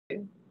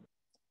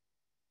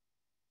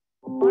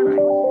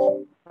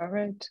All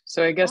right.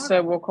 So I guess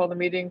we'll call the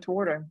meeting to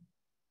order.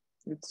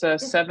 It's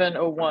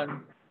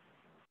 7:01.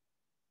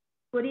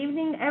 Good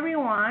evening,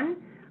 everyone.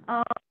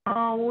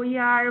 We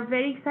are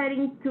very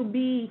excited to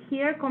be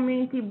here,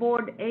 Community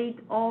Board 8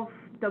 of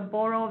the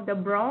Borough of the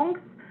Bronx,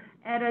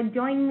 at a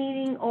joint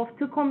meeting of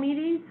two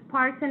committees,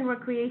 Parks and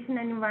Recreation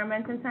and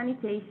Environment and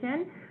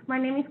Sanitation. My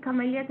name is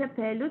Camelia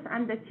Tepelus.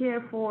 I'm the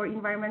chair for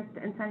Environment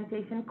and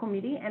Sanitation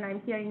Committee, and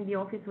I'm here in the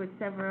office with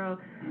several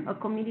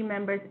committee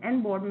members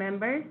and board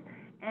members,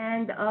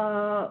 and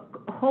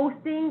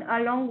hosting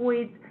along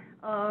with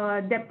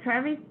Deb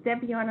Travis.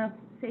 Deb, you wanna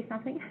say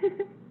something?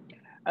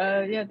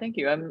 Yeah, thank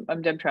you.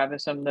 I'm Deb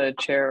Travis. I'm the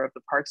chair of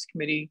the Parks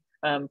Committee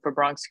for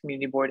Bronx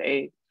Community Board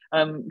 8.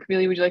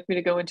 Camille, would you like me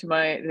to go into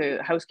the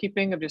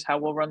housekeeping of just how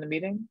we'll run the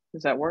meeting?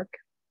 Does that work?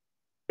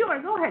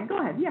 Sure, go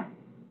ahead, yeah.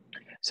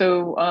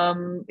 So,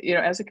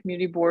 as a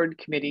community board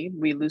committee,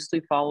 we loosely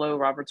follow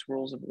Robert's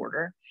Rules of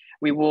Order.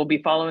 We will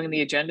be following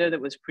the agenda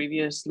that was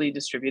previously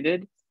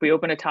distributed. If we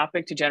open a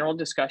topic to general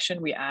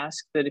discussion, we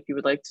ask that if you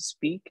would like to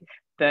speak,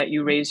 that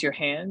you raise your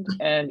hand,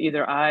 and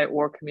either I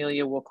or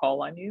Camelia will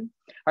call on you.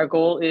 Our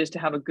goal is to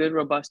have a good,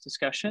 robust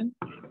discussion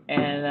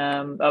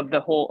and of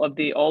all of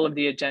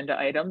the agenda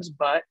items.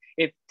 But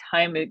if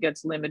time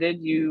gets limited,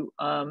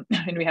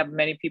 and we have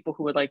many people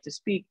who would like to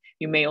speak,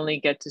 you may only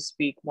get to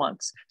speak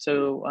once.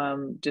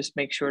 So just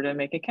make sure to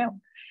make it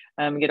count.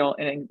 And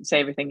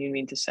say everything you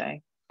need to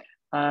say.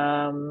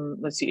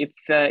 Let's see,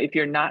 if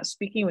you're not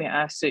speaking, we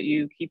ask that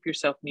you keep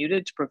yourself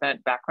muted to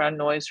prevent background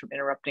noise from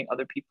interrupting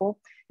other people.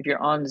 If you're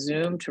on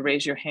Zoom, to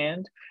raise your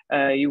hand,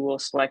 you will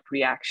select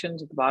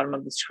reactions at the bottom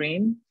of the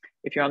screen.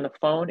 If you're on the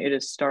phone, it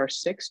is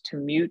 *6 to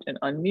mute and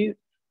unmute,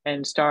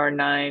 and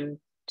 *9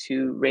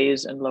 to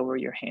raise and lower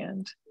your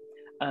hand.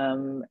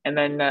 And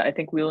then I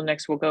think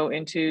next we'll go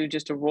into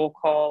just a roll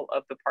call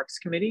of the Parks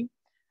Committee.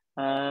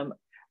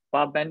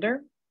 Bob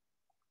Bender.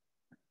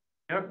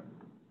 Yep.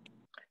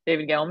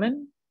 David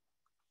Gelman.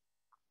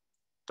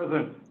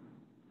 Present.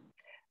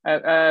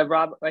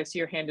 Rob, I see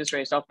your hand is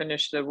raised. I'll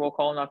finish the roll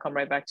call and I'll come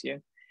right back to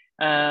you.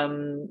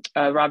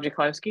 Rob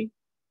Jaklowski.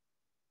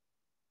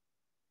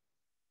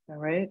 All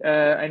right.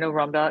 I know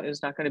Ramdat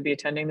is not going to be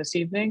attending this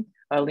evening.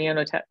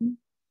 Leona Tetton.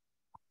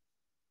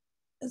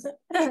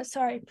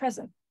 Sorry,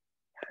 present.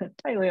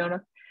 Hi,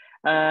 Leona.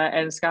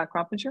 And Scott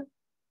Kroppinger.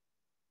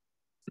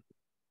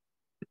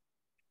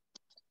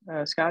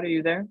 Scott, are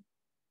you there?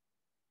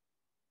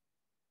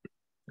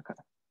 Okay.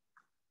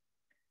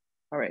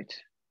 All right.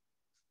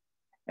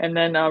 And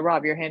then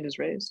Rob, your hand is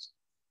raised.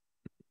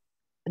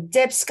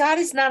 Deb, Scott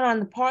is not on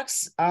the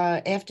Parks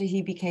after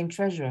he became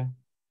treasurer.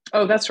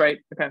 Oh, that's right.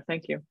 Okay,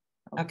 thank you.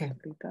 Okay.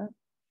 That.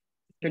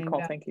 Good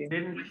call, thank you.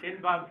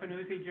 Didn't Bob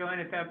Panuzzi join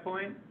at that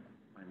point?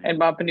 And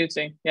Bob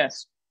Panuzzi,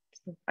 yes.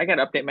 I got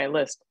to update my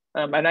list.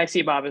 And I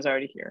see Bob is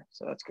already here,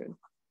 so that's good.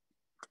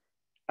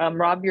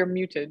 Rob, you're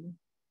muted.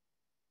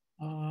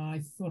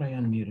 I thought I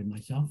unmuted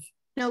myself.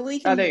 No, we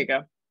can. Oh, there you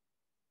go.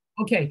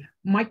 Okay,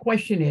 my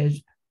question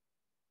is,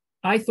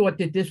 I thought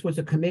that this was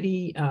a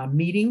committee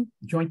meeting,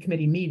 joint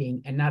committee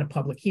meeting, and not a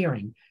public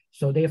hearing.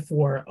 So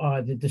therefore,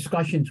 the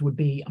discussions would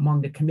be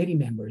among the committee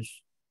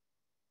members.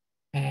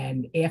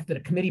 And after the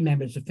committee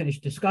members have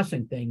finished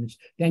discussing things,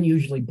 then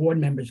usually board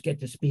members get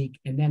to speak,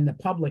 and then the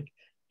public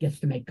gets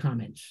to make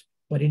comments.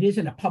 But it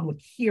isn't a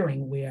public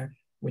hearing where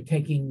we're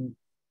taking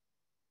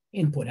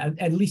input.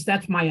 At least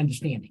that's my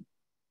understanding.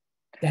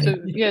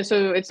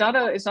 So it's not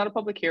a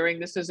public hearing.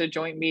 This is a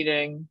joint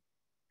meeting.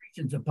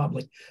 Of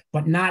public,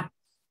 but not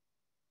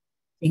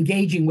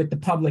engaging with the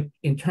public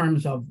in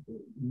terms of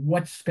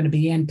what's going to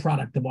be the end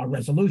product of our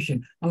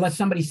resolution, unless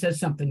somebody says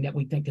something that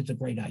we think is a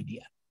great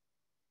idea.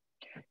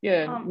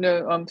 Yeah,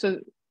 no.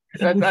 So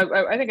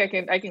I think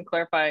I can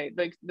clarify.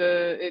 Like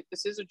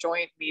this is a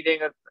joint meeting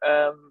of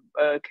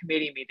a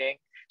committee meeting.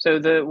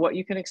 So what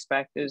you can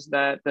expect is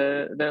that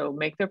they'll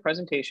make their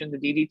presentation. The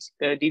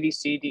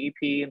DDC,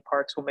 DEP, and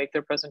Parks will make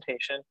their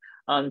presentation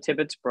on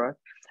Tibbetts Brook.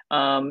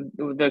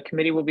 The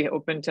committee will be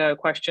open to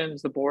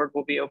questions. The board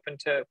will be open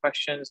to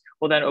questions.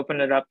 We'll then open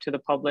it up to the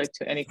public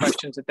to any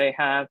questions that they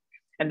have.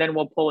 And then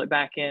we'll pull it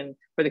back in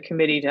for the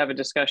committee to have a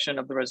discussion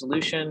of the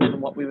resolution and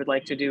what we would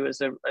like to do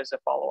as a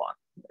follow-on.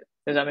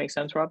 Does that make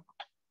sense, Rob?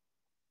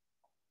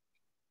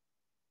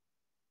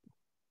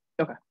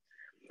 Okay.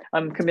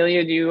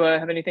 Camelia, do you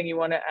have anything you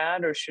want to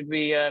add, or should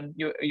we,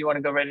 you want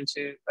to go right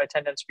into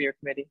attendance for your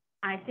committee?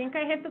 I think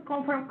I have to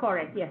confirm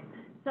correct, yes.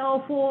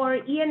 So for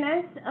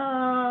ENS,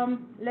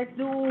 let's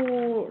do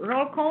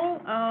roll call.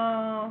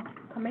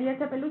 Camelia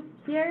Tepelus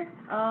here.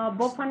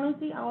 Bob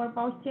Panuzzi, our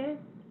vice chair,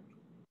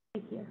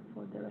 is here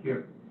for the record.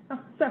 Here. Oh,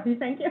 sorry,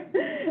 thank you.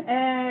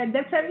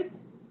 Deb Travis?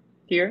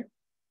 Here.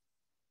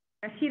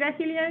 Rashida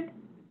Hilliard?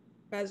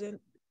 Present.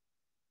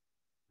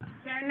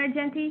 Karen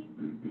Argenti?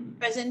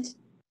 Present.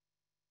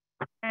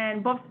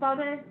 And Bob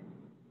Spouter?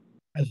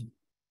 Present.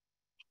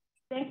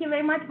 Thank you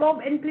very much, Bob.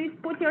 And please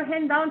put your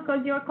hand down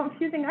because you're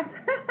confusing us.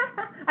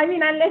 I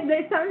mean, unless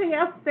there's something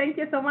else. Thank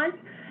you so much.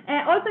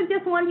 Also,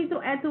 just wanted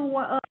to add to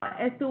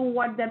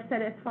what Deb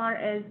said as far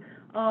as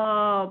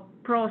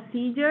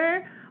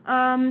procedure.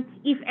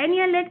 If any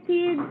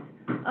elected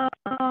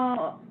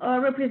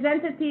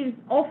representatives,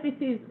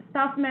 offices,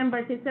 staff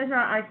members, etc.,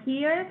 are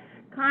here,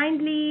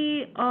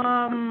 kindly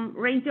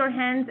raise your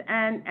hands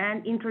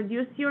and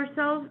introduce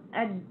yourselves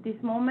at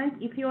this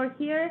moment if you are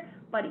here.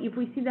 But if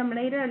we see them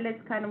later,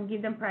 let's kind of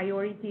give them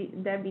priority,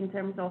 Deb, in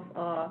terms of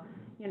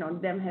you know,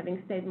 them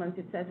having statements,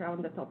 etc.,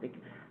 on the topic.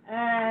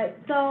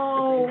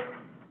 So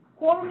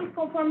quorum is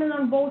confirmed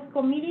on both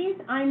committees.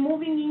 I'm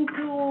moving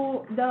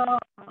into the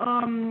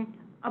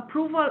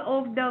approval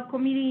of the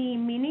committee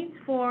minutes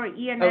for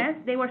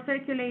ENS. They were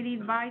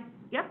circulated by,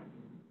 yeah.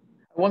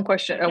 One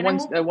question, Can I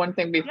move? one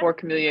thing before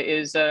Camelia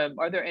is,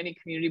 are there any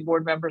community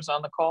board members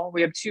on the call?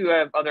 We have two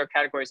other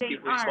categories of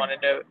people we just want to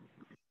note.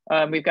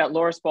 We've got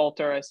Laura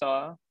Spalter, I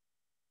saw.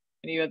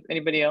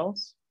 Anybody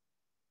else?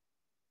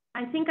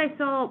 I think I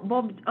saw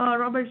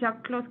Robert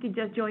Jaklowski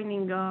just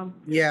joining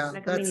Yeah,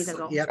 like a minute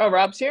ago. Yep. Oh,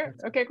 Rob's here?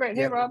 Okay, great.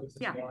 Hey, Yep. Rob.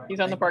 Yeah.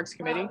 He's on the Parks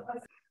Committee.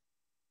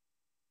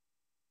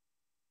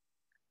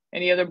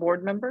 Any other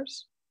board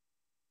members?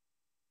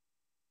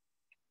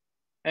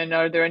 And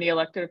are there any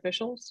elected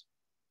officials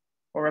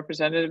or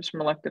representatives from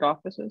elected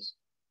offices?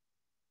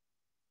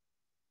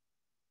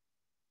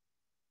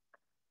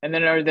 And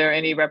then are there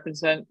any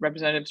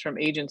representatives from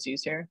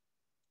agencies here?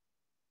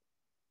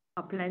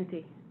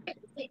 Plenty.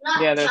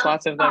 Yeah, there's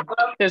lots of them.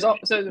 There's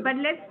also, But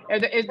let's,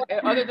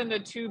 other than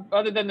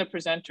the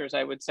presenters,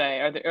 I would say,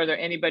 are there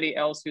anybody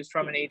else who's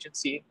from an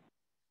agency?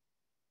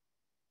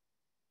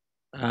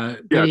 Yeah,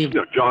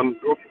 John.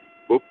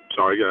 Oops,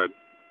 sorry, go ahead.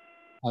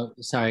 Oh,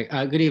 sorry.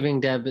 Good evening,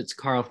 Deb. It's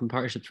Carl from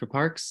Partnerships for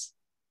Parks.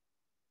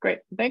 Great.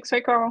 Thanks.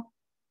 Hey, Carl.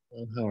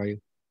 How are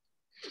you?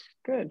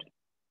 Good.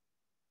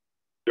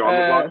 John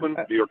McLaughlin,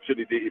 New York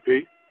City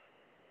DEP.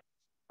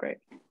 Great.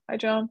 Hi,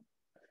 John.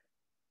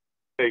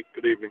 Hey,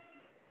 good evening.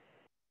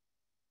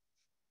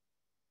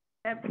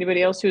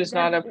 Anybody else who's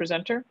not a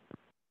presenter?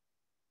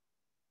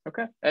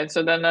 Okay, and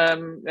so then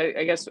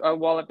I guess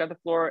while I've got the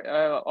floor,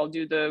 I'll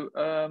do the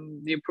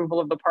approval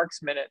of the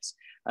Parks minutes.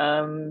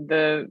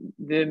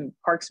 The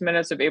Parks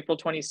minutes of April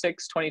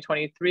 26,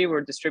 2023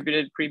 were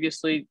distributed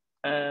previously.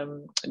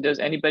 Does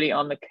anybody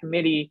on the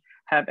committee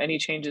have any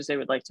changes they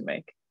would like to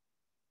make?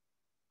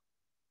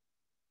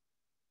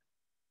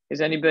 Is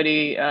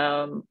anybody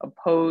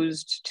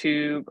opposed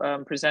to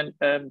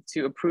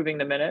to approving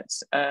the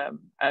minutes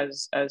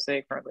as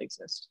they currently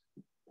exist?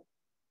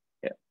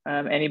 Yeah.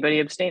 Anybody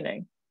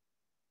abstaining?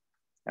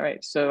 All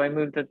right. So I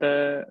move that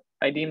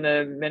I deem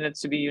the minutes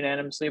to be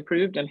unanimously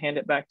approved and hand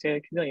it back to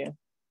Camelia.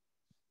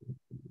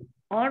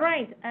 all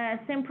right.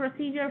 Same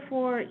procedure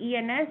for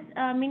ENS.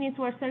 Minutes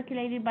were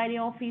circulated by the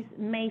office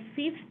May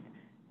 5th,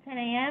 10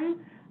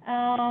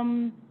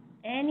 a.m.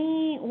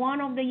 Any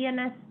one of the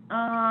ENS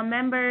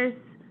members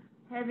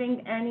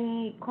having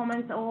any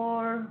comments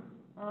or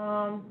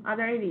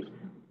other edits?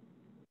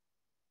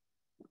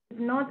 If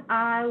not,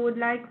 I would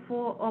like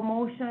for a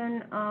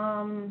motion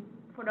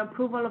for the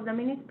approval of the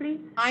minutes, please.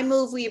 I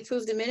move we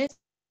approve the minutes.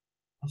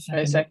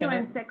 I second it.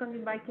 And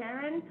seconded by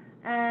Karen.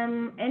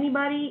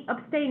 Anybody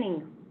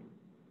abstaining?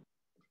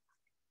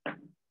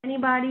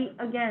 Anybody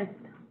against?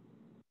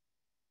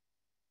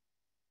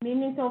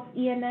 Minutes of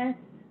ENS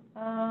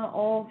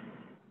of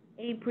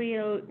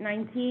April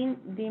 19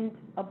 deemed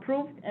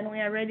approved, and we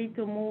are ready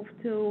to move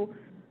to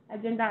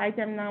agenda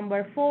item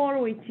number 4,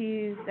 which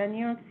is the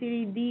New York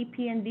City DEP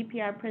and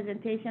DPR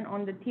presentation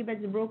on the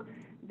Tibbetts Brook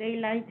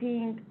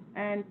Daylighting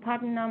and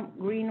Putnam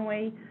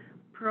Greenway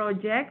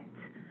project.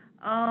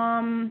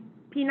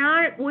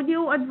 Pinar, would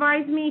you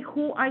advise me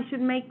who I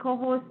should make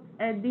co-host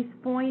at this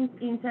point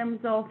in terms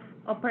of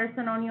a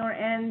person on your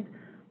end?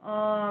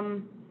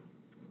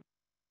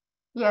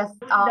 Yes.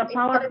 The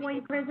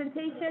PowerPoint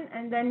presentation,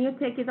 and then you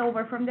take it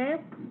over from there?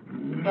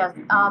 Yes.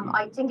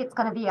 I think it's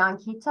going to be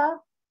Ankita.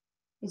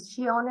 Is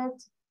she on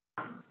it?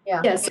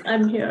 Yeah. Yes,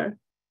 I'm here.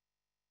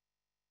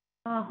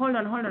 Hold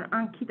on,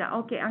 Ankita.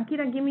 Okay,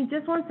 Ankita, give me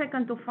just 1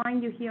 second to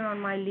find you here on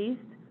my list.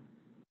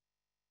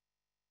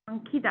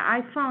 Ankita,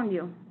 I found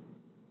you.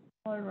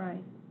 All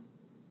right.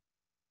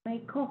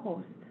 Make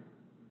co-host.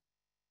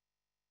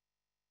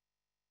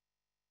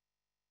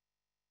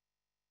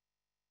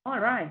 All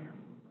right.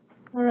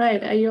 All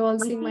right, are you all We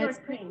seeing see my your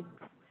screen?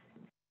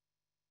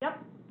 Yep.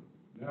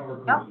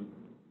 Yep.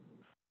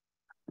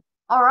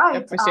 All right.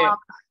 Yep, we see it.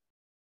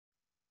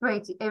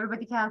 Great.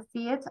 Everybody can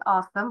see it.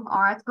 Awesome. All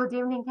right. Good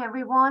evening,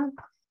 everyone.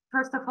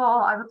 First of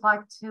all, I would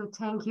like to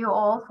thank you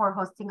all for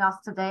hosting us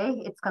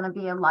today. It's going to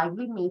be a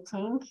lively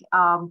meeting.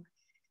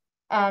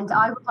 And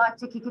I would like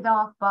to kick it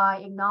off by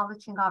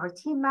acknowledging our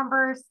team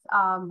members.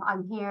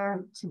 I'm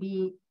here to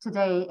be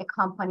today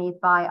accompanied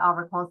by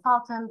our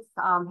consultants,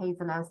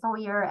 Hazen and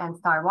Sawyer and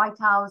Star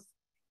Whitehouse,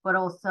 but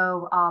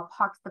also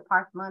Parks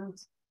Department.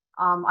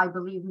 I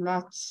believe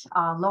Mitch,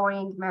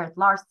 Loring, Merritt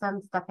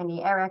Larson,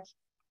 Stephanie Eric,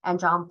 and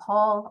John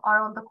Paul are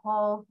on the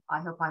call.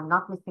 I hope I'm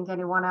not missing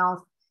anyone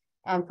else.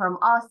 And from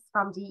us,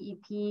 from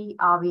DEP,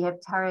 we have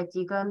Tara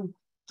Deegan,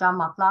 John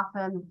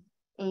McLaughlin,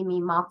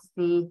 Amy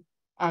Moxley,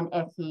 and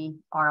Effie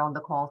are on the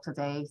call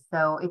today.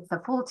 So it's a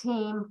full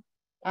team.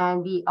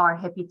 and we are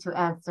happy to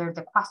answer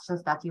the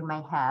questions that you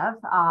may have.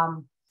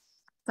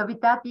 So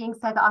with that being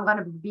said, I'm going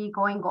to be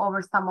going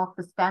over some of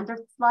the standard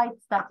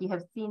slides that you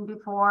have seen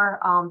before,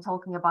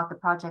 talking about the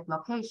project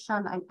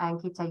location. And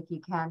Ankita, if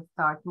you can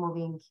start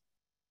moving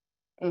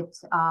it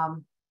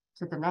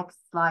to the next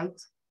slide.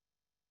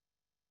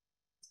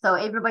 So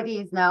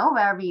everybody know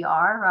where we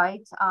are,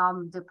 right?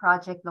 The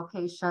project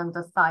location,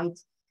 the site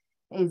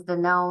is the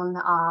known,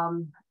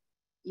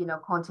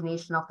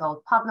 continuation of the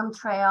old Putnam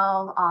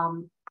Trail.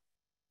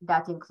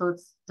 That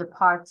includes the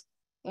part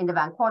in the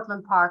Van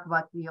Cortlandt Park,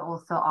 but we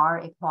also are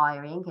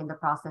acquiring, in the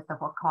process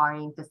of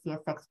acquiring, the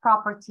CSX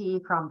property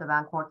from the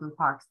Van Cortlandt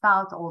Park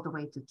South all the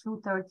way to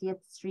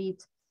 230th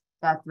Street.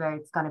 That's where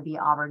it's going to be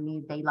our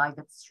new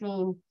daylighted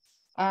stream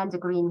and the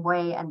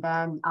Greenway. And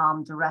then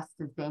the rest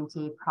is the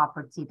MTA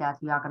property that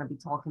we are going to be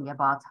talking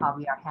about, how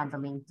we are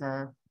handling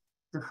the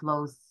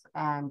flows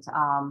and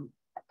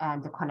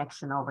the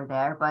connection over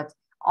there. But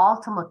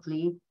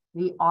ultimately,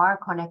 we are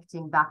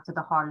connecting back to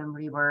the Harlem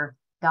River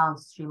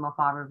downstream of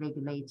our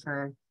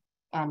regulator,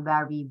 and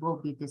where we will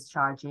be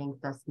discharging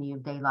this new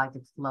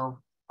daylighted flow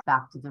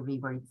back to the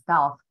river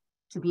itself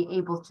to be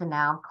able to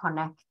now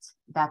connect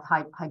that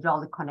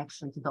hydraulic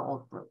connection to the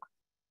Old Brook.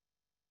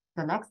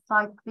 The next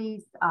slide,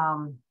 please.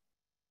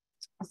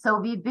 So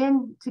we've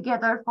been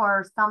together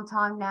for some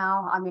time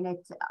now. I mean,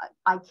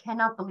 I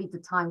cannot believe the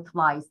time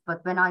flies,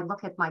 but when I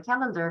look at my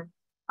calendar,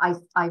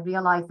 I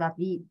realize that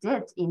we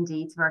did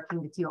indeed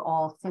working with you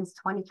all since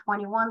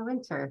 2021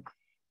 winter.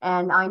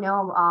 And I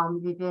know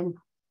we've been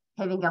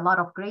having a lot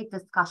of great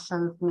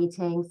discussions,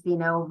 meetings.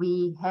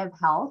 We have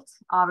held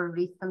our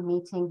recent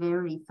meeting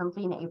very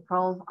recently in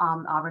April,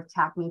 our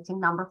TAC meeting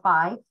number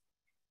 5,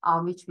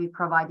 which we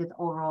provided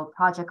overall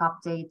project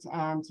update.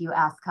 And you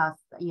ask us,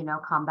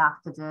 come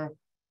back to the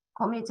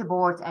community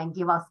board and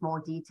give us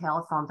more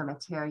details on the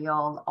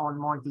material, on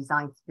more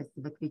design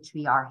specific, which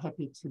we are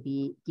happy to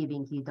be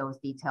giving you those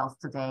details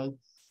today.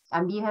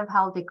 And we have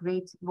held a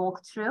great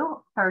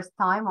walkthrough, first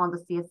time on the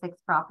CSX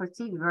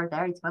property. We were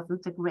there. It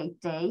wasn't a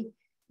great day,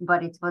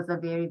 but it was a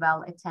very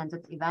well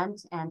attended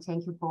event. And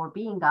thank you for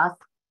being us.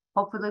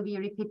 Hopefully we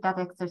repeat that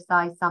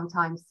exercise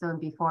sometime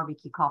soon before we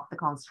kick off the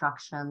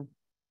construction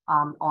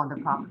on the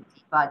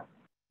property. But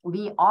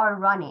we are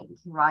running,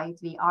 right?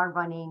 We are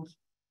running,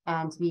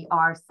 and we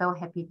are so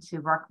happy to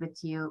work with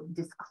you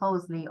this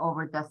closely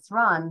over this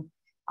run.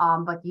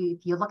 But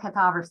if you look at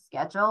our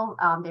schedule,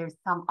 there's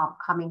some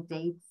upcoming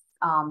dates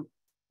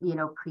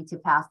pretty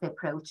fast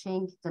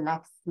approaching. The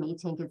next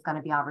meeting is going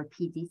to be our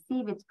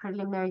PDC with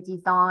preliminary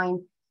design,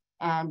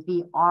 and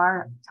we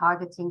are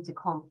targeting to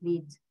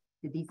complete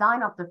the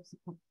design of the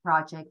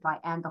project by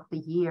end of the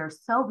year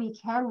so we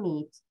can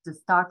meet the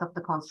start of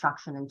the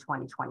construction in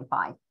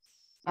 2025.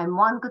 And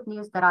one good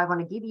news that I want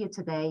to give you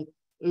today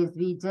is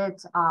we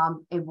did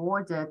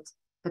awarded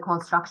the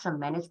construction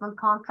management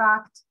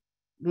contract,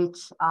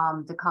 which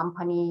the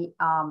company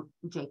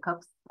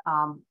Jacobs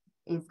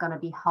is going to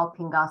be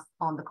helping us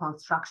on the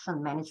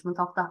construction management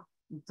of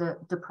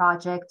the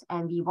project.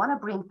 And we want to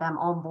bring them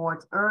on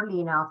board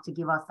early enough to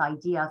give us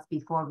ideas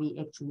before we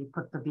actually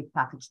put the bid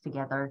package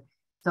together,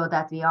 so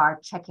that we are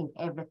checking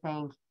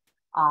everything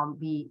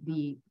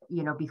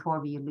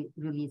before we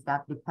release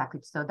that bid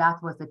package. So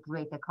that was a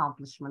great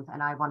accomplishment.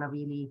 And I want to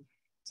really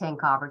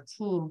thank our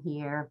team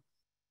here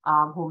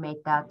who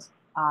made that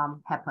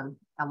happen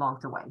along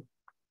the way.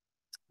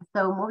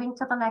 So moving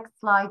to the next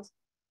slide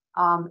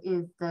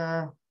is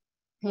the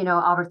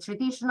our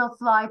traditional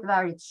slide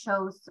where it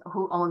shows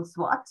who owns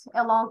what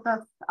along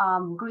the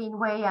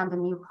Greenway and the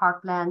new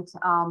parkland.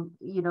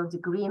 The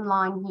green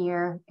line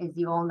here, as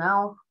you all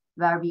know,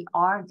 where we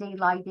are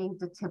daylighting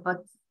the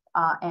Tibbetts,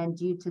 and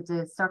due to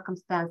the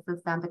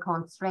circumstances and the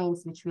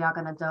constraints, which we are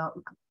going to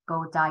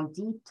go dive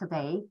deep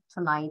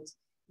tonight,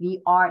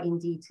 we are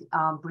indeed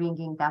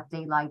bringing that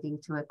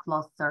daylighting to a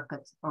closed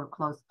circuit or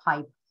closed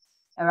pipe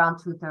around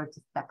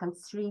 232nd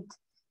Street.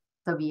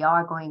 So we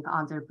are going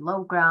under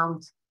below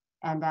ground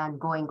and then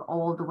going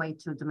all the way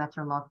to the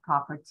Metro North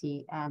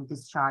property and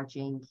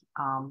discharging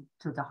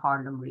to the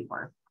Harlem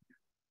River.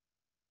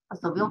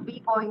 So we'll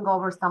be going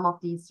over some of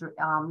these,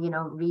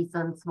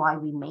 reasons why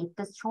we made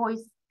this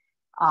choice,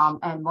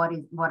 and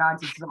what are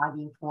the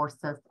driving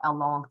forces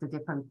along the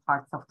different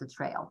parts of the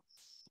trail.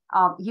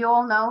 You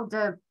all know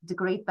the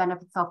great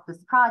benefits of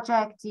this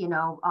project.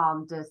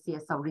 The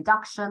CSO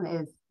reduction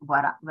is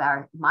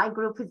where my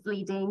group is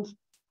leading.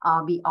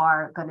 We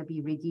are going to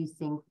be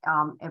reducing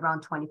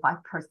around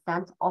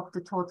 25% of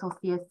the total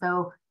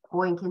CSO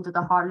going into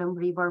the Harlem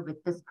River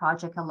with this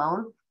project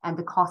alone. And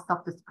the cost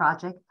of this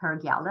project per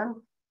gallon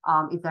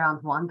is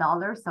around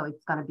 $1. So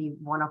it's going to be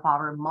one of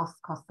our most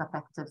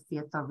cost-effective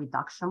CSO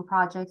reduction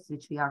projects,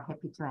 which we are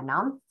happy to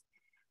announce.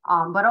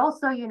 But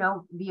also,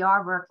 we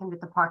are working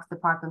with the Parks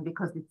Department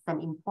because it's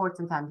an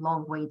important and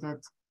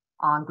long-awaited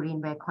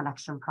Greenway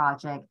connection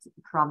project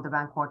from the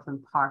Van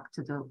Cortlandt Park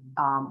to the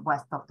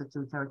west of the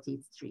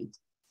 230th Street.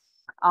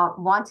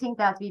 One thing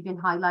that we've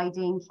been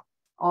highlighting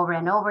over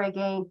and over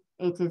again,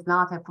 it is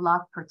not a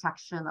flood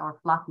protection or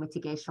flood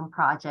mitigation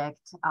project.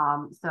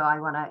 So I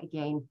want to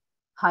again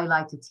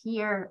highlighted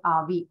here.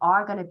 We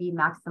are going to be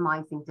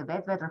maximizing the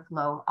wet weather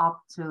flow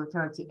up to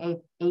 38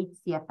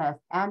 CFS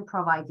and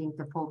providing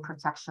the full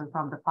protection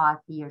from the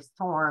 5-year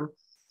storm.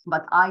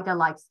 But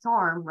Ida-like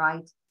storm,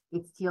 right,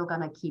 it's still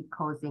going to keep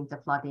causing the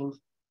flooding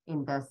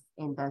in this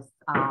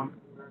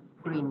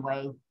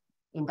greenway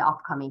in the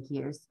upcoming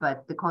years.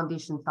 But the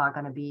conditions are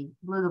going to be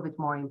a little bit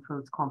more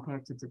improved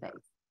compared to today.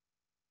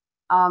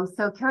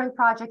 So current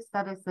project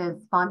status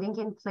is funding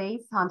in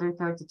place,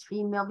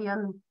 133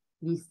 million.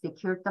 We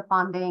secured the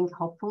funding.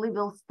 Hopefully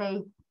we'll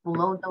stay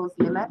below those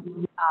limits,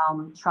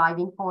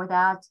 striving for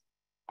that.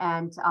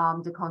 And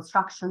the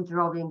construction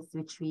drawings,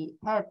 which we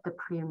have, the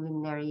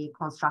preliminary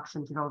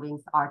construction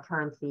drawings are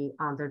currently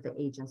under the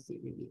agency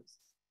reviews.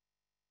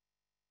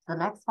 The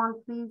next one,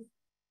 please.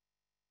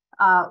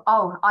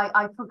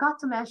 I forgot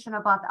to mention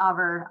about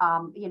our,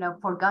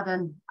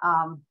 forgotten,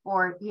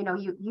 or,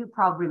 you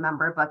probably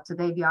remember, but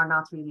today we are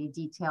not really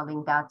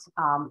detailing that.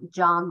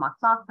 John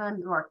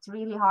McLaughlin worked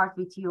really hard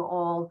with you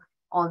all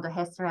on the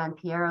Hester and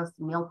Pierre's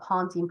Mill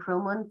Pond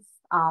improvements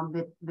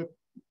with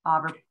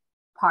our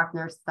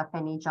partners,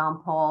 Stephanie,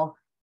 John Paul.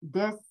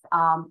 This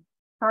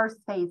first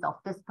phase of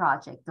this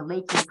project, the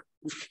lake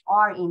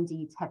are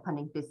indeed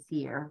happening this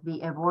year.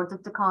 We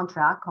awarded the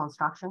contract,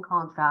 construction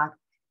contract.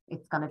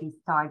 It's going to be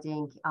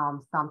starting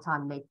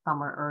sometime late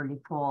summer, early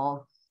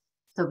fall.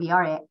 So we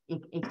are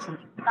actually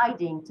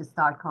exciting to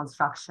start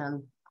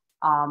construction,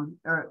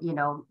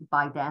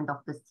 by the end of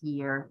this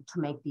year to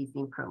make these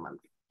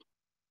improvements.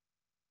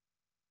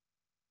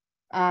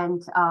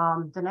 And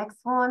the next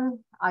one,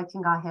 I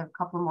think I have a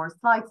couple more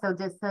slides. So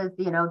this is,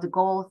 the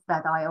goals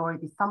that I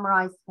already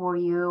summarized for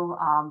you,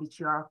 which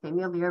you are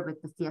familiar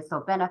with, the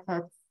CSO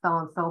benefits, so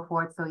on and so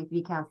forth. So if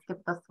we can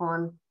skip this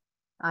one,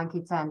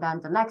 Ankita, and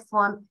then the next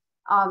one.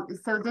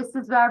 So this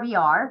is where we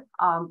are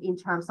in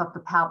terms of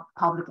the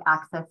public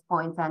access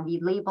points, and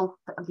we labeled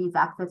these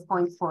access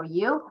points for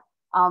you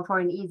for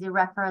an easy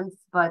reference,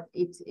 but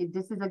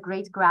this is a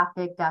great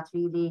graphic that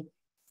really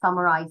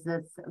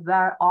summarizes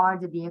where are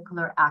the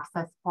vehicular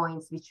access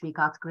points, which we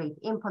got great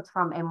input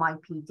from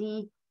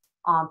NYPD,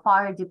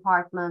 fire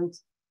department,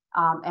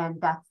 and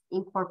that's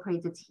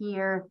incorporated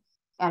here.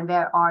 And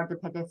where are the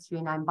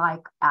pedestrian and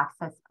bike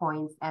access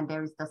points? And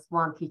there is this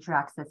one future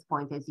access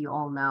point, as you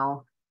all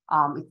know.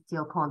 It's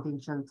still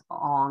contingent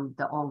on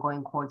the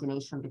ongoing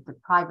coordination with the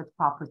private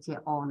property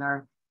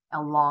owner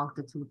along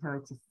the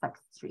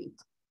 236th Street.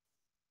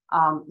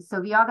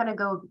 So we are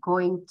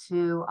going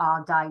to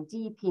dive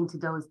deep into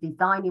those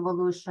design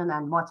evolution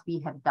and what we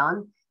have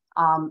done.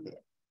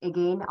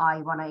 Again, I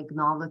want to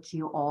acknowledge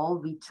you all.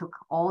 We took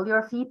all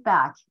your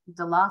feedback,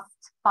 the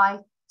last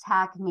 5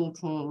 TAG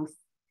meetings,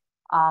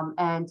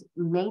 and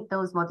made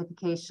those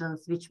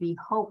modifications, which we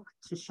hope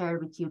to share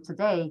with you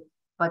today.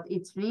 But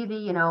it's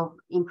really,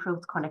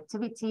 improved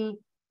connectivity.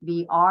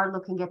 We are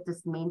looking at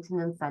this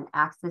maintenance and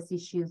access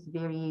issues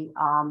very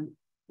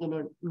in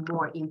a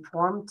more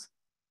informed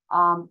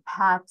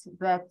path,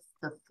 with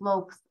the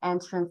slopes,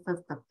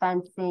 entrances, the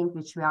fencing,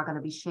 which we are going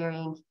to be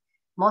sharing.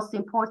 Most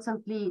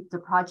importantly, the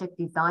project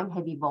design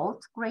have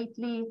evolved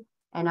greatly.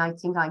 And I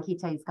think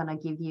Ankita is going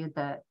to give you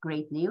the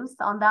great news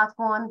on that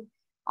one.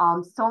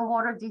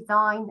 Stormwater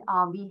design,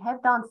 we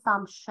have done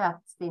some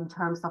shifts in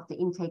terms of the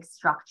intake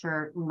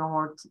structure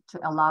north to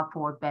allow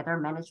for better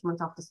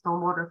management of the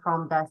stormwater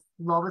from the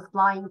lowest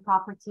lying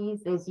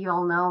properties. As you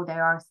all know,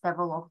 there are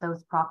several of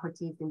those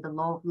properties in the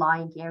low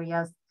lying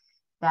areas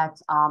that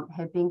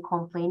have been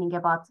complaining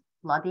about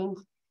flooding.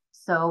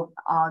 So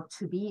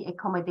to be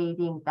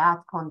accommodating that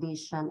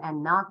condition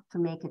and not to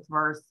make it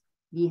worse,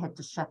 we had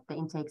to shift the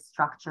intake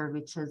structure,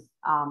 which is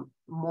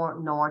more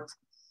north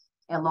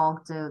along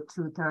the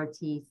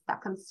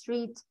 232nd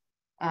Street.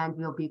 And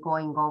we'll be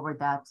going over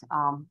that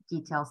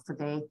details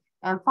today.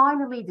 And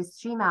finally, the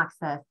stream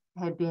access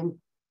had been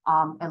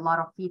a lot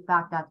of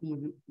feedback that we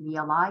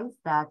realized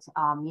that,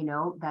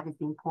 that is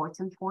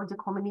important for the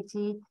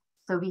community.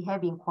 So we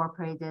have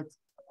incorporated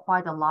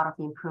quite a lot of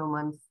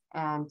improvements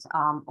and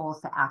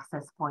also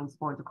access points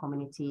for the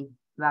community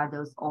where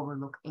those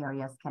overlooked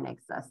areas can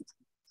exist.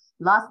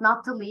 Last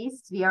not the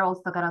least, we are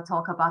also going to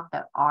talk about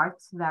the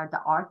art, where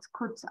the art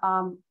could,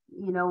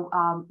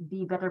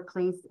 be better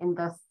placed in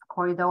this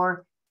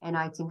corridor. And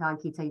I think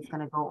Ankita is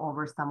going to go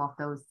over some of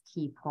those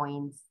key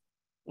points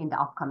in the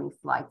upcoming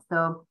slides.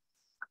 So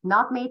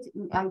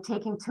I'm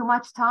taking too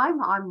much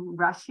time. I'm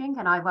rushing,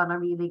 and I want to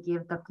really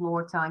give the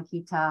floor to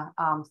Ankita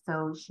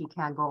so she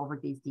can go over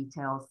these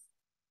details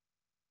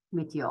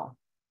with you all.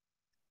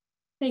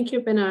 Thank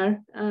you,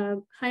 Pinar.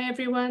 Hi,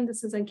 everyone.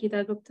 This is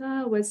Ankita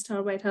Gupta with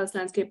Star White House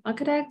Landscape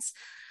Architects.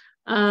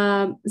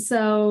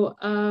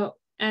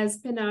 As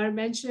Pinar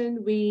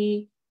mentioned,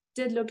 we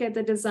did look at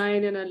the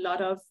design in a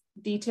lot of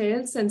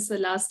detail since the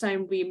last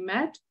time we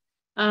met.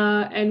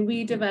 And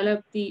we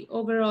developed the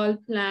overall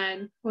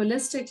plan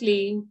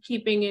holistically,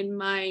 keeping in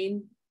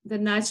mind the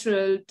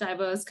natural,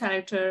 diverse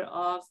character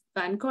of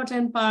Van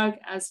Cortlandt Park,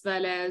 as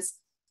well as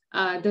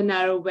the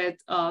narrow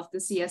width of the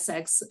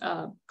CSX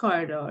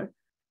corridor.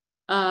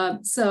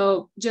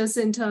 So just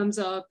in terms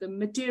of the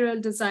material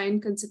design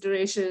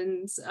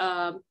considerations,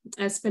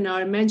 as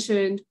Pinar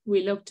mentioned,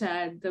 we looked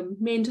at the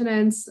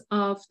maintenance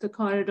of the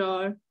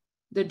corridor,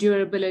 the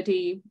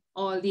durability,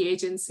 all the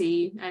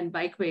agency and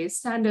bikeway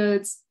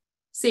standards,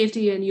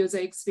 safety and user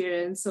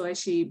experience. So as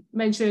she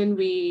mentioned,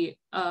 we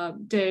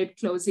did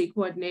closely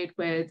coordinate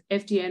with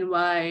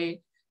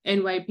FDNY,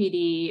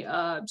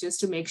 NYPD, just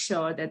to make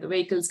sure that the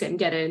vehicles can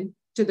get in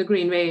to the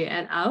Greenway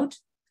and out.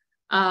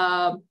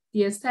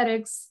 The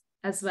aesthetics,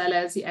 as well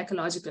as the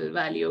ecological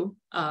value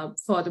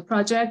for the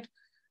project.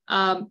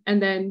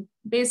 And then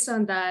based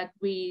on that,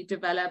 we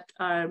developed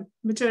our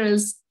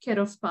materials kit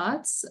of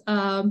parts.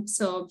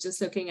 So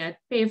just looking at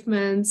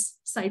pavements,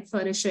 site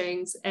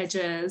furnishings,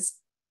 edges,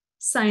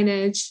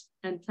 signage,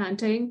 and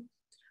planting.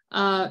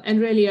 And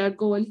really our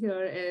goal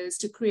here is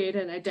to create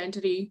an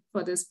identity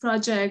for this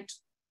project,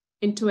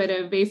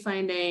 intuitive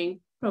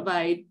wayfinding,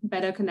 provide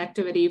better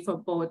connectivity for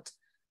both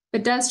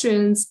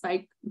pedestrians,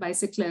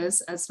 bicyclists,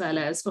 as well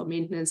as for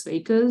maintenance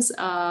vehicles,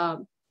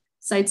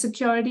 site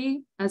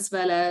security, as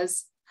well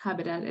as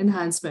habitat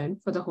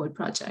enhancement for the whole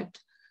project.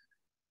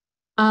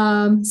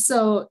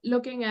 So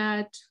looking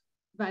at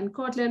Van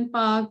Cortlandt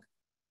Park,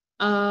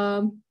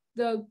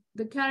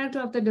 the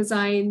character of the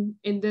design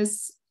in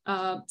this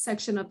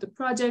section of the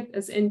project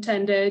is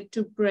intended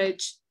to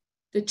bridge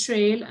the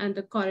trail and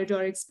the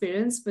corridor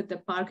experience with the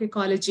park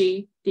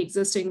ecology, the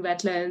existing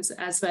wetlands,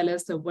 as well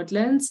as the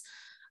woodlands.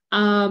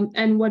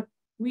 And what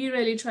we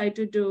really try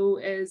to do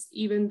is,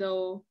 even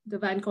though the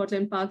Van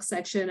Cortlandt Park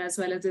section as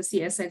well as the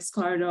CSX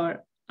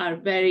corridor are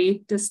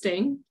very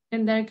distinct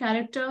in their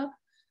character,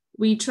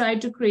 we try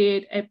to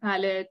create a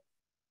palette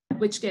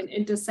which can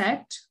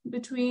intersect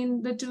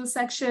between the two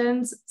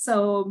sections.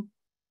 So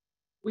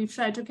we've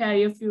tried to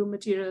carry a few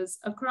materials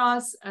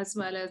across, as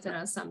well as there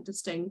are some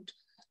distinct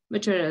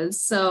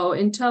materials. So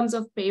in terms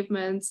of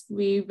pavements,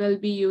 we will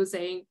be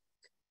using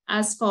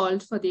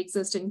asphalt for the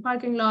existing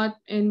parking lot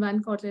in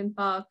Van Cortlandt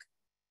Park.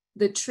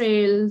 The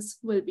trails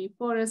will be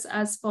porous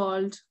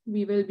asphalt.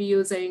 We will be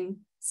using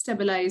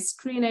stabilized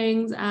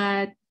screenings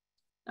at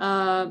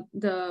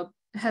the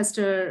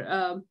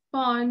Hester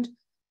Pond.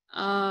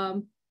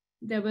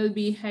 There will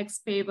be hex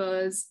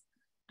pavers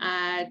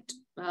at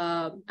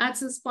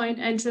access point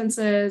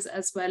entrances,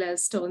 as well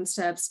as stone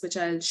steps, which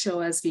I'll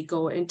show as we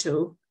go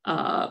into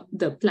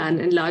the plan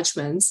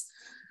enlargements.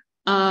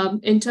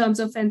 In terms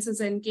of fences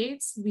and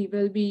gates, we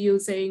will be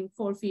using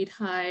 4 feet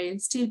high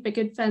steel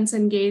picket fence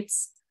and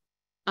gates.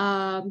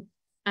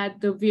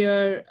 At the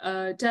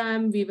Weir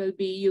Dam, we will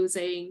be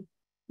using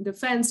the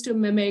fence to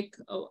mimic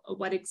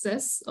what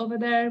exists over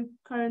there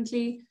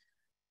currently.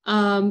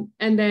 And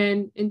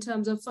then in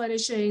terms of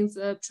furnishings,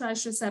 the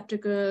trash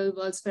receptacle,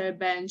 World's Fair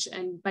bench,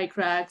 and bike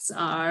racks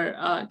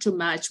are to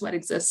match what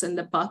exists in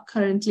the park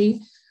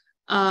currently.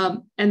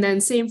 And then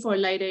same for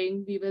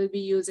lighting, we will be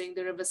using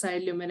the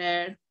Riverside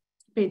Luminaire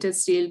painted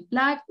steel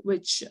black,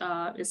 which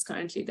is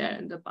currently there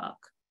in the park.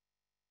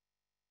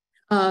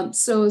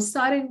 So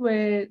starting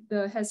with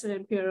the Hester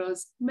and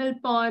Piero's Mill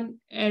Pond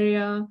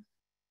area,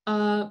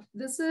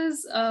 this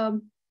is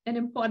an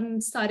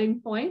important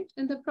starting point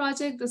in the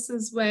project. This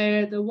is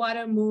where the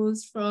water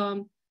moves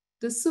from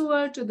the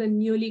sewer to the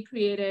newly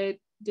created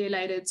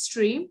daylighted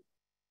stream.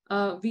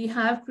 We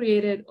have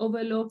created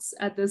overlooks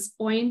at this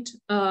point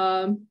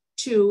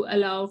to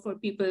allow for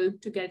people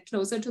to get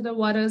closer to the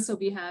water. So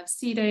we have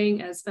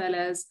seating as well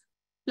as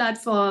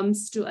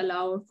platforms to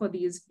allow for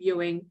these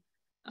viewing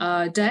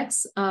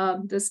decks.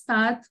 This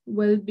path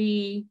will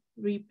be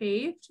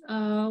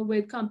repaved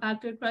with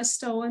compacted crushed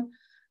stone,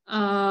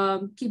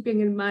 keeping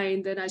in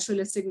mind the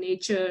naturalistic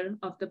nature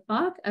of the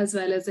park as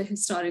well as the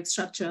historic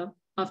structure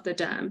of the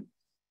dam.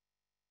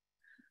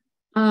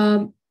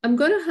 I'm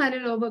going to hand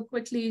it over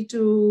quickly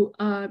to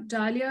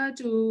Dalia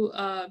to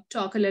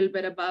talk a little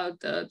bit about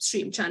the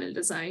stream channel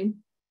design.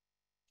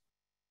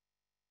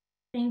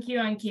 Thank you,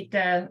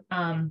 Ankita,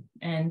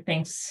 and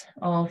thanks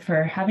all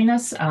for having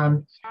us.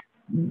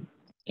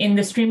 In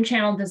the stream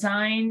channel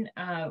design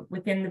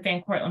within the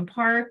Van Cortlandt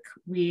Park,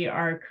 we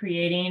are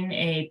creating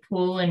a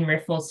pool and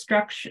riffle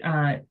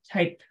structure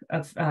type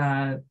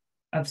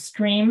of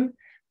stream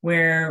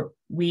where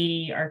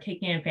we are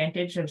taking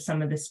advantage of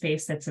some of the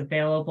space that's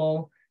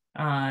available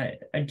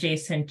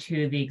adjacent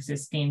to the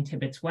existing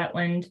Tibbetts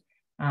wetland,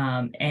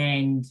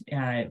 and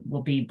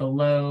will be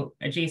below,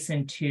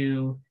 adjacent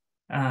to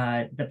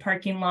the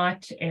parking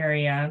lot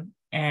area,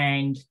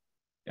 and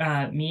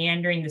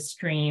meandering the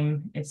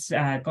stream. It's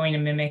going to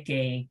mimic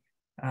a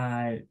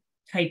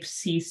type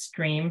C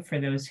stream for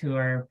those who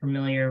are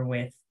familiar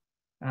with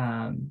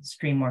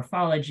stream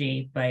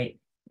morphology, but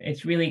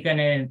it's really going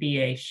to be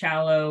a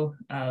shallow,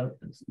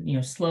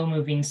 slow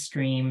moving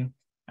stream,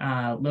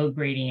 low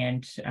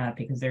gradient,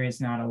 because there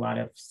is not a lot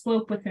of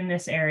slope within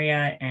this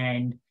area,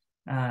 and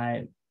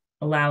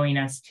allowing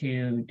us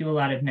to do a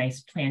lot of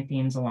nice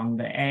plantings along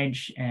the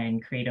edge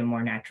and create a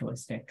more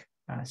naturalistic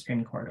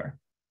stream corridor.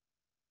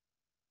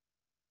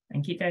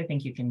 Ankita, I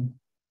think you can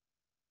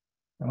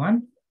go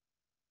on.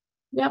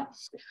 Yep.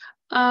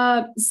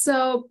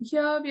 So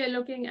here we are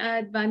looking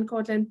at Van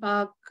Cortlandt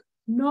Park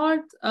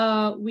north,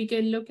 we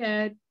can look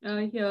at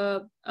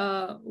here,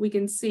 we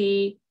can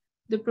see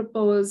the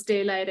proposed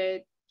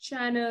daylighted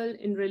channel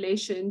in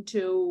relation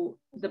to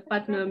the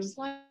Putnam.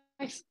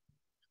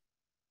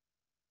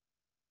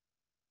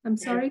 I'm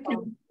sorry.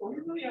 Can...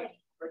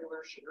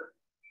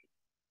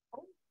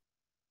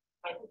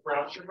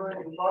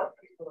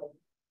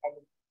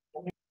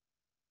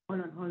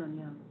 Hold on,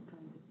 yeah.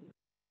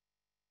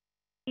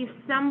 If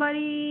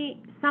somebody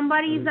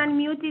is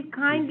unmuted,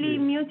 kindly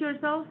mute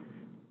yourself.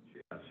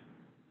 Oh,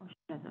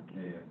 that's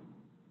okay.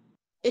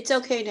 It's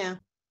okay now.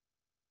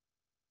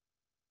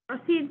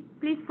 Proceed,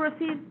 please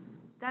proceed,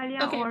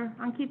 Dalia or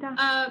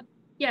Ankita.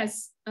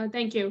 Yes,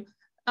 thank you.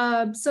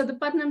 So the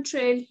Putnam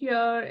Trail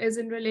here is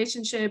in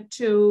relationship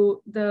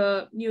to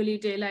the newly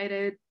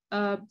daylighted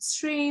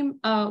stream.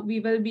 We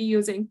will be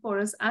using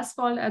porous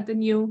asphalt at the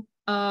new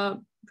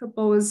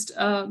proposed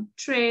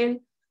trail.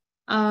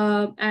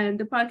 And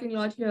the parking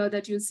lot here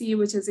that you see,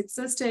 which is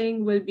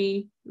existing, will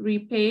be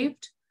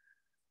repaved.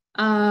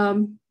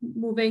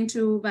 Moving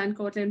to Van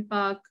Cortlandt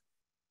Park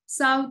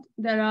South,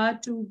 there are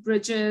two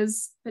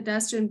bridges,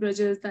 pedestrian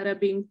bridges that are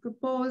being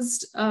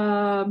proposed.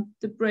 The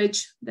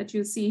bridge that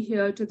you see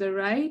here to the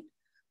right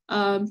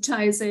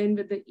ties in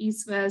with the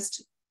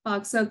east-west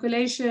park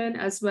circulation,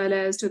 as well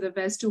as to the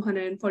west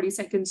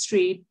 242nd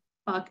Street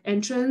park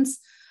entrance.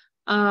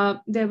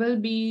 There will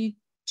be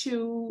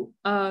two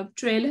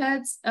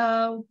trailheads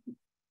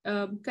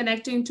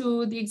connecting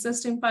to the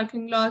existing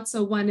parking lot.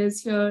 So one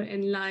is here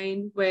in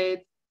line with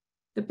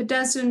the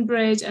pedestrian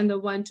bridge, and the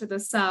one to the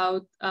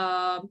south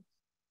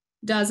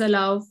does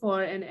allow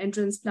for an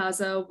entrance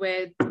plaza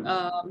with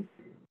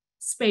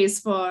space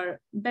for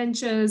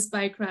benches,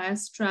 bike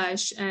racks,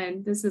 trash,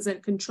 and this is a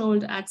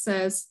controlled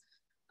access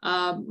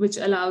which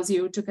allows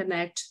you to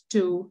connect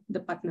to the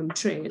Putnam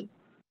Trail.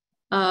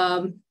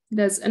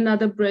 There's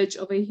another bridge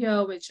over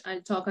here, which I'll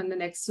talk on the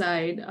next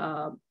slide.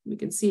 We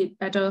can see it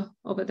better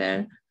over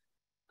there.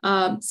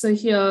 So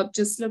here,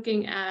 just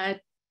looking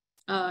at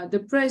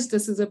the bridge,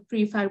 this is a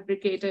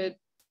prefabricated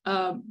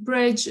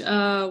bridge,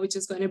 which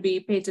is going to be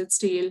painted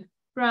steel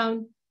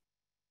brown.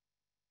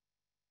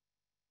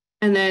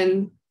 And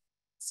then,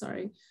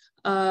 sorry,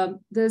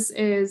 this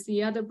is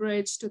the other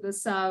bridge to the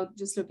south,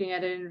 just looking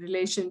at it in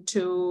relation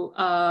to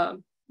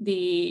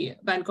the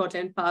Van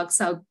Cortlandt Park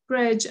South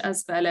Bridge,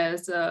 as well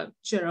as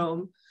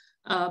Jerome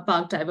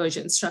Park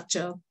diversion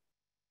structure.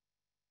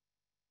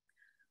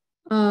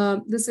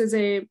 This is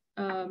a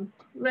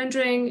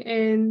rendering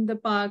in the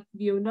park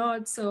view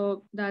north.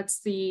 So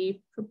that's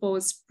the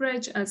proposed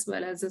bridge, as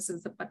well as this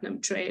is the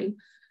Putnam Trail.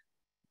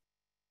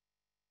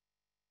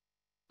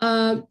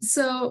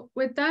 So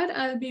with that,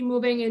 I'll be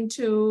moving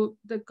into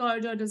the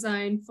corridor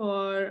design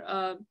for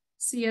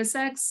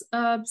CSX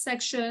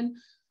section.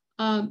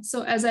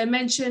 So as I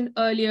mentioned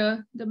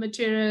earlier, the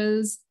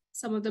materials,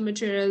 some of the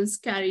materials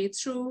carry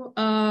through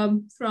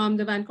from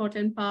the Van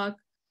Cortlandt Park,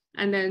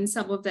 and then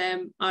some of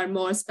them are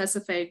more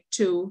specific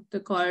to the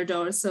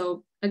corridor.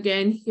 So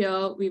again,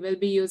 here we will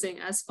be using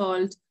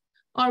asphalt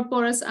or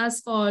porous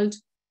asphalt,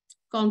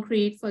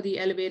 concrete for the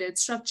elevated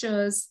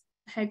structures,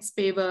 hex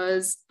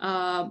pavers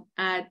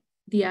at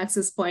the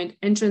access point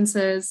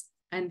entrances,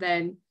 and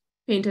then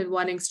painted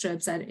warning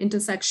strips at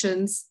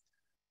intersections.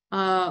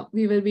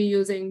 We will be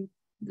using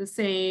the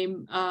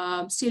same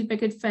steel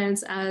picket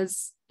fence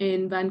as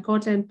in Van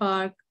Cortlandt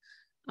Park,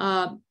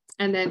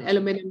 and then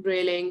aluminum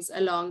railings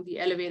along the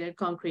elevated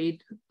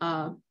concrete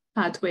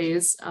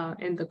pathways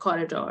in the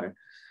corridor.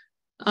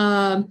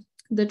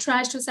 The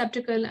trash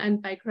receptacle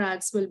and bike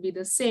racks will be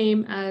the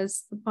same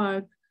as the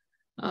park.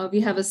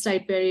 We have a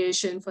slight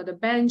variation for the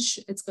bench.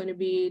 It's going to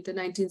be the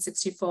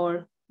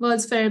 1964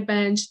 World's Fair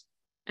bench.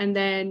 And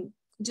then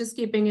just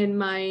keeping in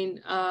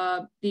mind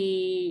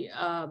the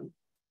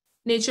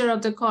nature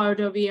of the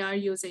corridor, we are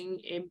using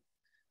a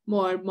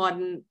more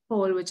modern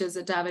pole, which is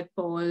a davit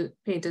pole,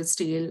 painted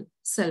steel,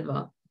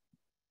 silver.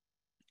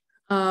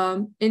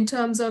 In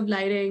terms of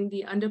lighting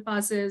the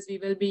underpasses, we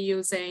will be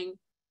using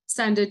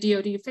standard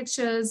DOT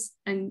fixtures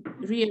and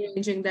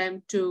rearranging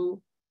them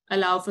to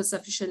allow for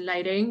sufficient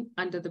lighting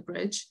under the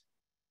bridge.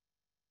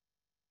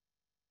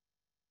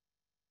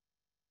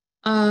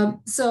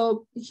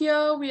 So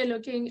here we are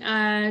looking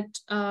at,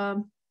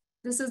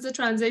 this is the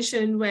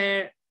transition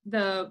where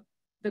the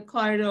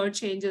corridor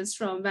changes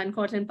from Van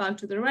Cortlandt Park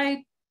to the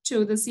right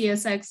to the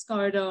CSX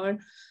corridor.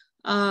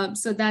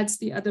 So that's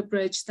the other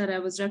bridge that I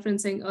was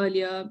referencing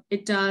earlier.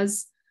 It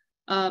does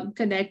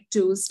connect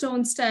to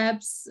stone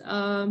steps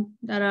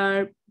that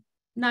are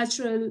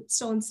natural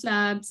stone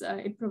slabs.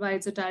 It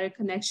provides a direct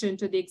connection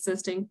to the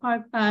existing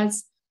park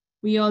paths.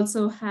 We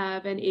also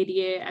have an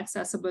ADA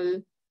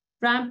accessible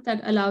ramp that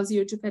allows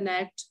you to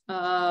connect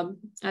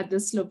at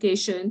this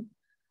location.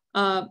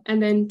 And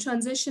then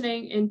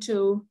transitioning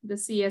into the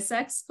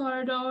CSX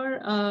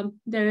corridor,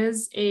 there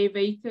is a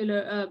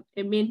vehicular,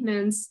 a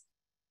maintenance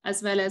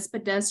as well as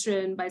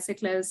pedestrian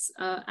bicyclist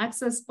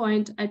access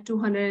point at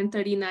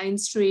 239th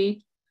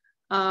Street.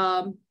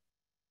 The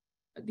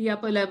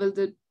upper level,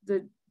 the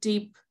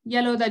deep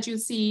yellow that you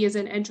see is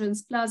an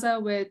entrance plaza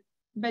with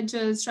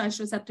benches, trash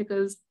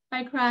receptacles,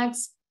 by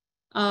cracks.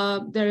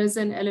 There is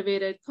an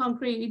elevated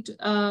concrete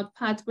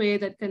pathway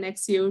that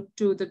connects you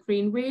to the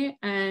greenway.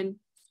 And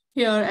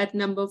here at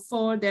number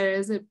 4, there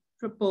is a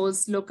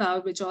proposed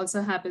lookout, which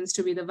also happens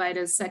to be the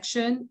widest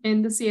section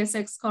in the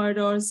CSX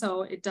corridor.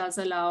 So it does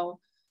allow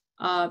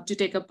to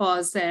take a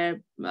pause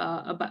there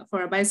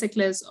for a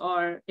bicyclist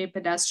or a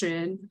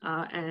pedestrian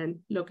and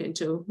look at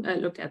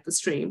the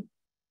stream.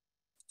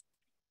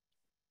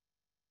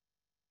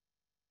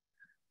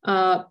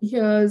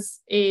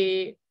 Here's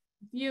a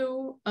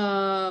view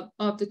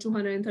of the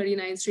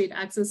 239th Street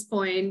access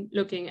point,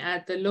 looking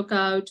at the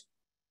lookout,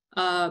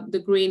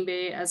 the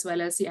greenway, as well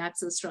as the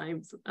access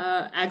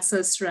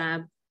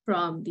ramp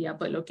from the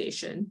upper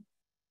location.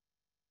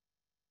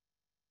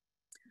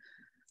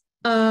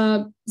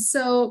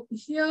 So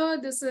here,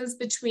 this is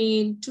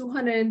between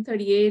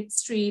 238th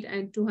Street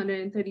and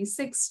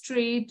 236th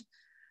Street.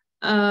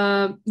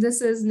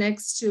 This is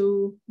next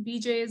to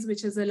BJ's,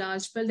 which is a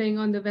large building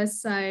on the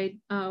west side.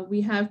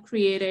 We have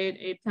created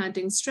a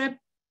planting strip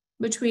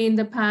between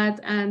the path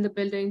and the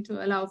building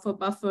to allow for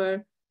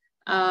buffer.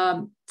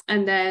 And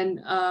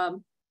then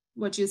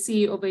what you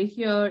see over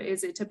here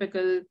is a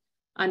typical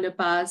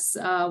underpass,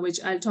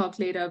 which I'll talk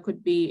later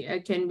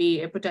can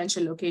be a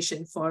potential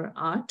location for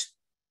art.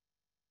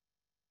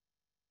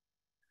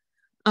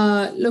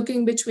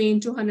 Looking between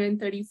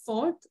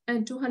 234th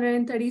and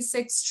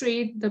 236th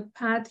Street, the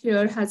path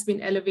here has been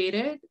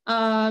elevated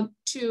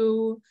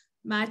to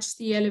match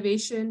the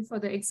elevation for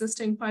the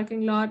existing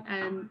parking lot.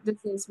 And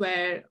this is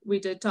where we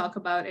did talk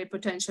about a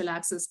potential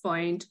access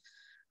point,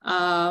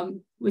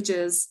 which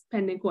is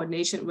pending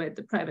coordination with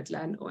the private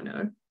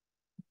landowner.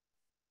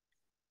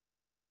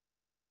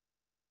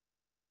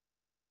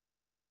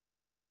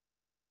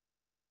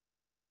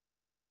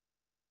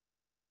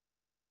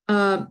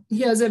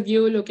 Here's a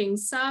view looking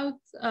south.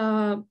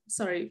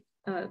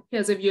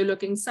 Here's a view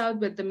looking south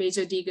with the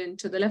Major Deegan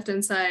to the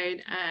left-hand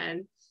side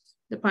and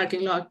the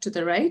parking lot to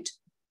the right.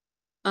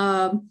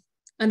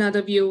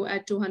 Another view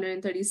at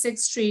 236th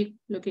Street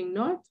looking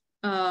north.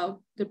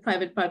 The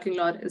private parking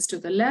lot is to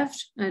the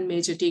left and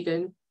Major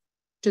Deegan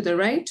to the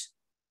right.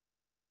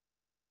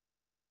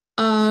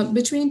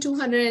 Between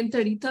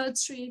 233rd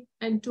Street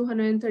and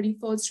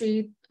 234th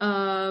Street,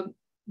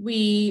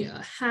 we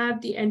have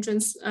the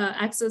entrance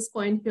access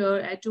point here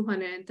at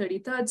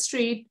 233rd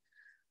Street.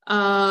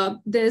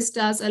 This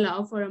does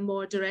allow for a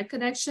more direct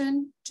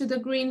connection to the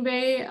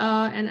greenway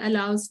and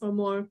allows for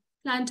more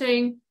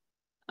planting.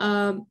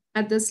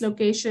 At this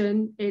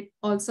location, it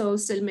also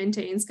still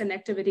maintains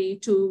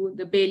connectivity to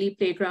the Bailey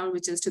Playground,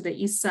 which is to the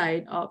east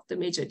side of the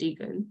Major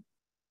Deegan.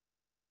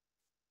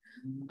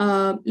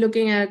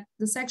 Looking at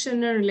the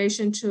section in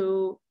relation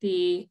to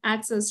the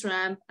access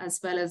ramp as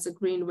well as the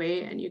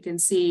greenway, and you can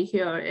see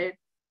here it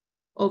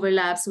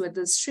overlaps with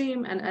the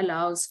stream and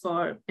allows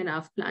for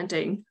enough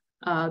planting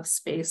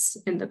space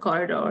in the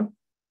corridor.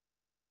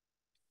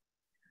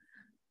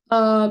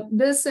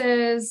 This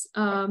is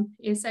a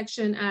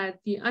section at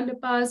the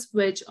underpass,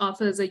 which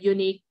offers a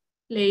unique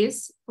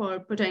place for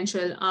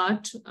potential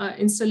art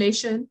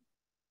installation.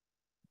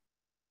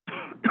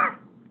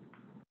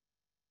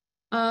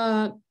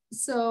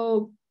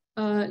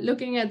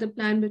 Looking at the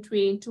plan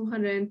between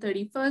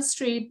 231st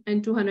Street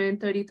and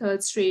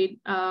 233rd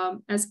Street,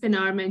 as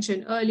Pinar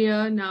mentioned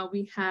earlier, now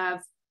we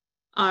have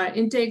our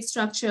intake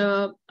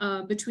structure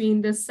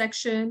between this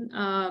section.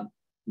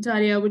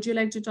 Daria, would you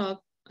like to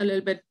talk a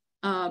little bit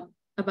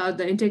about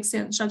the intake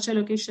structure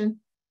location?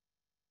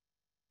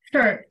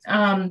 Sure.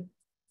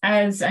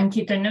 As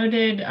Ankita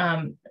noted,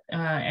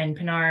 and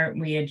Pinar,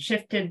 we had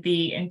shifted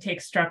the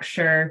intake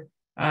structure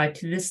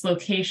to this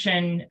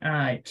location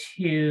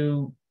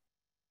to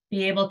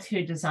be able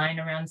to design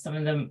around some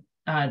of the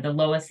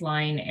lowest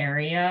lying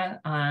area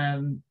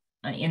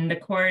in the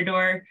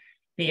corridor.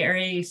 The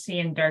area you see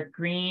in dark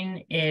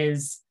green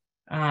is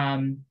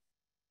very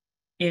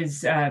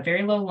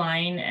low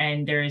lying,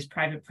 and there is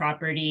private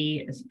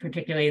property,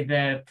 particularly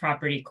the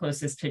property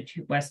closest to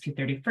West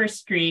 231st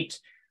Street,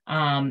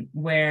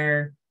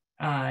 where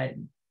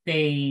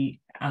they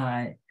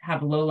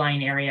have a low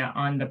lying area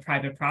on the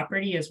private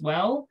property as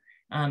well.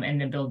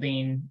 And the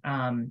building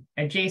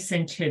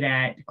adjacent to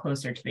that,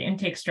 closer to the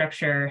intake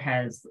structure,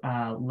 has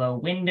low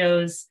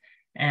windows.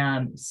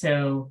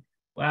 So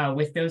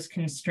with those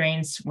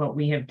constraints, what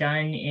we have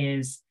done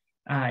is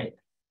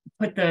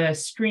put the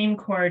stream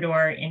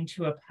corridor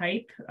into a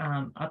pipe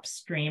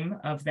upstream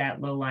of that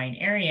low-lying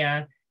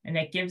area, and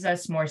that gives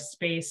us more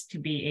space to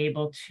be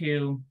able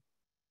to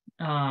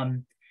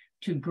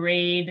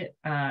grade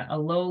a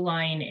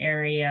low-lying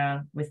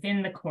area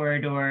within the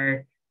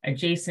corridor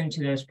adjacent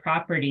to those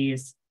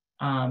properties,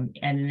 and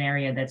an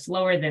area that's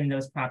lower than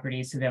those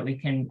properties, so that we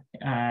can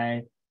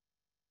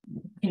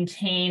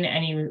contain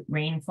any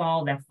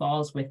rainfall that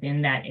falls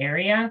within that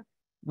area,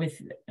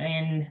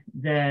 within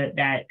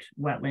that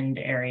wetland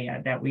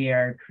area that we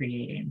are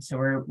creating.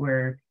 So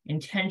we're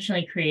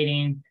intentionally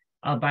creating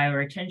a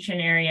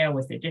bioretention area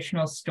with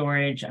additional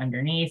storage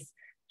underneath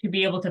to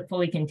be able to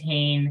fully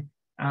contain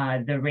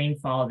the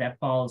rainfall that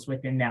falls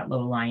within that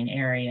low-lying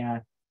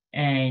area.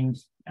 And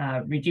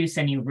reduce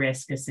any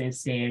risk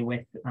associated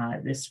with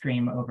the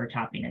stream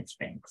overtopping its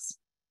banks.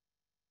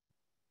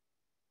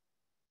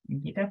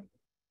 Nikita?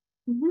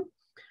 Mm-hmm.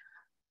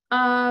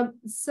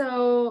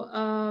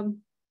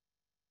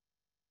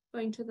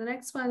 Going to the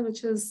next one,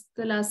 which is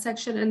the last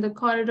section in the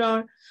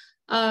corridor.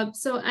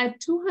 So at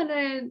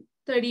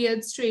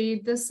 230th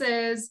Street, this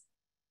is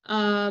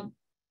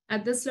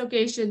at this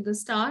location, the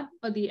start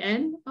or the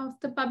end of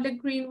the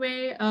public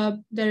greenway.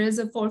 There is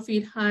a 4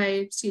 feet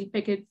high steel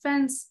picket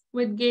fence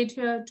with gate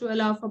here to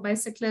allow for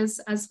bicyclists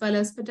as well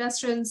as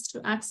pedestrians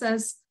to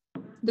access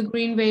the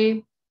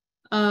greenway.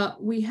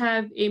 We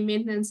have a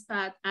maintenance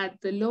path at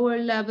the lower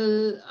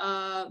level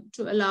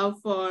to allow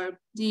for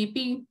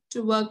DEP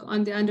to work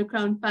on the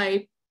underground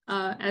pipe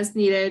as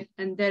needed.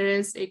 And there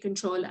is a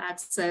control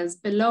access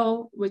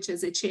below, which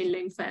is a chain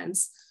link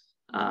fence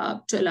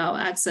to allow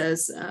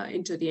access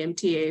into the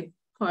MTA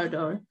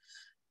corridor.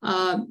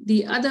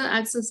 The other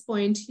access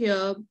point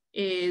here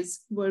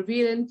is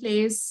Vervieren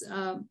Place.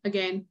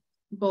 Again,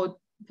 both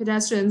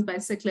pedestrians,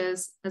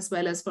 bicyclists, as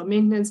well as for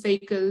maintenance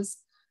vehicles.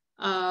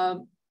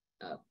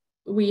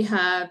 We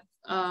have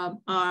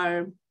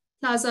our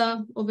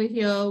plaza over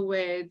here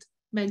with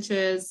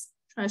benches,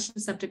 trash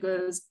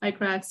receptacles, bike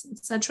racks,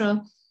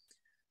 etc.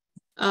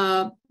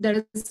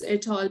 There is a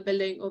tall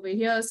building over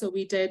here, so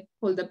we did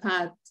pull the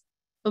path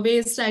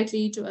away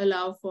slightly to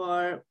allow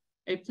for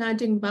a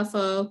planting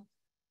buffer,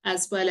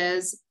 as well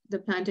as the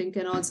planting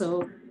can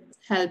also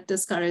help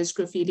discourage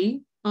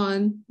graffiti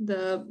on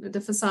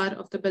the facade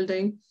of the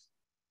building.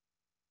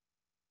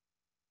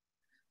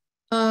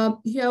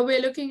 Here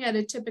we're looking at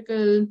a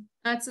typical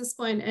access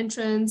point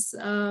entrance.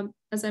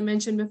 As I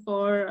mentioned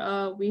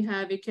before, we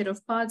have a kit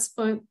of parts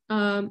for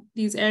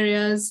these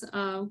areas.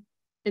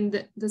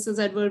 This is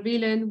at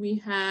Vervieren. We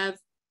have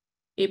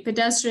a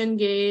pedestrian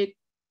gate.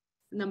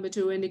 Number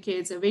 2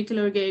 indicates a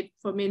vehicular gate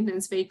for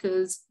maintenance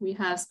vehicles. We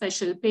have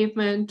special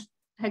pavement,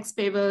 hex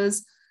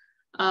pavers,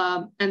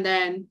 and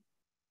then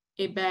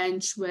a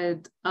bench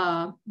with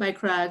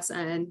bike racks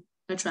and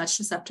a trash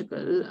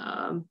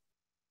receptacle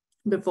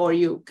before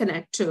you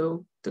connect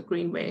to the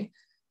greenway.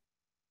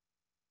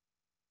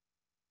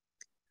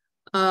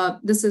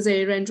 This is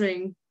a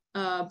rendering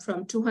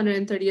from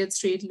 230th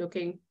Street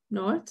looking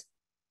north.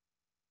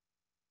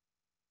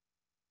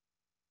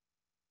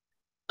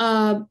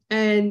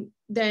 And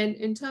then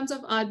in terms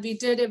of art, we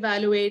did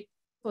evaluate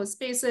for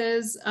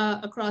spaces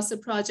across the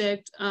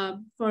project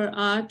for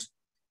art,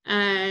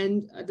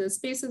 and the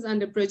spaces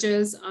under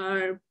bridges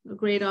are a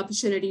great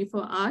opportunity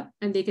for art,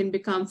 and they can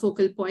become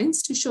focal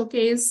points to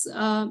showcase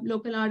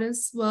local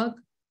artists' work.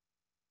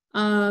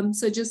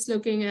 So just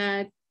looking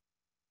at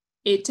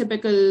a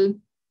typical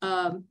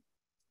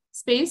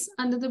space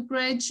under the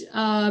bridge,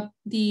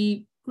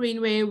 the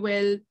greenway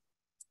will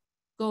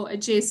go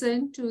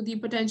adjacent to the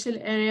potential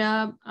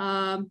area.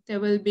 There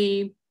will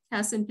be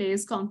cast in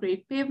place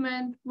concrete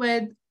pavement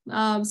with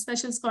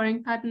special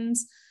scoring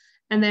patterns.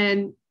 And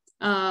then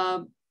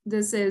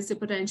this is the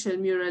potential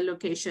mural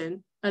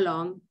location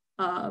along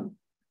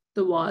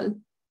the wall.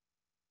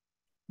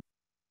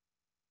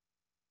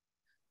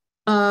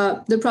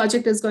 The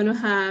project is going to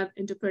have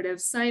interpretive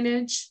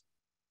signage,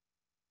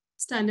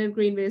 standard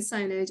greenway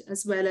signage,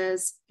 as well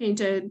as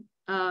painted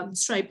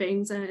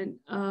stripings and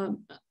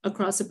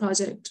across the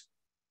project.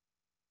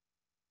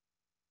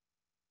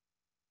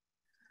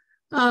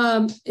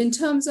 In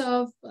terms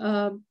of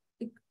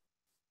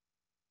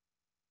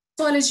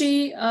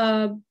ecology,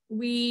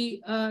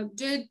 we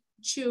did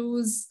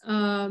choose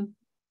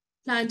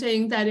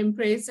planting that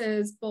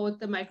embraces both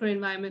the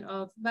microenvironment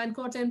of Van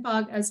Cortlandt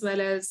Park as well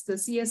as the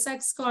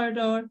CSX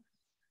corridor.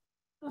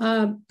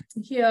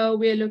 Here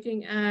we're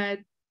looking at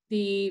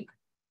the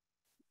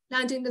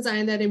planting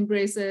design that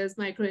embraces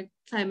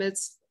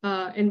microclimates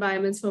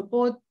environments for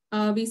both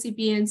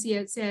VCP and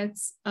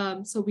CSX.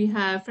 So we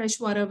have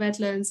freshwater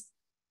wetlands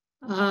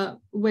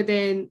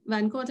within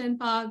Van Cortlandt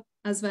Park,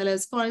 as well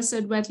as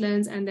forested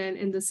wetlands. And then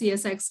in the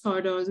CSX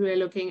corridors, we're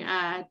looking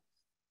at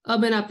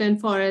urban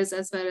upland forests,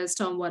 as well as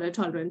stormwater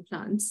tolerant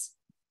plants.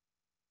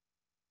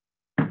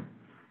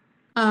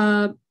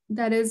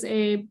 That is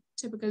a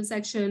typical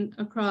section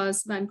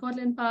across Van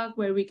Cortlandt Park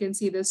where we can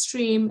see the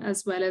stream,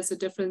 as well as the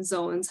different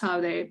zones, how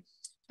they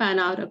pan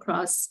out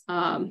across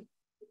on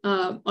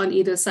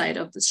either side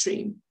of the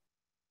stream.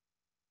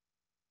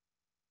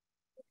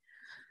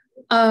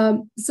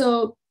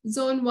 So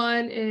zone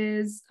 1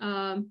 is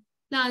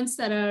plants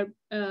that are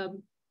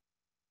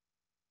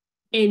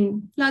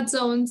in flood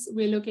zones.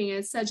 We're looking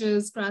at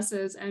sedges,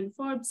 grasses, and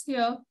forbs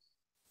here.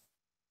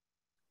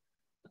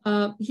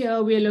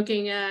 Here we're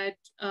looking at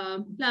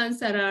plants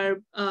that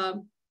are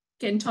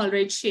can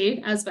tolerate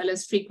shade as well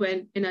as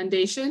frequent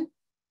inundation.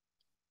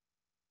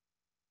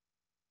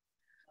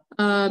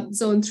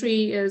 Zone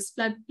 3 is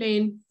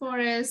floodplain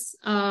forests,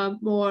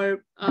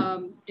 more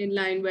in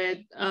line with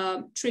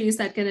trees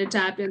that can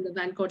adapt in the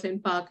Van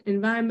Cortlandt Park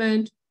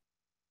environment.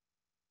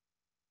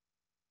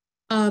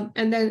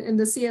 And then in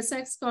the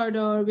CSX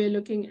corridor, we're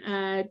looking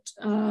at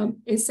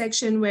a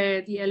section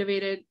where the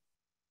elevated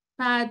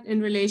path in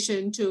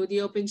relation to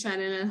the open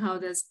channel and how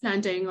there's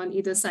planting on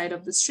either side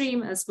of the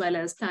stream, as well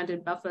as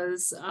planted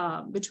buffers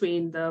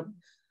between the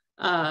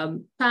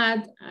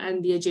path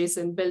and the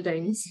adjacent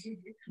buildings.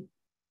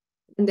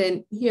 And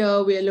then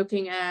here we are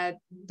looking at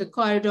the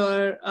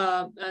corridor,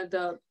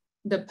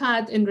 the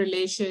path in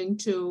relation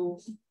to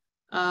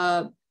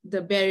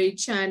the buried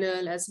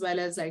channel, as well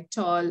as like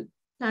tall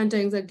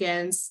plantings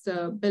against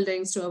the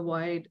buildings to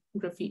avoid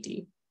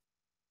graffiti.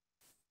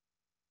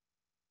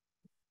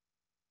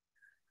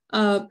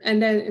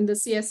 And then in the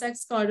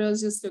CSX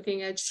corridors, just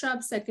looking at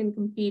shrubs that can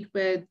compete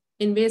with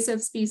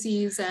invasive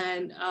species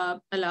and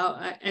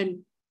and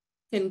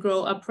can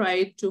grow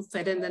upright to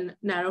fit in the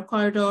narrow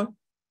corridor.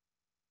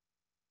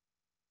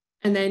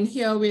 And then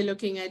here we're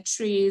looking at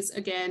trees.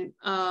 Again,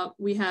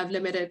 we have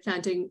limited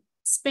planting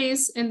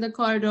space in the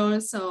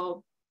corridor,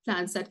 so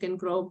plants that can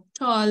grow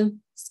tall,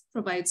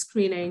 provide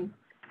screening,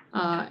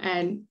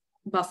 and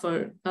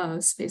buffer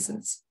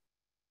spaces.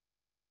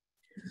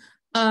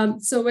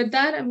 So with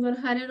that, I'm going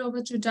to hand it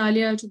over to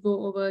Dalia to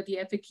go over the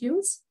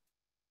FAQs.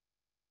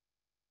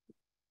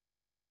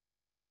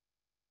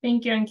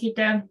 Thank you,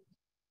 Ankita.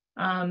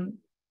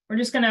 We're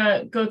just going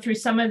to go through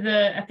some of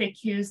the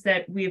FAQs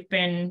that we've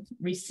been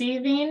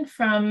receiving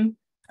from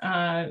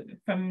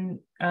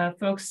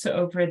folks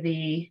over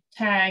the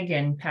tag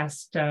and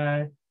past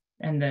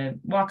and the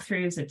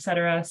walkthroughs, et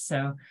cetera.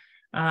 So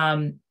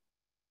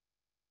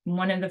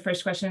one of the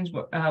first questions,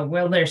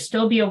 will there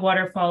still be a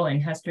waterfall in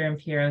Hester and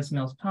Piero's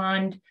Mills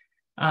Pond?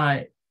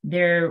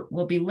 There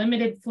will be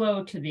limited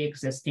flow to the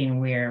existing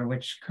weir,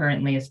 which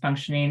currently is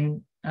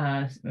functioning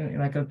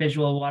like a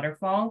visual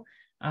waterfall,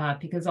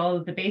 because all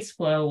of the base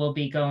flow will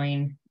be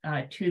going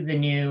to the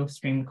new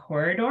stream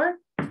corridor.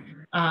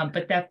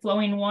 But that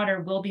flowing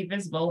water will be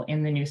visible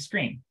in the new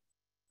stream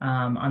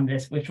on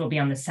this, which will be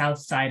on the south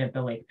side of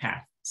the lake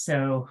path.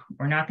 So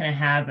we're not going to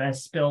have a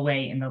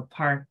spillway in the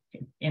park,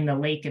 in the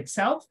lake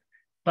itself,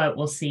 but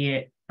we'll see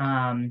it,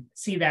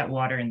 see that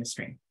water in the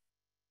stream.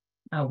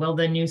 Will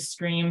the new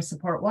stream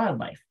support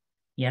wildlife?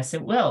 Yes,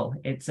 it will.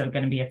 It's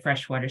going to be a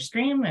freshwater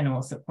stream and it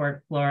will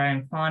support flora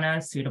and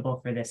fauna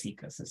suitable for this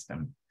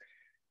ecosystem.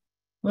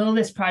 Will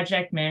this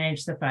project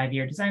manage the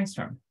 5-year design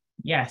storm?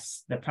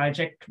 Yes, the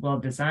project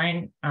will is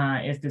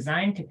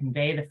designed to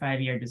convey the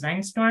 5-year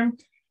design storm,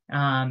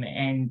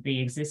 and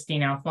the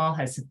existing outfall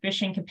has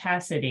sufficient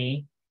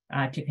capacity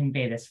to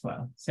convey this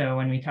flow. So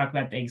when we talk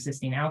about the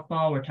existing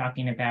outfall, we're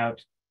talking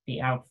about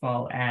the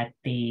outfall at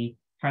the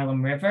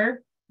Harlem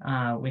River,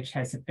 which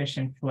has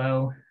sufficient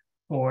flow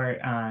for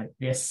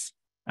this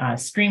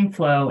stream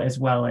flow, as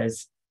well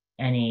as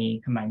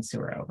any combined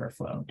sewer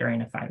overflow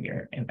during a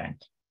 5-year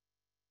event.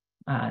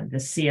 The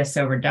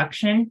CSO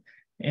reduction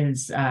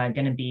is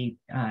going to be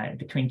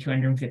between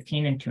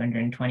 215 and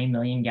 220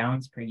 million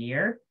gallons per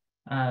year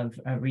of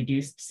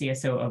reduced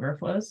CSO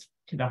overflows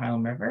to the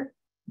Harlem River,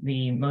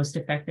 the most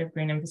effective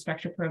green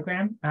infrastructure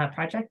program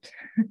project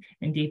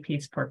in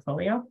DP's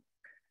portfolio.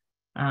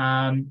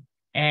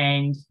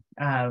 And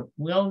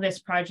will this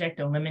project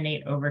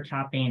eliminate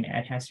overtopping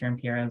at Hester and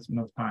Piero's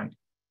Mills Pond?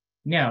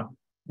 No,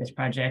 this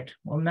project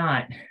will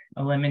not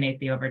eliminate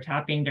the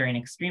overtopping during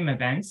extreme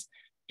events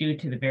due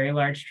to the very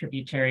large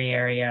tributary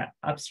area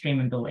upstream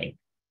of the lake.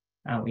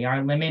 We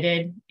are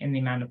limited in the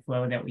amount of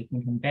flow that we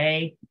can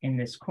convey in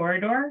this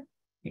corridor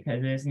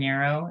because it is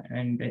narrow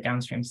and the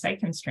downstream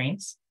site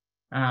constraints.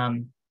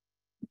 And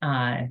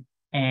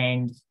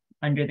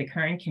under the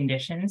current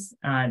conditions,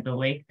 the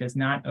lake does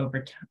not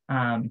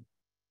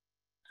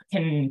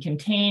can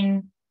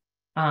contain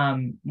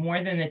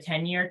more than the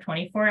 10-year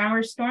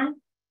 24-hour storm,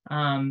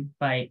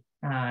 but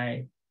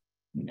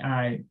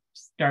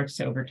starts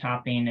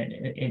overtopping.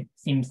 It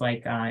seems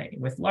like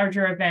with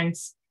larger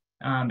events,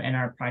 and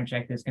our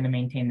project is going to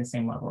maintain the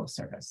same level of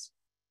service.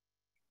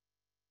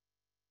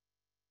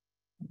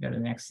 Go to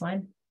the next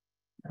slide.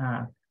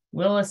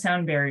 Will a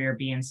sound barrier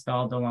be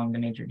installed along the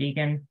Major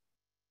Deegan?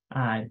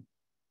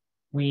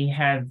 We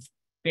have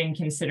been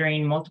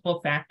considering multiple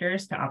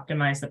factors to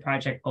optimize the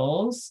project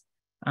goals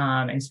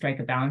and strike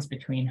a balance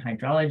between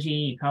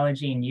hydrology,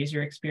 ecology, and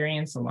user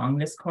experience along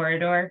this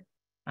corridor.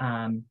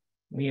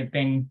 We have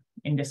been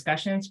in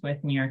discussions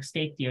with New York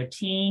State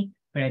DOT,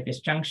 but at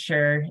this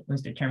juncture, it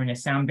was determined a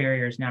sound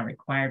barrier is not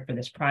required for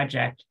this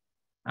project.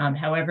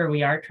 However,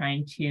 we are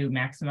trying to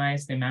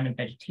maximize the amount of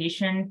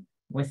vegetation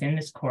within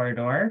this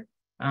corridor,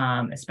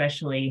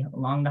 especially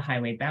along the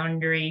highway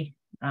boundary,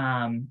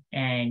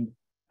 and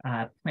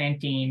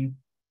planting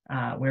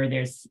where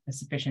there's a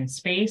sufficient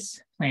space,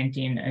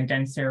 planting a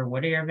denser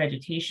woodier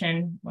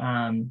vegetation,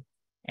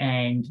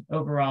 and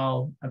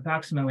overall,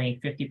 approximately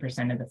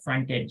 50% of the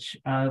frontage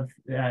of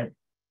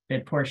the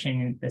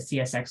portion, the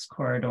CSX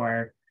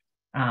corridor,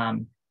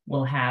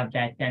 will have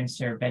that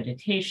denser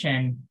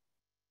vegetation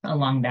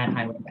along that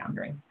highway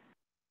boundary.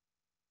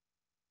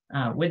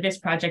 Would this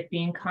project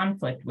be in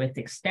conflict with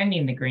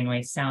extending the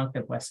Greenway south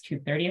of West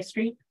 230th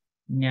Street?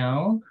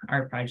 No,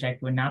 our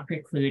project would not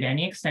preclude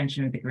any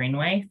extension of the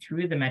Greenway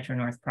through the Metro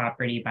North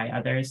property by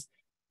others.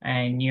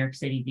 And New York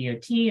City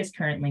DOT is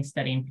currently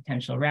studying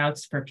potential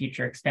routes for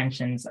future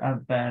extensions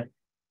of the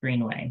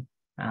Greenway.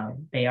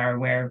 They are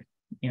aware,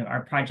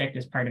 our project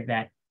is part of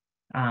that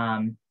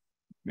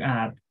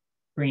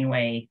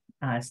Greenway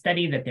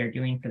study that they're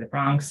doing for the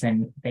Bronx,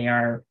 and they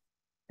are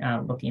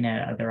looking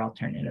at other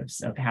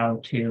alternatives of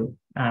how to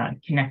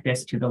connect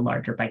this to the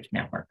larger bike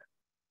network.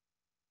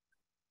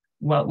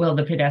 What will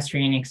the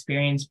pedestrian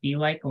experience be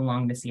like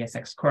along the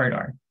CSX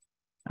corridor?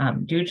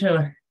 Due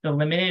to the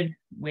limited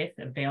width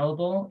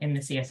available in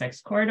the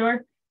CSX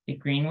corridor, the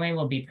Greenway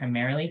will be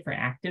primarily for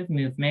active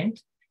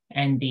movement,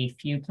 and the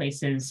few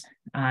places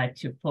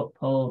to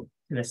pull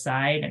to the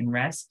side and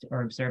rest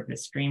or observe the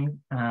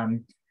stream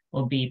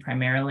will be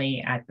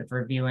primarily at the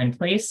Verveulen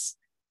Place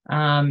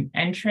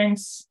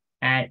entrance,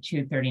 at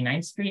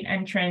 239th Street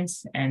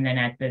entrance, and then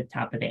at the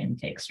top of the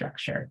intake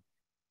structure.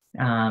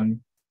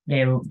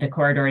 The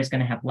corridor is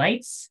going to have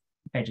lights,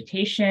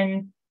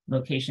 vegetation,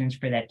 locations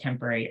for that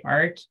temporary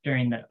art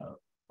during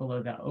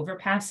below the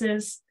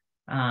overpasses,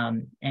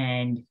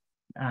 and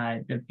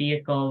the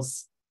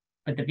vehicles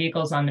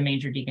on the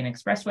Major Deacon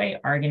Expressway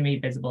are going to be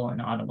visible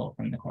and audible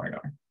from the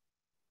corridor.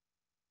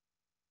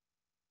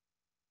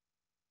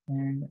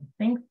 And I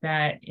think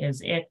that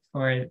is it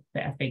for the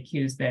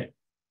FAQs that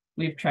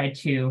we've tried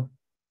to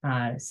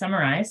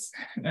summarize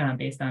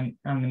based on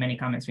the many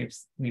comments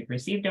we've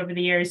received over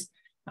the years.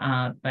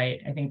 But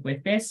I think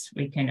with this,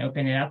 we can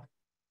open it up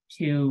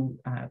to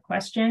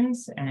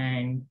questions,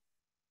 and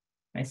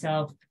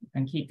myself,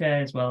 Ankita,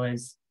 as well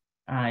as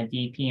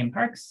DEP and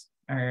Parks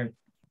are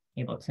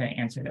able to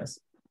answer those.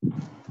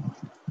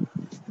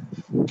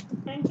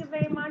 Thank you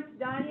very much,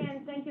 Dalia,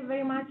 and thank you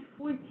very much,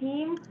 full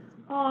team.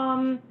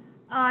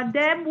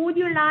 Deb, would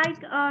you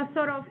like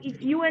if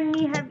you and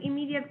me have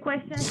immediate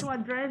questions to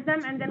address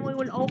them, and then we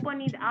will open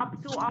it up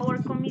to our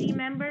committee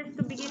members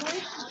to begin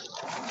with?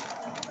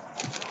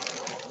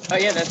 Oh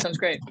yeah, that sounds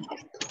great.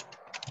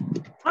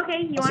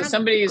 Okay, you want to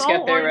somebody's go,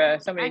 got their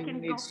somebody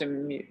needs go. To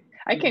mute.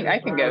 I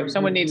can go.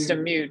 Someone needs to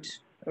mute.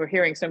 We're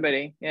hearing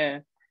somebody. Yeah.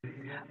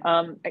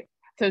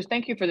 So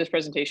thank you for this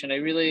presentation.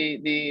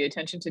 The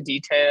attention to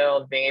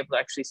detail, being able to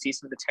actually see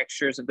some of the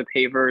textures of the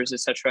pavers,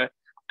 etc.,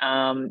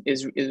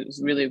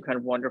 is really kind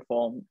of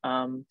wonderful.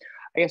 I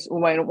guess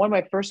one of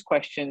my first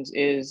questions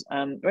is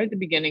right at the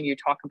beginning you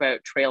talk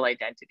about trail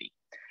identity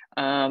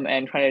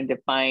and trying to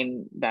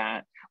define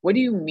that. What do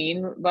you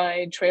mean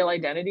by trail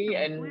identity,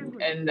 and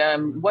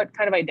what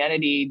kind of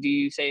identity do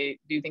you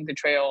think the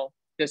trail,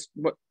 just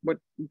what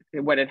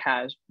it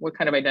has? What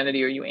kind of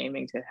identity are you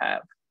aiming to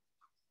have?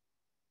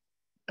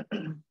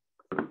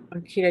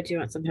 Ankita, do you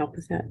want some help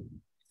with that?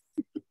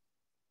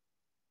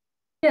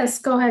 Yes,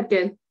 go ahead,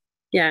 Gil.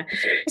 Yeah.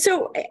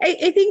 So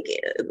I think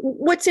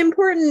what's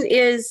important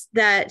is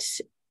that,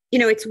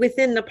 it's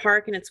within the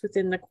park and it's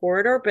within the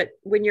corridor, but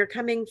when you're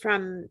coming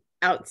from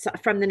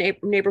outside, from the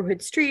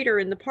neighborhood street or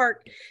in the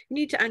park, you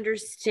need to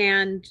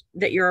understand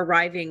that you're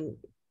arriving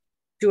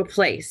to a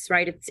place,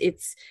 right?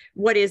 It's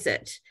what is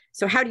it?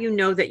 So how do you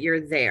know that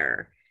you're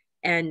there?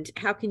 And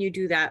how can you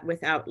do that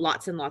without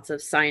lots and lots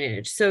of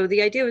signage? So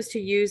the idea was to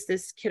use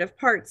this kit of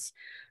parts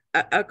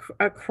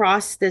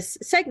across this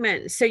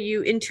segment so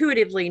you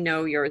intuitively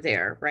know you're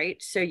there,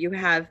 right? So you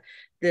have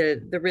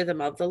the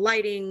rhythm of the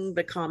lighting,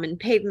 the common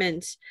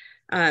pavement,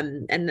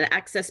 and the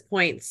access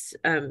points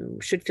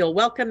should feel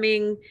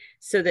welcoming,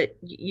 so that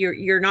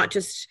you're not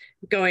just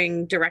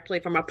going directly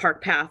from a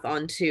park path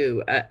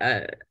onto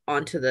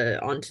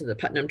the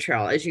Putnam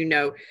Trail. As you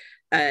know,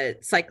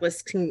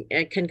 cyclists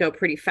can go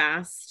pretty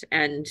fast,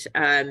 and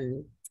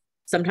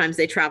sometimes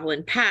they travel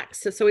in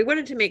packs. So we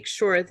wanted to make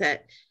sure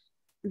that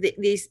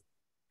these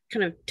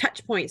kind of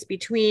touch points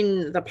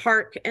between the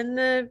park and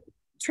the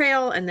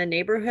trail and the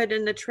neighborhood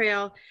and the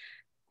trail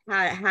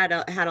had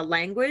a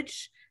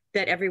language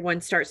that everyone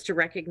starts to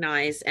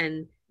recognize,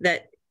 and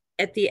that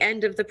at the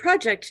end of the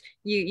project,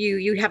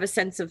 you have a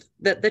sense of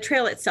the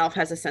trail itself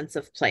has a sense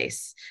of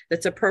place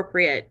that's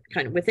appropriate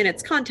kind of within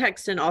its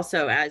context, and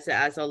also as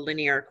a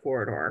linear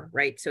corridor,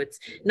 right? So it's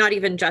not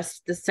even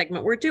just the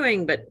segment we're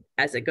doing, but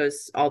as it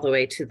goes all the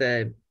way to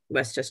the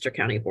Westchester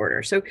County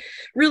border. So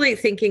really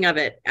thinking of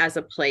it as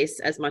a place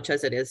as much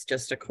as it is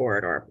just a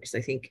corridor, because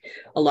I think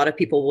a lot of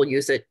people will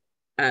use it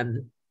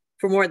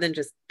for more than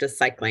just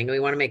cycling. We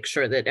want to make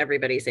sure that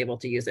everybody's able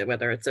to use it,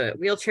 whether it's a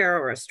wheelchair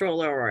or a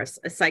stroller or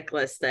a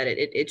cyclist, that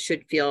it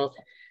should feel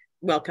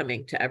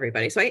welcoming to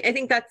everybody. So I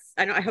think that's,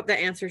 I hope that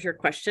answers your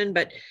question,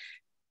 but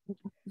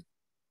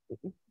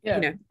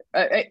yeah.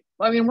 I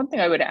mean, one thing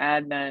I would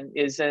add then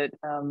is that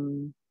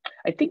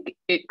I think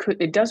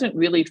it doesn't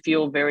really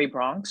feel very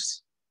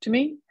Bronx to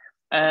me.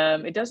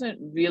 It doesn't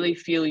really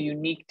feel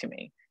unique to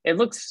me. It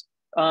looks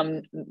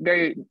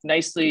very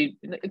nicely.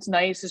 It's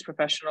nice, it's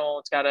professional.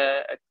 It's got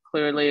a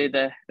clearly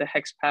the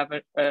hex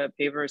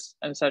pavers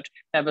and such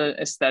have an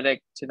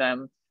aesthetic to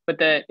them, but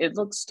it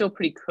looks still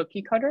pretty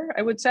cookie cutter,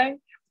 I would say.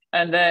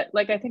 And that,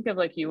 like, I think of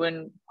like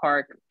Ewan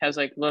Park has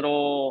like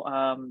little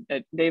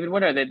David,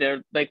 what are they?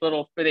 They're like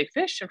little, are they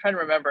fish? I'm trying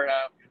to remember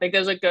now. Like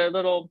there's like a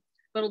little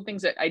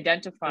things that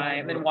identify.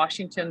 And then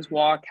Washington's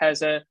Walk has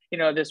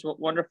this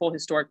wonderful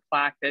historic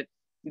plaque that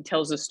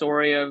tells the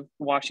story of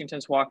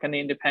Washington's Walk and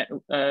the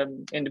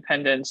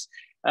independence.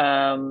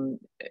 the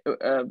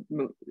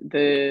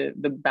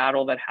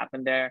battle that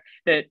happened there.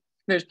 That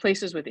there's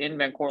places within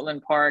Van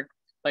Cortlandt Park,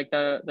 like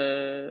with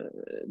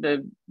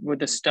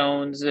the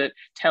stones that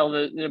tell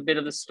a bit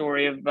of the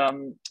story of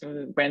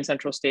Grand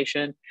Central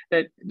Station.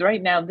 That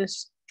right now,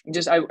 this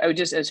I would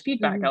just as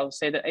feedback, I'll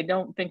say that I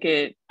don't think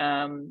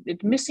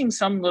it's missing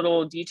some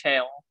little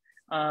detail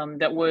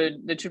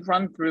that should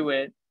run through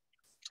it,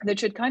 that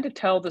should kind of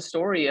tell the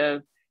story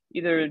of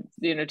either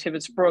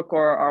Tibbetts Brook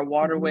or our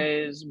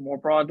waterways more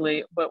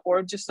broadly,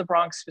 or just the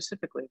Bronx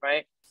specifically,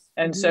 right?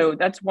 And so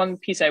that's one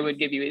piece I would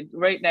give you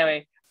right now.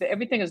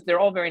 They're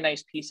all very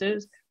nice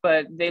pieces,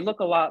 but they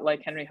look a lot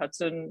like Henry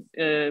Hudson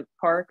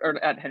Park,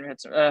 or at Henry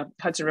Hudson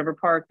Hudson River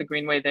Park, the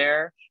Greenway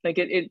there, like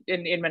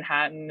in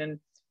Manhattan, and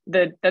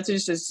that's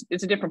just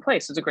it's a different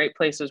place. It's a great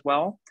place as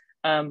well.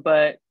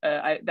 But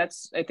I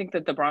think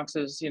that the Bronx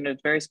is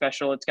it's very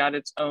special. It's got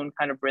its own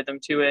kind of rhythm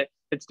to it.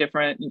 It's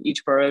different.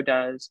 Each borough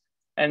does.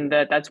 And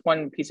that's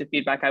one piece of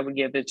feedback I would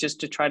give, is just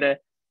to try to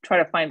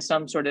find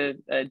some sort of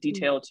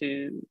detail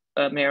to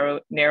narrow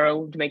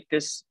to make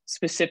this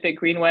specific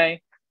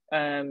Greenway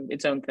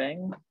its own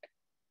thing.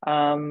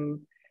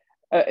 One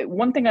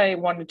thing I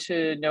wanted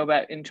to know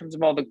about in terms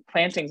of all the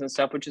plantings and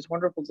stuff, which is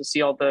wonderful to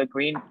see all the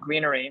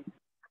greenery.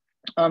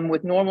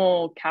 With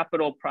normal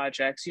capital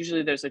projects,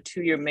 usually there's a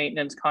 2-year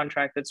maintenance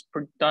contract that's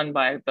done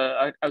by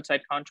the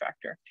outside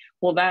contractor.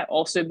 Will that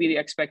also be the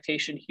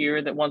expectation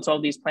here, that once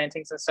all these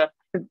plantings and stuff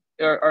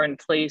are in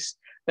place,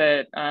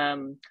 that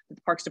the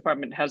Parks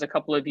Department has a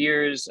couple of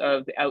years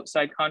of the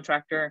outside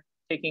contractor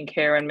taking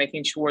care and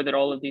making sure that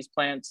all of these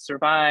plants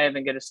survive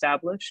and get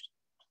established?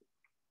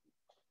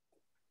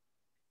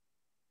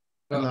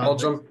 I'll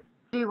jump.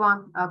 Do you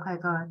want? Okay,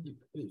 go ahead.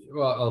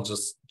 Well, I'll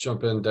just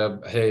jump in,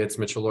 Deb. Hey, it's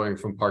Mitchell Loring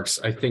from Parks.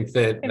 I think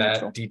that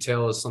that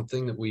detail is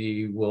something that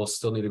we will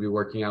still need to be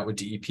working out with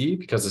DEP,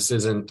 because this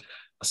isn't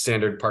a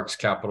standard Parks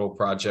capital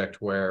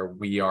project where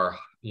we are,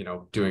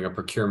 doing a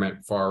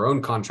procurement for our own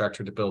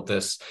contractor to build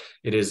this.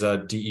 It is a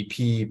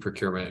DEP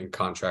procurement and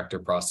contractor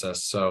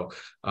process. So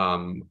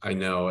I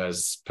know,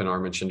 as Pinar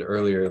mentioned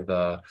earlier,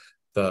 the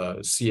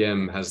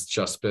CM has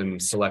just been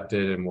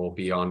selected and will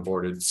be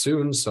onboarded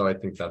soon. So I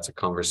think that's a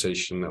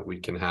conversation that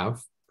we can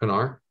have.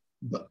 Pinar,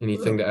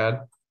 anything to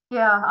add?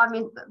 Yeah, I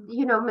mean,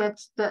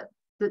 Mitch,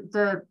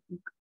 the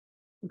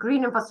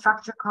green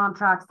infrastructure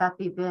contracts that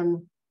we've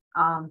been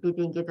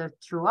bidding either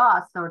through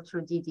us or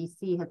through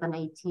DDC has an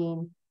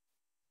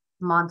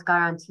 18-month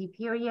guarantee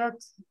period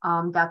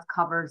that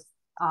covers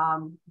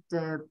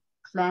the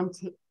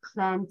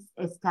plant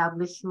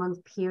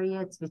establishment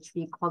periods, which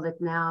we call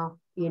it now,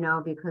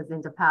 because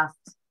in the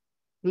past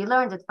we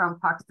learned it from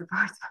Parks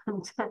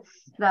Department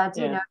that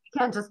you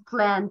can't just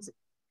plant,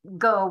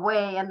 go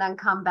away, and then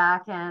come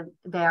back and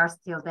they are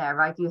still there,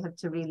 right? You have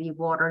to really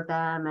water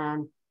them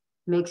and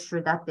make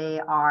sure that they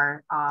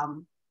are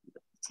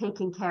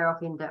taken care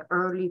of in the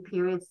early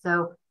periods.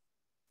 So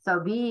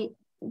we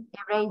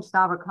arranged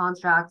our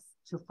contracts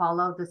to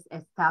follow this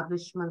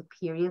establishment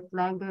period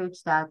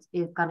language that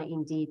is going to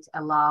indeed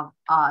allow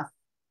us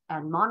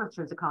and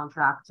monitor the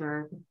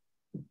contractor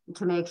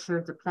to make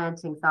sure the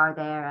plantings are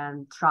there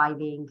and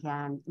thriving.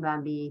 And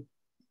when we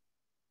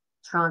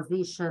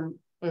transition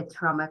it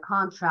from a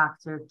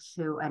contractor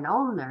to an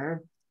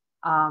owner,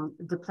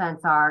 the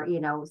plants are,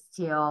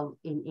 still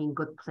in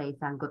good place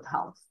and good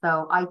health.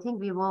 So I think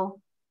we will,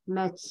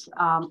 Mitch,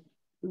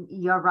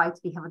 you're right,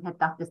 we haven't had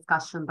that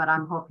discussion, but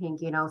I'm hoping,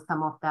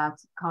 some of that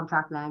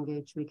contract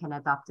language, we can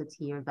adapt it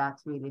here that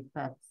really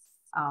fits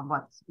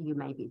what you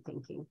may be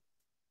thinking.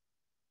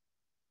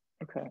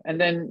 Okay, and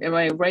then am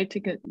I right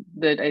to get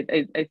that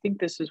I think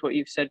this is what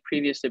you've said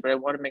previously, but I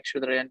want to make sure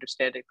that I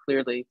understand it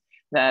clearly,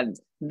 that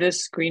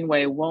this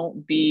Greenway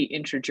won't be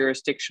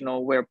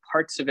interjurisdictional, where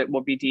parts of it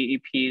will be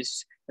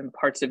DEPs and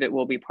parts of it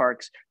will be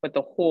parks, but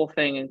the whole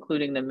thing,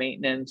 including the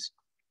maintenance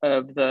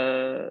of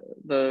the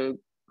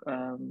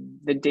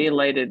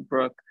daylighted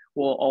brook,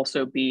 will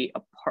also be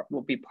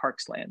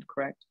parks land,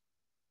 correct?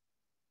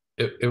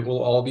 It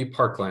will all be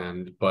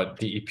parkland, but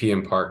DEP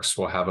and Parks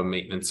will have a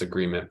maintenance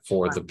agreement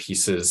for the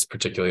pieces,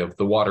 particularly of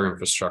the water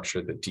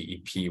infrastructure, that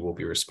DEP will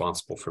be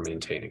responsible for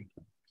maintaining.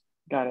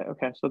 Got it.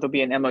 Okay, so there'll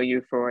be an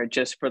MOU for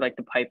just for like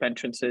the pipe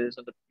entrances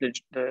and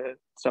the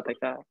stuff like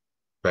that.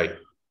 Right.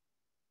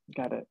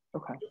 Got it.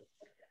 Okay.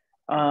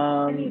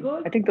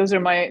 I think those were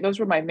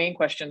my main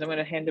questions. I'm going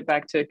to hand it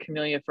back to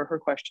Camelia for her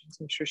questions.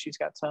 I'm sure she's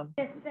got some.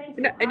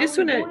 I just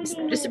want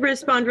to just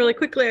respond really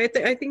quickly.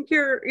 I think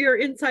your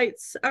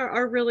insights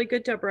are really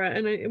good, Deborah,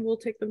 and we'll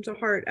take them to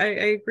heart. I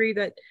agree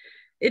that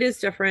it is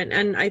different,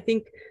 and I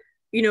think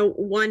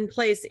one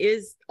place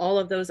is all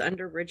of those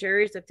under bridge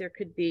areas. If there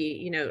could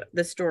be,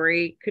 the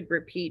story could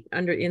repeat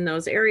in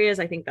those areas.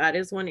 I think that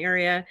is one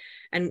area,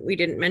 and we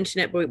didn't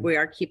mention it, but we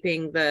are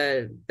keeping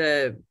the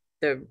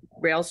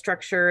rail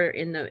structure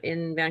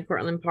in Van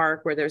Cortlandt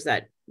Park, where there's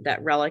that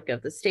relic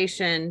of the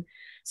station.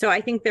 So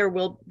I think there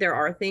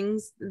are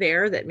things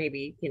there that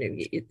maybe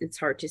it's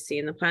hard to see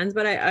in the plans,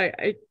 but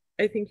I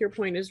think your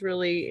point is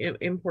really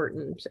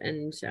important,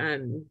 and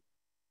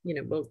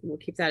we'll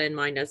keep that in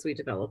mind as we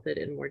develop it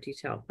in more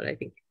detail. But I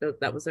think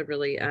that was a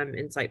really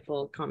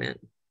insightful comment.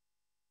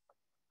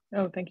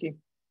 Oh, thank you.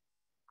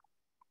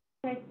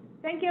 Okay,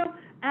 thank you.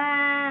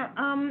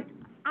 I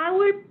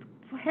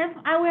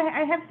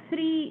have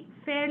three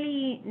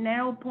fairly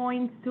narrow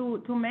points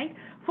to make.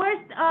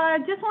 First,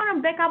 just want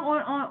to back up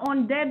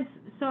on Deb's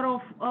sort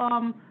of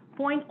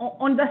point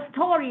on the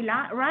story,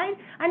 right?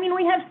 I mean,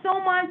 we have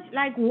so much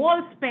like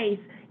wall space.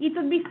 It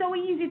would be so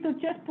easy to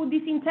just put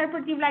this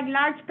interpretive like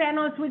large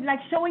panels with like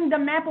showing the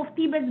map of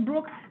Tibet's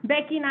brook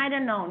back in, I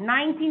don't know,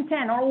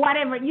 1910 or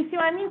whatever. You see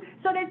what I mean?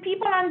 So that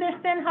people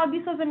understand how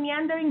this was a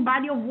meandering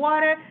body of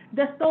water,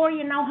 the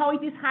story, and now how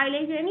it is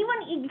highlighted, and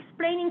even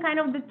explaining kind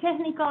of the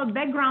technical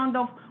background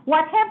of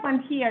what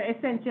happened here,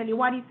 essentially,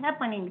 what is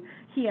happening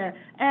here.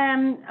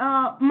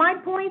 My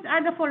points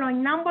are the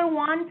following. Number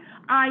one,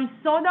 I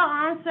saw the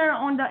answer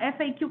on the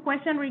FAQ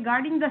question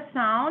regarding the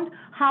sound.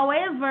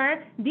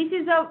 However, this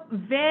is a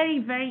very,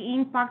 very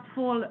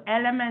impactful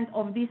element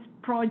of this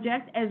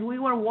project. As we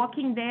were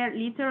walking there,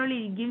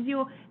 literally it gives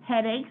you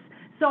headaches.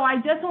 So I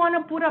just want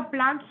to put a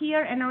plug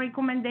here and a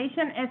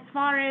recommendation as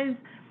far as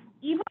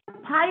even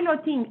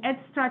piloting at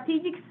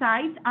strategic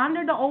sites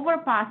under the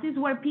overpasses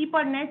where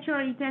people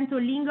naturally tend to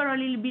linger a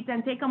little bit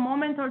and take a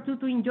moment or two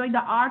to enjoy the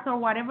art or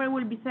whatever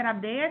will be set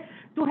up there,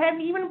 to have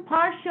even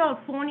partial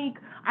phonic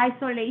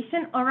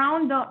isolation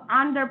around the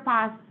under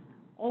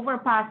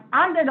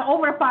the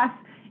overpass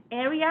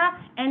area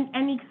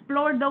and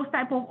explore those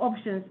type of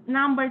options.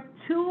 Number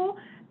two,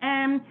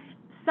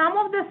 some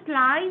of the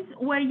slides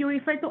where you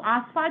refer to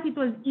asphalt, it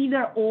was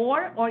either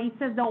or it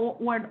says the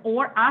word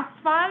or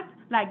asphalt,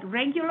 like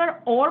regular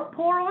or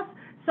porous.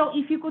 So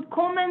if you could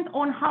comment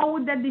on how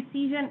would that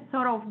decision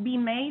sort of be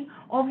made.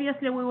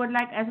 Obviously, we would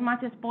like as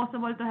much as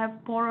possible to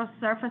have porous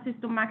surfaces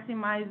to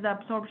maximize the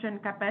absorption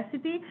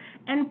capacity.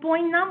 And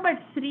point number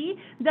three,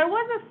 there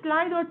was a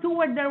slide or two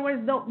where there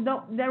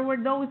were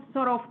those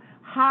sort of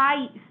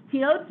high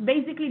stilts.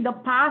 Basically, the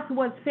path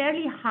was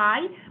fairly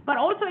high, but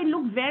also it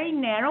looked very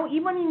narrow.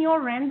 Even in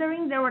your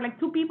rendering, there were like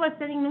two people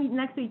standing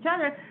next to each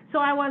other. So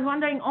I was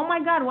wondering, oh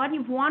my God, what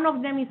if one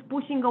of them is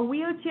pushing a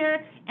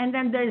wheelchair and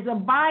then there's a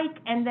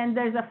bike and then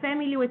there's a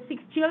family with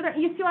 6 children?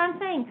 You see what I'm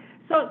saying?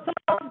 So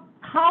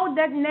how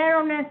that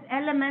narrowness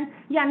element,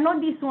 yeah,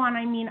 not this one,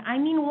 I mean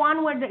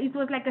one where it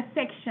was like a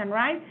section,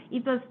 right?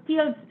 It was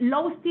stilts,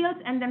 low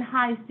stilts and then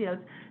high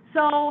stilts.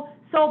 So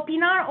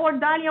Pinar or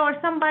Dalia or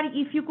somebody,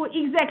 if you could,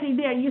 exactly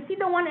there. You see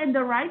the one at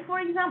the right, for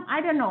example? I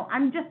don't know.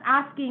 I'm just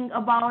asking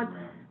about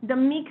the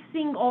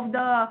mixing of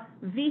the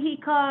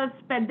vehicles,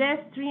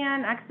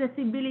 pedestrian,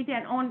 accessibility,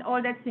 and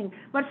all that thing.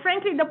 But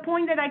frankly, the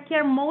point that I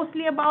care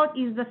mostly about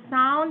is the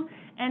sound.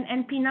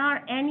 And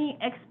Pinar, any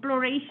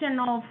exploration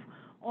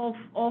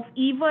of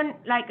even,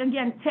 like,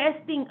 again,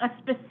 testing at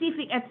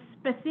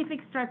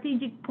specific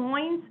strategic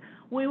points,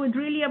 we would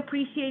really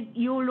appreciate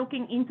you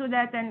looking into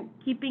that and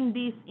keeping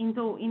this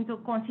into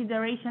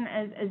consideration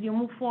as you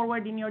move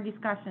forward in your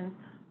discussions.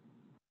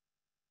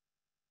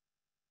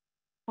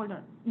 Hold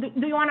on.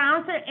 Do you want to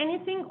answer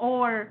anything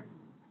or?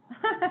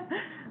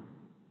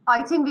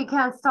 I think we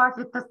can start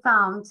with the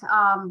sound.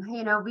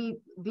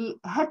 We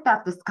had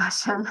that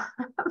discussion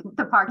with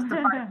the Parks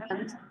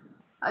Department.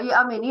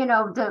 I mean,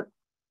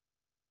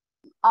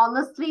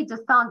 honestly, the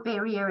sound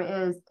barrier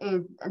is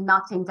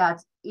nothing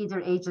that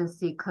either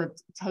agency could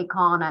take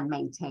on and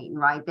maintain,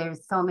 right?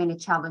 There's so many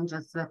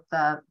challenges with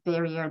the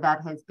barrier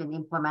that has been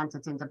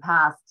implemented in the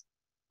past.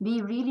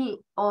 We really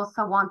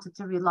also wanted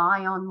to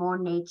rely on more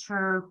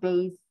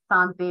nature-based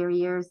sound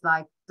barriers,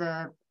 like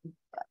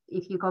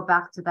if you go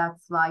back to that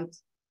slide,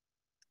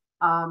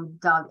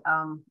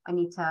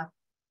 Anita,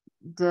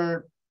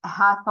 the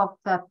half of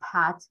the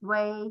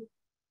pathway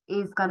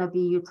is going to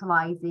be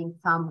utilizing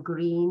some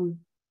green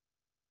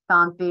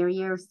sound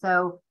barriers.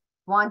 So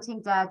one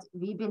thing that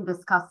we've been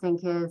discussing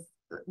is,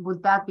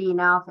 would that be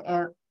enough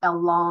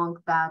along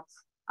that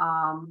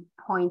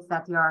points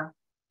that you're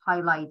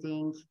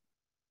highlighting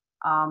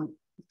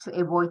to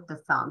avoid the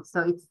sound?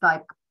 So it's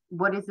like,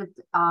 what is it,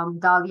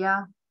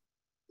 Dalia?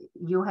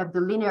 You have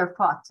the linear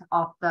foot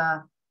of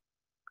the.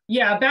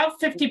 Yeah, about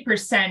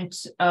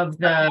 50% of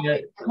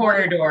the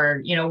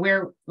corridor,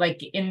 we're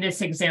like in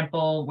this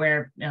example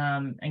where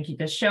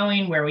Ankita's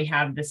showing where we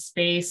have the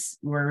space,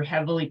 we're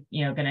heavily,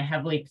 going to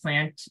heavily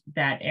plant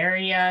that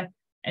area.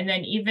 And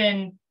then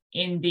even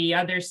in the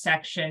other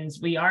sections,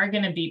 we are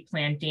going to be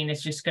planting.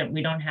 It's just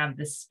we don't have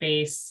the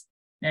space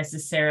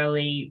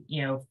necessarily,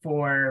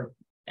 for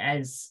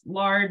as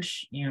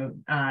large,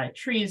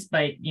 trees,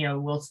 but,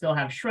 we'll still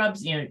have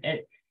shrubs,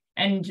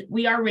 and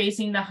we are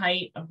raising the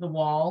height of the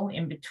wall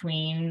in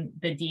between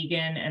the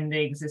Deegan and the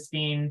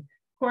existing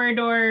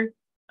corridor.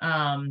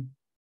 So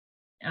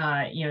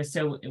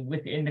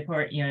within the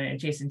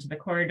adjacent to the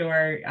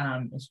corridor,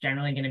 it's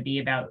generally going to be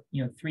about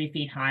 3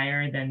 feet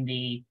higher than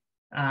the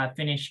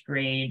finished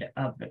grade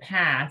of the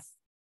path.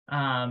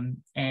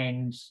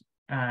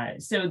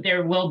 So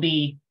there will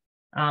be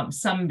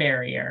some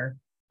barrier,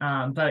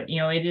 but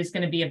it is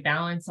going to be a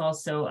balance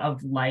also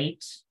of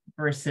light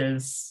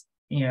versus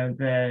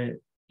the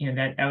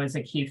that was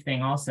a key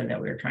thing also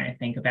that we were trying to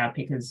think about,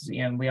 because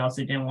we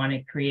also didn't want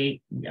to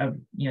create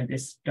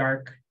this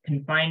dark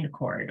confined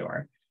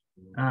corridor.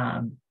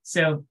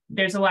 So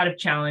there's a lot of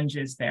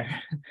challenges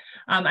there.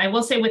 I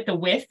will say with the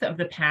width of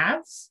the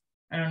paths,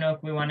 I don't know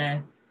if we want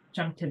to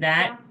jump to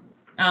that.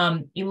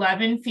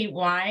 11 feet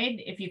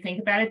wide, if you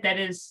think about it, that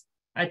is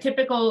a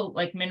typical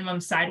minimum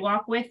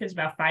sidewalk width is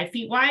about 5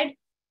 feet wide.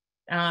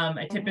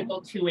 A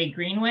typical two-way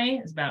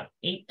greenway is about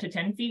 8 to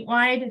 10 feet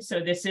wide.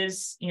 So this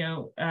is,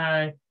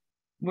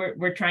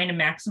 we're trying to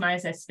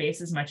maximize that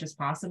space as much as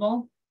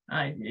possible.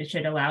 It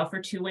should allow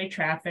for two-way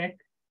traffic,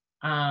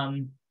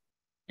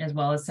 as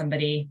well as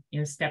somebody,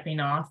 stepping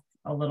off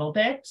a little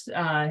bit,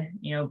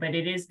 but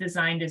it is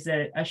designed as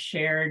a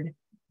shared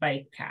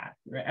bike path.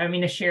 I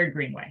mean, a shared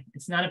greenway.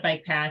 It's not a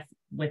bike path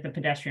with a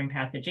pedestrian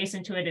path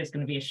adjacent to it. It's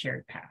going to be a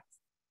shared path.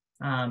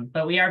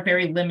 But we are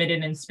very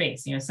limited in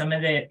space. Some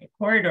of the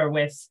corridor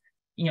widths,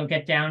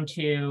 get down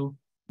to,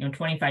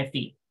 25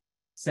 feet.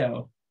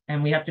 So,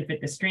 and we have to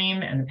fit the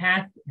stream and the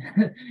path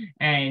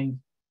and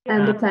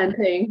the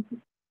planting,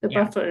 the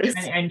buffers.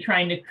 And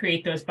trying to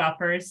create those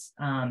buffers.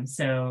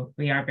 So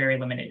we are very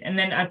limited. And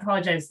then I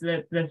apologize,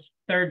 the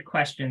third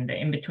question, the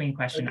in-between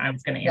question I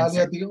was going to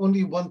answer. The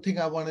only one thing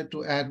I wanted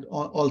to add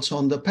also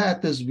on the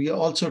path is we are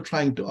also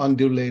trying to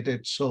undulate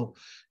it. So,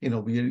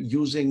 we are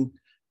using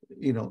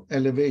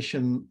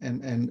elevation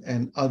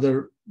and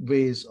other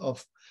ways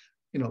of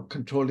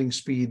controlling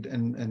speed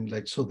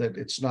and so that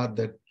it's not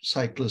that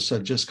cyclists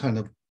are just kind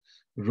of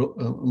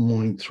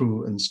moving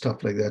through and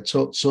stuff like that.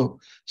 So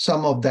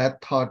some of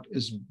that thought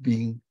is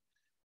being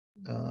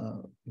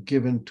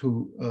given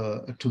to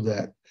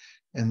that,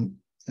 and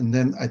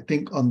then I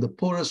think on the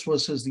porous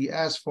versus the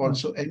asphalt.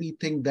 So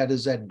anything that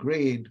is at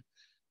grade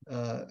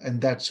and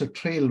that's a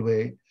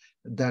trailway,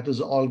 that is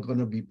all going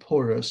to be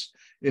porous.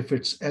 If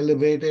it's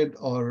elevated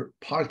or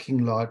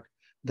parking lot,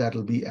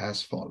 that'll be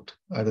asphalt.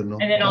 I don't know.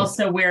 And then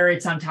also where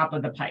it's on top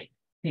of the pipe,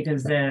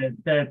 because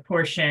the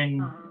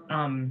portion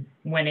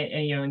when it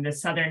in the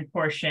southern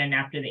portion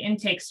after the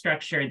intake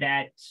structure,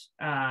 that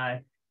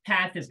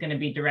path is going to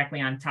be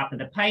directly on top of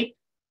the pipe.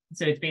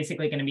 So it's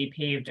basically going to be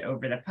paved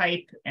over the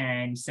pipe,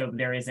 and so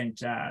there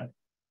isn't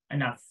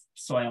enough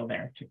soil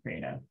there to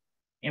create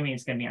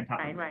it's going to be on top.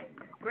 Right.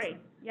 Great.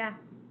 Yeah.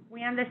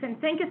 We understand.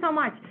 Thank you so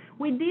much.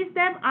 With this,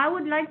 Deb, I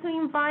would like to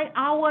invite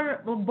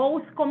our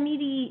both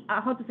committee,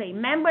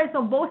 members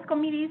of both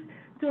committees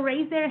to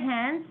raise their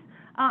hands.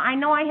 I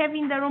know I have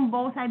in the room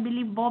both, I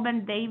believe, Bob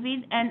and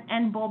David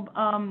and Bob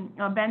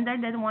Bender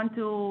that want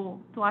to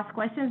ask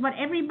questions. But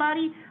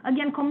everybody,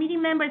 again, committee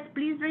members,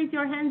 please raise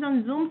your hands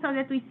on Zoom so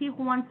that we see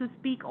who wants to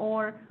speak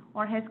or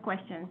has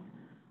questions.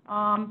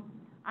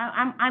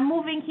 I'm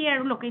moving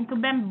here, look, into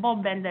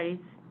Bob Bender is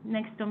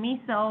next to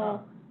me, so.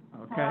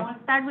 Okay. So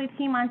I'll start with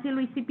him until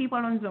we see people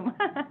on Zoom.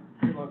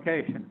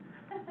 Location.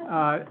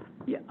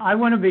 I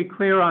want to be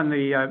clear on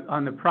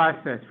the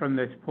process from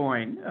this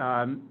point.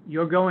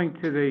 You're going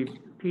to the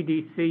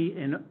PDC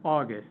in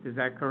August, is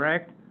that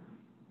correct?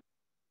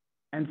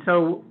 And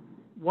so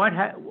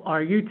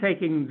are you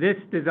taking this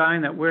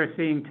design that we're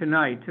seeing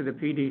tonight to the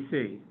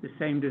PDC, the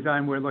same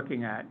design we're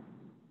looking at?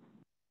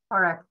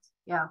 Correct,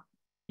 yeah.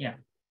 Yeah.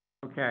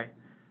 Okay.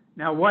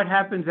 Now what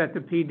happens at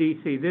the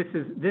PDC? This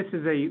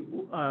is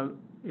a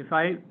if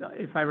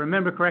I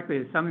remember correctly,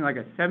 it's something like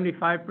a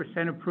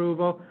 75%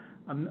 approval.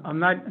 I'm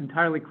not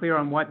entirely clear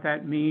on what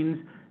that means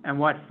and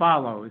what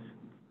follows.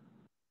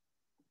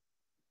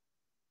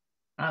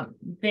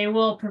 They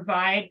will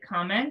provide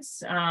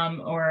comments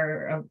on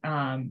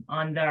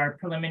our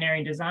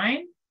preliminary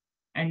design,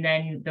 and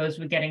then those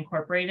would get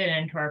incorporated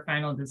into our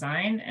final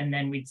design, and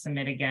then we'd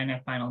submit again a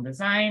final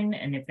design,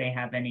 and if they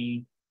have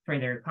any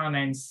further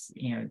comments,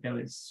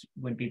 those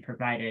would be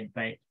provided,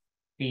 but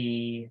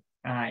the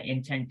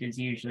intent is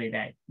usually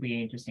that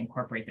we just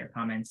incorporate their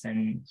comments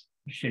and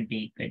should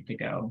be good to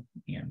go,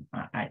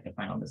 at the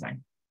final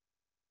design.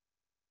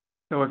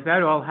 So if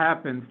that all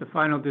happens, the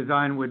final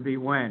design would be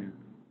when?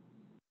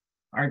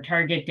 Our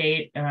target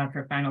date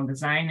for final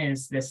design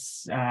is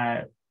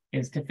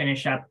is to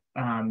finish up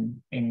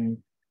in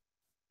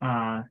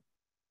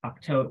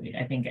October,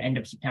 I think end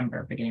of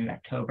September, beginning of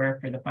October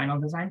for the final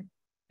design,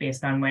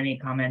 based on any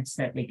comments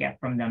that we get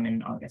from them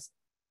in August.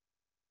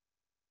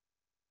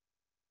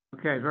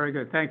 Okay, very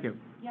good. Thank you.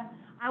 Yeah,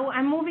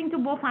 I'm moving to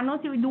Bob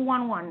Fanosi. We do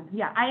 1-1.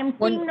 Yeah, I am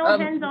seeing no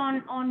hands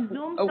on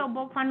Zoom, so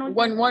Bob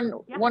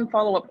Fanosi. One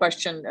follow-up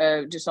question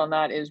just on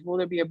that is, will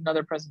there be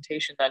another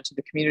presentation then to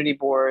the community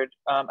board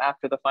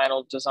after the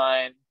final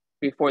design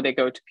before they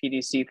go to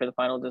PDC for the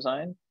final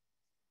design?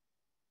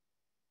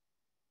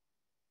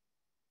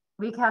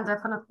 We can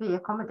definitely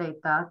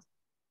accommodate that.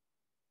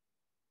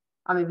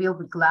 I mean, we'll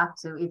be glad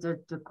to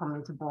either the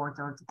community board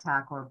or the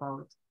TAC or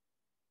both.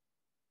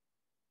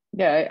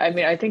 Yeah, I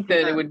mean, I think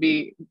that it would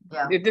be,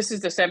 if this is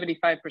the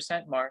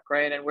 75% mark,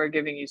 right? And we're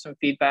giving you some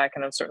feedback,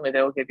 and then certainly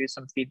they'll give you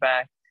some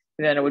feedback.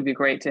 And then it would be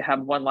great to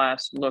have one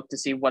last look to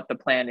see what the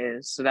plan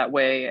is. So that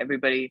way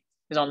everybody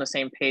is on the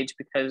same page,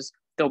 because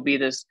there'll be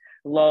this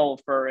lull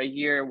for a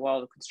year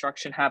while the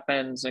construction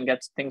happens and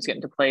things get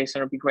into place.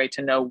 And it'll be great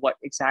to know what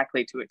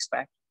exactly to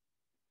expect.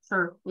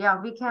 Sure.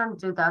 Yeah, we can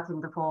do that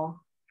in the fall.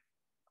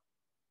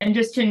 And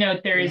just to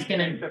note, we're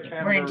anticipating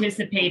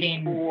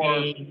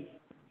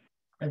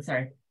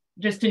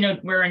just to note,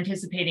 we're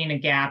anticipating a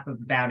gap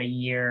of about a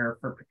year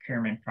for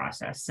procurement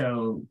process.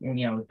 So,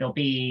 there'll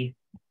be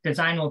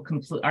design will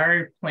complete.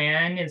 Our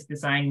plan is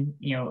design,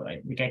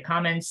 we get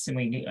comments and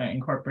we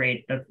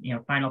incorporate the,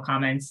 final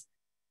comments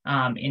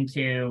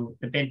into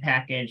the bid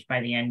package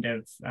by the end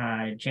of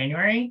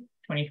January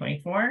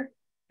 2024.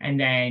 And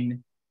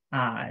then,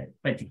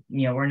 but,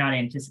 we're not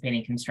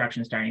anticipating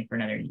construction starting for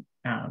another,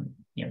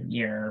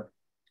 year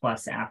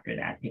plus after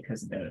that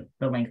because of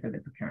the length of the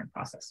procurement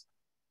process.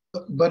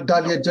 But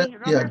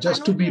Dalia,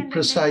 just to be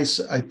precise,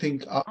 I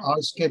think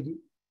our schedule.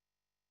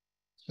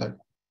 Sorry.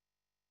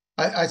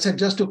 I said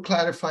just to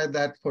clarify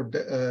that for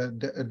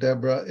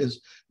Deborah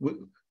is, we're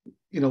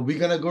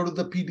going to go to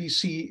the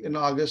PDC in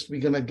August.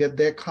 We're going to get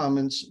their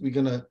comments. We're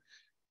going to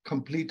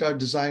complete our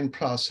design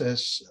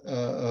process,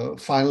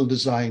 final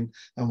design.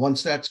 And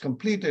once that's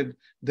completed,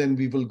 then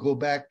we will go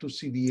back to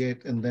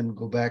CD8 and then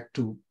go back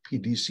to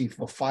PDC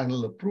for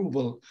final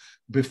approval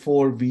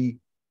before we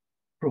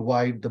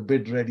provide the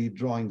bid-ready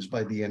drawings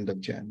by the end of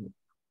January.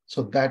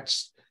 So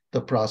that's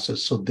the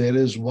process. So there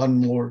is one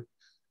more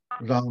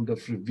round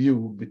of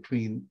review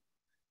between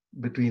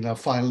our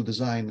final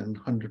design and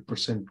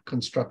 100%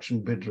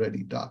 construction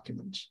bid-ready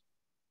documents.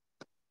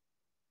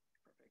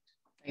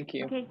 Thank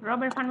you. Okay,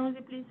 Robert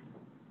Fanuzzi, please.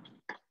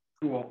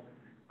 Cool.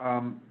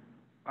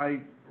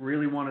 I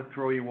really want to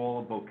throw you all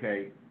a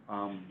bouquet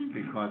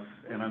because,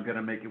 and I'm going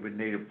to make it with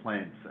native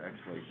plants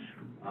actually,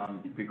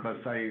 because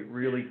I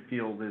really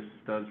feel this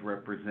does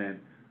represent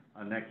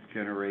a next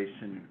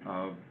generation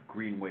of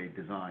greenway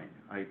design.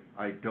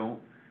 I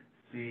don't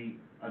see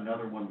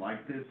another one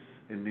like this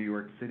in New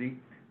York City,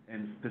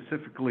 and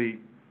specifically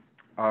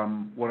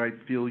what I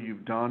feel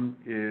you've done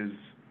is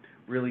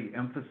really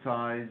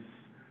emphasize.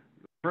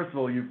 First of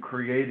all, you've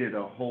created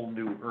a whole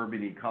new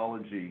urban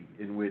ecology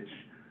in which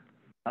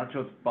not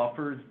just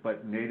buffers,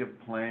 but native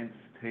plants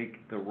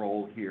take the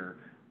role here,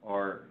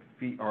 are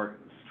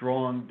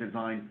strong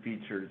design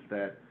features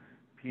that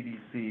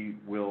PDC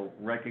will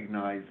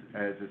recognize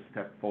as a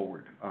step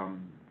forward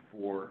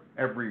for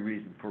every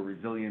reason, for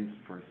resilience,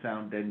 for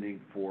sound ending,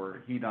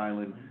 for heat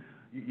island.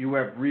 You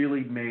have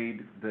really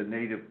made the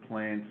native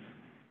plants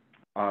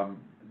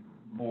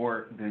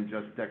more than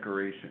just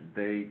decoration.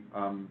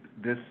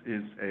 This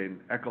is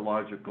an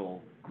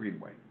ecological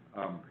greenway,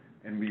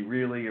 and we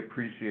really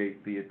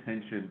appreciate the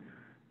attention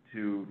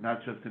to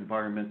not just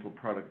environmental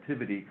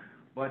productivity,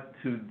 but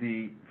to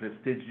the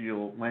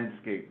vestigial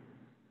landscape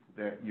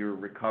that you're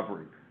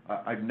recovering.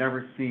 I've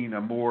never seen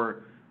a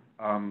more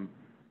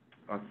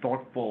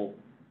thoughtful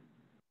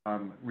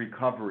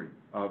recovery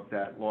of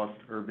that lost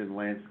urban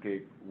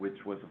landscape,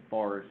 which was a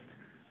forest,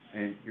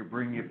 and you're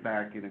bringing it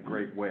back in a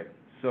great way.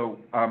 So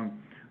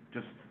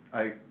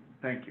I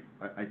thank you.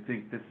 I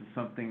think this is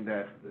something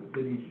that the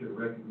city should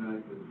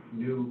recognize as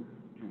new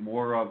to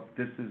more of.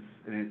 This is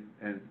an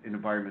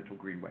environmental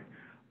greenway.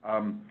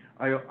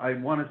 I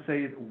want to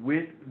say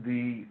with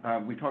the,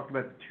 we talked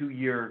about the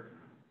 2-year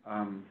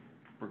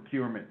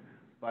procurement,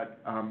 but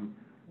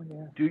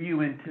do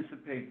you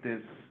anticipate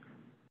this?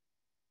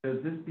 Does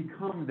this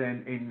become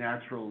then a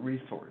natural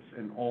resource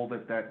and all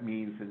that that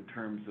means in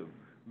terms of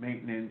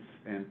maintenance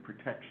and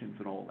protections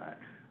and all that?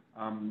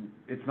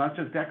 It's not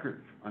just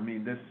decorative. I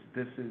mean,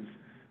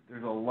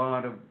 there's a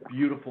lot of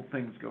beautiful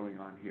things going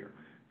on here.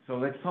 So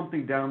that's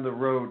something down the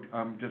road,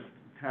 just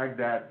tag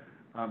that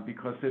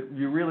because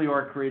you really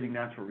are creating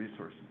natural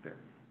resources there.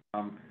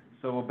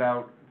 So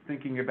about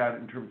thinking about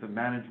it in terms of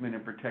management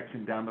and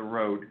protection down the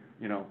road,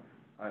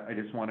 I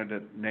just wanted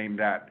to name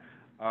that.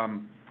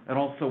 And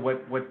also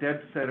what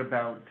Deb said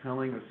about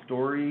telling a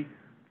story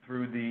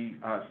through the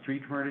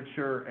street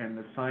furniture and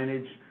the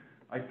signage.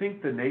 I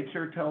think the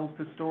nature tells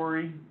the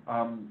story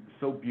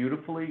so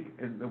beautifully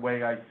in the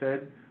way I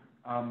said.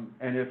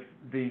 And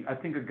I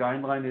think a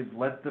guideline is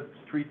let the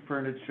street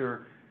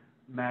furniture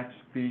match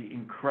the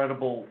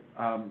incredible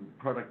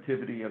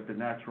productivity of the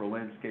natural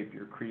landscape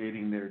you're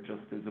creating there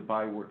just as a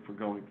byword for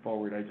going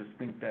forward. I just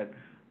think that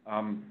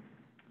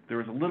there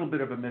was a little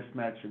bit of a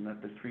mismatch in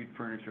that the street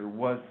furniture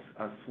was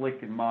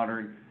slick and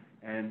modern,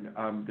 and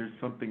there's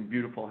something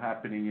beautiful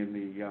happening in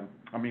the,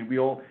 I mean,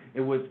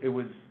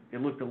 it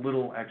looked a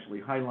little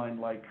actually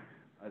Highline-like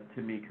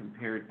to me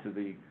compared to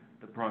the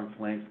Bronx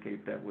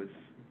landscape that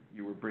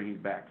you were bringing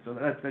back. So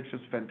that's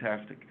just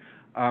fantastic.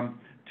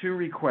 2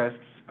 requests.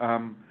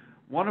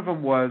 One of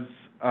them was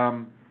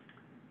I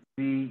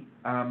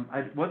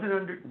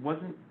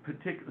wasn't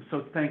particular.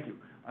 So thank you.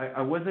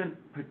 I wasn't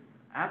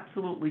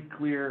absolutely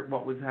clear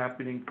what was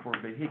happening for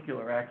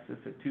vehicular access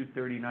at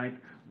 239th.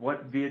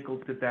 What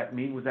vehicles did that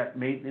mean? Was that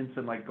maintenance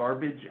and like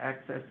garbage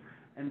access?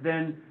 And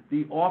then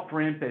the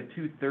off-ramp at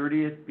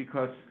 230th,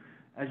 because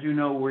as you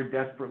know, we're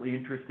desperately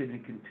interested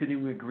in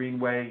continuing the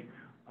greenway,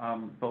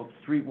 both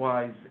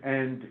streetwise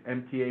and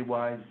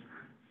MTA-wise.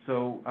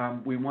 So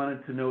we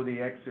wanted to know the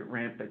exit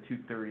ramp at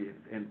 230th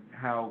and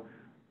how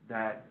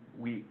that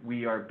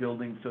we are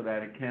building so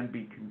that it can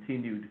be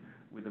continued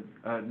with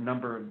a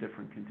number of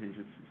different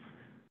contingencies.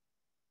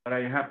 But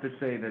I have to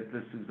say that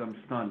I'm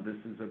stunned. This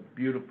is a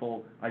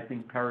beautiful, I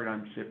think,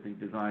 paradigm shifting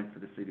design for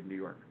the city of New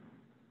York.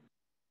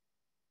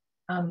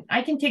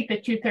 I can take the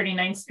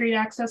 239th Street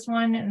access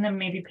one, and then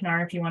maybe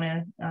Pinar, if you want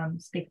to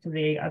speak to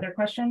the other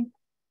question.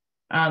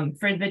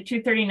 For the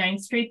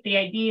 239th Street, the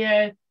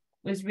idea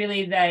was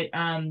really that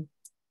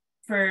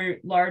for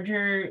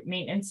larger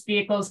maintenance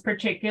vehicles,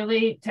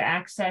 particularly to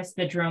access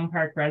the Jerome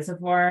Park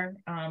Reservoir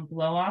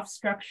blow-off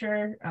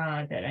structure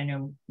that I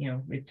know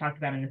we've talked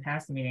about in the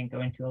past, and we didn't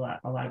go into a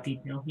lot of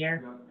detail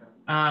here.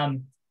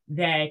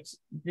 That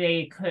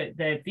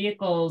the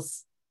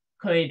vehicles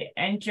could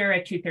enter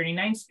at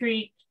 239th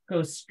Street,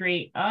 go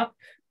straight up,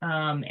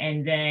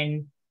 and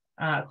then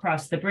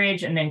cross the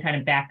bridge, and then kind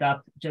of back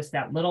up just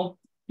that little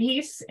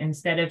piece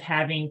instead of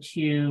having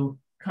to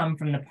come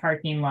from the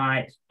parking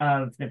lot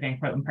of the Van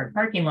Cortlandt Park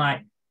parking lot.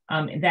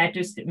 That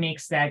just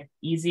makes that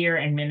easier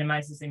and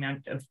minimizes the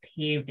amount of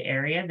paved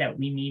area that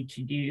we need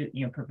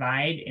to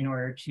provide in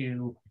order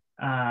to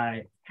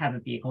have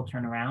a vehicle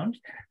turn around,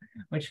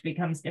 which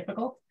becomes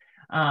difficult,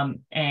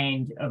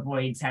 and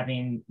avoids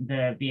having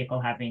the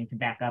vehicle having to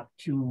back up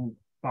too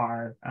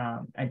far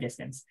a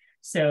distance.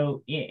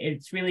 So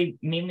it's really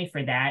mainly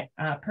for that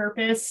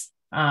purpose.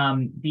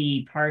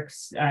 The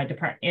parks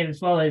department,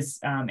 as well as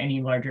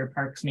any larger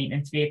parks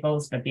maintenance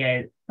vehicles, but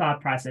the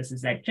thought process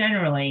is that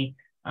generally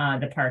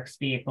the parks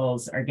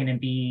vehicles are going to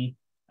be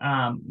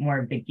more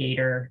of the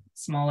gator,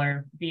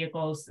 smaller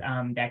vehicles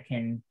that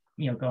can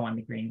go on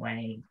the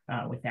greenway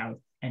without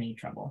any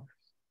trouble.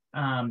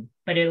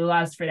 But it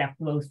allows for that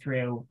flow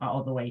through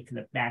all the way to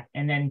the back,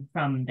 and then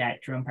from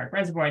that Jerome Park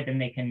Reservoir, then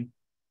they can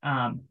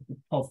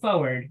pull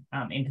forward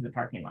into the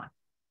parking lot.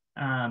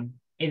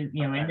 And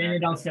then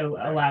it also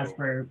allows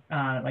for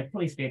like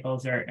police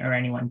vehicles or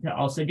anyone to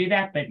also do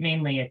that, but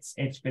mainly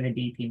it's for the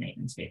DP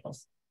maintenance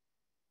vehicles.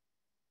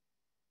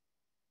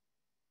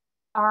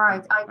 All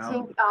right, I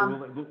think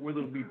will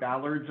it be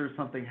ballards or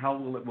something? How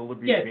will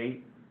it be a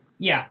gate?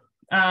 Yeah.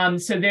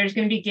 So there's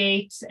going to be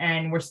gates,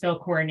 and we're still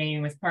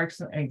coordinating with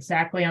parks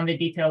exactly on the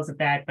details of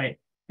that, but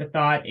the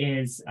thought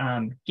is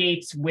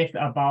gates with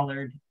a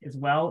bollard as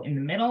well in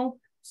the middle,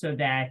 so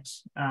that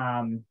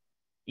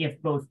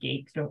if both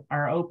gates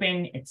are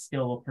open, it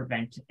still will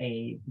prevent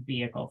a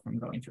vehicle from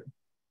going through.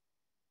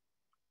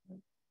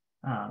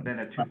 Then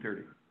at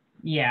 2:30.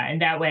 Yeah,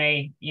 and that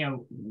way,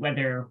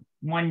 whether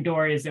one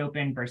door is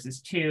open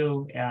versus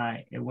two,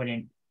 it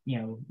wouldn't,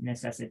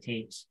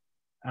 necessitate,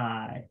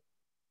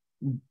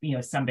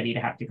 somebody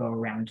to have to go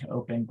around to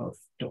open both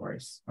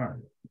doors,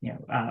 or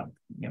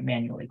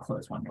manually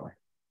close one door.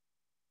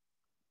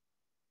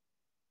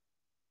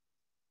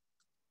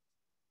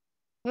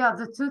 Yeah,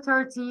 the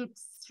 230th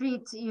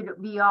Street,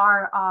 we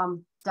are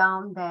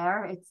down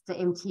there. It's the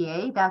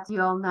MTA that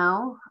you all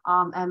know,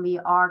 and we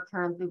are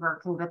currently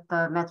working with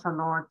the Metro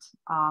North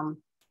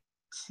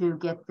to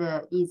get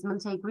the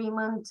easement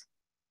agreement,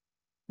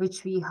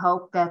 which we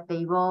hope that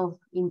they will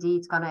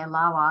indeed gonna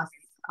allow us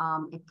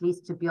at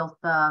least to build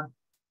the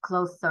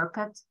closed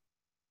circuit,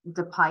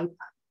 the pipe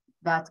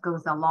that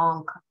goes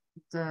along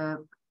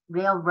the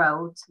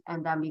railroad,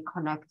 and then we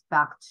connect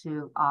back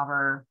to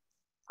our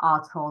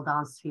toll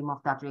downstream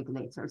of that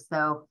regulator.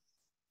 So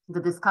the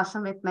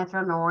discussion with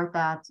Metro North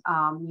that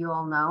you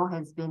all know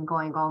has been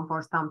going on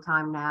for some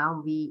time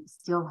now. We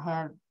still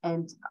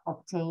haven't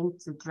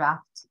obtained the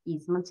draft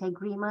easement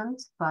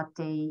agreement, but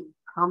they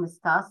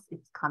promised us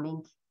it's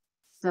coming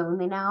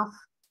soon enough.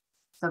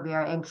 So we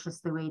are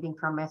anxiously waiting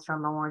for Metro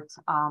North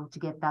to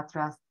get that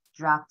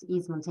draft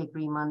easement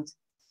agreement.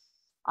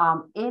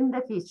 In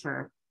the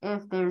future,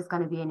 if there's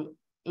going to be an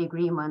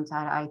agreement,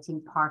 I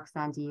think Parks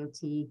and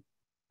DOT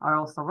are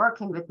also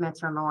working with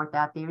Metro North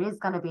that there is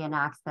going to be an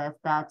access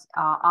that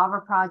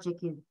our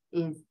project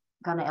is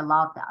going to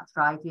allow that,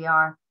 right? We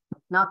are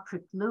not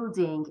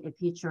precluding a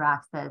future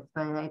access,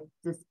 but at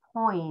this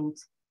point,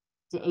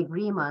 the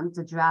agreement,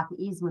 the draft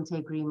easement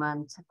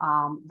agreement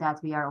that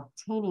we are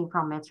obtaining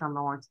from Metro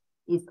North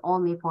is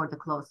only for the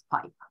closed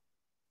pipe.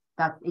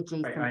 That's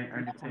adjacent I to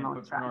understand, Metro but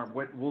North.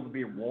 Bernard, will there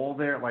be a wall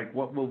there? Like,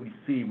 what will we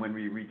see when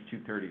we reach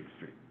 230th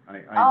Street? I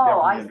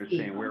definitely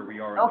understand where we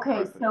are.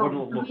 Okay, so what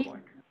will it look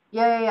like?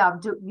 Yeah.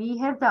 Do we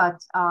have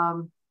that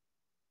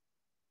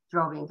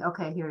drawing?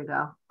 Okay, here we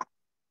go.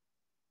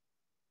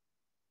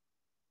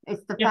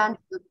 It's the fence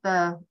with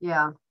the,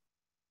 yeah.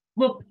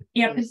 Well,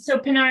 yeah, so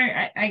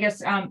Pinar, I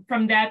guess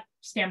from that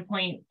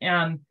standpoint,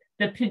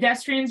 the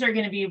pedestrians are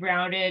going to be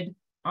routed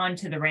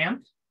onto the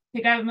ramp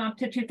to get them up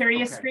to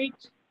 230th Street.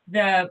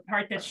 The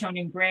part that's shown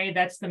in gray,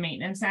 that's the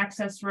maintenance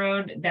access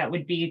road. That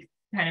would be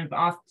kind of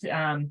off,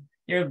 there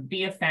would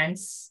be a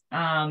fence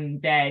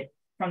that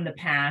from the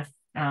path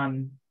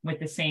with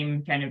the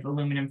same kind of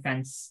aluminum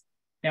fence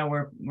that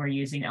we're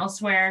using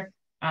elsewhere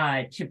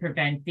to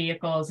prevent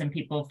vehicles and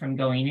people from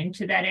going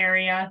into that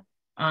area.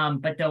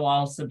 But there'll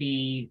also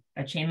be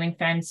a chain link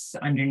fence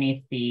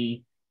underneath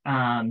the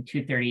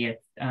 230th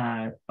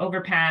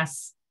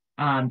overpass,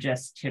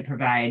 just to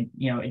provide,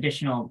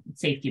 additional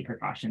safety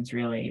precautions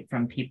really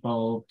from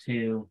people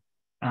to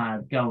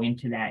go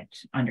into that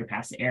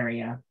underpass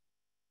area.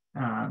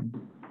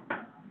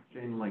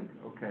 Chain link,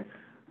 okay.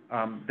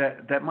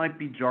 That might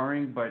be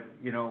jarring, but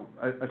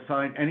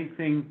aside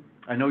anything,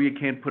 I know you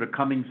can't put a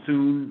coming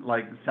soon,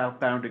 like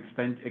southbound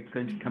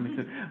extension coming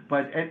soon,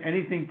 but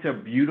anything to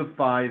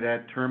beautify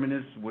that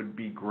terminus would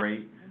be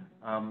great.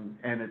 And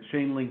a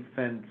chain link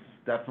fence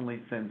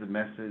definitely sends a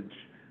message.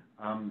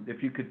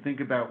 If you could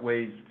think about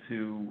ways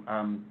to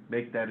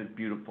make that as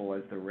beautiful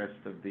as the rest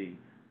of the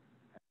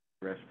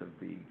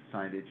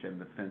signage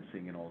and the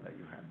fencing and all that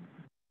you have.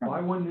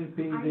 Why wouldn't it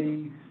be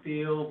the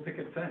steel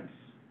picket fence?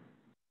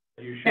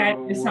 That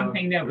is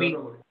something that we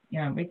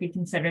could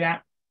consider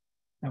that.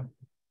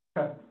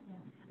 So.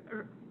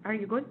 Are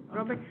you good,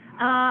 Robert?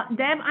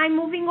 Deb, I'm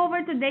moving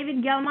over to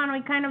David Gelman.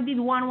 We kind of did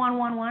one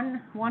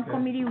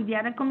committee with the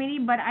other committee,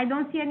 but I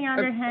don't see any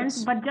other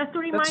hands. But just to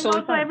remind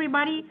also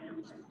everybody,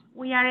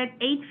 we are at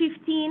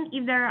 8:15.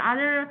 If there are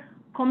other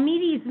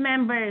committees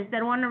members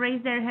that want to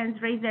raise their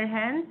hands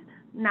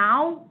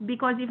now,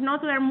 because if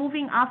not, we are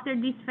moving after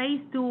this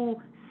phase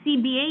to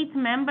CB8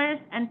 members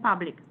and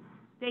public.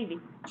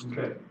 David.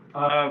 Okay.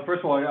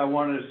 First of all, I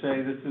wanted to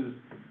say this is,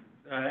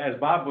 as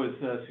Bob was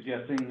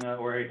suggesting,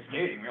 or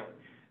stating really,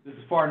 this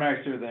is far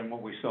nicer than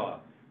what we saw.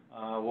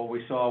 What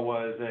we saw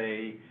was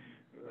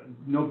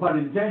no pun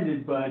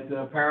intended, but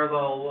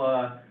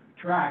parallel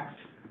tracks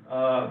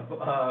of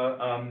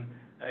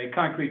a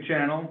concrete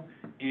channel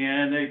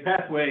and a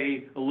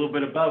pathway a little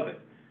bit above it.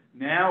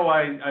 Now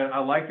I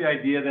like the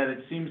idea that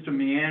it seems to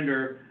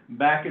meander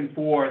back and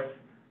forth,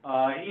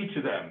 each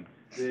of them.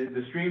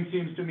 The stream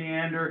seems to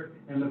meander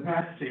and the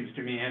path seems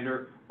to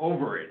meander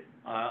over it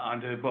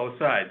onto both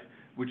sides,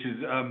 which is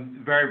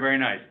very, very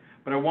nice.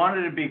 But I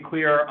wanted to be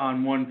clear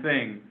on one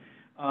thing.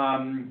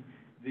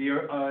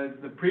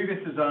 The previous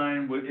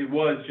design, it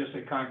was just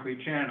a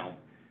concrete channel.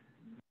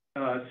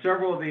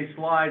 Several of these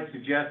slides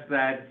suggest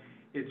that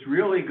it's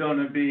really going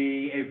to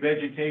be a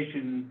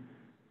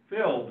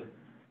vegetation-filled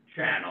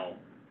channel.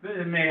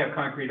 It may have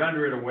concrete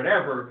under it or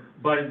whatever,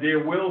 but there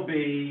will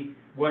be,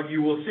 what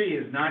you will see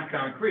is not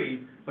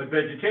concrete, but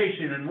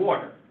vegetation and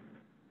water.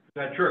 Is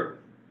that true?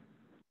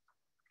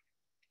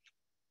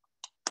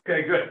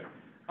 Okay, good.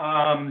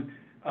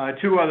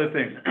 Two other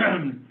things.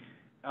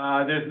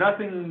 There's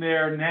nothing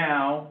there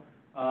now,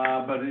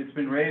 but it's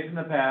been raised in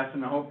the past,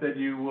 and I hope that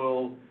you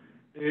will,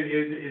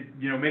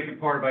 make it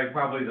part of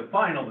probably the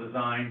final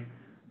design.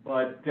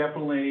 But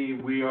definitely,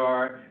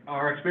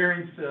 our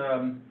experience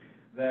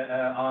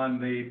on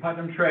the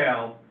Putnam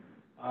Trail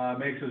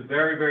makes us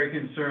very, very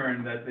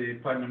concerned that the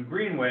Putnam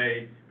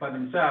Greenway,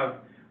 Putnam South,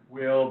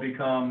 will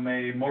become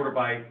a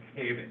motorbike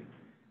haven.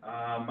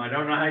 I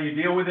don't know how you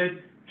deal with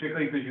it,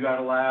 particularly because you got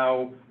to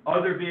allow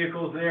other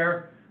vehicles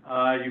there.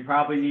 You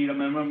probably need a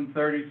minimum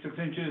 36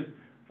 inches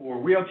for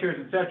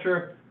wheelchairs,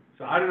 etc.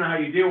 So I don't know how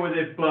you deal with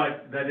it,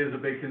 but that is a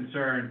big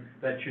concern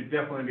that should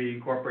definitely be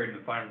incorporated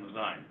in the final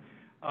design.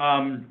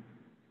 I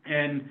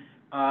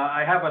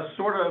have a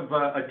sort of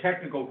a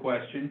technical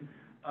question.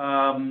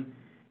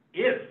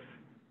 If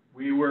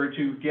we were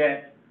to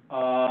get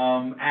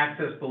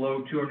access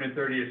below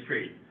 230th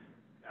Street,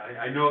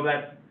 I know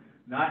that's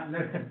not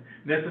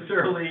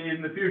necessarily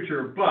in the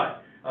future,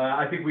 but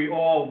I think we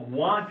all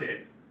want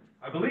it.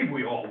 I believe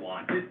we all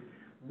want it.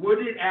 Would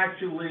it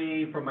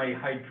actually, from a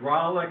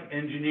hydraulic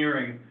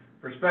engineering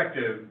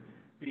perspective,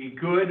 be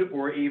good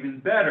or even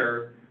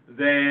better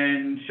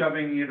than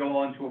shoving it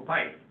all into a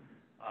pipe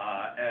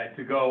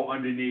to go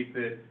underneath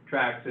the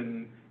tracks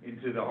and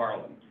into the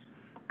Harlem?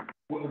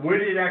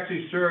 Would it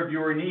actually serve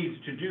your needs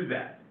to do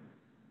that?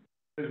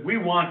 Because we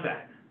want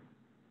that.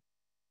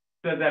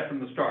 We said that from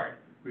the start.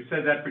 We've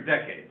said that for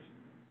decades.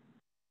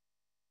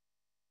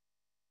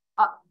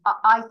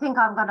 I think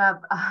I'm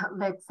gonna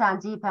let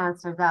Sandeep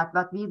answer that,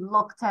 but we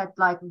looked at,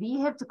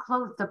 we have to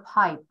close the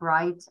pipe,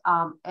 right,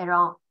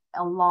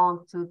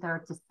 along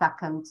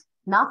 232nd,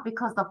 not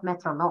because of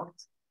Metro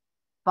North,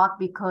 but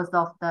because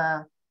of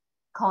the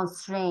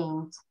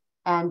constraint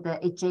and the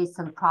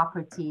adjacent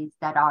properties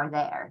that are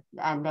there,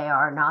 and they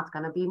are not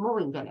going to be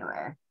moving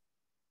anywhere,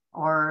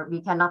 or we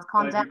cannot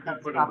condemn them. You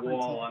could put a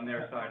wall on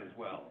their side as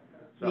well.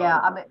 So. Yeah,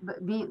 I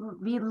mean,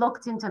 we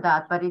looked into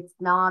that, but it's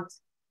not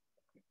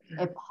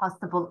a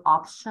possible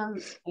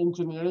option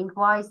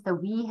engineering-wise. So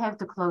we have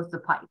to close the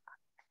pipe,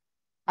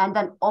 and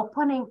then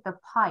opening the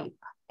pipe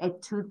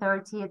at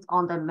 230th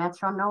on the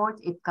Metro North,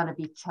 it's going to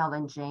be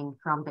challenging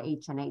from the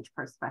H&H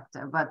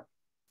perspective. But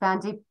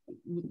Sandeep,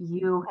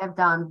 you have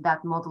done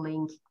that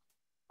modeling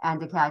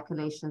and the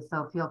calculations,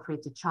 so feel free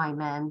to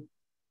chime in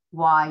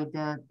why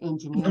the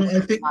engineering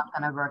is not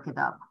going to work it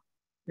up.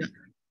 Yeah.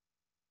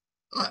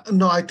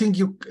 No, I think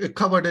you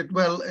covered it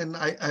well, and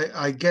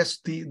I guess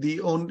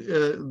the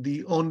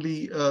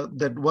only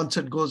that once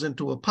it goes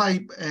into a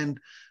pipe and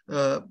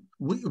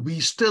we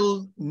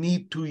still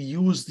need to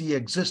use the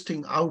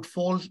existing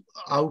outfall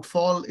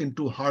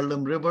into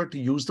Harlem River to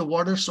use the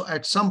water. So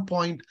at some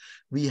point,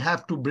 we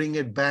have to bring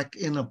it back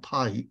in a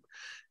pipe,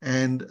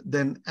 and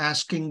then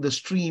asking the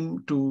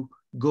stream to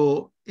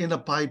go in a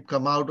pipe,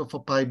 come out of a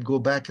pipe, go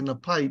back in a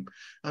pipe.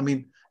 I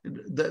mean,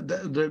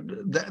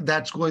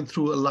 that's going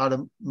through a lot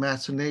of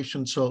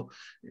machination. So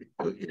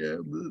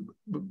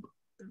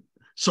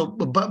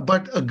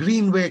but a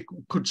greenway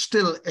could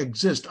still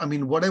exist. I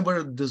mean,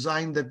 whatever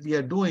design that we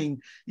are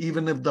doing,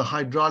 even if the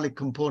hydraulic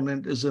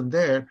component isn't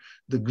there,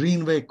 the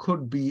greenway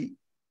could be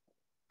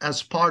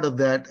as part of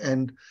that.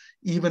 And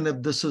even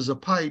if this is a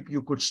pipe,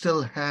 you could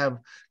still have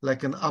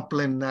like an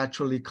upland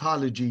natural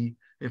ecology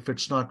if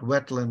it's not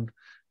wetland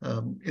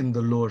in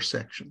the lower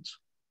sections.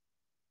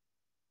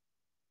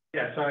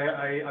 Yes,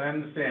 I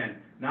understand.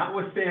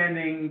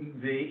 Notwithstanding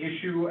the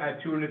issue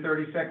at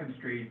 232nd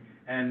Street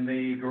and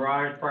the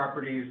garage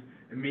properties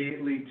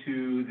immediately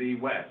to the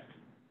west,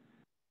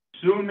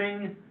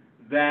 assuming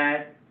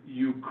that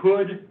you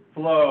could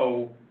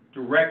flow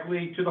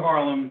directly to the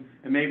Harlem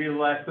and maybe the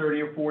last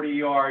 30 or 40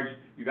 yards,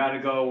 you got to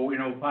go,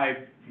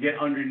 pipe to get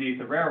underneath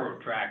the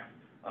railroad tracks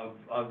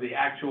of the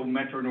actual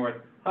Metro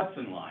North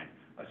Hudson line.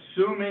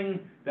 Assuming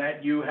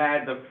that you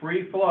had the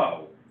free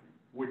flow,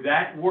 would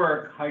that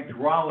work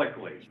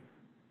hydraulically?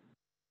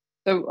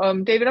 So,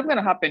 David, I'm going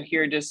to hop in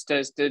here just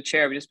as the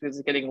chair, just because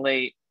it's getting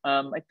late.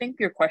 I think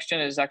your question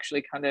is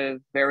actually kind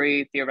of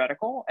very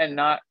theoretical and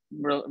not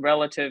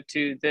relative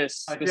to this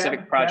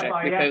specific project. Jeff,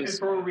 I asked it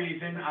for a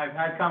reason. I've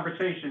had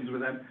conversations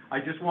with them. I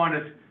just want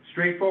a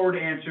straightforward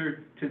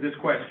answer to this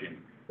question.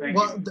 Thank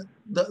you.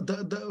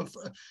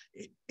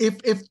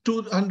 If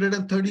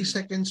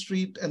 232nd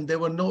Street and there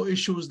were no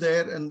issues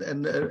there, and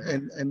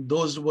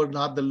those were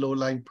not the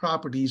low-lying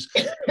properties,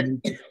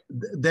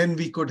 then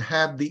we could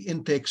have the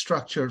intake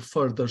structure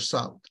further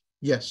south.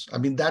 Yes, I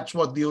mean, that's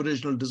what the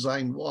original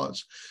design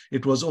was.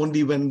 It was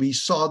only when we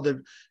saw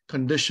the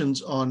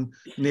conditions on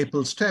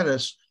Naples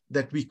Terrace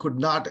that we could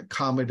not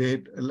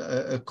accommodate,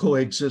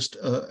 coexist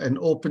an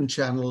open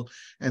channel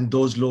and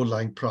those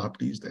low-lying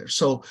properties there.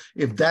 So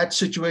if that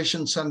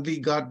situation suddenly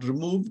got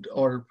removed,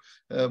 or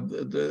there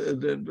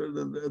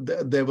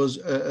was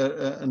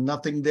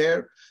nothing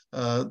there,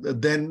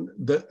 then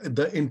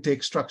the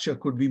intake structure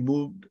could be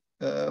moved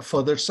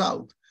further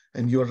south.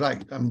 And you're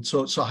right. I mean,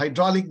 so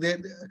hydraulic,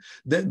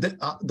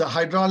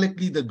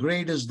 hydraulically the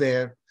grade is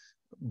there,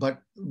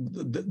 but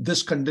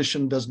this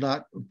condition does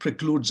not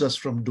precludes us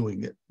from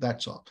doing it.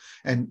 That's all.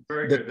 And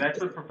very good. That's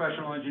the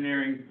professional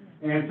engineering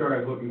answer I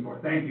was looking for.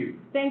 Thank you.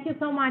 Thank you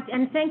so much.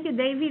 And thank you,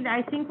 David.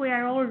 I think we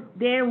are all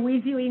there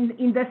with you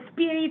in the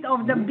spirit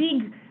of the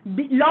big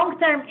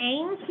long-term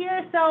aims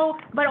here. So,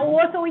 but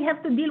also we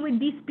have to deal with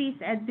this piece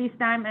at this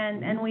time,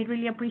 and we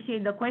really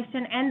appreciate the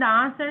question and the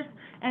answers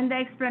and the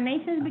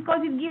explanations,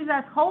 because it gives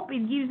us hope.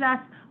 It gives us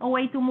a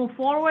way to move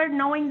forward,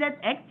 knowing that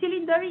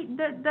actually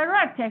there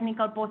are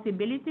technical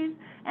possibilities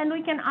and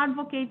we can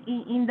advocate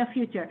in the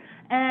future.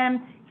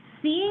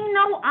 Seeing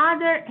no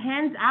other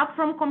hands up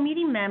from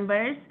committee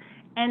members,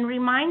 and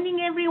reminding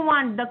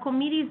everyone the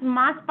committees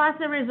must pass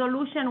a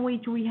resolution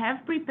which we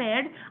have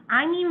prepared,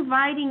 I'm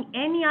inviting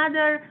any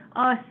other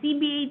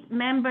CB8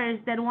 members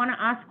that want to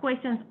ask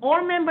questions,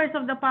 or members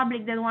of the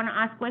public that want to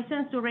ask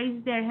questions, to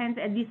raise their hands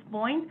at this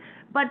point.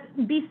 But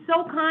be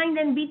so kind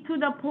and be to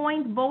the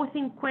point, both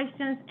in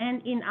questions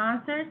and in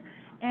answers.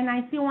 And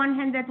I see one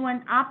hand that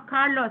went up.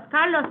 Carlos,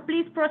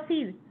 please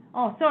proceed.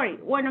 Oh, sorry.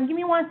 Well, no, give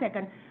me 1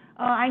 second.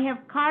 I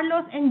have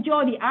Carlos and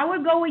Jody. I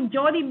will go with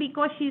Jody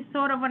because she's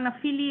sort of an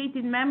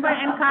affiliated member,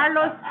 and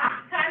Carlos,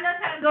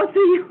 I'll go to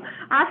you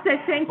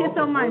after. Thank you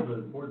so much.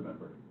 Board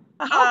member.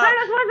 Oh,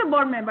 Carlos was a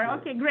board member.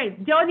 Okay,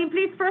 great. Jody,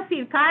 please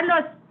proceed.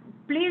 Carlos,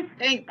 please.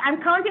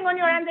 I'm counting on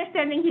your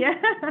understanding here.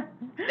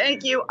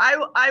 Thank you.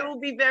 I will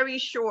be very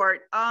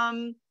short.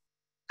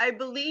 I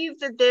believe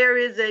that there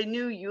is a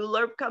new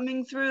ULURP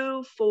coming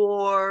through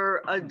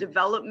for a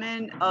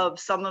development of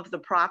some of the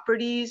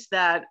properties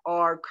that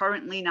are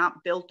currently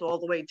not built all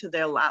the way to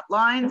their lot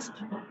lines.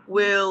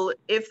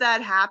 If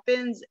that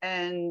happens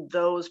and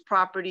those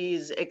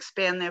properties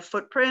expand their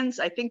footprints,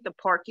 I think the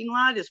parking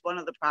lot is one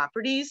of the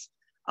properties.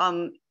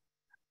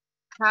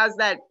 Has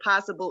that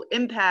possible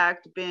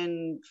impact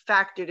been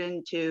factored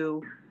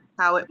into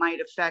how it might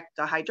affect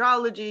the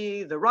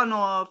hydrology, the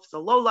runoff, the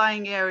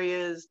low-lying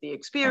areas, the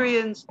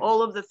experience,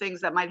 all of the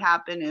things that might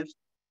happen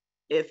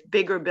if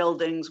bigger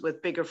buildings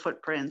with bigger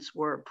footprints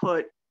were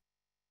put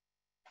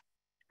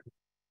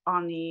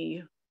on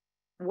the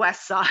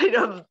west side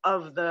of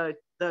the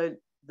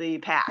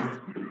path?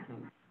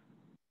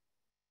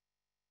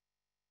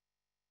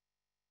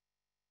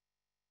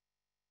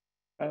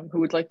 Who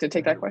would like to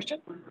take that question?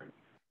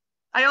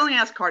 I only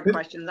ask hard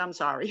questions, I'm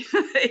sorry.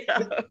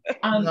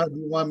 Now, do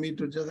you want me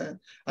to do that?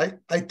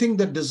 I think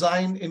the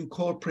design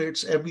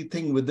incorporates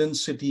everything within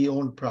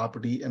city-owned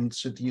property and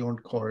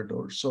city-owned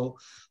corridors. So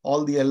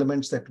all the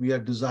elements that we are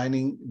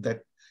designing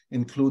that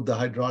include the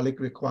hydraulic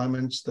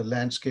requirements, the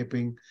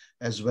landscaping,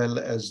 as well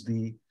as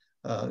the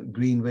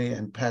greenway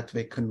and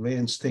pathway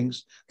conveyance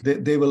things.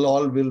 They will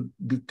all be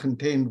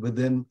contained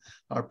within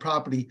our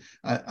property.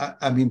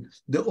 I mean,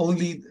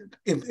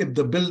 if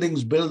the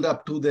buildings build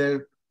up to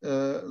their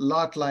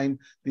lot line,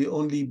 the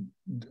only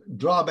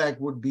drawback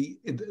would be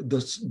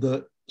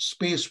the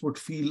space would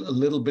feel a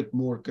little bit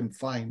more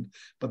confined,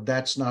 but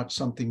that's not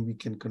something we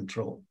can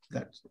control.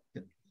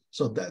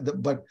 So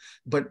but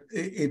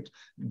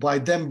by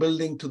them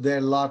building to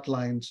their lot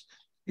lines,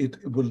 it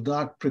will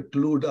not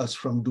preclude us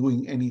from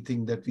doing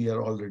anything that we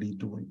are already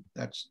doing.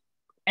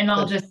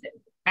 I'll just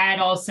add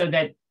also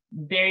that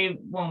they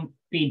won't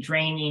be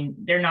draining.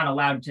 They're not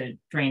allowed to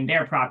drain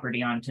their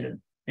property onto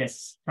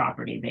this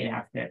property. They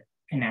have to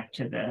connect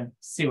to the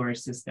sewer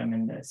system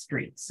in the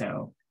street.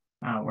 So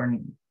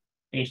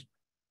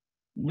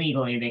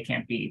legally they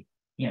can't be,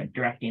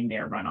 directing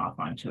their runoff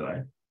onto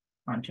a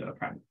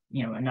private,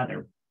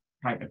 another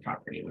private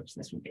property, which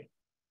this would be.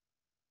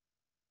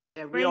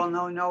 Yeah, we all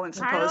know no one's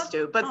supposed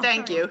to, but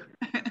thank you.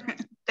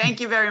 Thank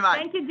you very much.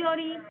 Thank you,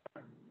 Jody.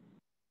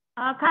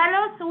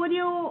 Carlos, would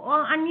you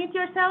unmute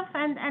yourself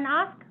and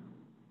ask?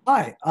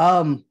 Hi.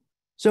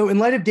 So in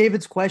light of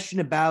David's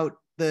question about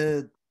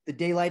the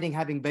daylighting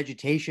having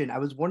vegetation, I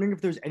was wondering if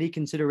there's any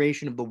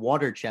consideration of the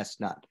water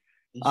chestnut.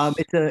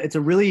 It's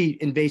a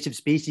really invasive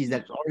species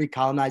that's already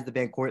colonized the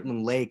Van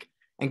Cortlandt Lake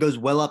and goes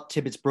well up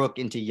Tibbetts Brook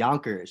into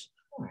Yonkers.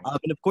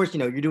 And of course,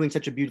 you're doing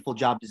such a beautiful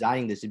job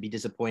designing this. It'd be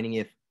disappointing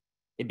if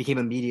it became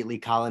immediately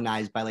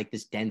colonized by like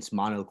this dense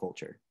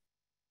monoculture.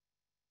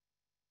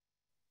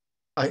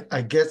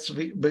 I guess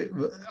we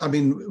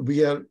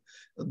are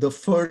the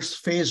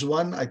first phase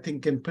one, I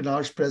think in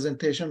Pinar's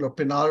presentation, or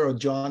Pinar or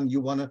John,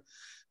 you want to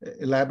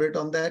elaborate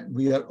on that?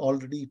 We are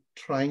already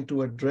trying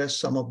to address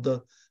some of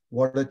the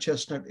water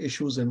chestnut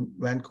issues in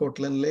Van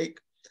Cortlandt Lake,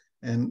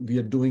 and we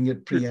are doing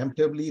it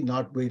preemptively,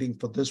 not waiting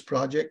for this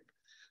project.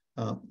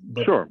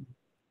 But sure.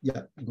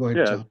 Yeah, go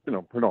ahead,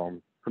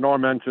 John. Pinar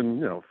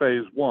mentioned,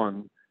 phase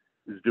one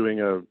is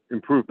doing a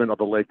improvement of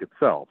the lake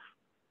itself.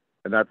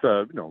 And that's,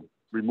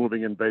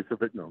 removing invasive,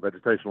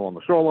 vegetation along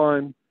the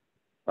shoreline,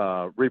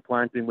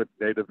 replanting with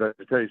native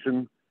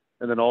vegetation,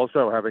 and then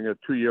also having a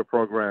 2-year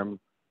program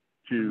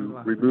to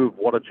remove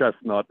water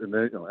chestnut and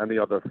any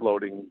other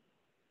floating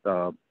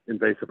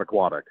invasive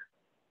aquatic.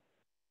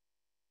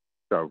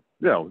 So,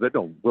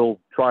 we'll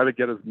try to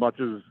get as much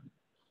as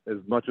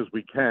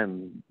we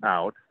can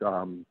out.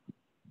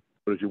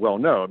 But as you well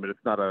know, it's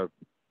not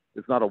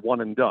a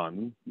one and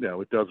done.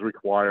 It does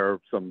require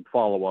some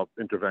follow-up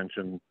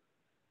intervention,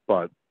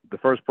 but the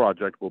first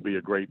project will be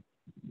a great,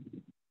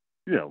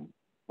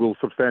 will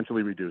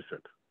substantially reduce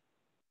it.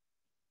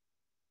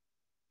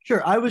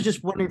 Sure. I was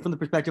just wondering from the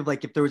perspective,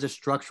 like if there was a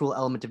structural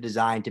element of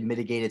design to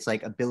mitigate its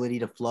like ability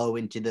to flow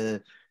into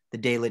the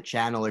daylit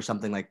channel or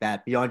something like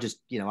that, beyond just,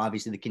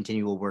 obviously the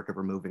continual work of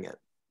removing it.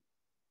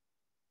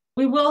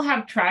 We will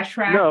have trash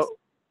racks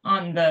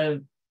on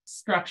the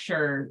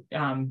structure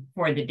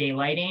for the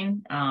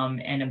daylighting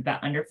and an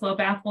underflow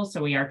baffle.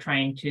 So we are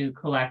trying to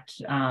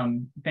collect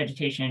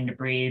vegetation and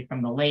debris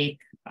from the lake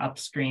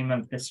upstream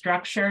of the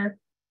structure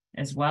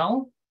as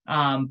well.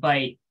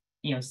 But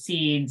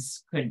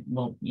seeds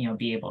will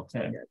be able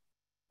to,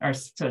 are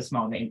so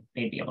small they'd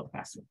be able to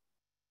pass it.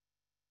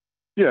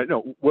 Yeah,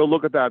 we'll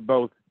look at that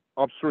both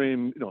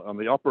upstream, on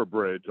the upper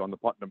bridge on the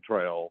Putnam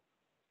Trail.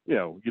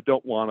 You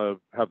don't want to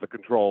have the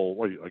control.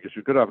 Well, I guess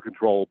you could have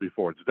control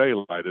before it's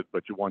daylighted,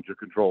 but you want your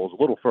controls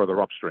a little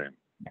further upstream.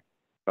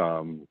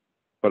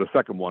 But a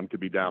second one could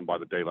be down by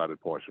the daylighted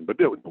portion. But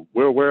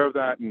we're aware of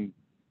that, and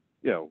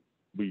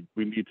we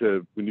need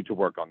to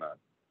work on that.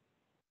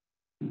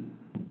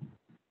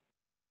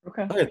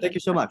 Okay. Thank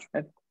you so much.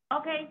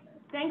 Okay.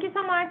 Thank you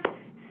so much.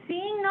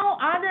 Seeing no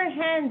other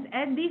hands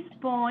at this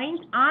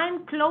point,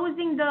 I'm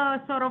closing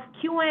the sort of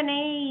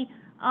Q&A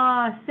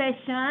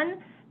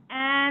session.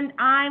 And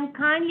I'm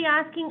kindly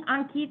asking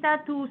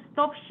Ankita to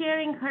stop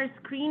sharing her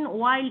screen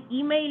while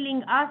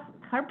emailing us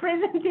her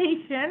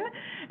presentation.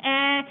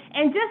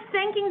 And just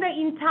thanking the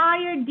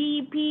entire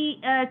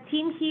DEP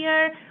team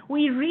here.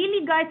 We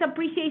really, guys,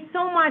 appreciate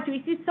so much.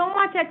 We see so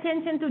much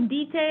attention to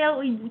detail.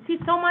 We see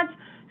so much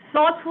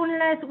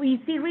thoughtfulness.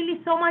 We see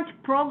really so much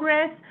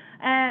progress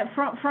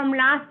from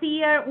last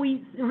year.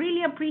 We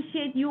really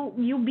appreciate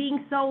you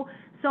being so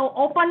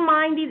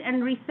open-minded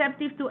and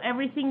receptive to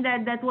everything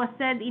that was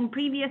said in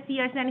previous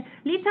years. And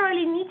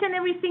literally in each and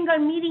every single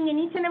meeting, in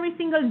each and every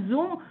single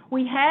Zoom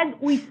we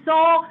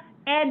saw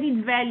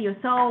added value.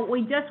 So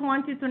we just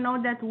want you to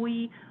know that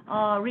we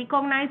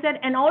recognize it.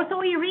 And also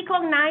we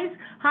recognize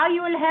how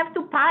you will have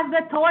to pass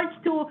the torch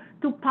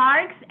to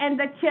parks and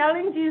the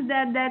challenges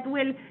that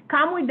will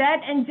come with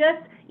that. And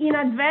just in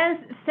advance,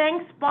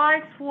 thanks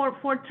Parks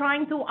for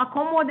trying to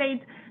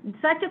accommodate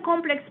such a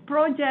complex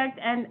project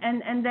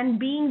and then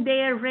being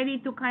there ready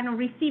to kind of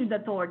receive the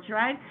torch,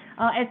 right?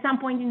 At some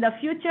point in the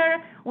future.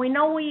 We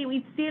know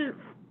it's still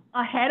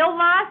ahead of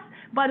us,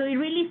 but we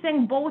really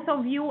thank both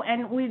of you,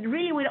 and with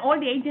all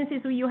the agencies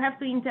you have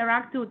to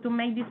interact to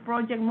make this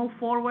project move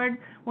forward.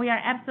 We are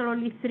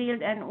absolutely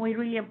thrilled, and we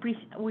really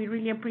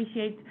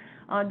appreciate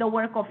the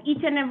work of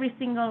each and every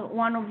single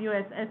one of you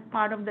as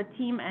part of the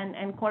team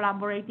and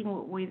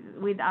collaborating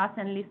with us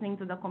and listening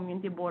to the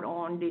community board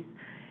on this.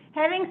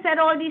 Having said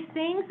all these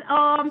things,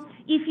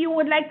 if you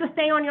would like to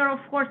stay on, you're of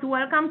course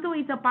welcome to.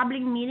 It's a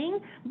public meeting,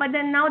 but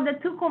then now the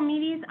two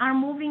committees are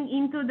moving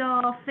into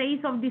the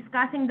phase of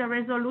discussing the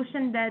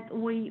resolution that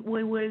we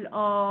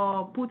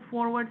will put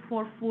forward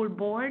for full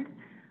board.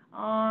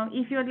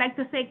 If you would like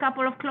to say a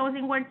couple of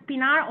closing words,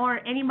 Pinar, or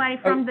anybody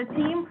from the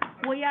team,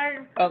 we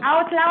are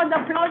out loud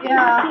applauding here.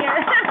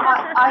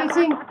 I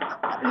think,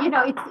 you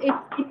know,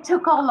 it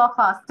took all of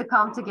us to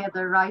come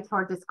together, right,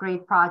 for this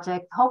great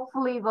project.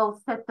 Hopefully we'll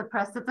set the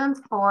precedent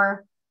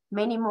for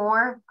many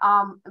more.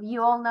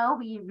 You all know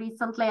we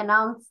recently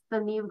announced the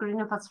new green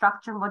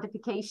infrastructure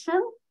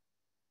modification.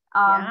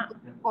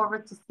 Looking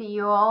forward to see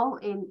you all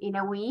in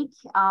a week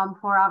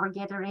for our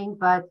gathering,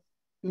 but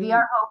we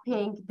are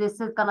hoping this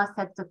is gonna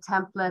set the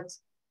template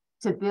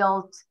to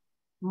build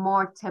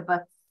more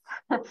Tibbets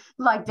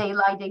like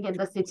daylighting in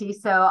the city.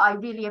 So I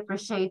really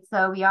appreciate.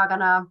 So we are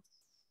gonna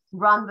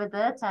run with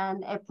it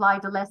and apply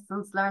the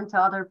lessons learned to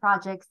other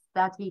projects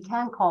that we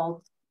can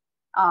call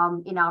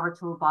in our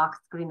toolbox,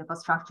 green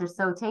infrastructure.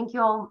 So thank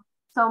you all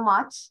so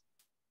much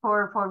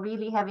for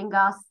really having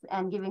us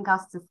and giving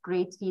us this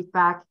great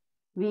feedback.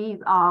 We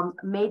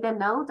made a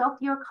note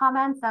of your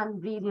comments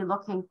and really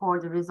looking for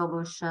the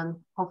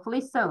resolution,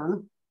 hopefully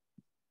soon.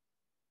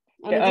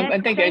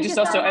 And thank you. I'm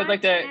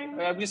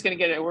just going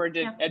to get a word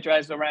to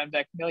edgewise around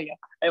Camelia.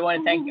 I want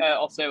to thank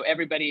also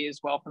everybody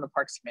as well from the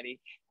Parks Committee.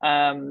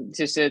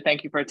 Just to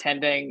thank you for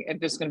attending.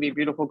 This is going to be a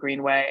beautiful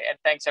greenway, and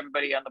thanks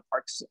everybody on the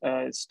Parks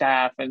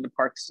staff and the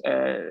Parks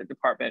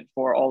Department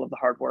for all of the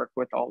hard work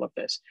with all of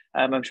this.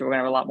 I'm sure we're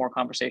going to have a lot more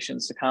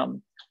conversations to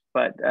come,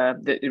 but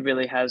it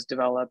really has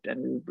developed,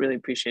 and we really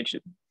appreciate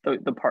you.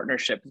 The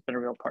partnership has been a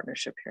real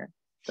partnership here.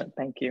 So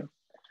thank you.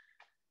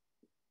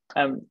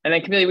 And then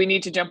Camelia, we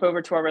need to jump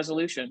over to our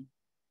resolution.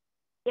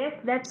 Yes,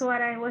 that's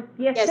what I was.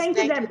 Yes, thank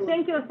you, Deb.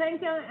 Thank you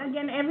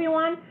again,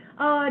 everyone.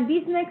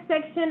 This next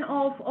section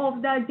of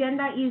the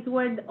agenda is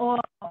where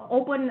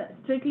open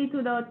strictly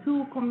to the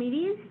two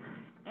committees,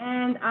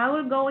 and I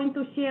will go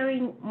into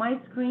sharing my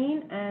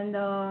screen and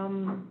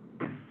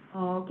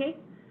okay.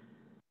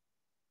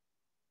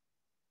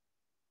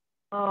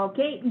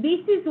 Okay,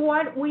 this is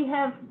what we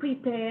have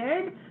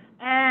prepared.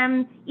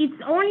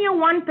 It's only a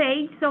one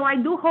page, so I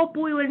do hope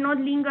we will not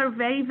linger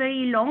very,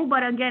 very long.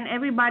 But again,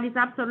 everybody's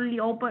absolutely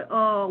open,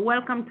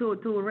 welcome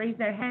to raise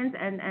their hands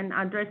and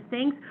address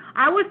things.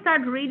 I will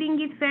start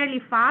reading it fairly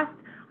fast.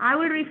 I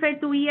will refer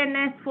to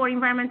ENS for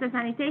Environmental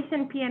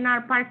Sanitation,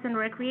 PNR Parks and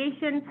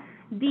Recreation,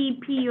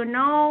 DEP, you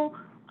know,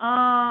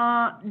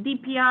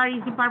 DPR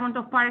is Department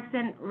of Parks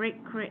and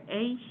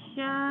Recreation.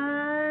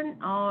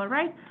 All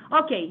right,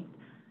 okay.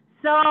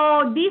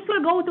 So this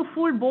will go to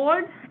full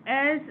board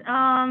as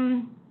a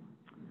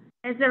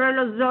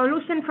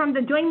resolution from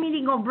the joint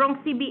meeting of Bronx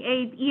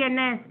CB8,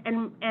 ENS,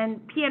 and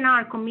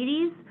PNR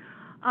committees.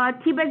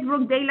 Tibet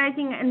Brook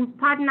Daylighting and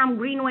Putnam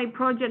Greenway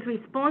Project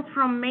response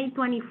from May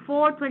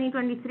 24,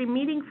 2023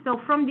 meeting. So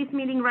from this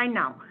meeting right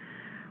now.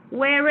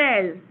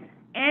 Whereas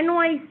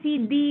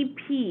NYC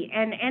DP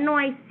and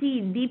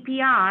NYC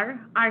DPR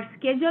are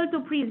scheduled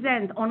to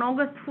present on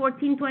August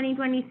 14,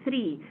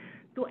 2023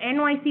 to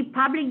NYC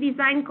Public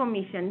Design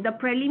Commission the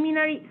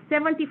preliminary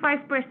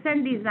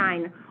 75%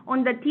 design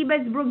on the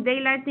Tibet Brook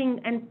Daylighting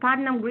and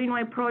Putnam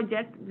Greenway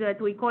project that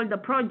we call the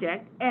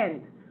project.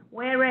 And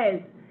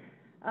whereas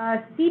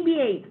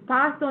CB8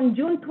 passed on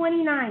June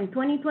 29,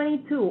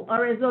 2022,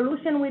 a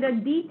resolution with a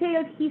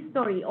detailed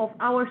history of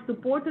our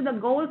support to the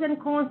goals and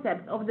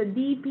concepts of the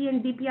DEP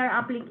and DPR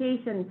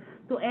application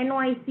to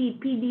NYC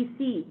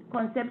PDC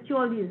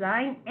conceptual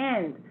design.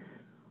 And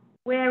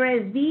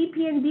whereas DEP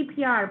and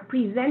DPR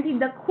presented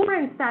the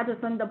current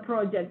status on the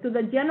project to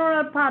the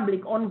general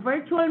public on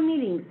virtual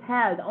meetings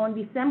held on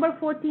December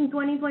 14,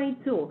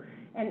 2022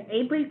 and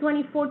April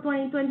 24,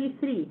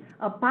 2023,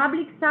 a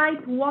public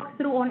site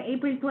walkthrough on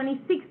April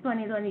 26,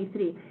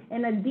 2023,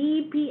 and a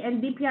DEP and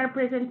DPR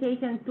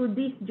presentation to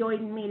this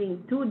joint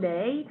meeting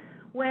today,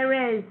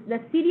 whereas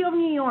the City of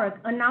New York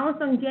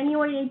announced on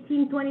January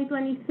 18,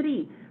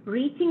 2023,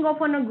 reaching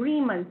of an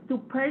agreement to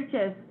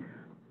purchase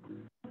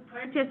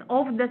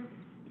of the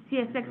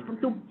CSX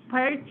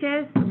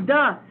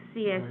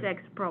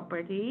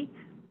property.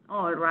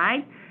 All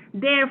right.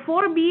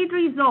 Therefore, be it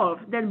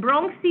resolved that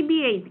Bronx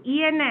CB8,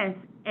 ENS,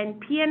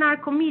 and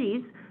PNR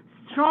committees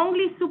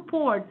strongly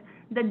support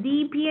the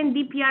DEP and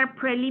DPR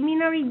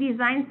preliminary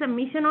design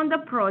submission on the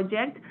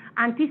project,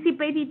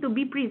 anticipated to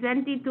be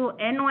presented to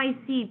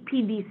NYC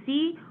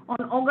PDC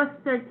on August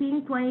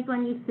 13,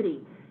 2023.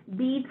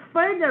 Be it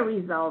further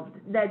resolved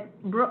that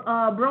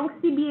Bronx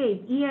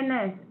CB8,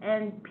 ENS,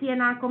 and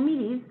PNR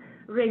committees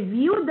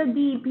review the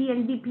DEP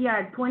and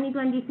DPR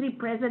 2023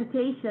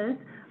 presentations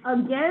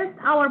against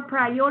our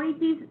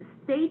priorities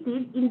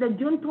stated in the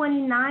June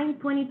 29,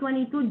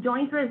 2022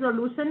 joint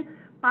resolution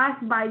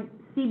passed by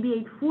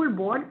CB8 full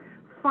board,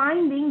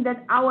 finding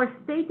that our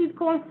stated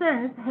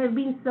concerns have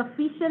been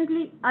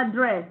sufficiently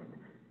addressed.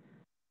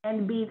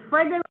 And be it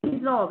further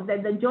resolved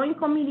that the joint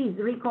committees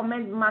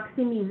recommend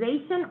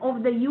maximization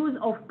of the use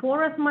of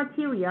porous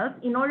materials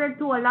in order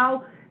to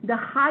allow the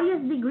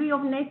highest degree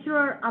of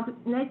natural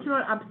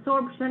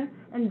absorption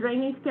and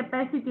drainage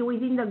capacity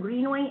within the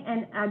greenway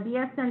and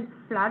adjacent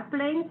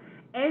floodplain,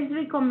 as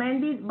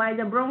recommended by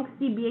the Bronx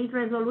CB8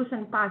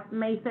 resolution passed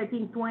May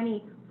 13,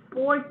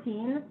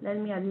 2014. Let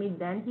me admit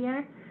that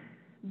here.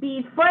 Be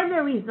it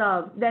further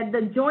resolved that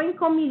the joint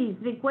committees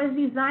request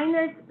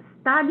designers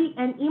study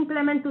and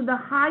implement to the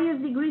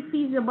highest degree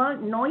feasible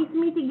noise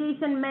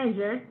mitigation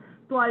measures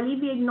to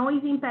alleviate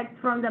noise impacts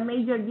from the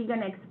major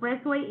Deegan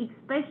Expressway,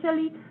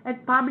 especially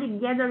at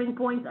public gathering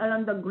points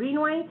along the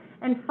Greenway.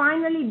 And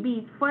finally, be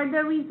it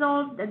further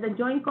resolved that the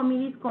joint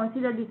committees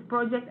consider this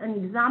project an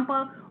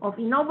example of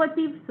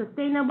innovative,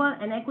 sustainable,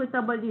 and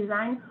equitable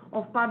design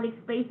of public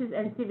spaces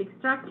and civic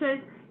structures,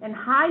 and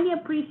highly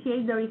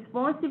appreciate the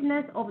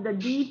responsiveness of the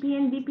DEP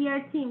and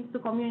DPR teams to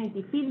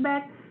community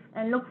feedback,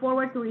 and look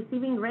forward to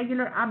receiving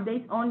regular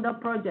updates on the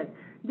project.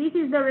 This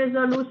is the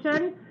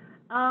resolution.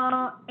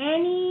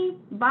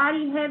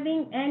 Anybody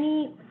having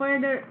any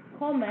further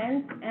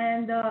comments?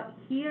 And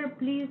here,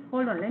 please,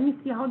 hold on. Let me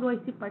see, how do I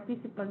see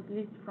participants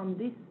list from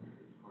this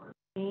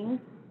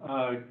thing?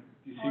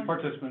 You see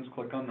participants,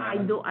 click on that.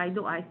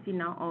 I see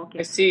now, okay.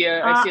 I see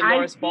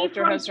Laura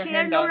Spalter has her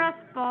hand up. Laura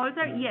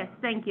Spalter, yes,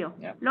 thank you.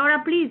 Yep.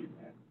 Laura, please.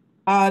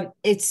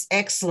 It's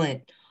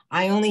excellent.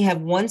 I only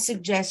have one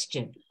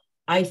suggestion.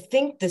 I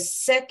think the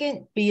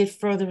second, be it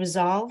further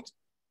resolved,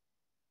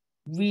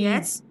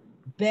 reads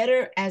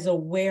better as a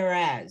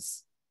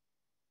whereas,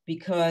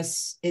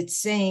 because it's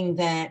saying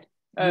that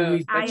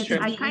we review DEP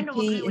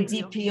and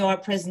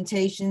DPR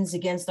presentations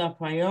against our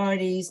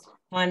priorities,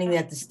 finding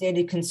that the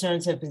stated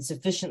concerns have been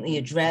sufficiently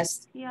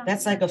addressed. Yeah.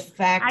 That's like a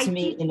fact to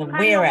me in a A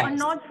whereas.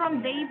 note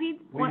from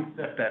David. We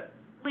accept that.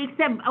 We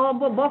accept,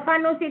 Bob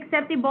Fanos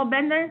accepted, Bob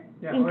Bender?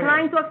 Yeah,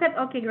 inclined to accept?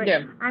 Okay, great.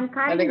 Yeah,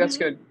 I think that's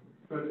good.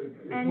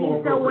 And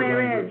it's a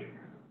whereas.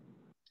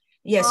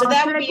 Yeah, so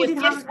that would be a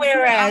fifth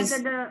whereas.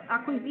 After the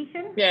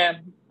acquisition? Yeah,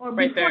 or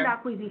right before there. the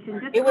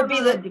acquisition? Just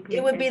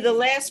It would be the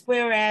last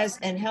whereas,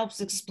 and helps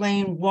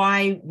explain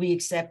why we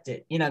accept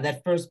it. You know,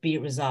 that first be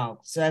it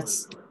resolved. So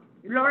that's.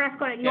 Laura's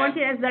correct. You want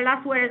it as the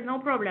last whereas, no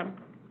problem.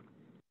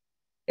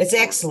 It's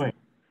excellent.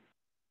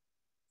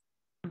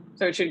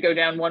 So it should go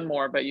down one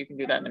more, but you can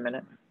do that in a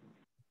minute.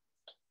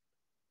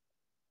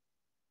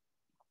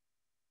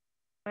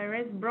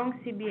 Whereas Bronx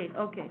CB8.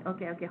 Okay.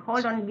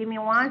 Hold on, give me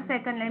 1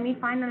 second. Let me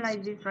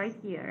finalize this right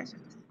here.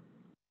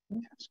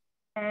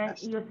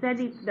 And you said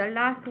it's the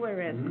last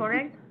whereas,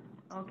 correct?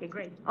 Okay,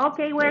 great.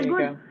 Okay, we're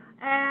good.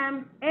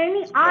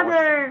 Any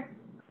other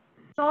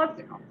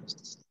thoughts?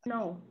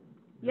 No.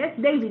 Yes,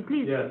 David,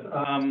 please. Yes.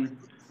 I'm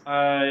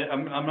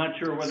not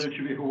sure whether it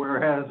should be a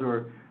whereas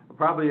or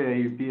probably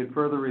a be it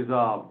further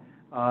resolved.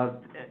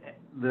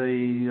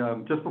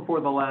 Just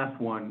before the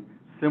last one,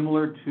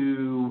 similar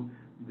to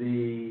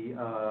the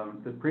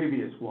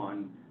previous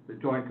one, the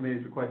Joint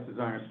Committee's request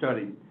design or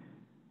study,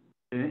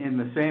 in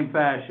the same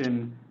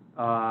fashion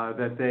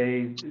that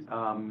they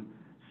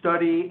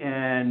study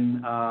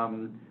and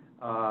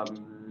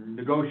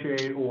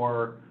negotiate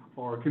or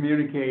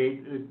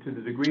communicate to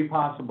the degree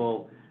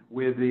possible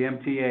with the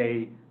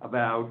MTA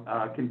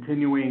about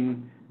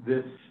continuing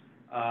this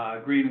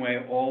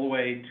greenway all the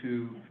way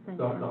to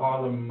the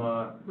Harlem,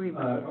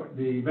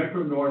 the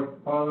Metro North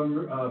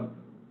Harlem,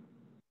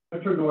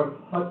 Metro North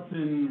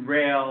Hudson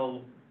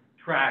Rail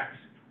tracks,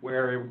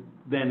 where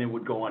then it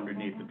would go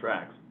underneath the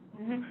tracks.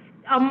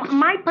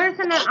 My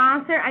personal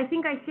answer, I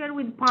think I shared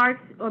with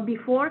Parks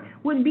before,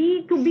 would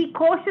be to be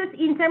cautious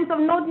in terms of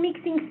not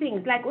mixing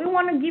things. Like, we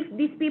want to give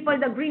these people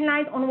the green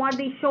light on what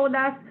they showed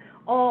us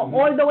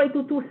all the way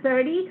to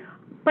 2:30.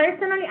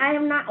 Personally, I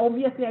am not,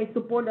 obviously I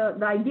support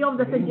the idea of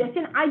the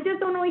suggestion. I just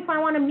don't know if I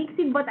want to mix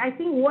it, but I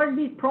think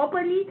worded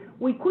properly,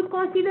 we could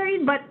consider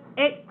it, but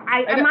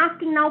I'm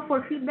asking now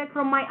for feedback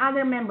from my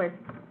other members.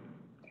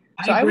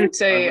 So I would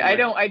say I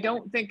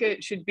don't think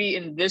it should be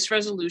in this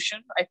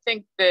resolution. I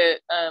think that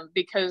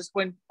because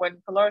when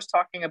Pilar's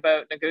talking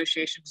about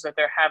negotiations that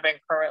they're having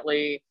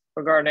currently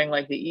regarding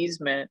like the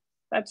easement,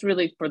 that's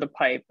really for the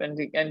pipe and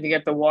to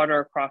get the water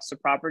across the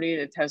property.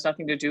 It has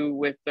nothing to do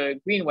with the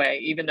greenway,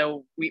 even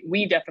though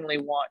we definitely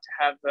want to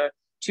have the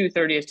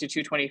 230th to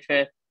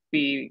 225th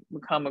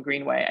become a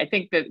greenway. I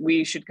think that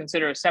we should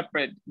consider a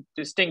separate,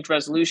 distinct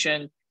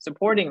resolution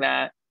supporting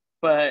that,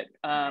 but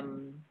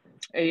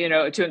you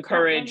know, to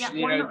encourage,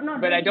 you know,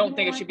 but I don't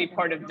think it should be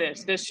part of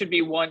this. This should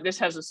be one, this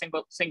has a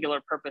singular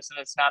purpose, and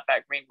it's not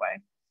that greenway.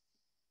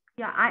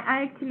 Yeah,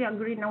 I actually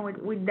agree now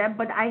with that,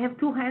 but I have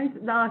two hands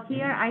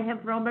here. I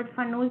have Robert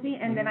Fanuzzi,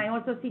 and then I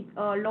also see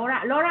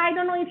Laura. Laura, I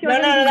don't know if you're.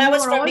 No, that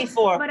was from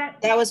before.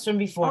 That was from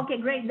before. Okay,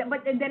 great.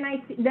 But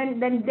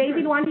then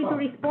David wanted to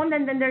respond,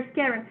 and then there's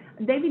Karen.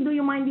 David, do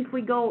you mind if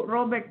we go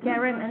Robert,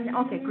 Karen, and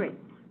okay, great.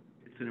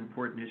 It's an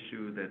important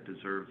issue that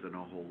deserves an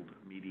hold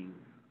meeting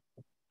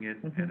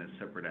and a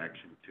separate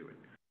action to it.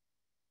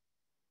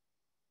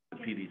 The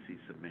PDC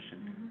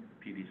submission.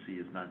 PDC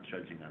is not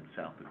judging on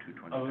south of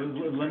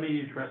 220. Let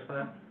me address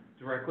that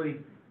directly.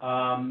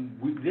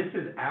 This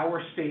is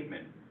our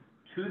statement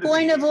to the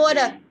Point of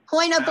order.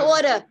 Point of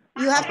order.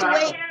 You have to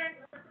wait.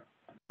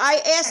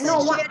 I asked the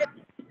chair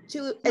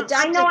to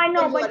adopt. I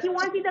know, but he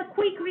wanted a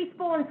quick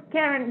response,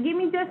 Karen. Give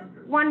me just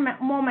one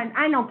moment.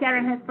 I know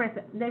Karen has pressed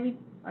it. David,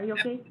 are you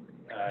okay?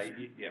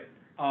 Yeah.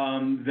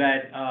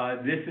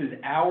 That this is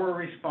our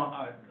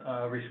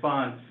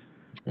response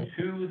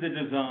to the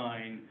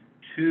design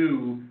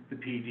to the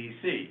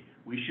PDC.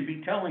 We should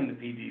be telling the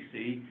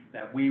PDC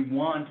that we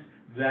want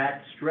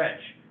that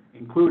stretch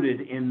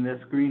included in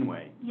this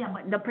greenway. Yeah,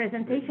 but the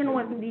presentation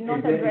did not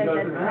It address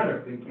doesn't that.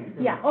 matter.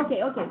 Yeah,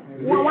 okay.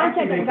 Well, one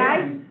second,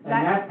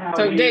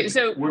 guys.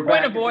 So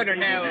point of order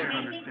now.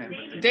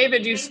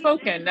 David, you've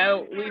spoken.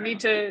 Now you need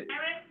to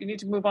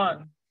move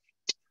on.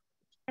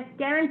 Yes,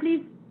 Karen,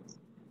 please.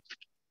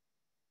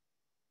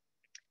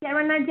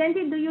 Karen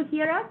Argenti, do you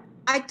hear us?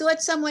 I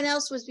thought someone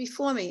else was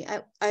before me.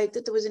 I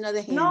thought there was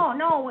another hand.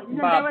 No,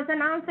 there was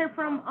an answer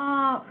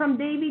from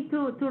David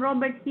to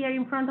Robert here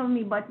in front of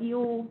me, but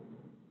you.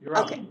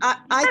 Okay,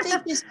 I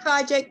think this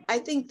project, I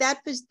think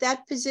that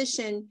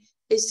position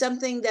is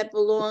something that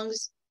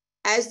belongs,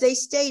 as they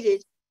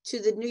stated, to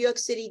the New York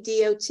City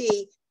DOT.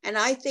 And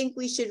I think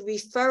we should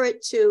refer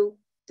it to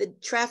the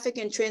Traffic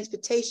and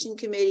Transportation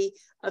Committee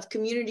of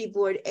Community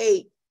Board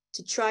 8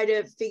 to try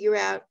to figure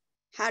out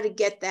how to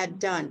get that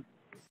done.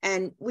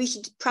 And we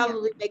should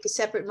probably make a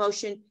separate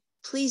motion.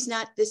 Please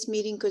not this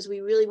meeting, because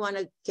we really want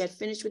to get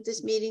finished with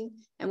this meeting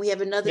and we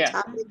have another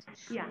topic.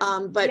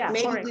 But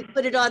maybe we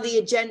put it on the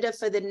agenda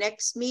for the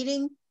next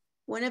meeting,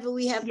 whenever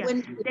we have,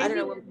 I don't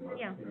know.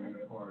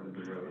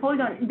 Hold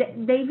on,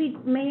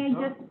 David, may I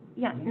just,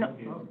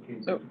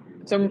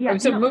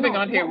 So moving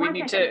on here, we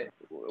need to,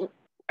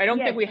 I don't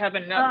think we have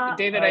enough.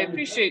 David, I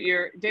appreciate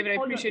your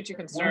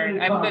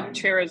concern. I'm the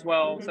chair as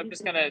well, so I'm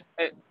just gonna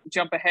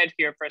jump ahead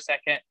here for a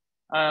second.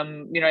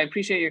 I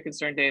appreciate your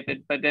concern,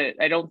 David, but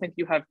I don't think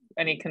you have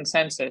any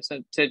consensus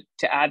to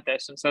add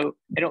this. And so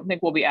I don't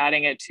think we'll be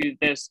adding it to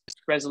this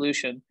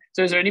resolution.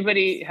 So does there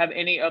anybody have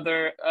any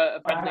other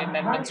friendly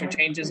amendments or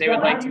changes they would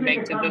like to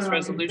make to this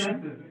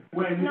resolution?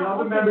 When the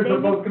other members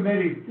of both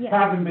committees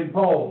haven't been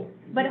polled.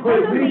 But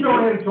please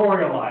don't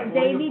editorialize.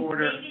 David,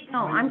 no,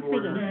 I'm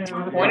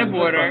speaking. Point of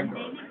order.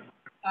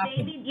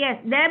 David,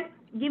 yes. Deb,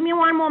 give me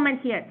one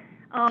moment here.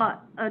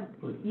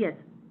 Yes.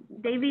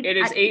 David, it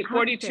is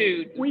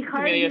 8:42,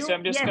 Camelia, so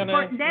I'm just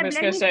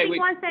gonna say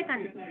one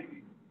second.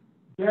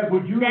 Deb,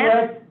 would you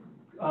let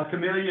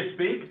Camelia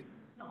speak?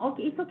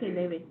 Okay, it's okay,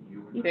 David.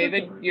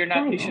 David, you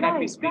should not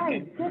be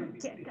speaking.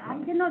 I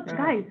cannot,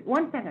 guys,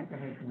 1 second.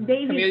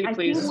 David, Camelia, I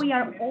please. think we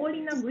are all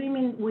in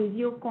agreement with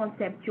you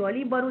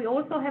conceptually, but we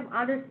also have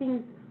other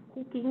things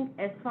cooking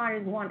as far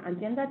as one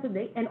agenda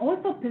today, and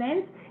also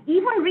plans,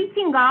 even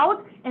reaching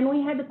out, and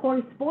we had a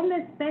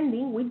correspondence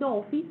pending with the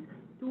office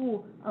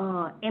to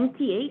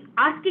MTA,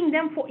 asking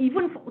them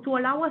to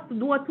allow us to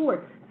do a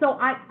tour. So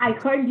I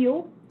heard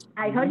you.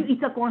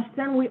 It's a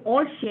concern we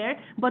all share,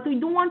 but we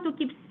do want to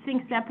keep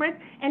things separate.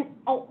 And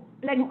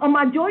like a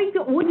majority,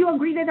 would you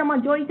agree that a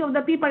majority of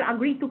the people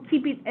agree to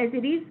keep it as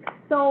it is?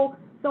 So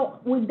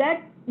with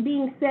that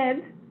being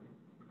said,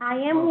 I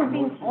am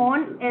moving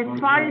on as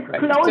far as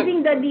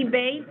closing the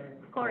debate.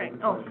 Correct.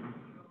 Oh,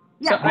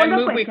 yeah. So I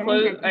move we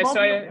close.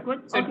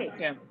 Okay.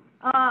 Yeah.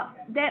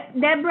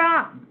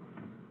 Deborah.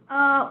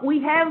 We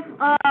have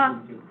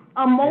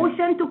a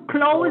motion to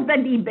close the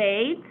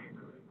debate,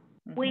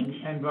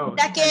 which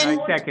second.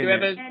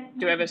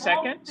 Do we have a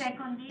second?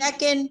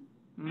 Second.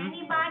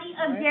 Anybody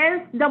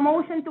against the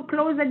motion to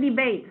close the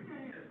debate?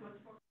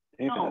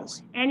 No.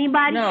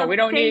 Anybody? No, we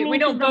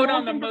don't vote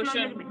on the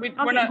motion.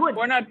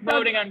 We're not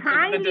voting on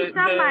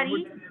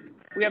somebody.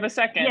 We have a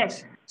second.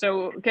 Yes.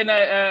 So can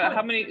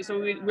how many? So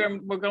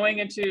we're going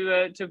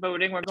into to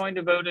voting. We're going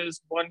to vote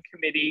as one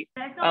committee,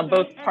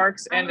 both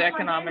Parks and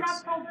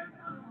Economics.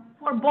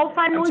 For both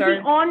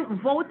Fanuzi on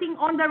voting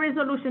on the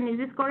resolution. Is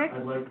this correct?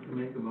 I'd like to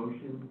make a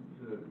motion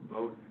to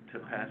vote to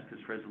pass this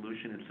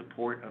resolution in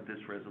support of this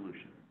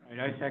resolution.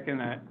 Right, I second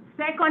that.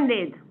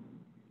 Seconded.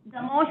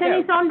 The motion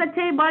is on the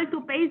table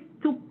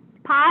to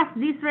pass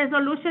this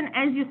resolution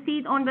as you see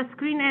it on the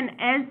screen and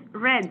as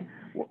read.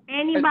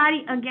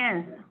 Anybody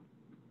against?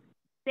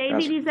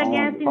 David is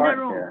against in the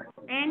room. Here.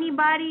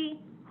 Anybody?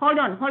 Hold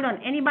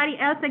on. Anybody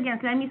else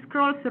against? Let me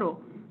scroll through.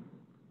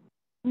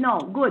 No,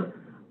 good.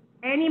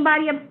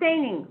 Anybody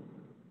abstaining?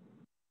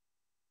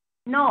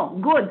 No,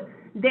 good.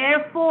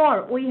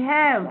 Therefore, we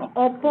have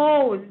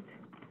opposed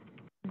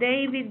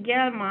David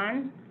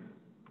Gelman.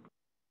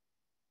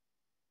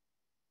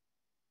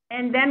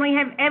 And then we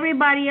have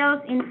everybody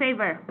else in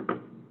favor.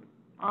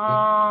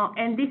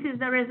 And this is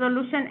the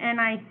resolution,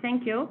 and I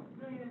thank you.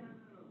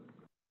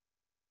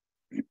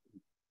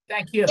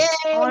 Thank you.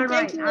 Yay, all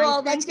right. Thank you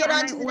all. Let's get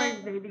on to the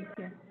next.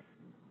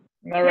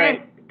 All right.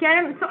 Yes.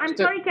 Karen, so I'm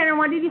sorry, Karen,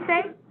 what did you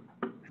say?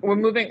 We're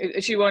moving.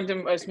 She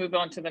wanted us to move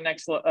on to the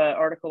next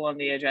article on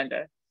the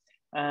agenda.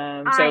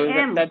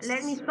 That's.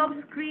 Let me stop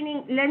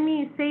screening. Let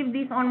me save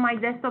this on my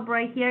desktop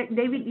right here.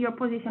 David, your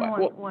position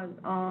was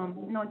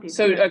noted.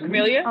 So Yes.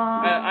 Camelia,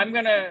 I'm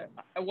gonna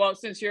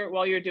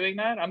while you're doing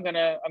that, I'm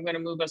gonna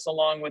move us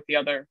along with the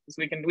other,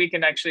 so we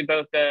can actually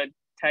both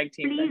tag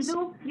team Please this.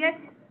 do. Yes.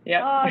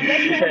 Yeah.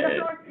 Yes, you have the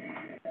floor.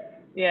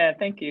 Yeah,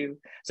 thank you.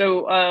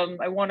 So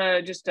I want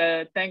to just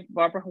thank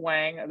Barbara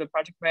Huang, the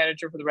project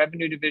manager for the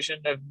revenue division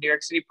of New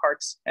York City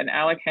Parks, and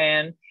Alec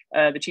Han,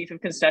 the chief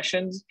of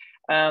concessions,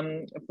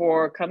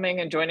 for coming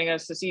and joining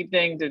us this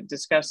evening to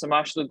discuss the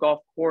Mosholu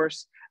Golf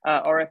Course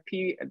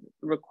RFP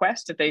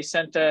request. That they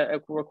sent a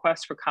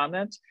request for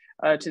comment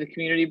to the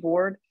community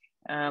board.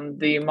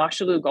 The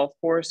Mosholu Golf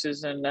Course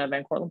is in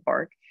Van Cortlandt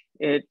Park.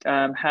 It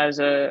has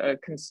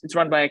it's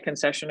run by a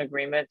concession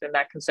agreement, and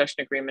that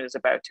concession agreement is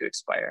about to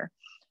expire.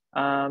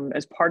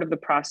 As part of the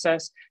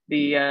process,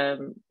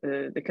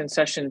 the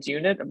concessions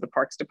unit of the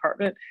Parks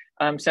Department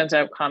sends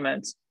out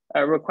comments,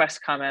 requests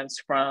comments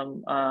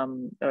from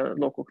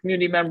local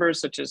community members,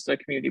 such as the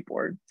community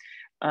board.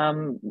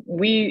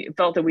 We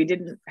felt that we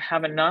didn't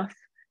have enough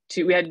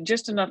we had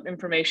just enough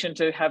information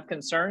to have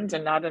concerns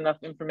and not enough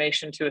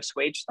information to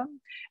assuage them.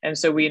 And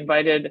so we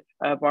invited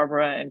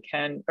Barbara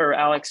and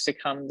Alex to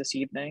come this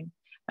evening.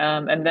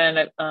 And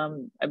then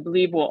I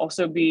believe we'll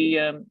also be,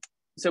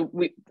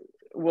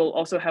 we'll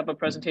also have a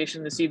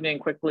presentation this evening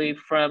quickly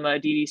from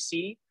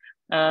DDC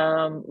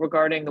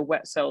regarding the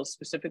wet cells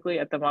specifically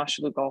at the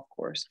Mosholu Golf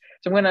Course.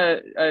 So I'm gonna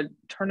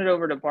turn it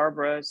over to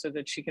Barbara so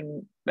that she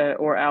can,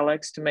 or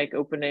Alex, to make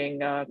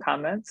opening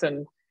comments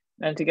and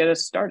to get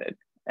us started.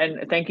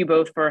 And thank you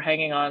both for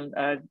hanging on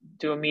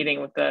to a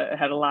meeting with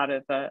had a lot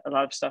of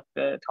stuff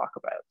to talk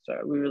about. So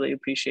we really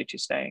appreciate you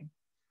staying.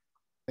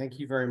 Thank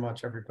you very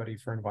much, everybody,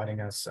 for inviting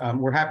us.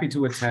 We're happy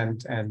to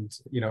attend, and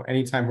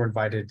anytime we're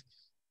invited,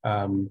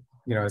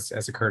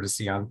 as a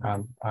courtesy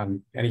on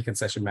any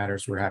concession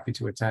matters, we're happy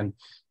to attend.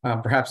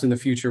 Perhaps in the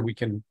future we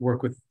can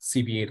work with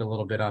CB8 a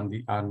little bit on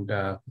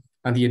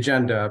the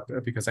agenda,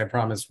 because I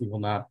promise we will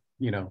not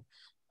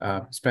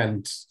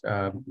spend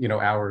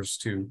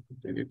hours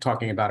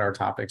talking about our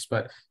topics.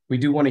 But we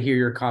do want to hear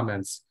your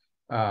comments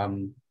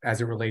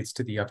as it relates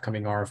to the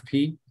upcoming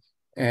RFP.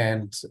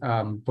 And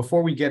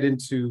before we get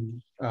into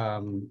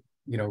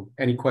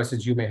any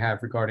questions you may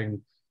have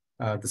regarding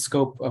the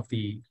scope of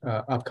the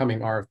upcoming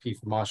RFP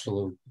for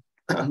Mosholu,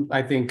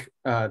 I think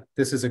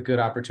this is a good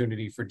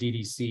opportunity for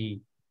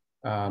DDC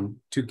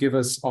to give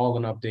us all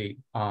an update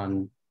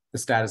on the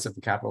status of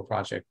the capital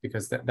project,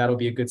 because that'll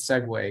be a good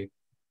segue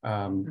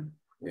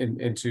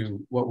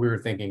into what we were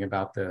thinking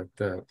about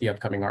the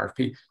upcoming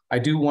RFP. I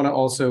do want to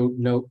also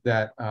note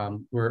that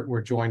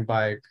we're joined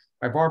by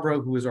Barbara,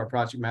 who is our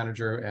project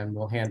manager and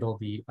will handle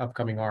the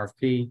upcoming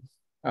RFP.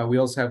 We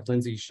also have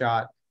Lindsay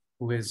Schott,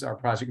 who is our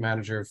project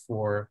manager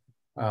for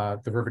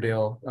the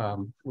Riverdale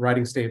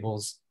riding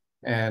stables.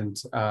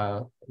 And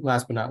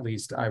last but not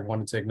least, I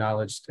wanted to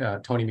acknowledge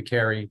Tony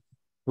McCary,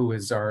 who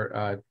is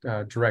our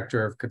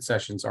Director of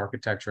Concessions,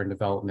 Architecture and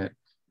Development,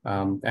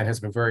 and has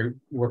been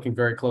working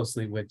very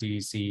closely with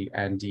DEC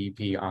and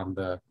DEP on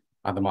the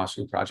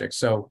Mosholu project.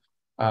 So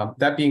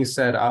that being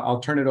said, I'll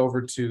turn it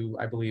over to,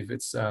 I believe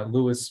it's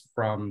Louis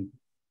from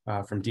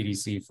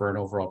DDC for an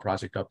overall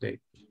project update.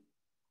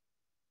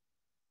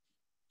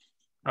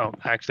 Oh,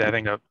 actually, I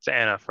think it's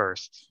Anna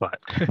first, but.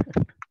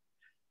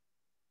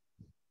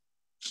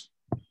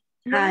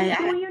 Hi.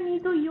 Do you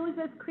need to use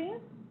a screen?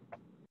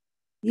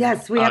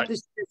 Yes, we have to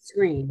share the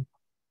screen.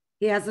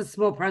 He has a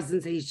small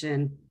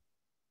presentation.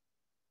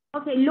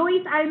 Okay,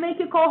 Luis, I'll make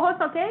you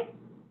co-host, okay?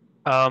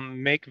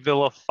 Make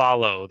Villa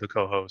follow the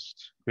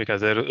co-host,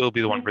 because it'll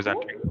be the one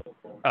presenting.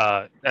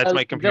 That's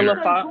my computer.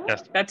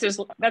 Yes.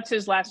 That's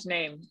his last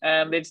name.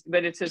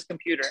 But it's his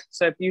computer.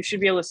 So you should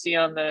be able to see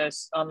on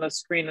the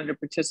screen under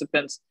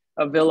participants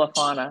of Villa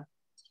Fauna.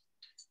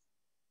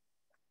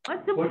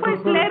 What's the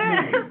first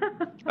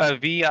letter?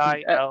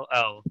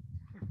 VILL.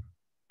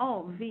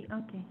 Oh, V.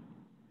 Okay.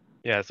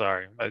 Yeah,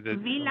 sorry.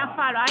 Villa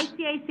Faro. I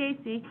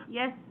see.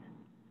 Yes.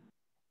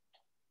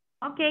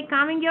 Okay,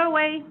 coming your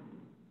way.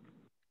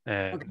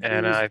 And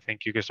Anna, I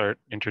think you can start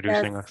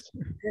introducing us.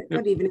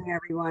 Good evening,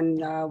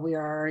 everyone. We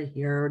are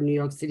here, New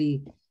York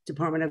City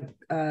Department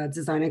of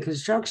Design and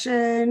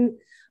Construction.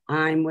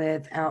 I'm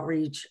with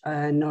Outreach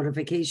and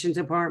Notification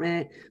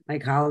Department. My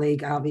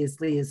colleague,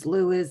 obviously, is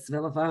Louis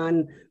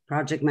Villafan,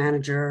 Project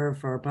Manager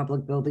for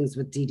Public Buildings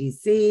with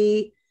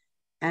DDC.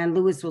 And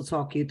Louis will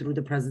talk you through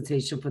the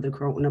presentation for the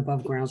Croton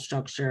above ground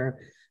structure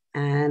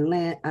and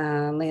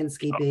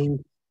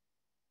landscaping.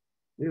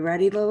 You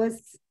ready, Louis?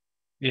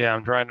 Yeah,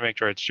 I'm trying to make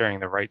sure it's sharing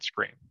the right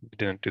screen. It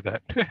didn't do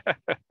that.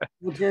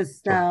 We'll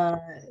just yeah,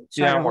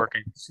 I'm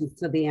working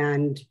to the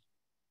end.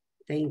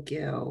 Thank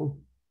you.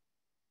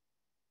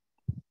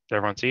 Does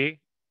everyone see?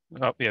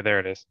 Oh, yeah, there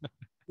it is.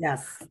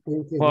 Yes.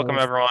 Thank you, Welcome,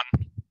 Louis. everyone.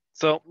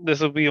 So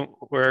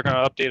we're going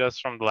to update us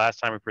from the last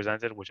time we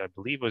presented, which I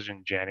believe was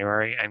in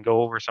January, and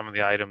go over some of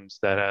the items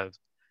that have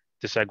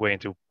to segue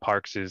into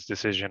Parks'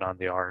 decision on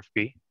the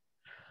RFP.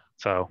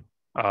 So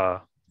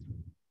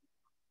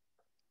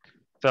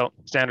So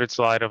standard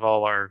slide of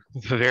all our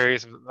the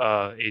various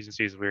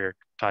agencies we're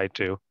tied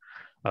to.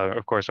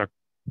 Of course, our,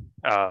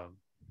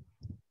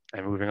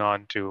 and moving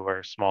on to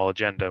our small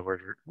agenda,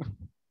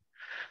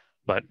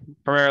 but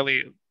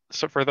primarily,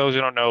 so for those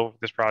who don't know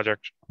this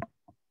project,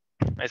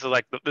 this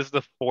is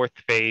the fourth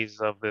phase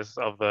of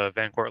the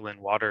Van Cortlandt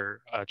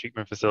water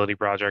treatment facility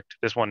project.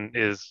 This one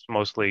is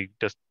mostly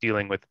just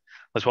dealing with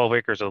the 12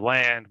 acres of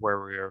land where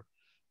we're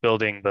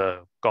building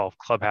the golf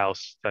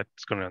clubhouse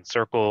that's going to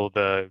encircle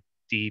the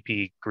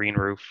DEP green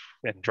roof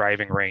and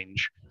driving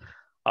range,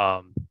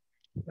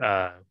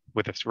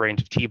 with a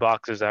range of tee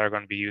boxes that are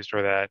going to be used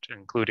for that,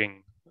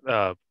 including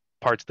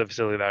parts of the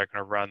facility that are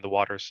going to run the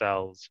water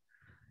cells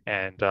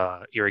and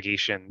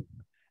irrigation,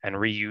 and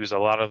reuse a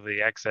lot of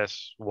the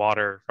excess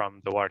water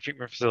from the water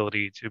treatment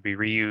facility to be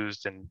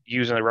reused and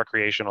used in the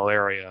recreational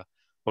area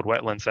with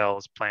wetland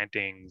cells,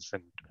 plantings,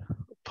 and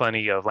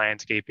plenty of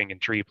landscaping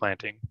and tree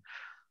planting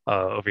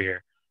over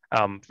here.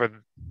 For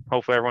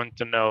hopefully everyone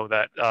to know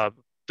that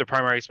the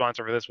primary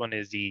sponsor for this one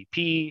is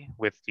DEP,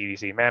 with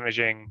DDC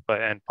managing,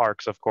 and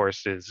Parks, of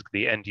course, is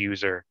the end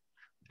user,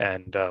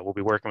 and we'll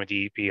be working with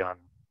DEP on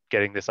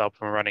getting this up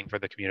and running for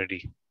the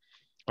community.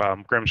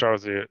 Grimshaw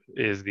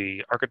is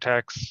the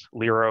architects,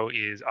 Lero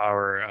is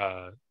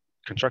our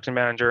construction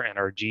manager, and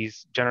our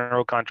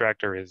general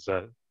contractor is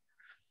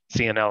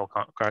CNL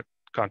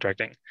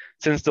Contracting.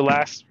 Since the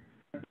last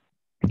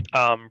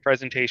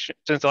presentation,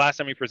 since the last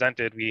time we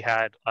presented, we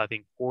had, I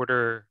think,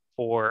 quarter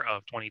 4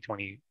 of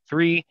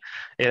 2023.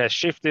 It has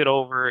shifted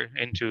over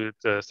into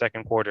the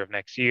second quarter of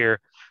next year.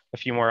 A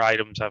few more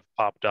items have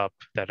popped up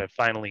that have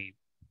finally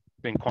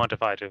been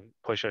quantified to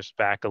push us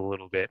back a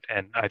little bit.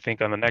 And I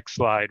think on the next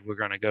slide, we're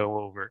going to go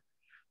over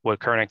what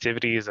current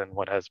activities and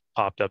what has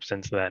popped up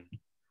since then.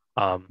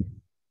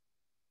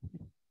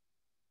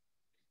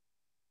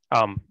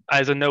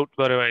 As a note,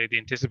 by the way, the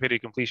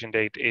anticipated completion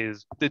date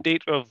is the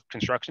date of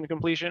construction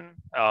completion,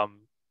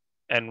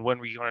 and when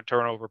we're going to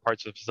turn over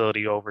parts of the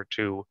facility over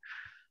to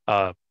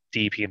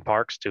DEP and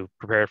Parks to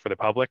prepare it for the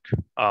public.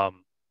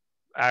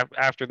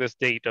 After this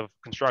date of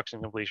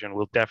construction completion,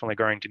 we're definitely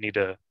going to need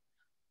to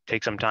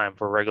take some time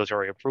for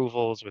regulatory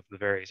approvals with the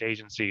various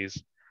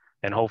agencies,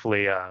 and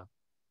hopefully,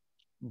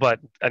 but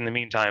in the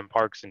meantime,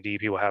 Parks and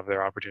DEP will have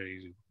their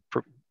opportunity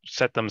to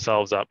set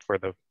themselves up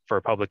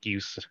for public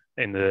use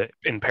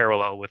in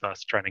parallel with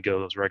us trying to get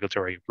those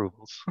regulatory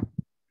approvals.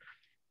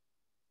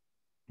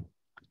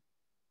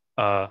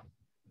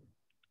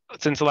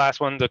 Since the last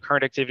one, the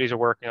current activities we're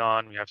working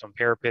on, we have some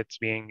parapets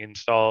being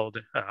installed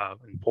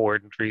and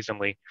poured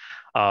recently.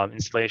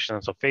 Installation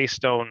of face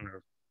stone.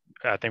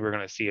 I think we're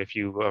going to see a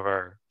few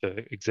of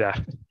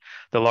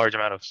the large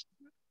amount of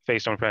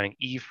face stone planning,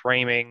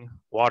 E-framing,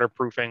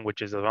 waterproofing,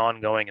 which is an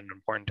ongoing and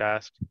important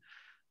task.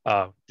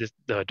 The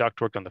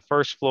ductwork on the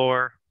first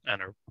floor,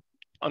 and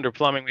under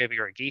plumbing, we have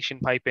irrigation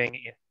piping,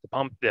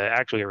 the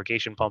actual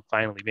irrigation pump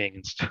finally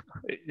being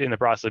in the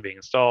process of being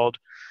installed.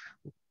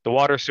 The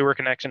water sewer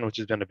connection, which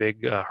has been a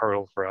big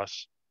hurdle for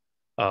us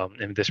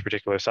in this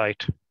particular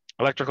site.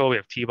 Electrical, we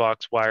have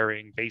T-box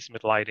wiring,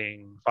 basement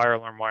lighting, fire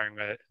alarm wiring,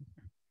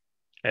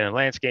 and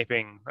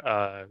landscaping.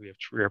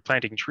 We are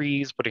planting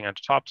trees, putting on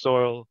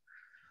topsoil,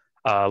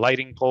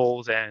 lighting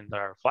poles, and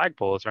our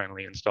flagpole is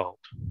finally installed.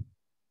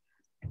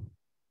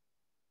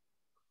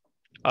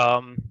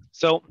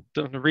 So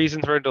the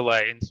reasons for a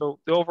delay, and so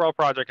the overall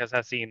project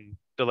has seen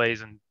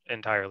delays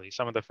entirely.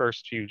 Some of the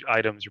first few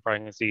items you're probably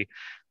going to see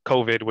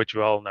COVID, which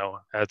we all know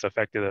has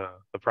affected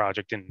the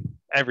project in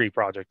every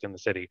project in the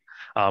city.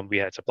 We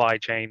had supply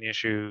chain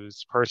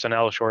issues,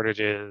 personnel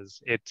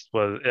shortages. It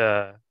was,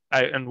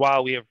 and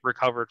while we have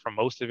recovered from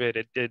most of it,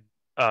 it did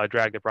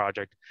drag the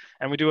project.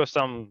 And we do have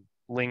some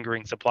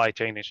lingering supply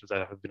chain issues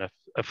that have been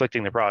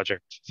afflicting the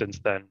project since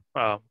then.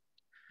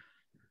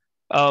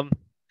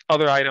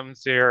 Other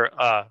items here,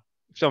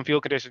 some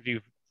field conditions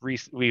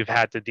we've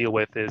had to deal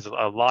with is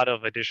a lot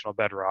of additional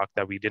bedrock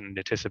that we didn't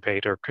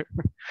anticipate, or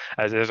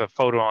as there's a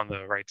photo on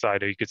the right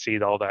side, you could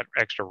see all that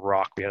extra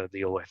rock we had to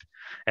deal with.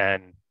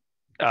 And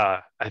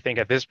I think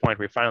at this point,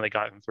 we've finally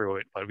gotten through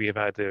it, but we have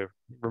had to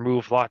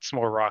remove lots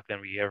more rock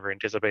than we ever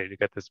anticipated to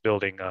get this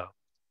building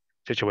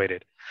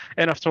situated.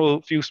 And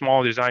a few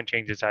small design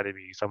changes had to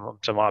be some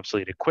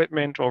obsolete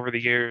equipment over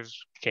the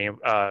years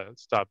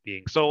stopped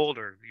being sold,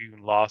 or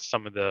even lost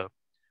some of the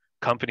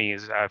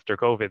companies after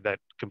COVID that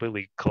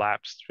completely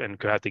collapsed and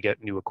could have to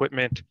get new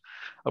equipment.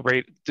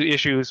 The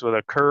issues with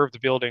a curved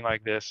building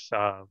like this,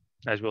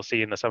 as we'll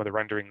see in some of the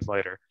renderings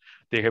later,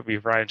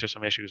 we've run into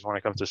some issues when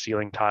it comes to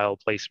ceiling tile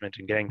placement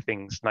and getting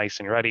things nice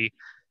and ready.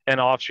 And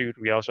offshoot,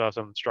 we also have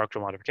some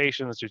structural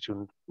modifications due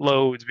to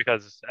loads,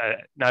 because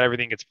not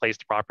everything gets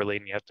placed properly,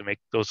 and you have to make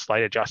those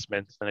slight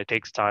adjustments, and it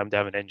takes time to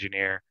have an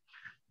engineer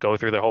go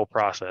through the whole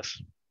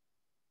process.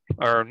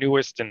 Our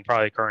newest and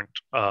probably current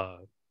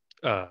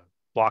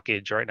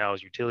blockage right now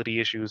is utility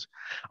issues.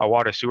 Our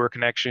water sewer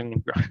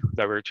connection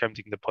that we're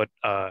attempting to put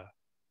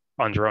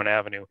on Jerome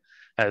Avenue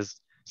has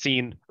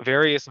seen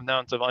various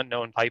amounts of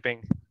unknown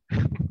piping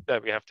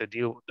that we have to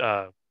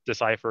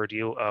decipher,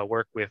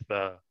 work with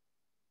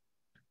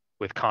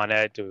Con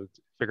Ed to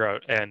figure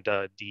out, and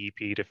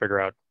DEP to figure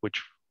out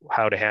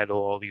how to handle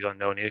all these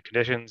unknown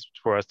conditions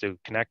for us to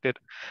connect it.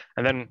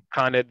 And then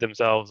Con Ed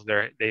themselves,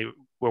 we're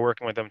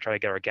working with them trying to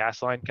get our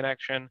gas line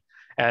connection.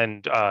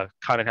 And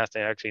Con Ed has to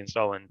actually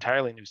install an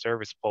entirely new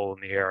service pole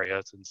in the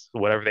area, since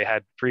whatever they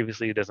had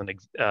previously doesn't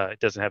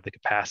have the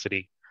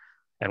capacity.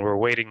 And we're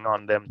waiting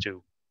on them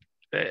to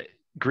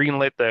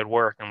greenlit that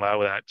work and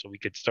allow that so we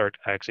could start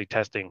actually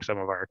testing some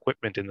of our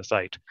equipment in the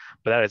site.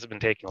 But that has been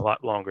taking a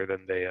lot longer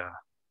than they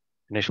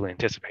initially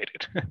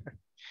anticipated.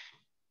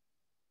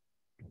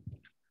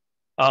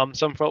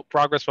 Some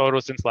progress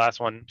photos since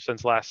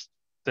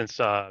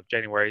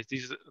January.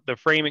 The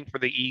framing for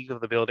the eave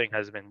of the building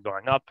has been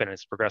going up and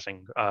it's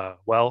progressing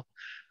well.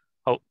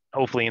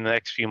 Hopefully in the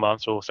next few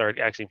months, we'll start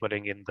actually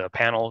putting in the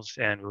panels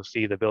and we'll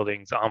see the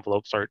building's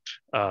envelope start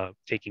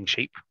taking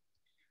shape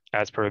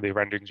as per the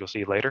renderings you'll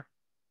see later.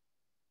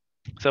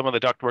 Some of the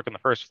ductwork on the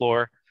first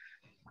floor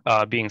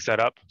being set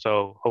up.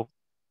 So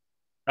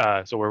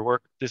this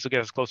will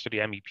get us closer to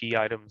the MEP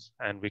items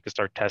and we could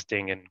start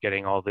testing and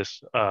getting all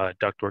this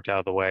ductwork out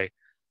of the way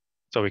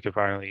so we could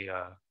finally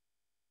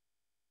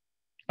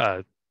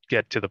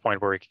get to the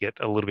point where we could get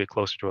a little bit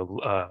closer to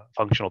a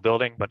functional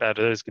building, but that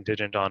is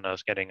contingent on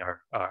us getting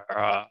our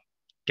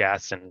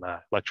gas and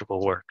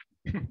electrical work.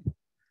 There's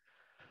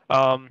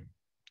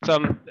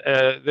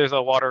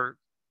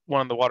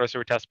one of the water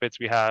sewer test pits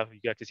we have. You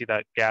get to see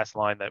that gas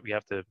line that we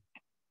have to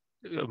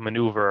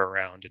maneuver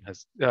around and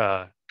has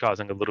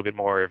causing a little bit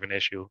more of an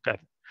issue.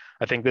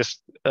 I think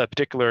this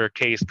particular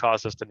case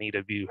caused us to need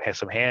to do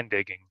some hand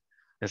digging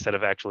instead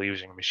of actually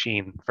using a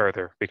machine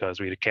further because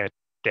we can't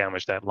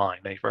damage that line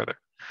any further.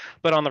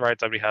 But on the right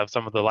side, we have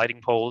some of the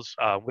lighting poles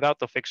without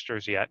the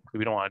fixtures yet.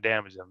 We don't want to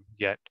damage them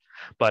yet,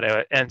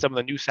 but and some of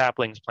the new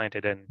saplings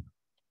planted in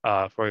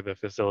for the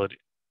facility.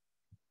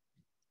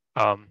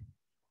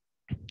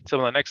 Some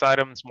of the next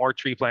items, more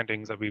tree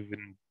plantings that we've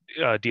been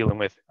dealing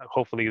with.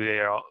 Hopefully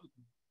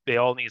they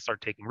all need to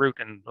start taking root,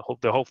 and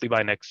hopefully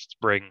by next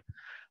spring,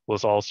 we'll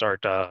all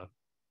start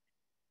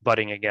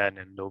budding again,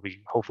 and they'll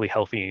be hopefully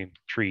healthy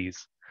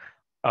trees.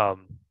 I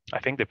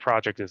think the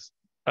project is,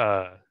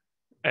 and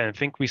I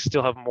think we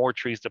still have more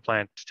trees to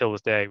plant till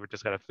this day. We're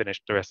just gonna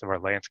finish the rest of our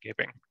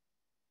landscaping.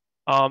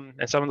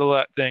 And some of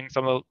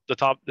the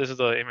top, this is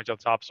the image of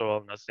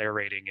topsoil and us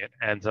aerating it,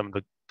 and some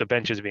of the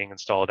benches being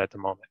installed at the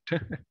moment.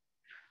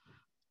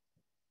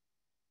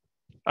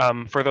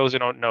 For those who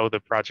don't know the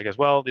project as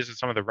well, these are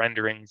some of the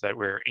renderings that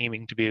we're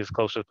aiming to be as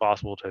close as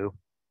possible to.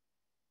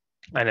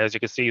 And as you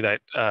can see that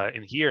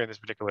in this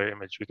particular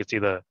image, we could see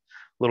the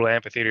little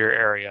amphitheater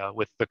area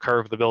with the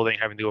curve of the building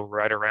having to go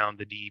right around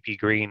the DEP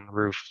green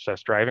roof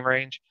 / driving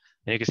range.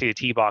 And you can see the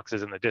tee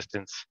boxes in the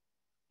distance.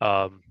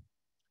 And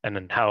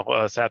then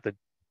how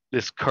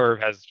this curve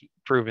has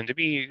proven to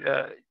be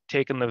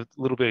taken a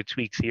little bit of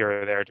tweaks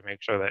here or there to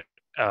make sure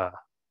that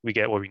we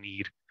get what we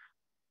need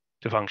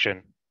to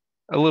function.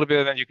 A little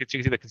bit, then you can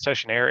see the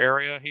concessionaire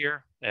area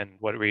here, and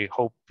what we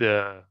hope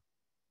the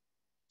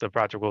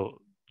project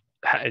will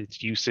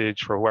its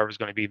usage for whoever's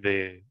going to be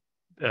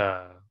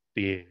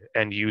the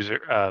end user,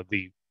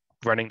 the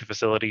running the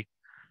facility.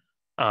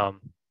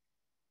 And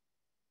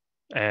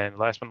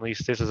last but not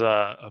least, this is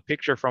a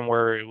picture from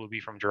where it will be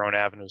from Jerome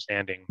Avenue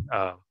standing.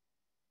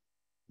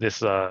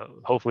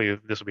 Hopefully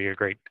this will be a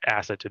great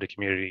asset to the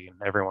community,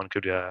 and everyone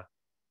could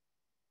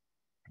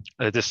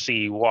just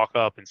walk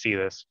up and see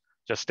this.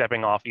 Just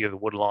stepping off either the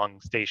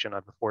Woodlawn station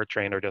at the 4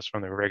 train or just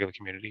from the regular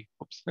community.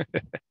 Oops.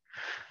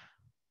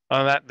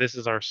 On that, this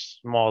is our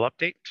small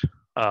update.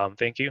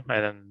 Thank you.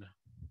 And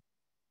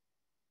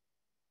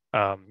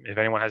then if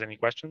anyone has any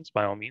questions,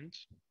 by all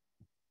means.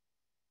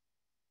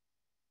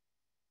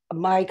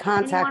 My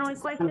contact. Anyone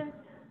with questions?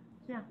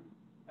 Yeah.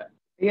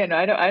 Yeah, no,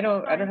 I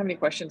don't have any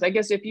questions. I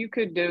guess if you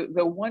could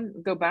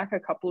go back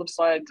a couple of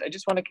slides. I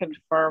just want to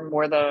confirm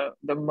where the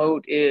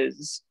moat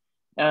is.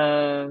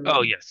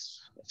 Oh yes.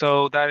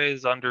 So that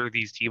is under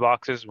these tee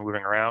boxes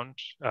moving around.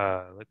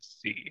 Let's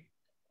see.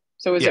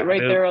 So is it right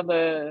there on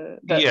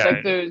like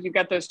you've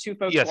got those two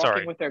folks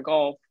walking with their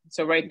golf.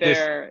 So right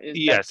there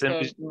that's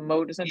the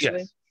moat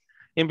essentially? Yes.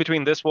 In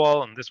between this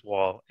wall and this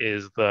wall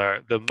is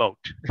the moat,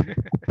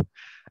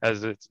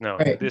 as it's known.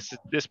 Right.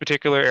 This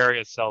particular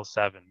area is cell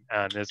 7,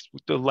 and it's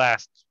the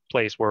last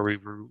place where we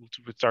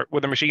would start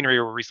with the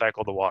machinery will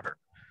recycle the water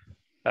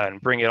and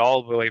bring it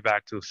all the way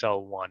back to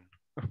cell 1.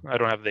 I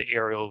don't have the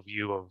aerial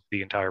view of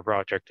the entire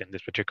project in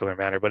this particular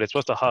manner, but it's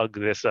supposed to hug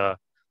this the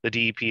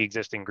DEP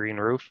existing green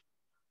roof,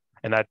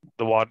 and that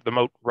the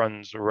moat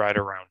runs right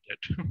around it.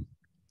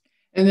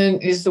 And then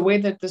is the way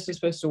that this is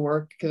supposed to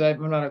work, because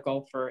I'm not a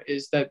golfer,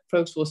 is that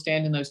folks will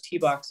stand in those tee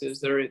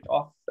boxes that are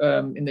off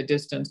in the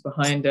distance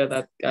behind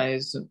that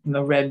guy's in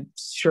the red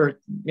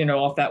shirt,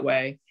 off that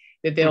way.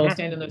 That they'll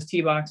stand in those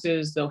tee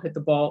boxes, they'll hit the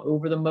ball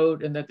over the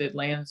moat, and that it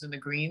lands in the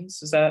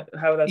greens. Is that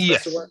how that's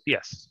supposed to work?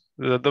 Yes.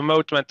 The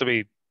moat's meant to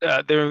be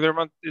it's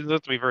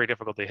meant to be very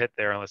difficult to hit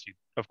there unless you,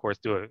 of course,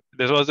 do it.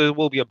 There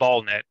will be a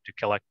ball net to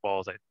collect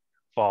balls that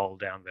fall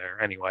down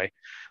there anyway.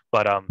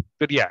 But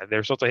yeah,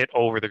 they're supposed to hit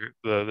over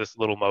this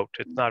little moat.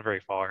 It's not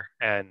very far,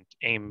 and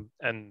aim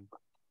and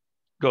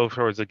go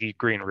towards the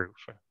green roof.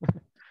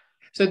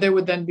 So there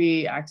would then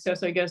be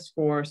access, I guess,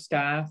 for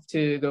staff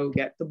to go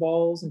get the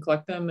balls and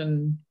collect them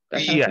and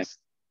that kind of thing? Yes.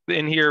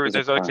 In here,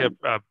 there's actually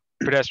a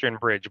pedestrian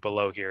bridge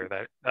below here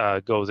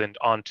that goes in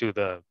onto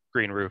the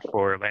green roof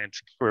for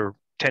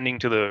tending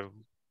to the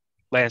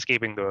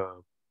landscaping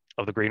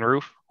of the green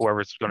roof,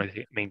 whoever's going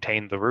to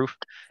maintain the roof,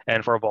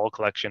 and for ball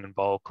collection and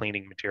ball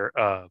cleaning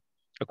material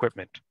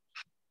equipment.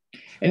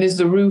 And is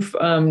the roof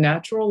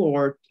natural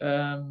or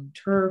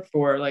turf,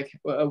 or like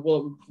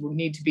will it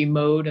need to be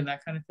mowed and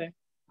that kind of thing?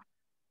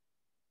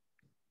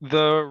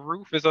 The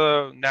roof is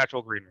a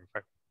natural green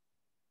roof.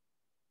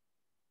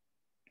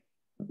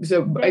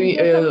 So I mean,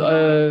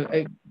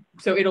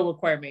 so it'll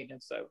require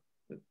maintenance, though.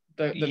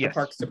 The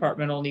Parks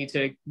Department will need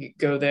to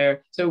go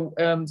there. So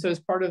so as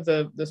part of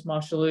the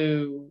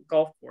Smosh-Aloo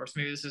golf course,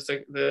 maybe this is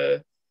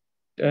the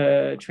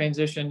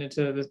transition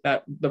into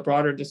the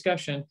broader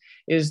discussion,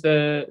 is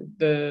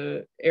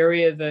the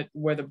area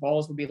where the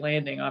balls will be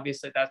landing.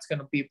 Obviously, that's going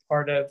to be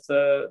part of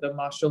the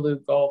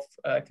Smosh-Aloo golf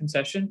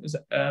concession,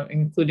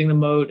 including the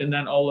moat and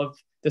then all of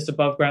this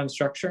above ground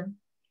structure.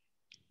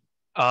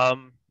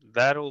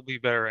 That'll be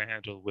better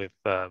handled with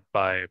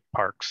by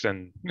Parks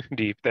and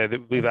DEP.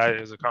 That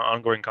is an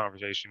ongoing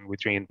conversation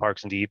between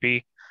Parks and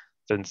DEP,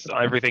 since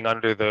everything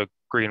under the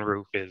green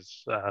roof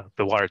is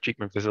the water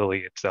treatment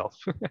facility itself.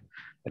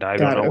 And I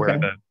don't know where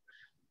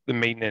the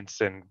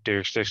maintenance and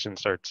jurisdiction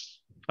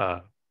starts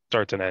and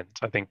ends.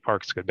 I think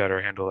Parks could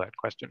better handle that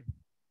question.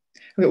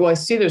 Okay, well, I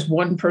see there's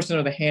one person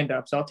with a hand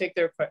up, so I'll take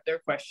their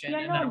question,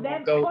 and then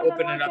we'll go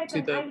open it up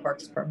to the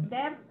Parks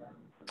Department.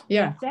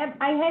 Yeah. Deb,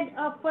 I had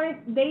first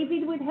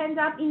David with hands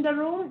up in the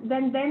room,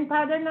 then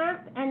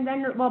Padernak, and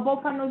then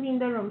both are not in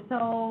the room.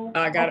 So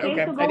I got it.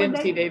 Okay. So I didn't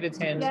see David's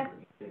hand. Yeah.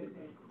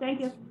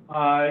 Thank you.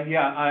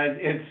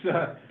 It's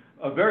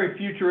a very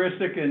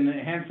futuristic and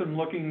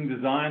handsome-looking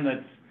design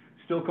that's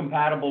still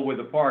compatible with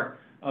the park.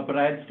 But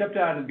I had stepped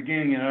out at the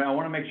beginning, and I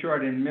want to make sure I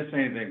didn't miss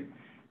anything.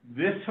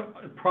 This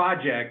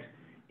project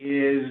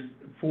is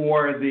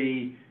for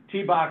the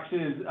tee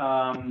boxes,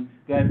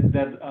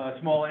 that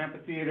small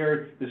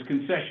amphitheater, this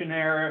concession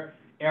area,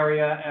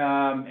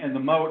 and the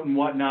moat and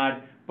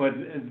whatnot, but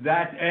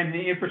that, and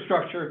the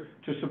infrastructure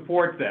to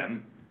support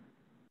them.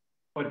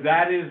 But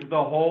that is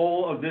the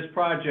whole of this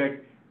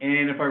project.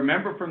 And if I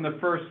remember from the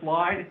first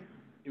slide,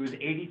 it was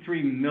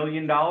 $83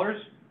 million, or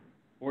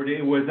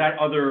was that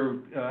other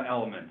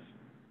elements?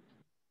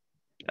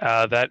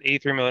 That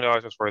 $83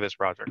 million was for this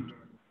project.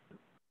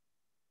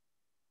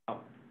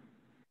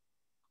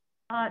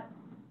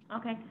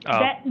 Okay.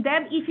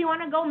 Deb, if you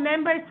want to go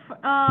members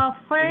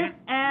first,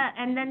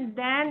 and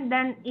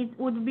then it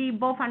would be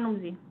both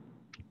Panuzzi.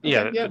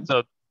 Yeah.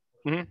 So.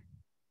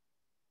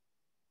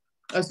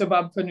 So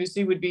Bob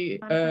Panuzzi would be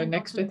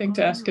next, I think,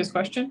 to ask his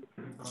question.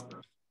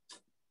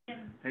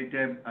 Hey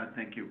Deb,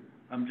 thank you.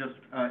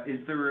 Is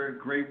there a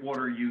great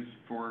water use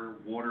for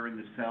water in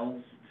the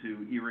cells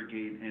to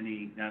irrigate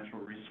any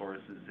natural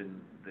resources in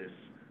this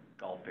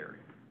golf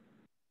area?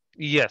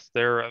 Yes,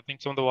 I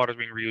think some of the water is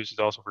being reused is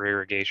also for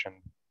irrigation.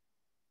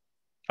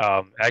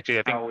 Actually,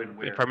 I think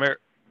we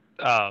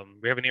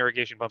have an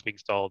irrigation pump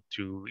installed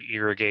to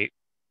irrigate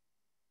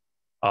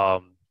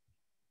our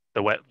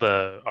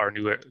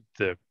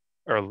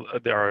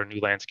new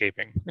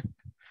landscaping.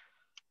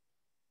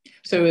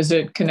 So is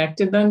it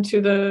connected then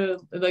to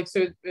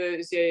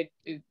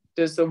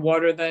does the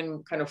water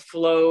then kind of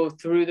flow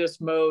through this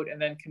moat and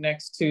then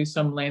connects to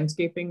some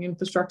landscaping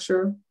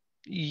infrastructure?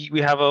 We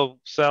have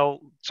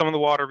some of the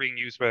water being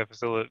used by the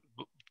facility.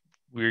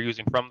 We're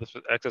using from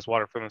the excess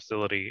water from the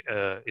facility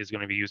is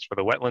going to be used for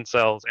the wetland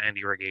cells and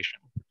irrigation.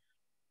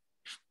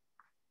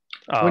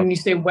 When you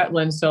say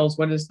wetland cells,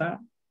 what is that?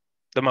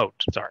 The moat,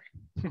 sorry.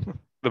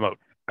 The moat,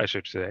 I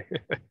should say.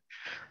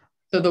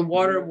 So the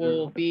water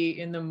will be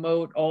in the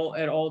moat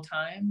at all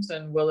times,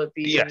 and will it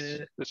be?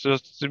 Yes, it's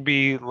supposed to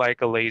be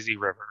like a lazy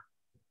river.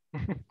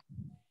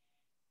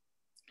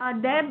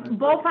 Deb,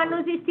 both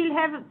Panuzzi still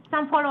have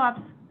some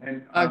follow-ups.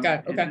 And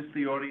is this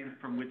the audience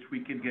from which we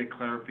can get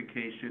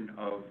clarification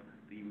of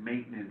the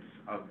maintenance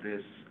of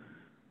this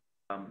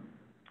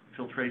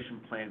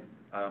filtration plant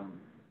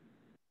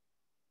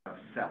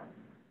cell?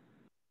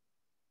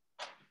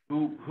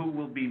 Who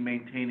will be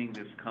maintaining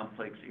this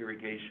complex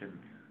irrigation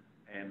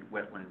and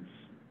wetlands?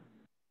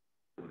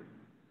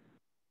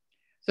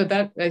 So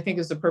that, I think,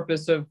 is the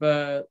purpose of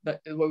where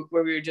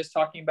we were just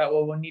talking about.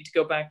 Well, we'll need to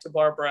go back to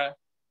Barbara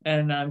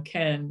and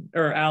Ken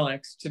or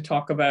Alex to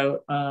talk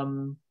about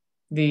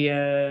the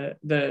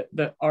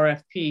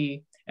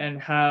RFP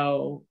and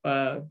how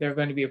they're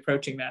going to be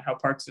approaching that, how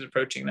Parks is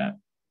approaching that.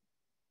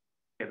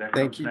 Okay,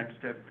 Thank you. Next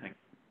step.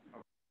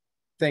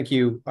 Thank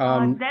you.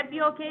 Deb,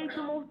 you okay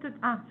to move to?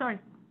 Sorry.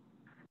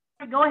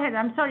 Go ahead.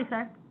 I'm sorry,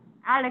 sir.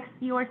 Alex,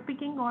 you are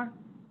speaking, or?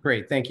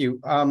 Great, thank you.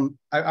 I'm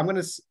going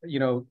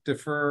to,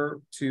 defer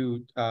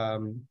to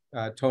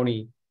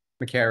Tony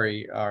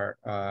McCary,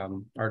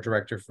 our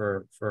director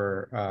for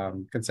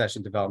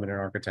concession development and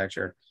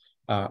architecture,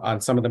 on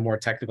some of the more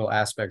technical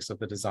aspects of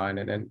the design,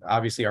 and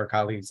obviously our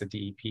colleagues at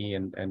DEP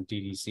and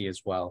DDC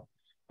as well.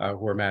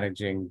 who are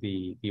managing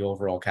the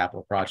overall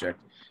capital project.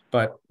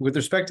 But with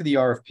respect to the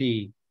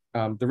RFP,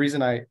 the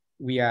reason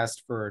we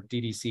asked for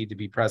DDC to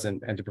be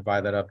present and to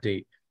provide that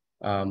update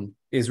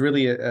is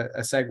really a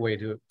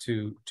segue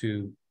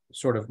to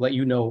sort of let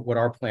you know what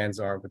our plans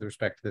are with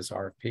respect to this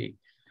RFP.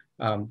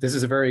 This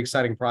is a very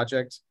exciting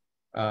project.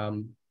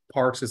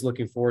 Parks is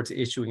looking forward to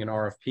issuing an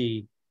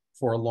RFP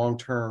for a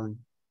long-term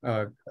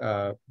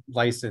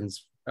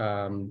license,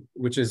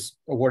 which is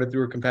awarded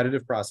through a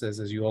competitive process,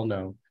 as you all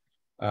know,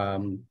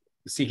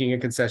 seeking a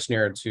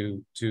concessionaire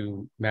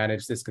to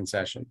manage this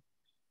concession.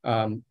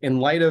 In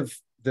light of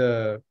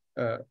the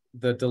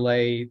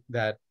delay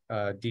that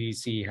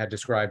DDC had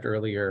described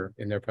earlier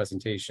in their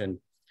presentation,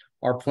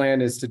 our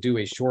plan is to do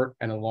a short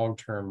and a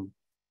long-term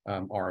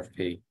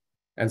RFP.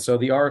 And so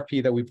the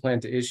RFP that we plan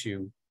to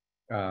issue,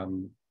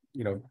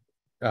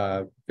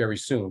 very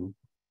soon,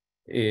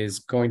 is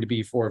going to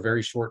be for a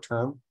very short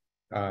term.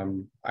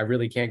 I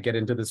really can't get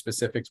into the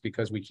specifics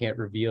because we can't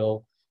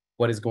reveal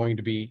what is going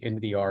to be in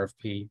the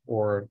RFP,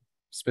 or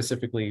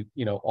specifically,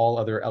 all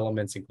other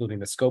elements, including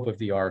the scope of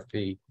the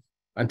RFP,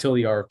 until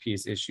the RFP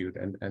is issued.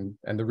 And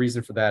the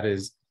reason for that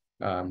is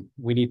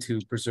we need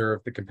to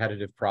preserve the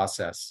competitive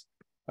process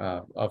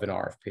of an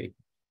RFP.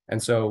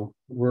 And so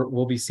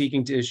we'll be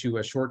seeking to issue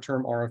a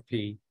short-term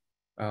RFP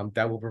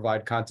that will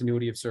provide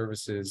continuity of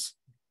services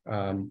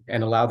and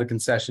allow the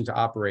concession to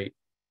operate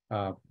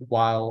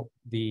while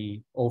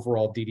the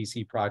overall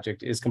DDC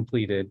project is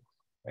completed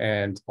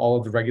and all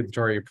of the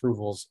regulatory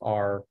approvals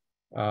are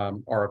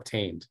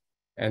obtained.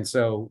 And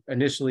so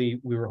initially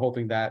we were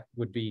hoping that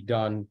would be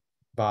done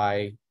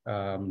by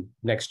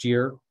next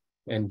year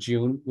in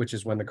June, which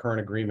is when the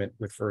current agreement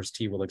with First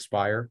T will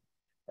expire.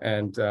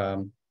 And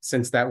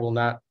since that will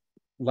not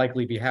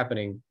likely be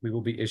happening, we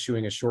will be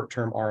issuing a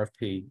short-term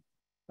RFP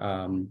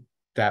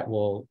that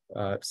will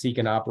seek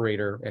an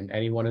operator, and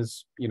anyone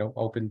is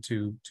open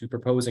to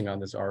proposing on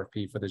this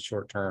RFP for the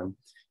short term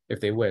if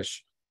they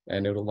wish.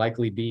 And it will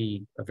likely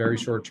be a very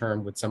short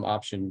term with some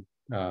option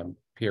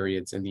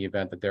periods in the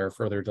event that there are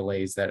further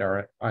delays that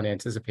are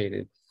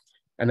unanticipated.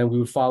 And then we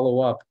would follow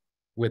up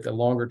with a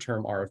longer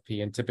term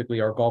RFP. And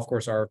typically our golf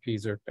course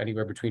RFPs are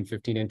anywhere between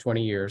 15 and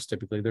 20 years.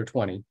 Typically they're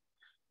 20.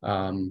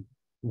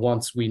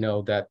 Once we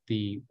know that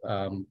the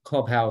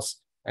clubhouse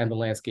and the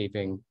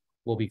landscaping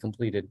will be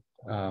completed,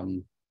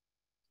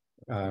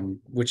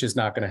 which is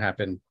not going to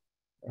happen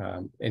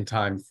in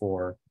time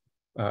for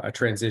a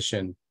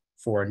transition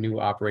for a new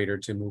operator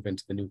to move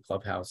into the new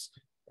clubhouse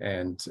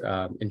and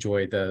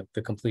enjoy the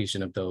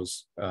completion of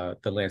the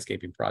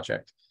landscaping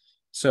project.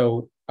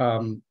 So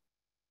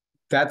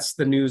that's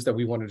the news that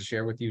we wanted to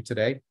share with you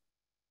today.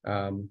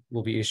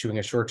 We'll be issuing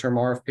a short-term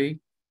RFP,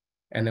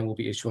 and then we'll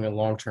be issuing a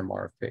long-term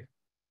RFP.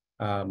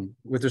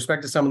 With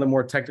respect to some of the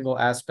more technical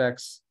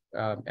aspects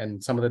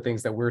and some of the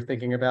things that we're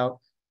thinking about,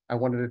 I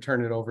wanted to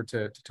turn it over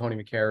to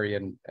Tony McCary,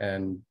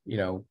 and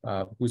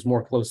who's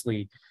more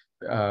closely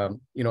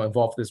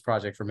involved with this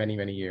project for many,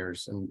 many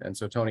years. And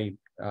so Tony,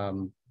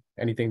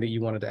 anything that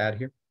you wanted to add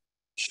here?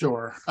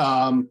 Sure.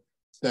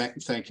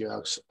 Thank you,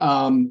 Alex.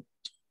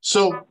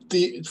 So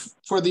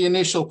for the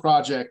initial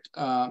project,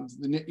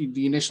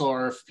 the initial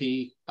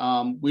RFP,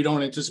 we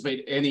don't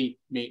anticipate any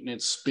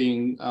maintenance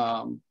being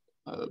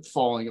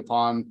falling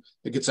upon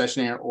the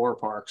concessionaire or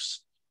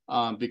parks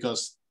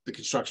because the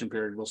construction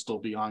period will still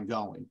be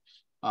ongoing.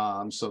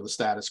 So the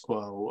status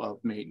quo of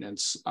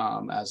maintenance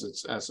as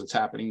it's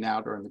happening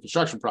now during the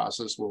construction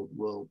process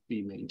will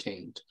be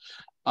maintained.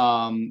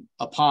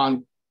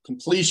 Upon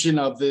completion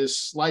of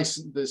this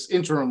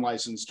interim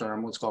license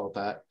term, let's call it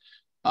that,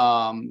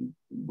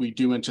 we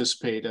do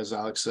anticipate, as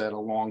Alex said, a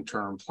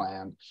long-term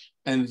plan,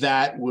 and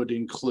that would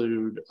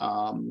include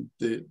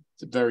the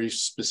very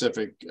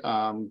specific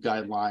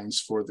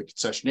guidelines for the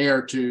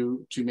concessionaire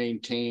to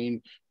maintain,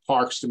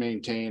 parks to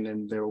maintain,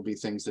 and there will be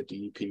things that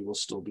DEP will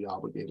still be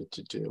obligated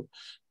to do.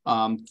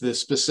 The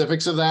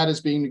specifics of that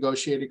is being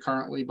negotiated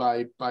currently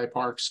by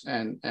Parks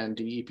and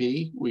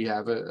DEP. We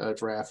have a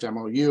draft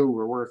MOU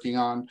we're working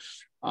on,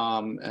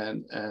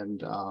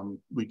 and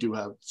we do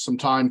have some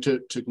time to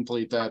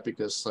complete that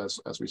because,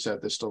 as we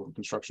said, there's still a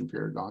construction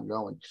period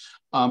ongoing.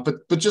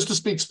 But just to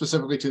speak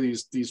specifically to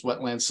these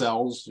wetland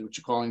cells, which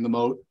you're calling the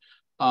moat,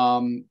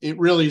 it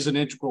really is an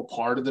integral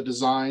part of the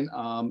design.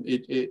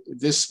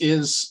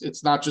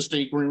 It's not just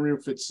a green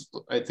roof. It's,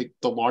 I think,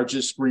 the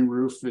largest green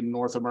roof in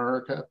North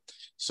America.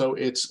 So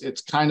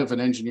it's kind of an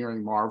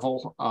engineering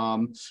marvel.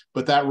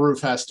 But that roof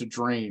has to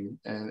drain,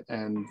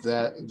 and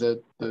that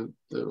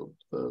the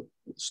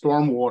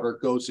storm water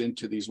goes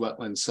into these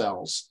wetland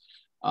cells.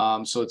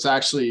 So it's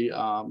actually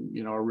a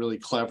really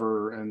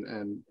clever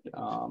and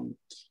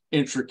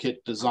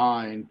intricate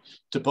design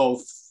to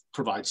both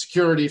provide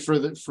security for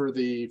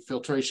the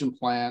filtration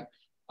plant,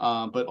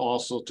 but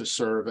also to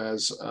serve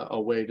as a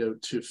way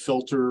to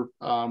filter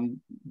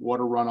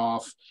water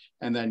runoff.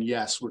 And then,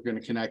 yes, we're going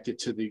to connect it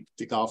to the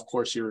golf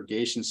course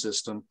irrigation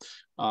system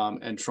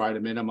and try to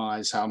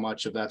minimize how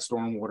much of that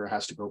stormwater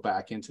has to go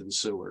back into the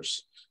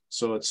sewers.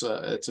 So it's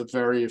a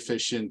very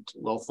efficient,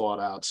 well thought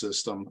out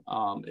system.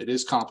 It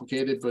is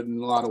complicated, but in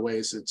a lot of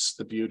ways,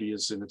 the beauty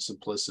is in its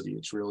simplicity.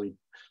 It's really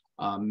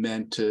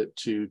meant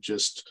to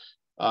just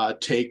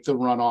take the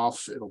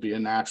runoff. It'll be a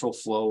natural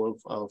flow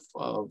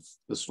of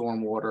the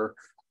stormwater.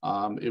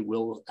 It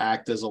will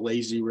act as a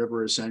lazy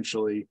river,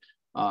 essentially,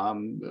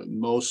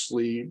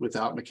 mostly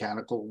without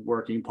mechanical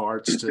working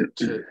parts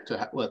to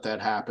let that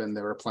happen.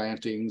 There are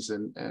plantings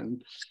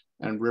and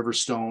river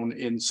stone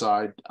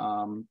inside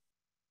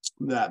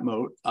that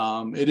moat.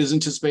 It is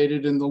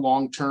anticipated in the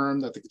long term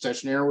that the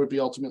concessionaire would be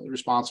ultimately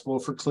responsible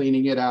for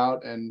cleaning it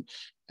out, and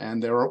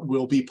there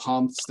will be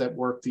pumps that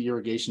work the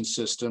irrigation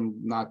system,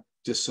 not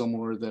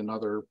dissimilar than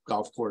other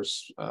golf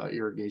course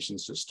irrigation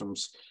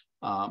systems.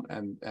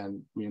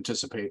 And we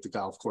anticipate the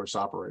golf course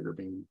operator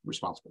being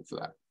responsible for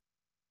that.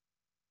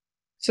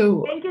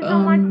 So thank you so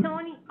much,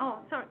 Tony. Oh,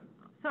 sorry.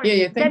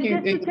 Yeah, thank you.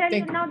 Just to tell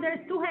you now,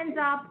 there's 2 hands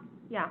up.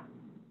 Yeah.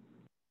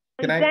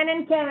 Can I? Dan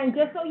and Karen,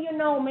 just so you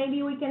know,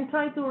 maybe we can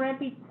try to wrap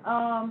it,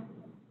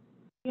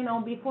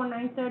 before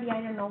 9:30.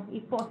 I don't know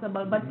if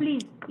possible, but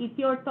please, it's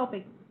your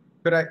topic.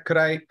 Could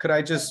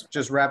I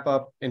just wrap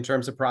up in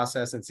terms of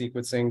process and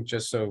sequencing,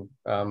 just so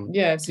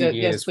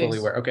TVA is fully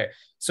aware? Okay,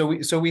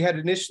 so we had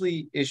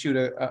initially issued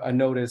a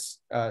notice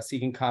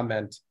seeking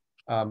comment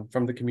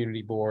from the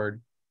community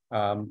board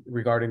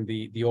regarding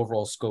the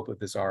overall scope of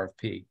this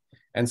RFP.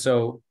 And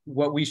so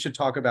what we should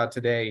talk about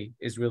today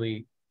is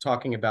really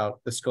talking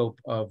about the scope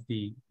of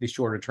the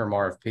shorter term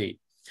RFP.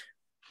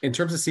 In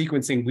terms of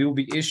sequencing, we will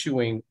be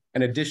issuing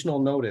an additional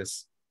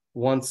notice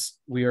once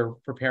we are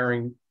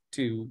preparing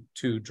to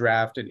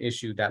draft and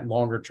issue that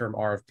longer term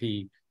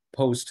RFP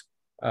post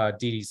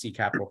DDC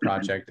capital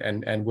project.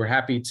 And we're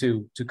happy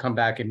to come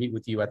back and meet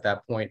with you at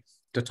that point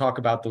to talk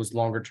about those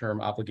longer term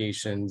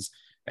obligations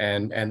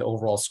and the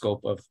overall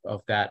scope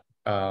of that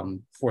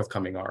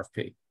forthcoming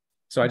RFP.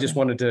 So I just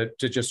wanted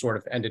to just sort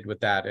of end it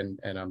with that, and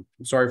I'm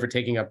sorry for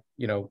taking up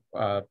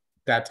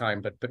that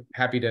time, but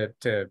happy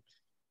to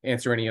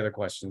answer any other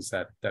questions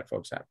that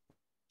folks have.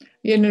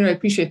 Yeah, no, I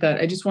appreciate that.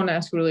 I just want to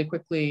ask really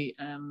quickly,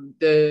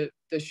 the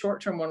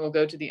short-term one will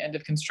go to the end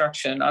of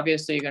construction.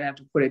 Obviously, you're going to have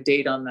to put a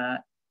date on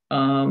that.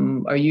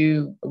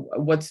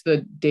 What's the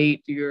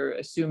date you're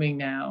assuming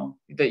now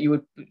that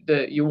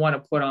you want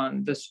to put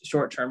on this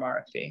short-term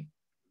RFP?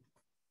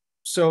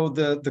 So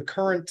the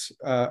current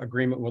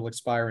agreement will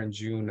expire in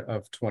June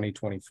of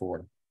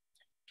 2024.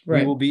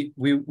 Right.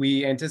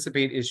 We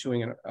anticipate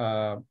issuing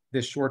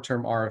this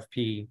short-term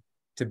RFP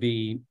to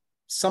be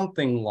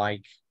something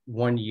like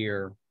 1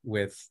 year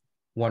with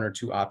 1 or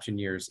 2 option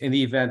years in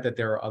the event that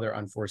there are other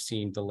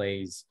unforeseen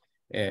delays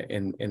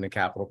in the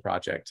capital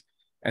project.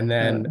 And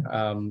then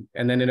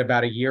in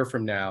about a year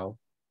from now,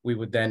 we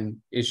would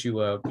then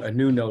issue a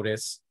new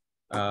notice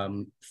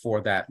for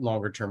that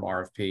longer term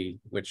RFP,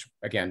 which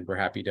again, we're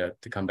happy to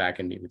come back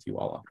and meet with you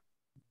all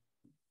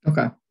on.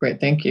 Okay, great,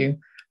 thank you.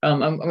 I'm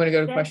going to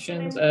go to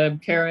questions.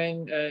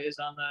 Karen is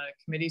on the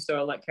committee, so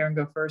I'll let Karen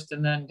go first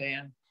and then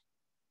Dan.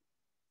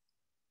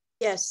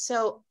 Yes,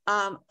 so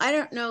I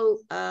don't know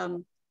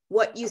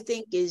what you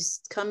think is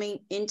coming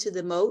into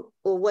the moat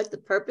or what the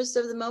purpose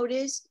of the moat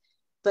is,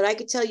 but I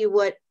could tell you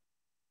what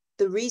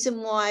the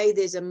reason why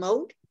there's a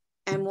moat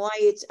and why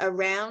it's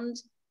around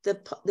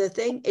the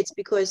thing. It's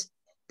because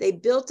they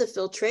built a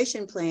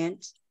filtration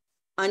plant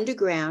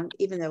underground,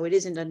 even though it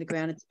isn't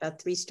underground, it's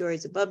about 3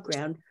 stories above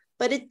ground,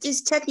 but it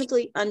is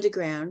technically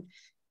underground.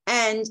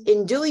 And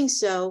in doing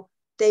so,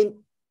 they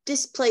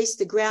displaced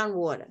the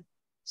groundwater.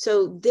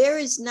 So there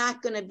is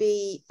not going to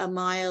be a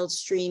mild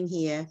stream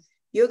here.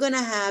 You're going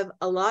to have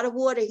a lot of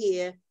water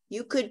here.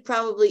 You could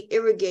probably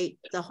irrigate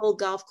the whole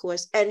golf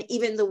course and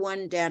even the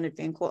one down at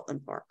Van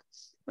Cortlandt Park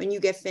when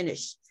you get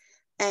finished.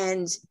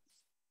 And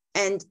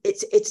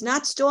it's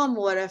not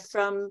stormwater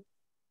from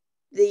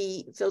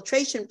the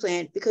filtration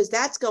plant because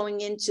that's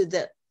going into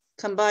the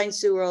combined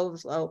sewer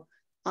overflow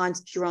on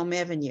Jerome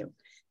Avenue.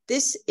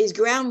 This is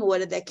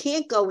groundwater that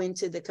can't go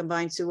into the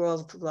combined sewer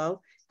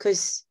overflow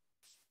because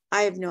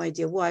I have no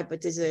idea why,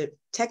 but there's a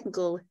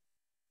technical,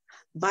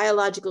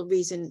 biological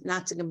reason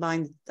not to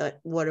combine the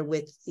water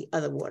with the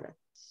other water.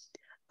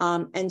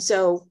 And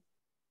so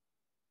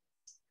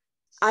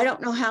I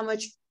don't know how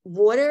much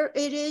water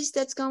it is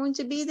that's going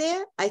to be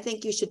there. I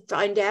think you should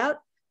find out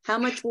how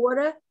much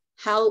water,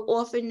 how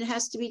often it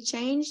has to be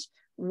changed,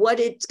 what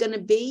it's going to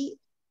be,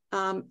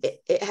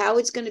 how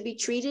it's going to be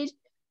treated.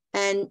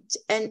 And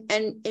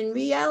in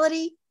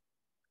reality,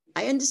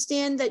 I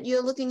understand that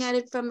you're looking at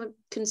it from a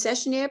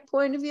concessionaire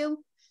point of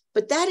view,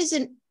 but that is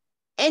an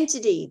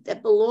entity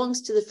that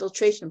belongs to the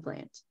filtration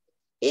plant.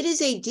 It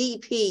is a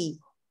DP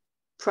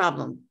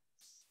problem.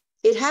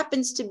 It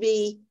happens to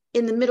be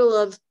in the middle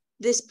of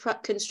this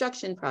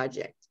construction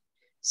project.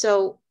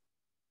 So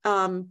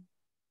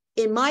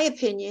in my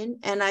opinion,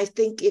 and I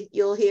think if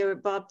you'll hear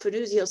Bob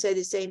Panuzzi, he'll say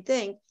the same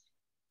thing,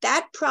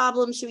 that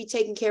problem should be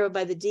taken care of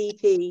by the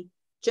DEP,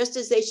 just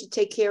as they should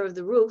take care of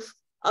the roof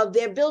of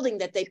their building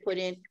that they put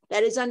in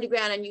that is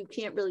underground and you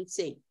can't really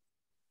see.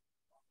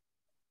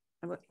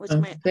 What's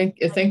my thank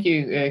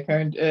you,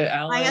 Karen. my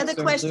Alex other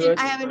or question? Lewis?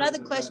 I have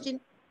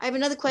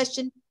another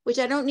question, which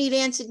I don't need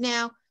answered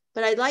now,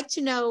 but I'd like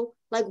to know,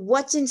 like,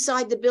 what's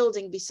inside the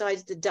building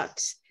besides the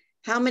ducts?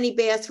 How many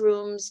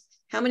bathrooms?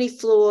 How many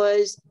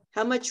floors?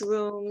 How much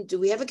room? Do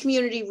we have a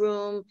community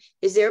room?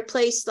 Is there a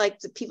place like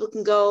the people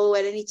can go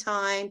at any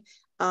time?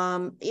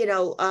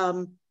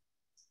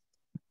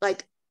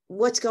 Like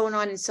what's going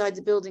on inside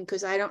the building?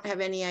 Because I don't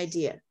have any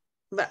idea,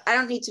 but I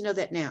don't need to know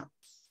that now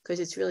because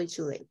it's really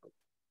too late.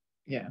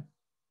 Yeah.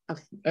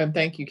 Okay.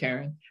 Thank you,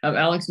 Karen.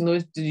 Alex and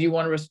Louis, did you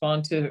want to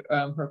respond to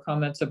her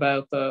comments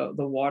about the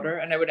water?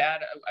 And I would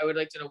add, I would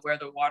like to know where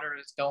the water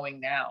is going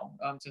now,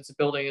 since the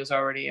building is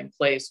already in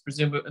place,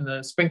 presumably, and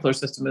the sprinkler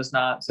system is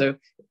not. So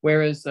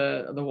where is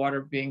the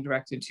water being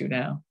directed to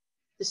now?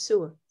 The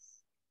sewer.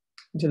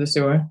 To the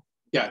sewer?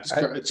 Yeah,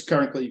 it's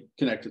currently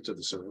connected to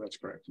the sewer. That's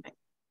correct.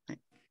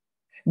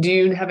 Do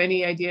you have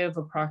any idea of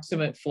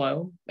approximate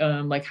flow,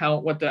 like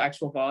what the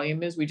actual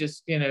volume is? We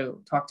just,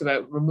 talked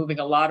about removing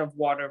a lot of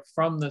water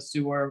from the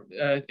sewer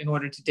in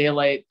order to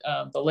daylight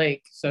the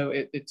lake. So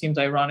it seems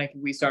ironic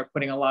if we start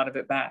putting a lot of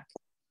it back.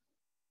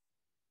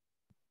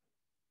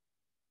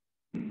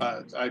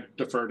 I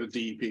defer to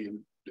DEP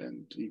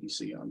and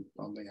EDC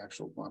on the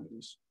actual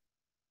quantities.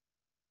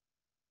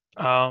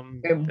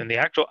 And the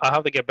actual, I'll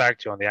have to get back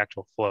to you on the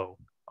actual flow.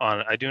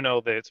 I do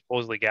know that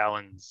supposedly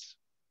gallons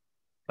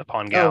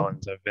upon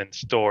gallons have been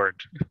stored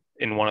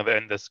in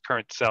this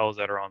current cells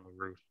that are on the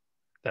roof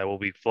that will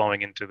be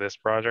flowing into this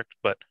project.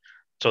 But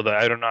so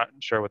that I'm not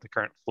sure what the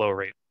current flow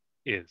rate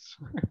is.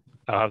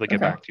 I'll have to get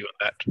back to you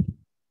on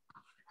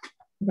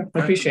that. I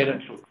appreciate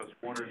it. Because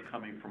water is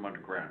coming from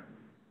underground.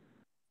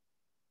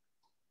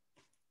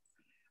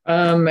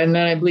 And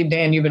then I believe,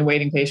 Dan, you've been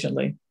waiting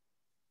patiently.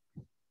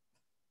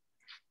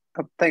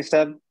 Thanks,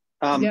 Deb.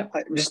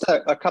 Just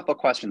a couple of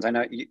questions. I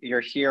know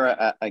you're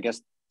here, I guess,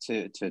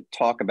 to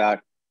talk about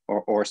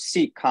or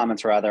seek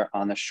comments rather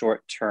on the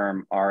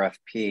short-term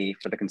RFP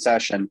for the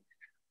concession.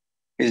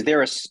 Is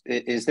there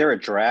a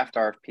draft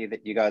RFP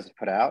that you guys have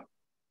put out?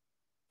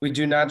 We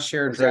do not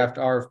share draft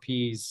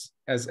RFPs.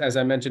 As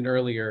I mentioned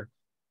earlier,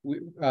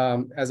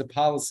 as a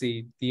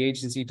policy, the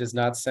agency does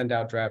not send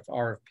out draft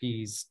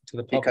RFPs to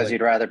the public. Because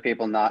you'd rather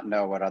people not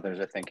know what others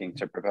are thinking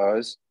to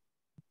propose?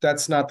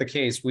 That's not the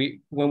case.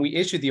 When we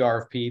issue the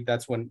RFP,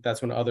 that's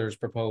when others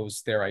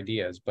propose their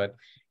ideas. But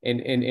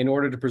in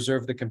order to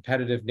preserve the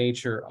competitive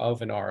nature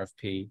of an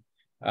RFP,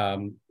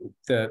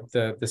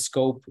 the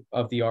scope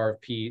of the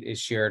RFP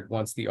is shared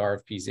once the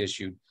RFP is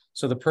issued.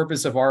 So the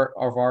purpose of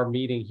our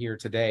meeting here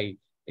today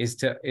is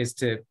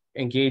to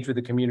engage with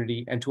the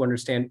community and to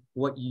understand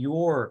what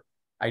your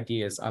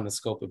ideas on the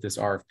scope of this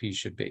RFP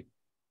should be.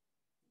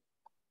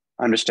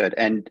 Understood.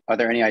 And are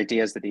there any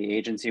ideas that the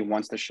agency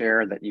wants to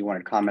share that you want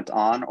to comment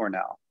on or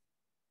no?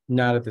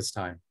 Not at this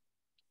time.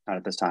 Not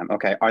at this time.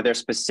 Okay. Are there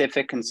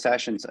specific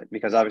concessions?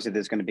 Because obviously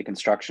there's going to be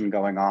construction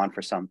going on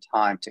for some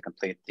time to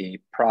complete the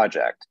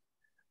project.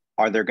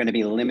 Are there going to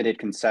be limited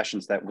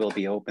concessions that will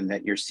be open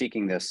that you're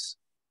seeking this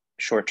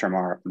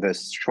short-term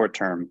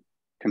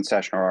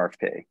concession or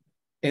RFP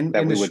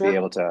that we would be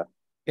able to?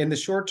 In the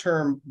short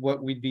term,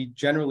 what we'd be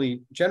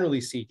generally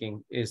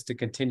seeking is to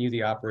continue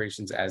the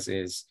operations as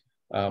is.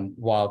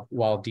 While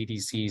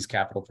DDC's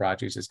capital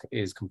projects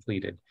is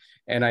completed.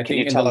 And I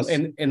think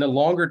in the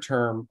longer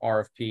term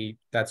RFP,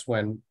 that's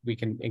when we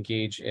can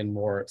engage in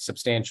more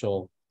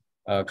substantial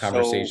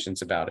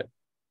conversations about it.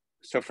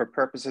 So for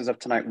purposes of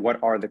tonight,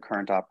 what are the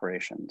current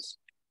operations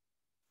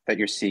that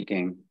you're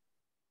seeking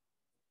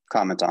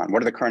comment on?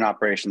 What are the current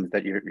operations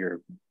that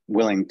you're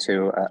willing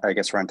to, I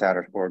guess, rent out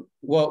or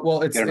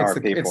it's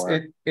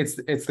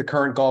the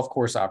current golf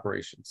course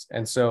operations.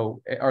 And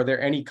so are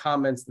there any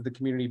comments that the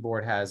community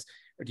board has?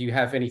 Do you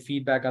have any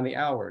feedback on the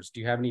hours?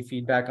 Do you have any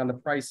feedback on the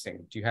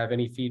pricing? Do you have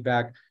any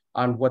feedback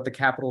on what the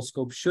capital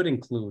scope should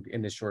include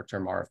in this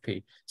short-term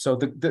RFP? So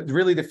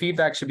really the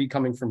feedback should be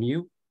coming from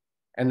you,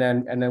 and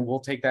then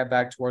we'll take that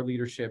back to our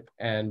leadership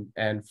and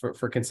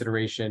for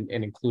consideration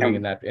and including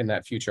in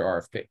that future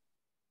RFP.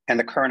 And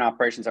the current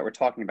operations that we're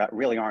talking about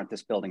really aren't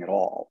this building at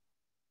all.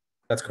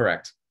 That's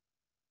correct.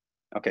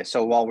 Okay,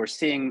 so while we're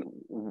seeing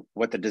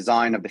what the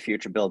design of the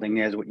future building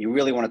is, what you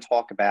really want to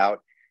talk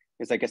about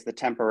is, I guess, the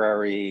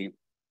temporary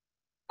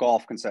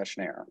golf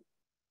concessionaire.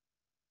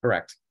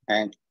 Correct.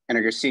 And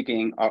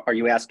are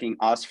you asking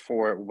us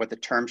for what the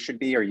term should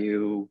be?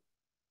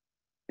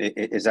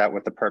 Is that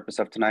what the purpose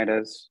of tonight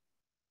is?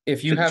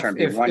 If you have, should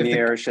the term be 1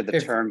 year? Should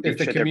the term be,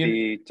 should there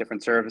be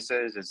different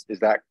services? Is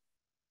that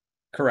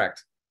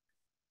correct?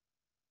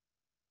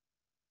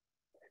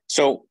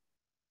 So,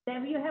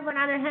 Deb, you have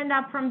another hand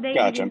up from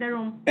David in the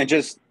room. And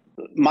just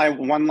my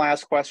one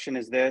last question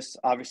is this.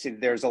 Obviously,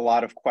 there's a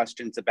lot of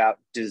questions about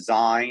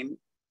design,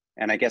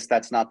 and I guess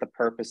that's not the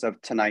purpose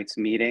of tonight's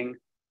meeting.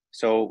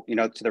 So,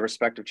 to the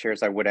respective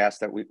chairs, I would ask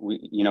that we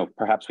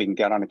perhaps we can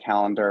get on a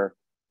calendar,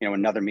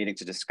 another meeting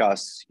to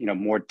discuss,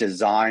 more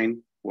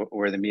design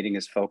where the meeting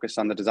is focused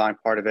on the design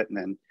part of it. And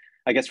then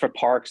I guess for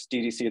parks,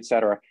 DDC, et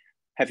cetera,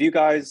 have you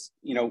guys,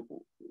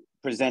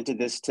 presented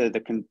this to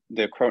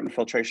the Croton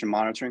Filtration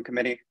Monitoring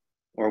Committee?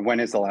 Or when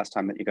is the last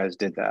time that you guys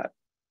did that?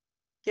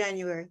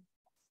 January.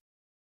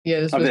 Yeah,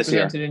 this Of was this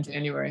year. presented in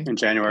January. In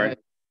January?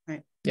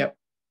 Right. Yep.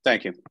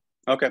 Thank you.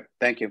 Okay,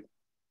 thank you.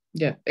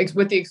 Yeah,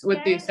 with the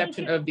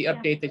exception of the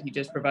update that he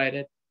just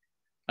provided.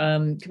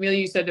 Camille,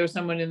 you said there was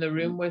someone in the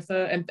room with,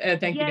 and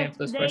thank you, Dan, for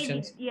those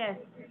questions. Yes.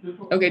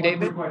 Okay, One David.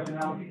 quick question,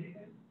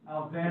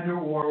 Alexander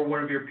or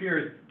one of your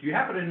peers, do you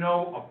happen to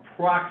know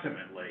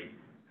approximately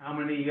how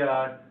many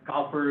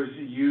golfers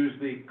use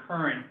the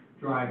current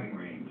driving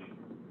range?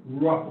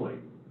 Roughly,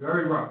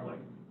 very roughly.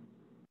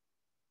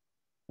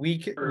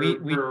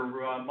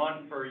 Per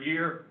month, per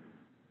year,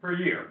 per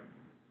year.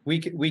 We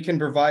can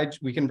provide,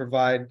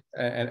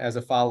 and as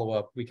a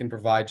follow-up, we can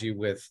provide you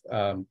with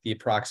the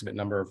approximate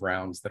number of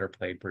rounds that are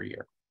played per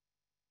year.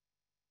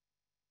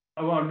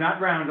 Oh, well, not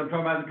rounds, I'm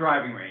talking about the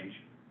driving range.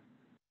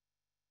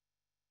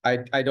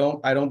 I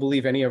don't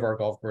believe any of our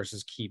golf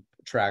courses keep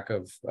track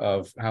of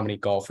how many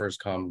golfers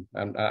come.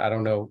 I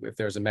don't know if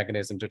there's a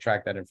mechanism to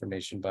track that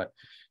information, but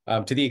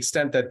to the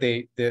extent that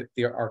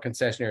our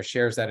concessionaire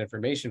shares that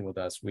information with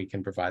us, we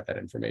can provide that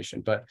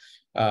information. But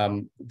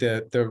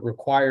the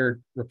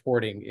required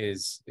reporting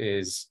is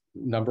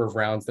number of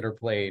rounds that are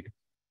played,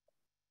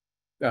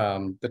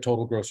 the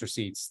total gross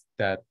receipts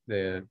that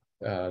the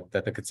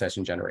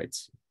concession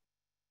generates.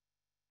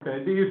 Okay,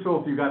 it'd be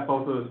useful if you got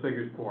both of those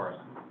figures for us.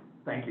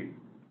 Thank you.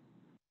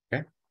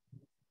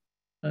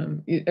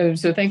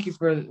 So thank you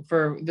for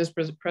this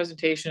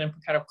presentation and for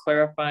kind of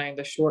clarifying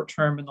the short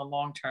term and the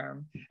long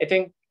term. I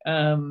think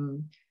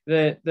in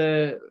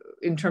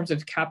terms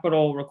of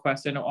capital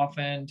requests, and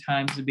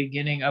oftentimes the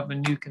beginning of a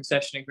new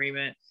concession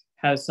agreement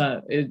has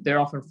they're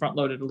often front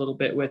loaded a little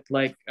bit with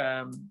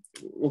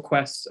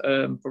requests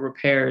for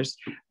repairs.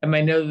 And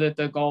I know that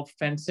the golf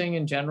fencing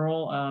in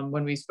general,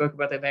 when we spoke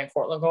about the Van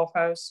Cortlandt Golf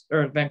House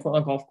or Van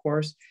Cortlandt Golf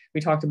Course,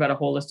 we talked about a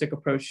holistic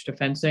approach to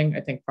fencing.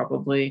 I think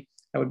probably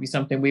that would be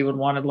something we would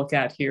want to look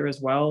at here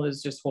as well,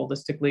 is just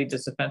holistically,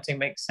 does the fencing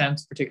make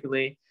sense,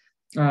 particularly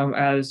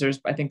as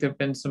I think there've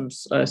been some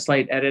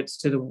slight edits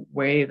to the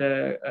way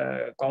the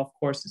golf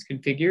course is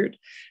configured.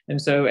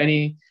 And so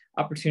any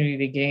opportunity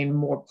to gain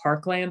more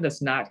parkland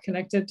that's not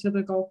connected to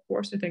the golf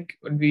course, I think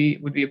would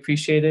be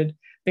appreciated. I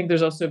think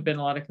there's also been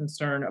a lot of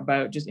concern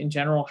about just in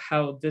general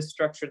how this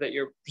structure that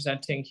you're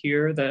presenting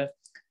here, with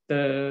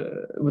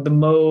the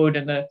mode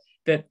and that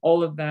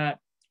all of that,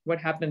 what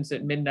happens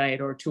at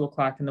midnight or 2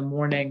 o'clock in the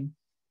morning.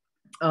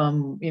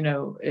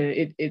 The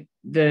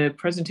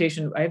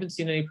presentation, I haven't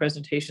seen any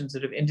presentations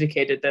that have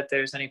indicated that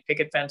there's any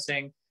picket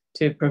fencing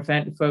to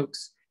prevent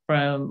folks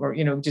from, or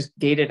just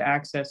gated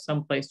access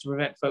someplace to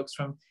prevent folks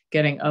from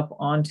getting up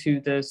onto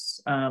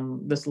this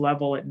this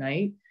level at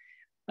night.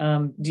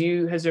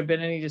 Has there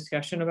been any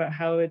discussion about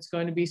how it's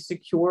going to be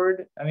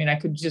secured? I mean, I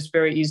could just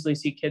very easily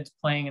see kids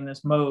playing in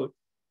this mode,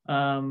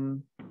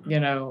 and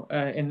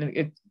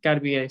it's got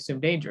to be, I assume,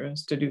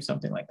 dangerous to do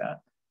something like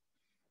that.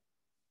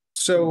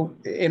 So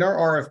in our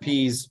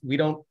RFPs, we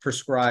don't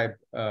prescribe,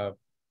 a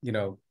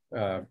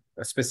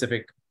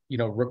specific,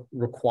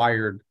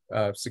 required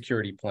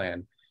security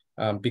plan,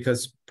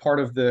 because part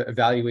of the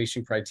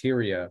evaluation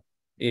criteria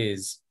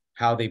is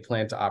how they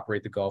plan to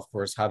operate the golf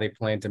course, how they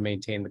plan to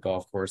maintain the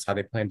golf course, how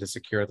they plan to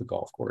secure the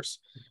golf course.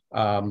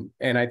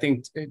 And I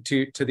think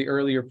to the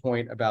earlier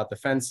point about the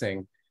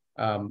fencing,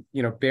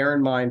 bear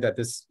in mind that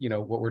this,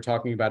 what we're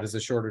talking about is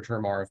a shorter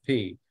term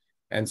RFP.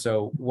 And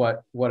so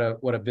what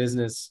a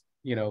business,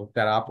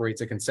 that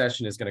operates a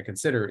concession is going to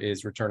consider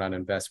is return on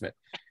investment.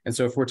 And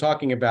so if we're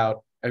talking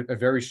about a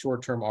very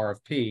short term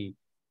RFP,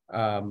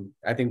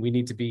 I think we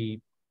need to be,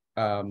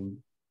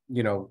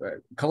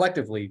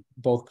 collectively,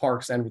 both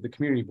parks and with the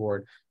community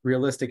board,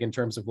 realistic in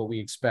terms of what we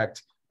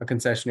expect a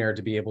concessionaire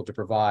to be able to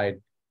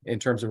provide in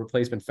terms of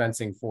replacement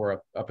fencing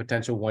for a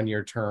potential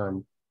 1-year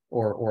term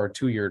or a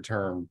 2-year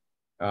term,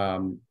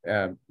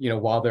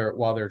 while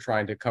they're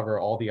trying to cover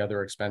all the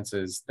other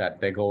expenses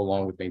that they go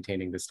along with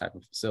maintaining this type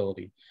of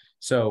facility.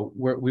 So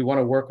we want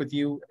to work with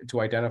you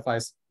to identify,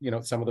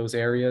 some of those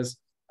areas.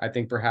 I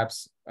think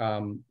perhaps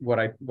what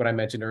I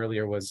mentioned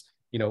earlier was,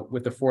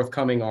 with the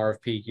forthcoming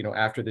RFP,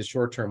 after this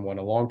short-term one,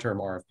 a long-term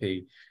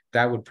RFP,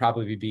 that would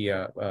probably be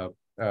the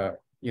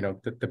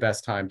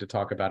best time to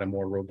talk about a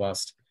more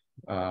robust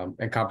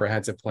and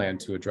comprehensive plan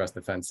to address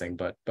the fencing.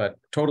 But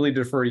totally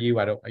defer to you.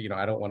 I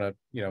don't want to,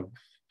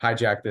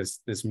 hijack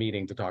this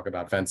meeting to talk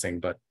about fencing,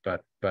 but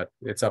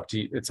it's up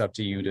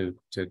to you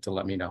to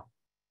let me know.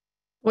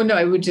 Well, no,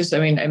 I would just,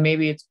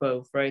 maybe it's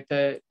both, right?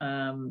 That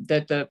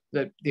the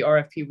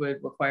RFP would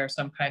require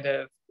some kind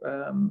of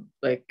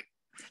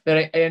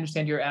that I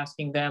understand you're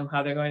asking them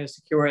how they're going to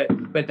secure it,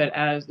 but that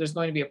as there's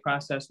going to be a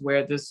process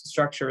where this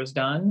structure is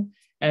done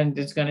and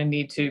it's going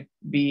to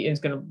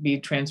be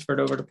transferred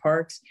over to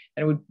parks.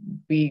 And it would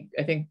be,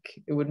 I think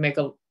it would make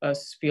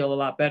us feel a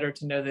lot better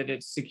to know that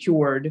it's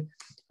secured,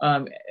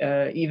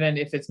 even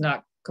if it's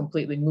not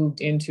completely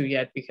moved into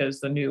yet because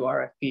the new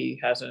RFP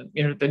hasn't,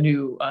 the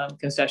new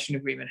concession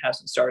agreement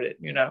hasn't started,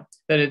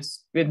 that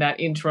it's in that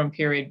interim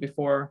period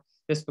before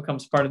this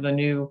becomes part of the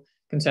new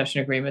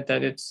concession agreement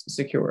that it's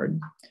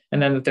secured.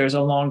 And then that there's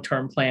a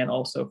long-term plan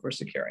also for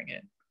securing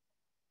it.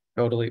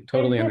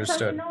 Totally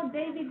understood. So,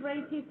 David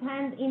raised his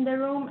hand in the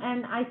room,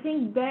 and I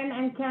think Ben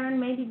and Karen,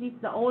 maybe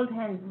it's the old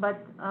hands, but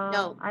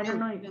I don't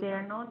know if they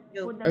are not.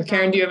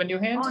 Karen, do you have a new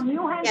hand? Oh,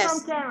 new hand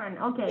Yes. from Karen.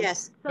 Okay.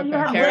 Yes. So Okay. you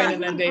have Karen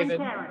and then David.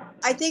 Karen.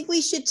 I think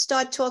we should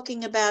start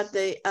talking about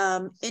the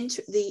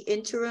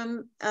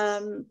interim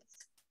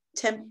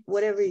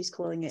whatever he's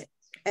calling it.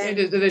 And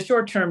the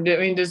short term. I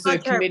mean, does the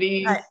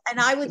committee? Right. And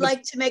I would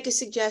like to make a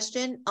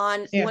suggestion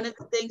on one of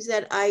the things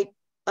that I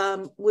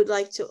would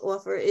like to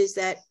offer is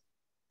that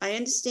I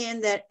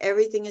understand that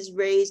everything is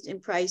raised in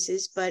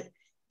prices, but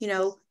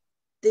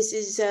this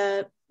is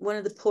one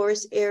of the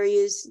poorest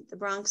areas, the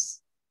Bronx,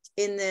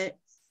 in the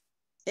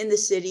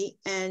city,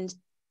 and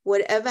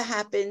whatever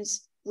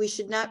happens, we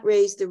should not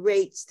raise the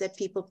rates that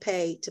people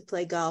pay to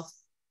play golf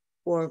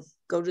or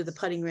go to the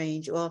putting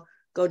range or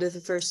go to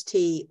the first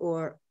tee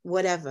or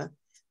whatever.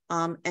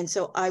 And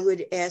so I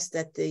would ask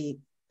that the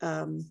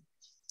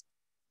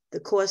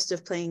cost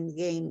of playing the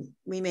game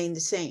remain the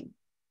same.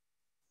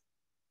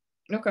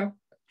 Okay.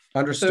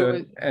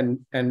 Understood. So,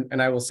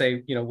 and I will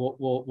say,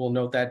 we'll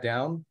note that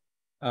down.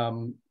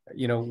 One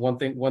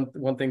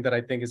thing that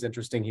I think is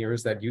interesting here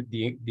is that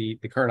the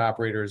current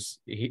operators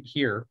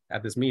here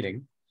at this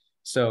meeting.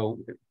 So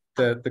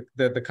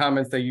the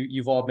comments that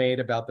you've all made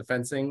about the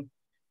fencing,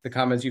 the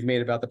comments you've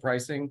made about the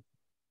pricing,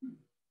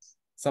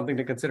 something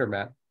to consider,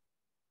 Matt.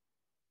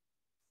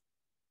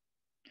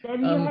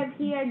 Then you have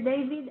here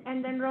David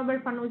and then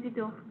Robert Panuzzi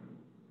too.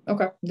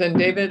 Okay, then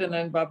David and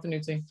then Bob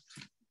Panuzzi.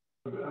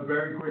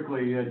 Very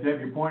quickly,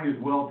 Deb, your point is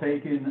well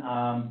taken.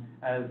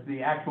 As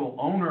the actual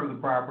owner of the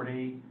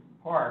property,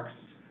 Parks,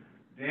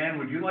 Dan,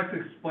 would you like to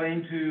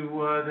explain to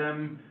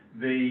them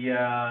the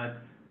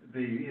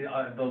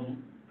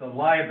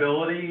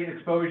liability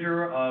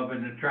exposure of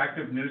an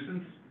attractive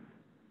nuisance?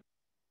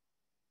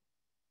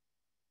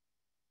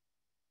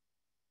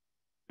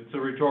 It's a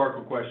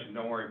rhetorical question.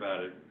 Don't worry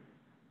about it.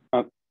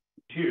 It's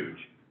huge.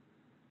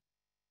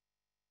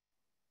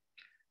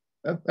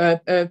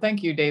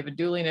 Thank you, David.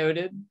 Duly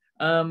noted.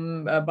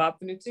 Bob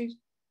Panuzzi?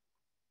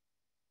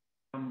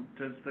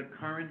 Does the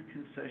current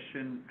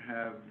concession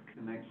have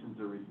connections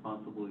or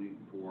responsibility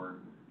for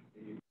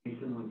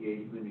educational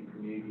engagement and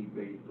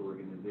community-based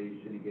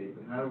organization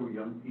engagement? How are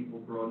young people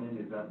brought in?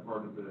 Is that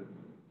part of the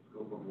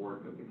scope of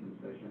work of the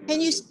concession? Can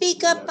you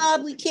speak up,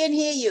 Bob? We can't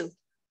hear you.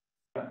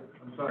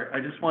 I'm sorry. I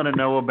just want to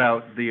know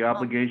about the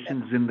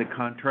obligations in the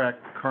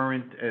contract,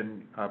 current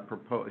and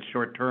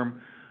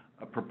short-term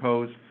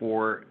proposed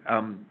for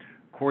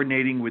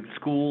coordinating with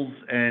schools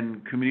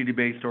and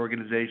community-based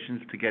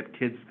organizations to get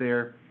kids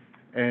there.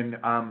 And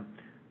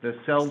the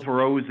cells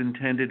were always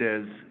intended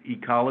as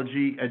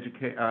ecology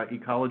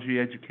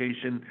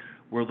education.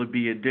 Will there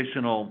be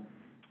additional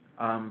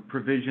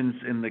provisions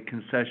in the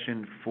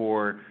concession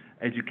for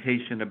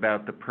education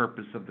about the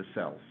purpose of the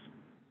cells?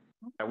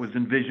 That was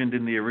envisioned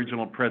in the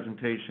original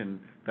presentation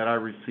that I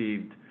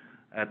received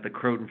at the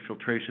Croton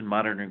Filtration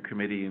Monitoring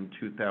Committee in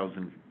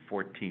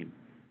 2014.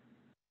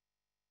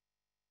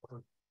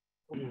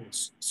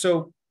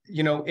 So,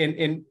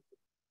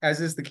 as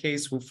is the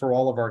case for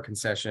all of our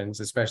concessions,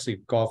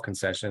 especially golf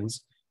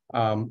concessions,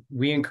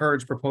 we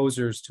encourage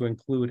proposers to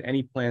include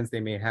any plans they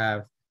may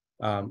have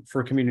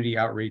for community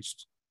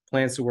outreach,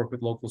 plans to work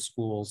with local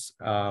schools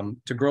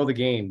to grow the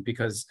game,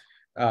 because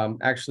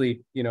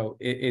actually,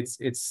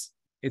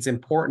 it's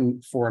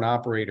important for an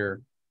operator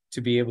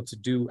to be able to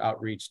do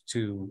outreach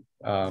to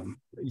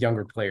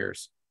younger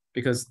players,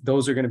 because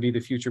those are going to be the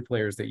future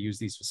players that use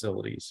these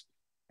facilities.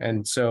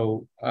 And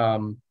so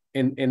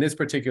in this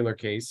particular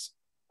case,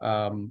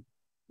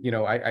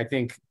 I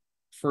think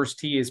First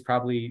Tee is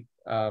probably,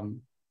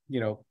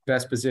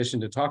 best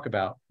positioned to talk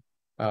about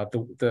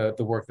the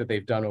work that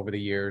they've done over the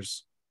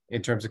years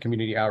in terms of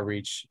community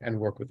outreach and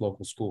work with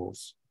local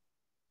schools.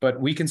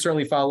 But we can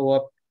certainly follow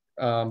up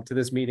to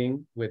this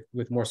meeting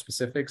with more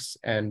specifics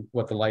and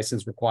what the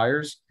license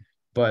requires.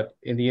 But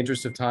in the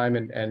interest of time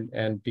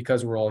and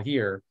because we're all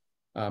here,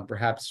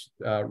 perhaps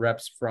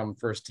reps from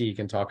First Tee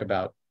can talk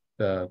about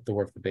the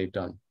work that they've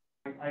done.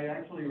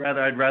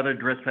 I'd rather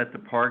address that to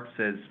Parks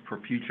as for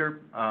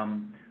future,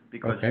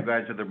 because you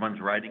guys are the ones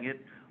writing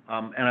it.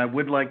 And I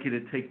would like you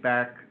to take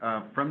back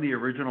from the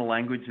original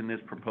language in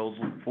this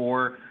proposal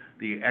for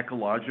the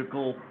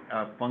ecological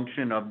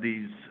function of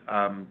these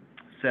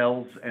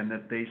cells, and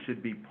that they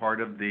should be part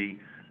of the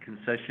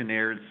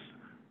concessionaire's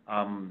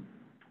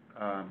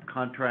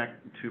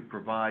contract to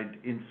provide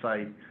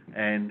insight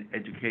and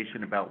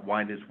education about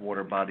why this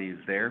water body is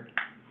there.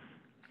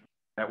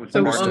 That was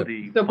part of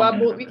the. So Bob,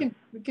 we can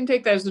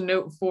take that as a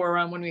note for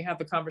when we have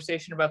the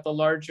conversation about the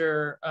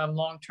larger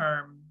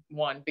long-term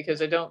one,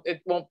 because it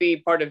won't be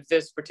part of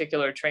this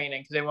particular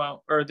training, because they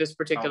won't, or this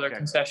particular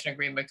concession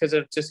agreement, because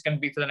it's just going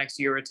to be for the next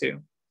year or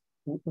two.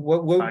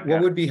 What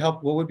would be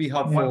helpful?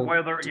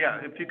 Yeah,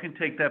 if you can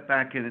take that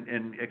back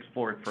and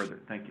explore it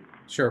further. Thank you.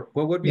 Sure.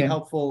 What would be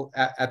helpful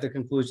at the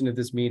conclusion of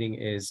this meeting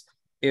is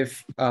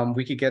if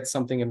we could get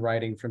something in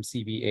writing from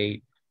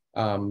CB8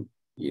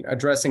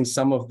 addressing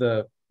some of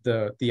the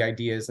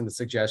ideas and the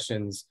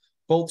suggestions,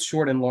 both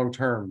short and long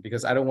term,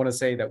 because I don't want to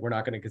say that we're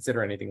not going to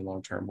consider anything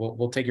long term.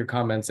 We'll take your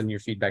comments and your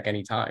feedback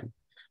anytime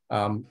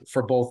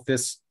for both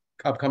this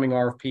upcoming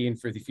RFP and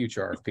for the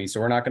future RFP.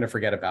 So we're not going to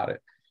forget about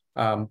it.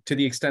 To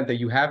the extent that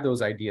you have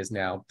those ideas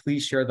now,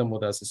 please share them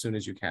with us as soon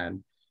as you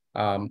can.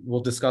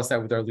 We'll discuss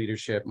that with our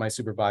leadership, my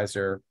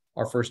supervisor,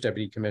 our first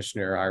deputy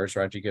commissioner, Iris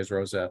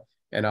Rodriguez-Rosa,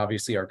 and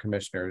obviously our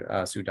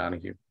commissioner, Sue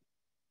Donahue.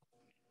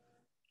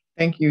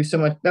 Thank you so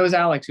much. That was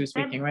Alex who was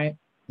speaking, right?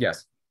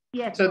 Yes.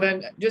 Yes. So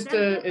then is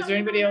there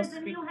anybody else? A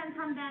new hand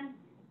from Dan.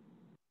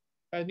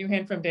 A new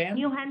hand from Dan?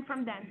 New hand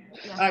from Dan.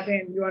 Yeah.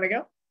 Dan, you want to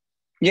go?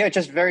 Yeah,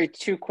 just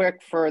two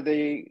quick for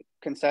the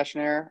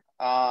concessionaire.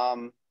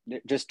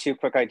 Just two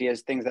quick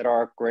ideas, things that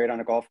are great on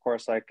a golf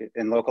course, like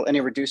in local, any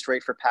reduced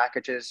rate for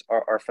packages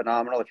are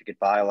phenomenal. If you could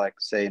buy, like,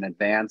 say, in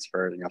advance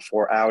for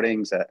 4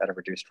 outings at a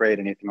reduced rate,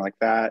 anything like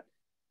that.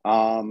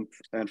 And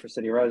for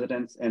city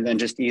residents, and then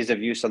just ease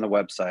of use on the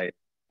website.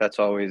 That's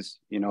always,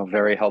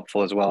 very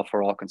helpful as well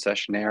for all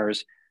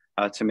concessionaires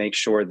to make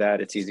sure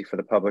that it's easy for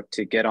the public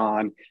to get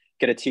on,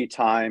 get a tee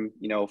time,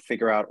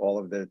 figure out all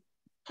of the,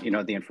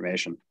 the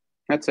information.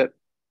 That's it.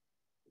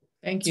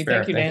 Thank you.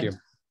 Thank you, Dan.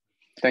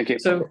 Thank you.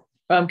 So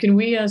can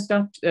we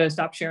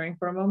stop sharing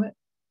for a moment?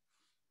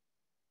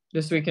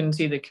 Just so we can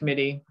see the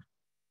committee.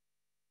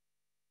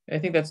 I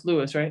think that's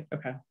Lewis, right?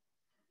 Okay.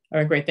 All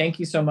right, great. Thank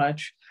you so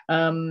much.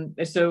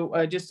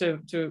 So just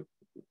to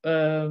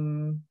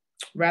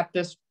wrap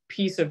this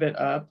piece of it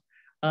up,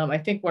 I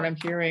think what I'm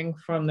hearing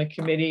from the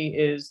committee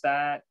is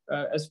that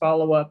as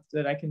follow-up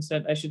that I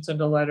should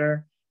send a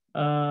letter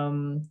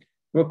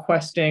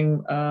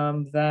requesting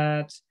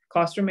that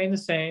costs remain the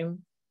same,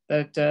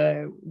 that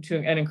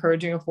and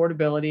encouraging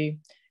affordability,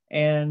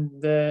 and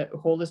the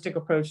holistic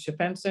approach to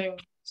fencing,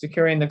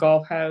 securing the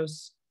golf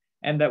house,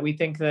 and that we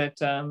think that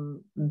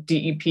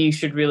DEP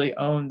should really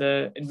own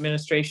the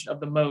administration of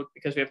the moat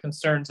because we have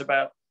concerns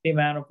about the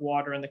amount of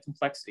water and the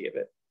complexity of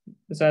it.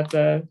 Does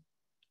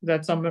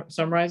that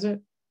summarize it?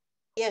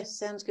 Yes,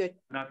 sounds good.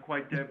 Not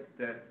quite, Deb,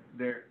 that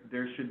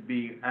there should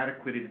be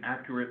adequate and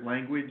accurate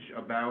language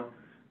about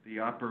the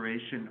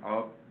operation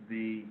of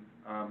the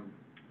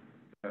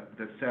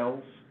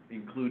cells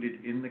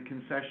included in the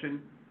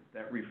concession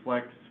that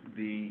reflects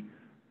the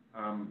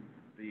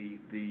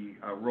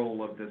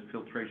role of this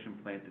filtration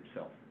plant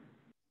itself.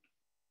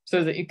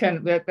 So that you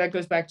can that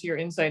goes back to your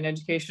insight and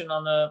education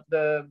on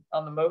the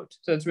moat.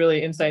 So it's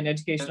really insight and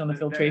education on the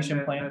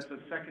filtration plant. That's a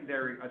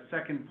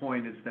second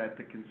point is that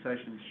the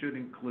concession should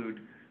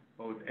include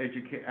both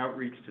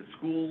outreach to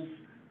schools,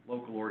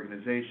 local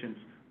organizations,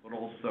 but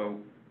also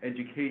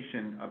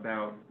education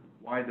about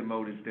why the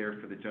moat is there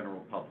for the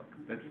general public.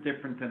 That's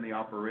different than the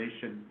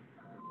operation.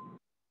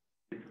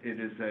 It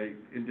is a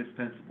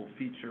indispensable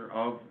feature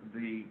of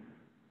the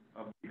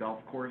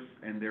golf course,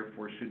 and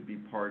therefore should be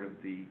part of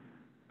the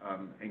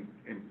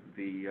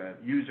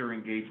user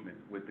engagement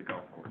with the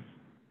golf course.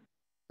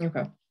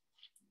 Okay.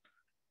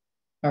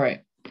 All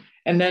right.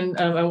 And then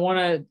I want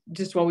to,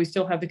 just while we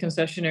still have the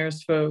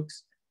concessionaires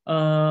folks, we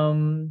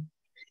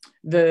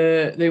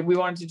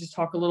wanted to just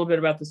talk a little bit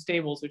about the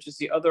stables, which is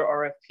the other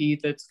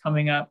RFP that's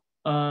coming up.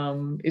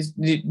 Do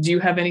you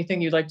have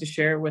anything you'd like to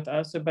share with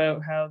us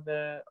about how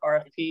that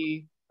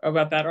RFP?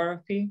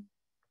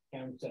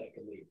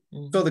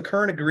 So the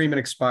current agreement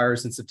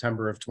expires in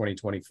September of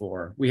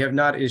 2024. We have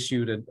not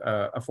issued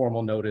a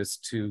formal notice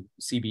to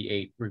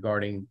CB8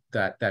 regarding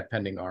that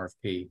pending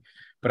RFP,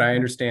 but I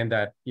understand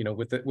that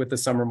with the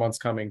summer months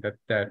coming,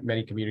 that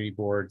many community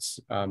boards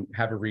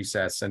have a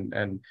recess,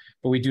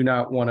 but we do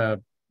not want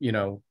to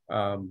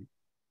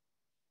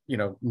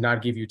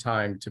not give you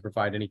time to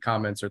provide any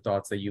comments or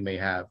thoughts that you may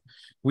have.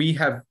 We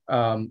have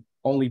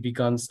only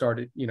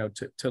started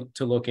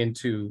to look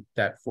into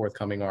that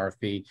forthcoming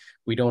RFP.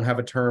 We don't have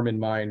a term in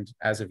mind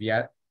as of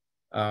yet,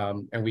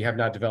 and we have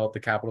not developed the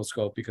capital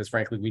scope because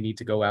frankly we need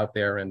to go out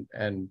there,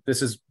 and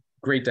this is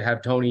great to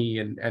have Tony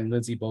and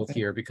Lindsay both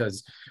here,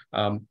 because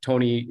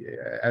Tony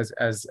as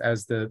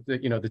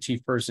the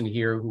chief person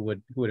here who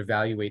would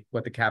evaluate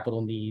what the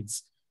capital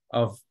needs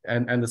of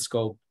and the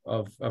scope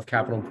of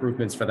capital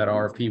improvements for that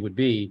RFP would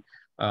be.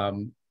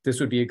 This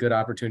would be a good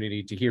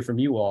opportunity to hear from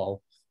you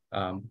all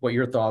what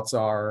your thoughts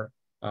are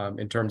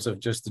in terms of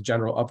just the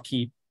general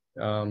upkeep,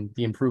 the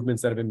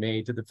improvements that have been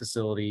made to the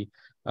facility,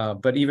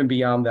 but even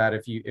beyond that,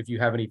 if you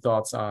have any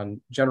thoughts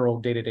on general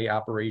day-to-day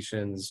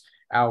operations,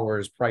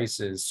 hours,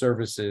 prices,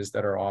 services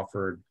that are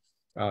offered,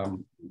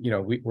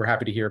 we're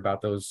happy to hear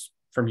about those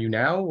from you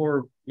now,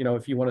 or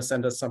if you want to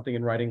send us something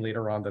in writing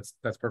later on,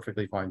 that's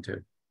perfectly fine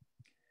too.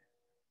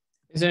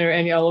 Is there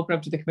any? I'll open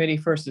up to the committee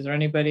first. Is there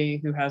anybody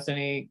who has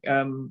any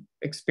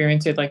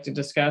experience they'd like to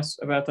discuss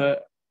about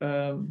the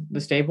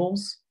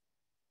stables?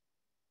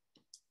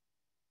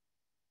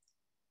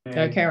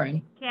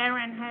 Karen.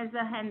 Karen has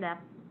a hand up.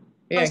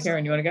 Yeah,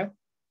 Karen, you want to go?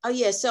 Oh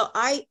yeah, so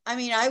I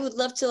mean I would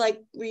love to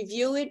like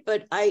review it,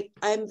 but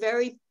I'm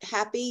very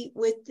happy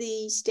with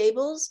the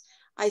stables.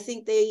 I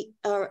think they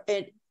are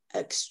an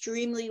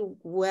extremely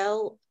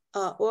well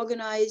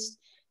organized.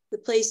 The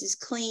place is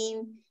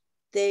clean.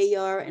 They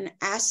are an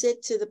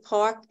asset to the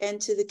park and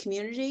to the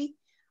community.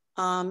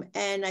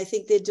 And I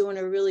think they're doing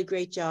a really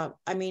great job.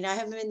 I mean, I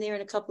haven't been there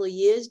in a couple of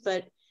years,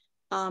 but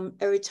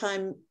every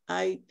time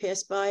I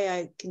pass by,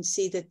 I can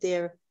see that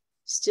they're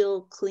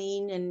still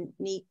clean and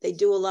neat. They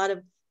do a lot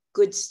of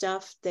good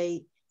stuff.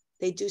 They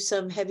do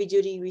some heavy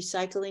duty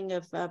recycling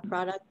of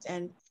product,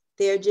 and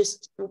they're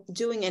just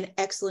doing an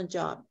excellent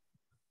job.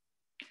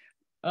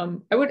 I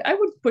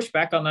would push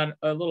back on that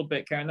a little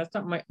bit, Karen. That's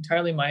not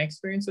entirely my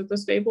experience with the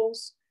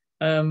stables.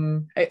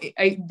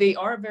 They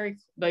are very,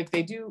 like,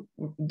 they do,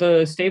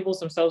 the stables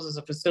themselves as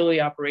a facility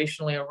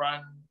operationally are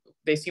run,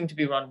 they seem to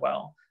be run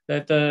well,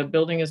 that the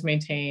building is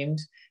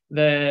maintained,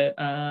 that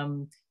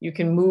you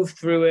can move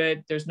through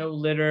it, there's no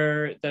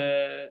litter,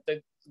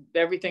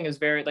 everything is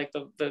very, like,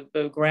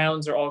 the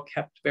grounds are all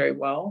kept very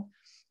well.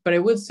 But I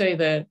would say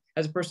that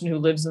as a person who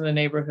lives in the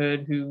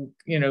neighborhood, who,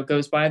 you know,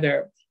 goes by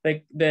there,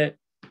 like that,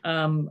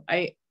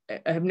 I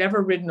have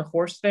never ridden a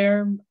horse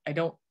there.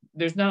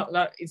 There's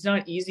it's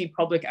not easy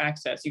public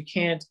access. You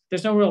can't,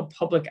 there's no real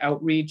public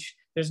outreach.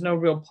 There's no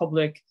real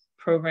public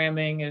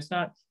programming. It's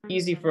not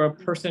easy for a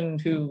person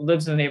who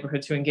lives in the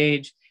neighborhood to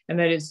engage. And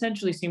that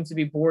essentially seems to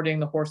be boarding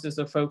the horses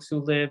of folks who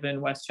live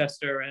in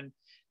Westchester and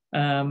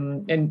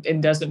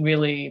doesn't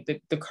really,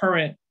 the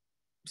current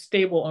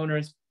stable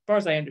owners, as far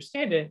as I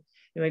understand it,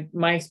 like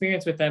my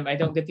experience with them, I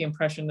don't get the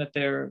impression that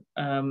they're,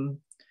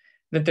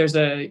 that there's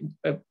a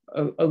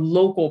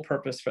local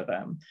purpose for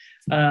them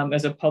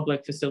as a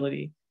public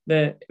facility.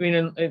 That, I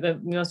mean,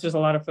 unless there's a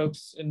lot of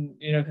folks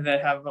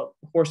that have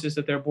horses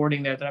that they're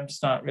boarding there that I'm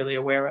just not really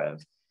aware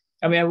of.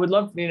 I mean, I would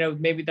love,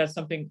 maybe that's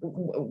something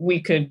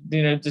we could,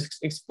 just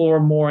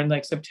explore more in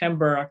like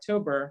September,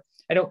 October.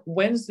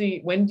 When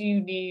do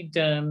you need,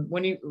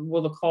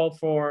 will the call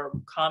for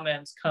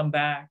comments come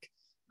back?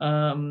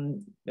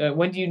 When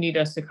do you need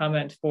us to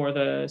comment for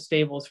the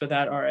stables for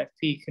that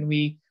RFP? Can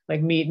we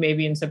like meet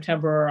maybe in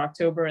September or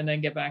October and then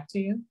get back to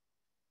you?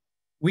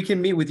 We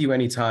can meet with you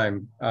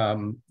anytime.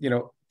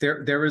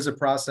 There is a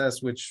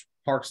process which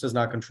Parks does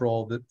not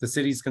control. The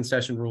city's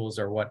concession rules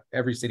are what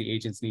every city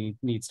agency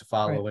needs to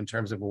follow in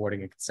terms of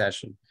awarding a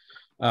concession.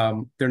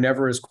 They're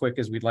never as quick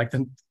as we'd like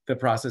the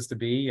process to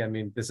be. I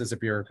mean, this is a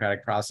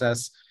bureaucratic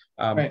process.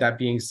 That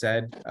being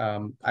said,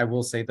 I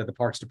will say that the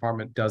Parks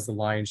Department does the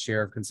lion's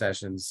share of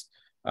concessions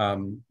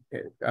out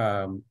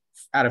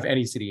of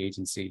any city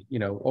agency.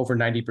 Over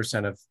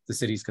 90% of the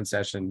city's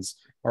concessions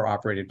are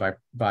operated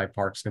by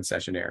Parks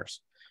concessionaires.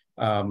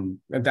 And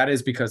that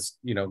is because,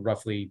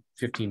 roughly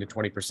 15 to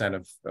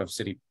 20% of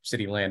city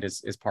land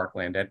is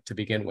parkland to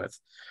begin with.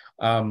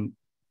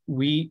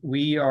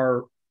 We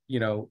are,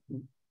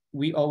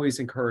 we always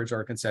encourage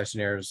our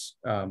concessionaires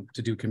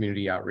to do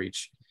community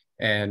outreach.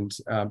 And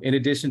in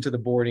addition to the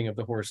boarding of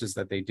the horses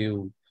that they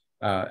do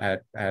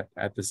at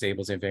the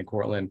stables in Van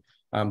Cortlandt,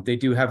 they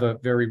do have a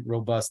very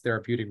robust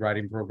therapeutic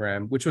riding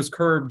program, which was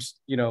curbed,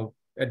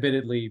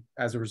 admittedly,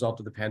 as a result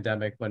of the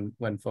pandemic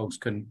when folks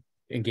couldn't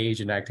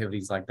engage in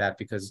activities like that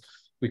because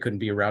we couldn't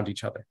be around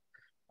each other.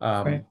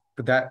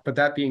 But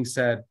that being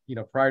said,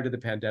 prior to the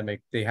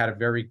pandemic, they had a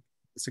very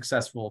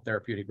successful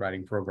therapeutic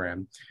riding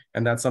program,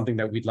 and that's something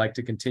that we'd like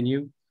to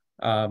continue.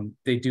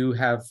 They do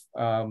have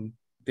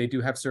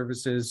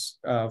services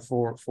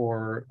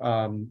for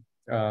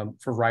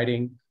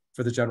riding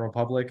for the general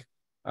public.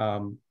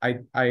 I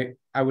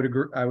would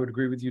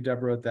agree with you,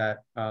 Deborah, that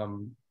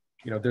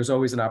there's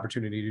always an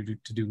opportunity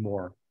to do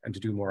more and to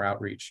do more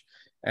outreach.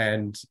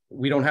 And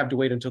we don't have to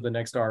wait until the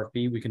next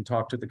RFP. We can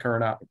talk to the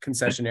current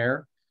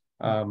concessionaire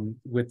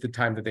with the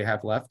time that they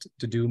have left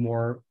to do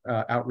more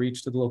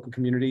outreach to the local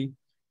community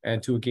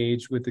and to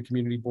engage with the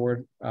community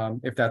board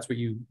if that's what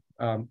you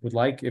would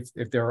like.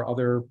 If there are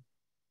other,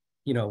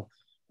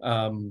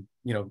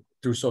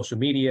 through social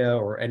media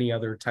or any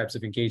other types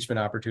of engagement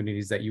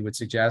opportunities that you would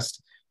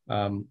suggest,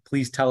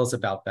 please tell us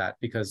about that,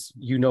 because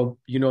you know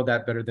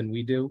that better than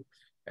we do,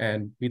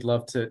 and we'd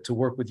love to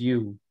work with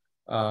you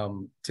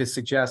to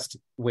suggest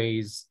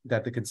ways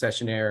that the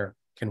concessionaire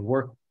can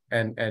work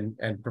and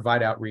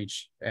provide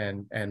outreach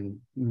and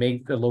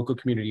make the local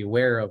community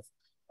aware of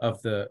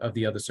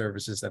the other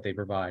services that they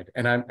provide.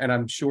 And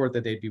I'm sure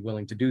that they'd be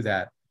willing to do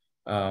that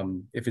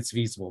if it's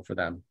feasible for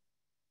them.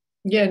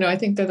 Yeah, no, I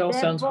think that all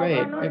sounds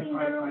great.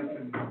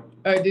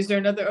 Is there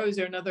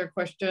another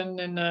question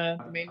in the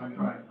main? I'm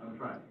trying.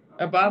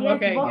 Bob, yes,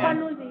 okay.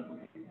 Yeah.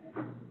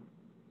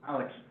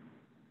 Alex,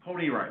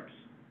 pony rides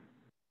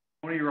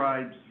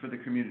for the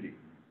community.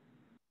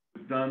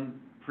 We've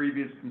done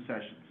previous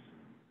concessions.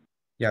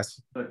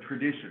 Yes. The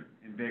tradition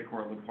in Van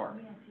Cortlandt Park.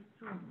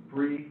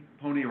 Free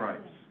pony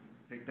rides.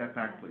 Take that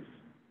back, please.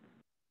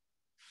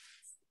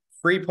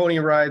 Free pony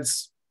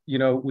rides.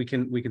 We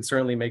can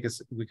certainly make that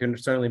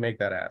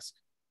ask.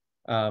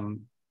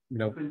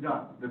 It's been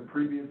done. The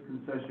previous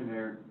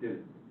concessionaire did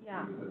it.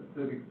 Yeah. It was a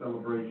civic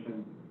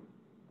celebration.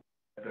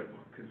 the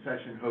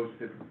concession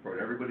hosted, brought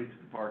everybody to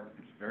the park.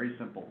 It's very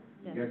simple.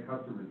 You get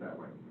customers that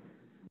way.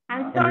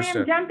 I'm sorry,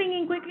 I'm jumping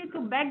in quickly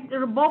to back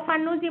both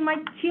Anusi. My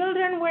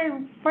children were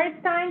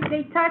first time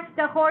they touched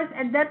the horse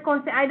at that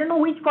I don't know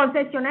which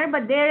concessionaire,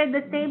 but there at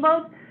the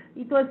stables,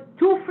 it was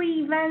 2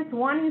 free events,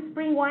 one in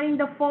spring, one in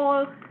the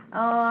fall.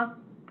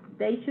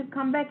 They should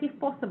come back if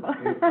possible.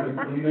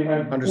 And they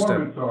have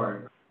Understood. performance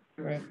art.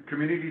 Right.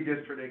 Community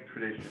district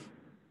tradition.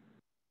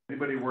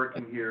 Anybody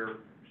working here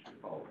should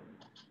follow.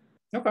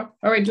 Okay.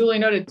 All right. Duly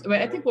noted. I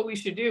mean, I think what we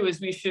should do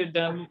is we should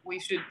and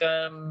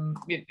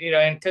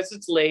because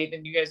it's late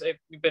and you guys have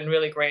been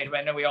really great.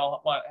 I know we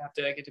all have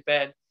to get to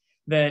bed.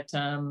 That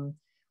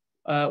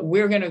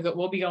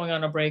we'll be going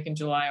on a break in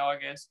July,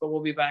 August, but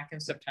we'll be back in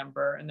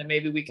September, and then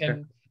maybe we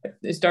can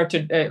start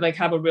to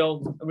have a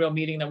real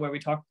meeting where we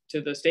talk to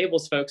the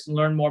stables folks and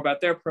learn more about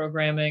their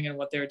programming and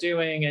what they're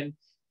doing, and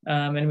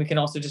we can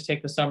also just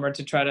take the summer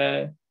to try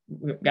to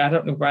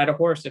ride a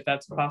horse if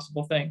that's a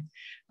possible thing.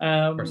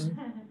 And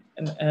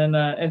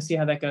see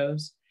how that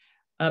goes.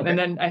 And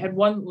then I had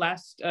one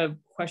last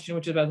question,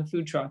 which is about the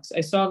food trucks.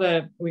 I saw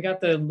that we got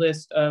the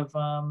list of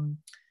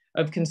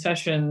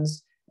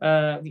concessions,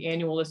 the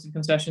annual list of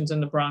concessions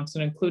in the Bronx,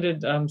 and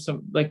included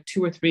some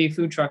 2 or 3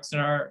 food trucks in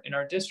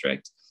our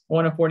district.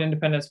 One at Fort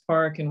Independence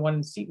Park and one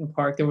in Seton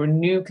Park. There were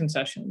new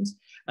concessions.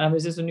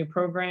 Is this a new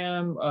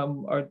program?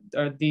 Are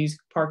these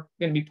going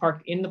to be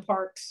parked in the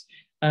parks?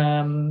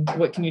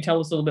 What can you tell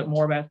us a little bit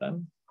more about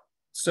them?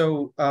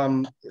 So,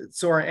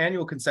 our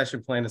annual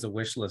concession plan is a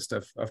wish list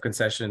of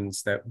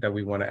concessions that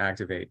we want to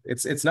activate.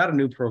 It's not a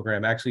new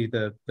program. Actually,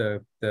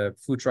 the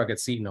food truck at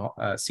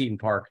Seton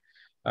Park,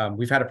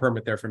 we've had a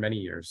permit there for many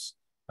years.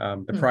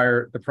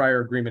 The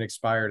prior agreement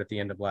expired at the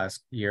end of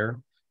last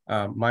year.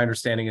 My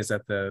understanding is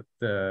that the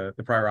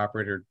prior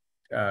operator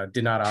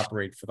did not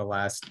operate for the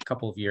last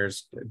couple of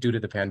years due to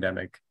the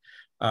pandemic.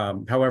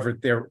 However,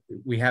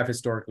 we have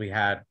historically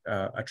had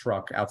a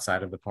truck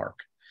outside of the park.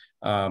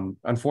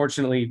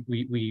 Unfortunately,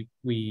 we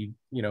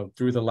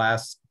through the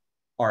last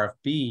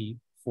RFP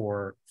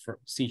for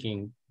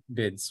seeking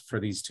bids for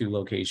these 2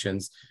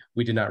 locations,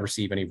 we did not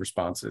receive any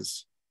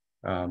responses.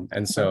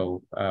 And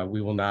so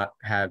we will not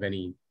have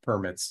any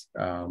permits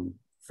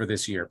for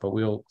this year, but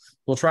we'll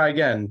try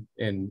again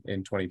in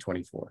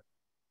 2024.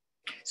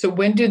 So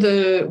when does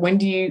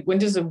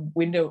the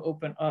window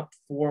open up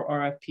for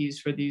RFPs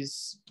for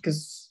these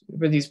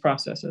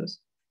processes?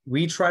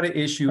 We try to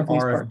issue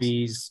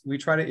RFBs. We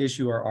try to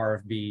issue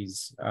our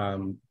RFBs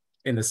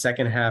in the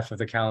second half of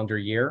the calendar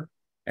year,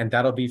 and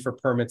that'll be for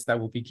permits that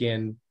will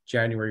begin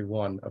January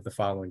 1 of the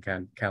following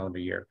calendar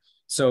year.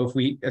 So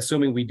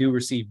assuming we do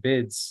receive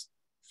bids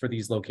for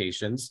these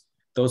locations,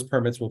 those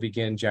permits will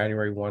begin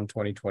January 1,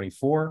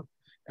 2024,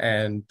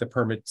 and the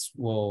permits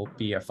will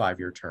be a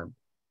 5-year term.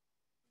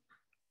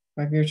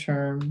 5-year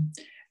term.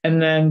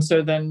 And then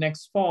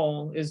next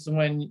fall is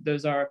when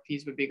those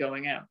RFPs would be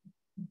going out.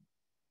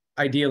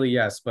 Ideally,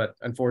 yes, but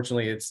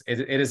unfortunately, it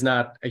is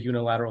not a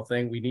unilateral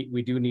thing.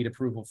 We do need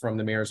approval from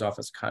the Mayor's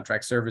Office of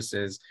Contract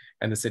Services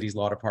and the city's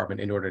law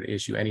department in order to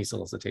issue any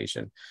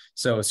solicitation.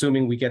 So,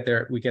 assuming we get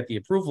the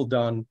approval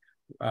done,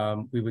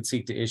 we would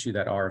seek to issue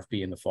that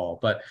RFP in the fall.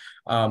 But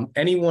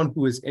anyone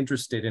who is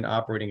interested in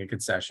operating a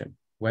concession,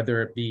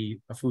 whether it be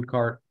a food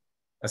cart,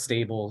 a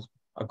stable,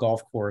 a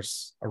golf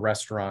course, a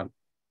restaurant,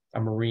 a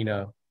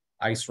marina,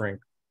 ice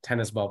rink,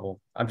 tennis bubble.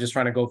 I'm just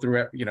trying to go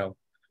through it,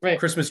 right.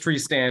 Christmas tree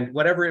stand,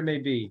 whatever it may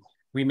be.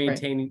 We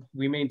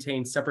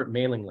maintain separate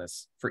mailing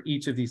lists for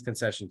each of these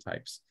concession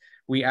types.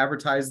 We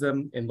advertise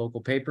them in local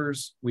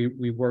papers.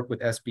 We work with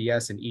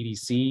SBS and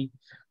EDC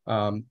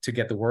to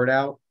get the word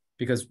out,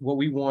 because what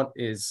we want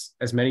is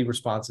as many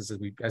responses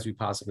as we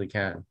possibly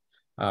can.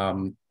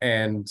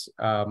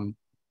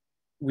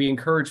 We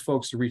encourage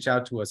folks to reach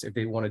out to us if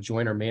they want to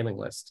join our mailing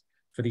list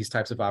for these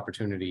types of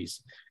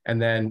opportunities.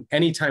 And then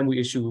anytime we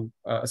issue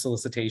a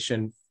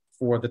solicitation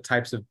for the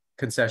types of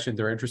concession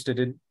they're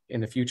interested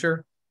in the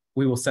future,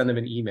 we will send them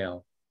an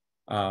email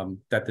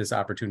that this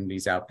opportunity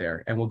is out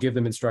there, and we'll give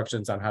them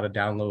instructions on how to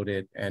download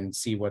it and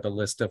see what the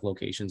list of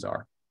locations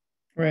are.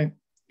 Right.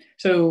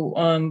 So,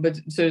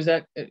 does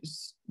that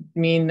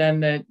mean then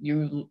that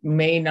you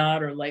may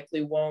not or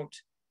likely won't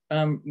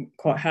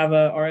have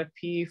a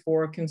RFP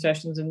for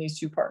concessions in these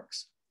 2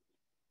 parks?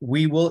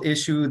 We will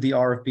issue the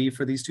RFP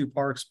for these 2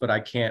 parks, but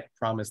I can't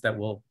promise that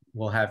we'll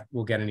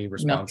get any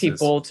responses. Enough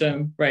people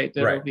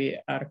that'll be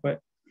adequate.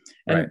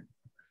 And,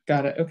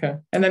 got it. Okay.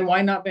 And then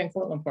why not Van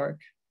Cortlandt Park?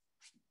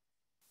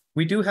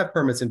 We do have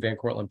permits in Van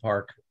Cortlandt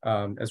Park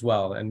as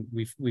well, and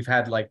we've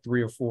had like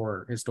 3 or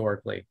 4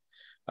 historically.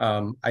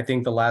 I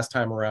think the last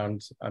time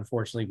around,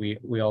 unfortunately,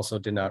 we also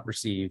did not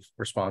receive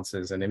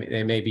responses, and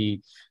it may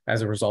be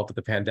as a result of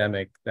the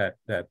pandemic that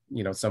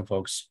some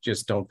folks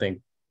just don't think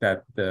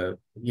that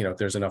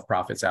there's enough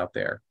profits out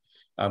there.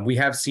 We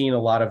have seen a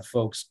lot of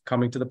folks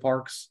coming to the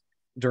parks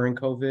during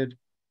COVID.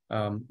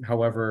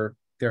 However,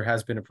 there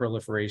has been a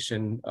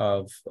proliferation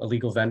of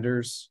illegal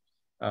vendors,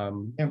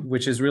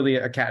 which is really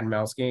a cat and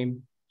mouse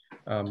game,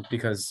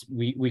 because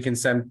we can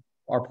send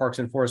our parks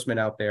enforcement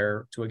out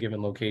there to a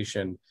given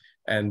location,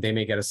 and they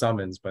may get a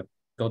summons, but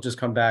they'll just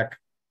come back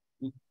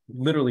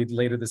literally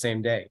later the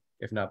same day,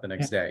 if not the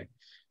next day.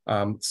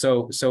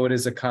 So it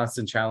is a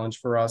constant challenge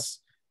for us.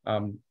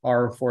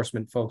 Our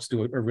enforcement folks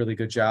do a really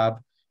good job,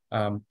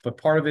 but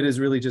part of it is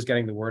really just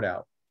getting the word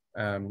out.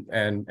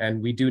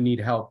 And we do need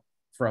help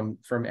from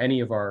any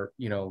of our,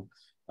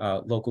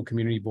 local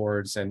community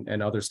boards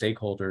and other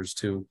stakeholders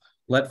to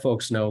let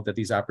folks know that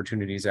these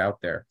opportunities are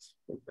out there.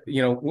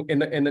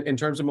 In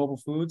terms of mobile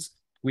foods,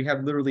 we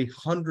have literally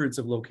hundreds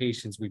of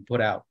locations we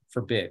put out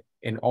for bid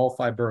in all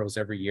 5 boroughs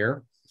every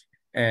year.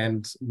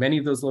 And many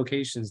of those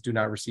locations do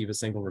not receive a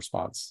single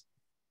response.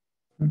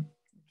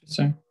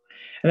 Interesting.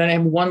 And then I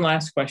have one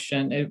last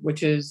question,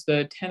 which is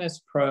the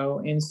tennis pro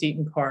in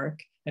Seton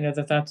Park. I know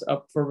that that's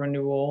up for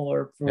renewal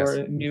or for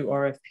a new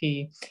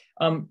RFP.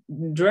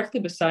 Directly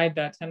beside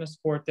that tennis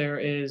court, there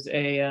is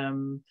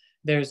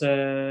there's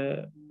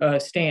a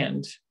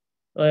stand.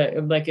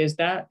 Like, is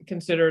that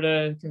considered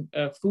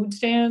a food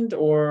stand,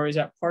 or is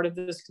that part of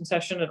this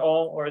concession at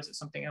all, or is it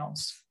something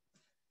else?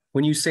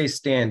 When you say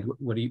stand,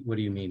 what do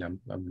you mean?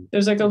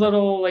 There's like a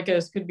little,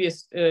 could be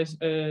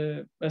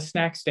a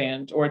snack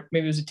stand, or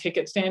maybe it was a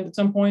ticket stand at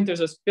some point. There's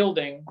this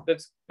building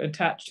that's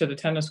attached to the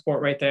tennis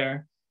court right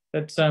there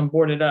that's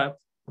boarded up.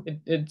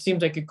 It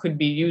seems like it could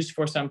be used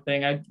for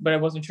something, but I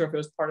wasn't sure if it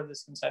was part of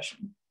this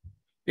concession.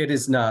 It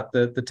is not.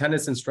 The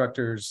tennis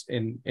instructors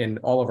in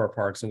all of our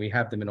parks, and we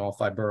have them in all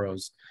 5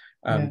 boroughs,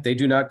 they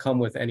do not come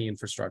with any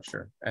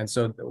infrastructure. And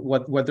so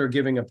what they're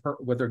given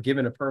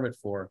a permit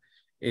for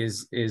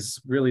is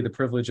really the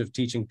privilege of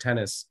teaching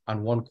tennis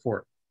on 1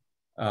 court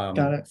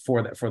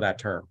for that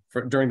term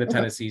during the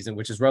tennis season,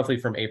 which is roughly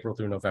from April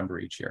through November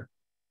each year.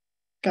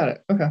 Got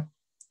it. Okay.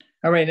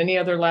 All right. Any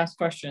other last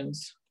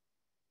questions?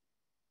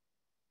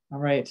 All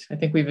right. I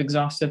think we've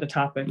exhausted the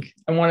topic.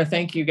 I want to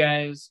thank you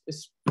guys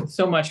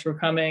so much for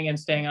coming and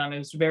staying on. It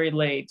was very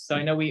late, so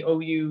I know we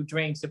owe you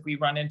drinks if we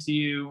run into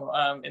you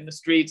in the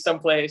street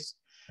someplace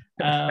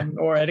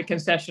or at a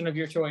concession of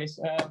your choice.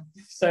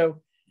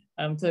 So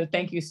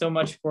thank you so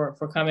much for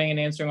coming and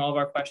answering all of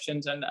our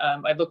questions. And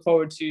I look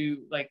forward to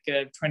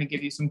trying to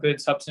give you some good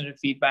substantive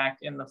feedback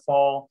in the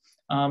fall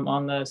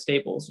on the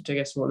staples, which I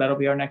guess that'll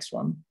be our next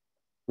one.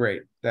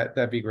 Great.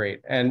 That'd be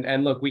great.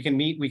 And look, we can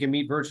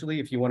meet virtually.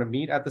 If you want to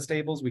meet at the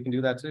stables, we can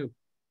do that too.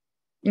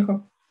 Okay.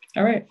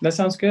 All right. That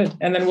sounds good.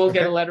 And then we'll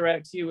get a letter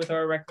out to you with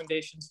our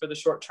recommendations for the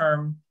short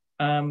term,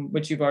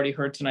 which you've already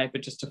heard tonight,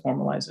 but just to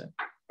formalize it.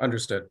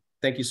 Understood.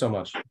 Thank you so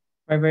much. All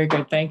right. Very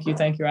good. Thank you.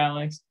 Thank you,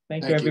 Alex.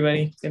 Thank you,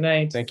 everybody. Good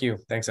night. Thank you.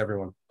 Thanks,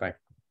 everyone. Bye.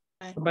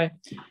 Bye-bye.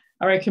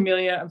 All right,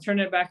 Camelia, I'm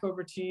turning it back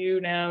over to you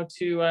now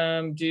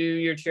to do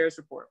your chair's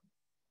report.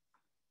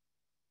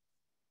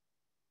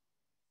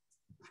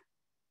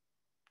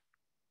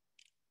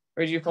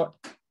 Are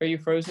you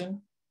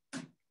frozen? Oh,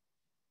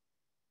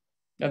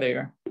 there you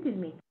are. This is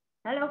me.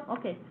 Hello.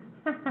 Okay.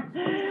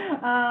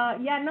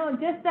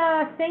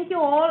 Thank you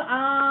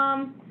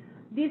all.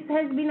 This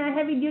has been a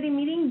heavy duty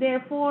meeting.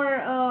 Therefore,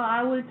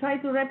 I will try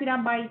to wrap it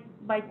up by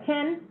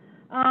 10.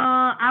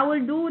 I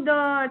will do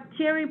the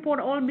chair report,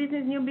 all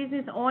business, new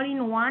business, all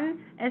in one.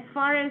 As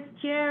far as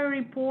chair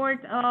report,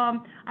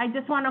 I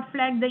just want to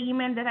flag the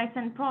email that I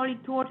sent probably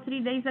 2 or 3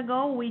 days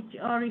ago, which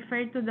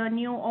referred to the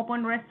new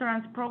open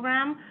restaurants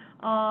program,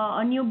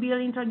 a new bill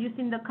introduced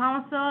in the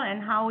council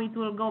and how it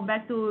will go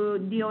back to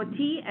DOT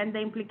and the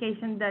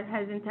implication that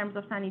has in terms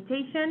of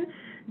sanitation.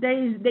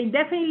 They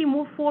definitely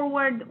move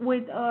forward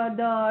with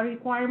the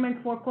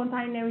requirement for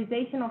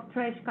containerization of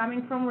trash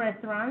coming from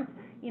restaurants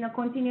in a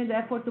continued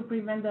effort to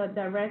prevent the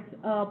direct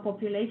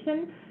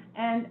population.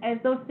 And as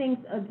those things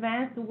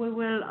advance, we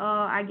will,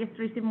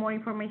 receive more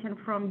information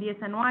from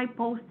DSNY,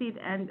 post it,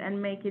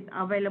 and make it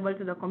available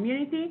to the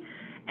community.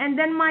 And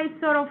then my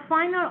sort of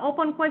final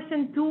open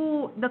question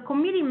to the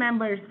committee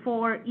members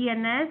for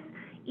ENS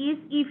is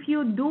if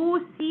you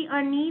do see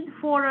a need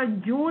for a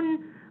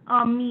June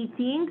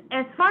meeting.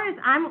 As far as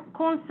I'm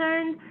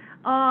concerned,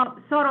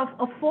 sort of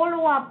a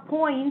follow-up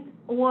point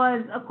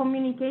was a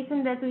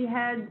communication that we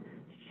had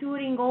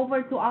shooting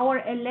over to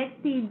our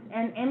electeds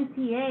and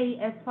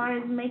MTA as far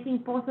as making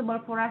possible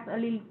for us a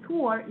little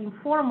tour,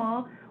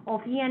 informal,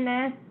 of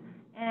ENS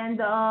and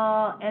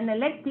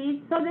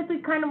electeds, so that we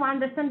kind of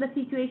understand the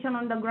situation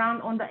on the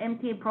ground on the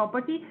MTA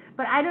property.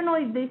 But I don't know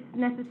if this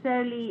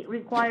necessarily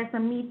requires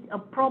a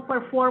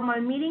proper formal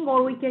meeting,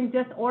 or we can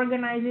just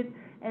organize it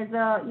as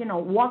a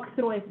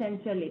walkthrough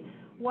essentially.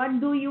 What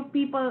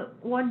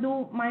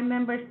do my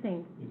members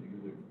think?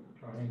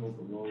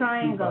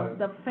 Triangle,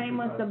 the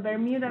famous, the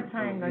Bermuda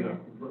Triangle. Yeah.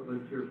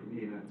 Let's hear from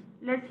ENS.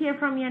 Let's hear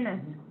from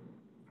ENS.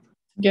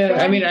 Yeah,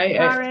 I mean,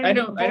 I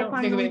don't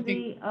think of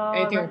anything.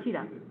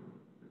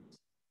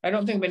 I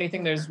don't think of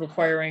anything that's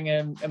requiring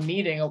a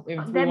meeting. If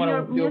we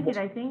want to muted,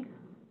 I think.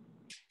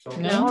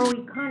 No, or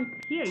we can't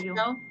hear you.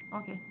 No.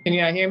 Okay. Can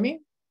you not hear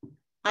me?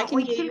 I can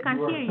hear you. Can't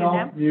hear you,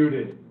 Deb.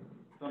 Muted.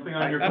 Something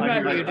on your I'm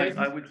not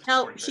muted.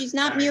 No, she's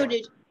not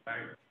muted.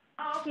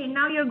 Okay,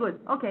 now you're good.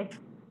 Okay.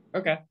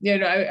 Okay. Yeah,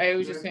 no, I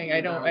was just saying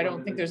I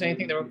don't think there's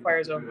anything that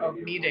requires a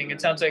meeting. It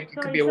sounds like it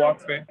could be a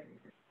walkthrough.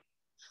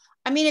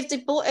 I mean, if the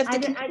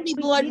community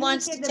board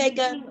wants to take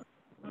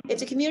if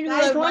the community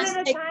board wants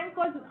to take. One at a time,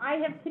 because I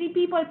have 3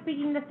 people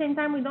speaking at the same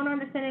time. We don't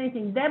understand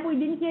anything. Deb, we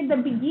didn't hear the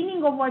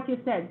beginning of what you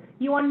said.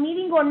 You want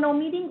meeting or no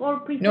meeting or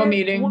prefer no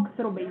meeting.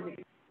 walkthrough,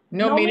 basically?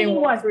 No meeting,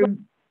 walkthrough.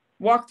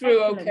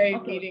 Walkthrough, okay,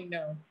 Okay. meeting,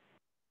 no.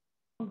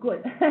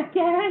 Good.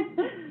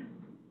 Karen?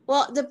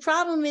 Well, the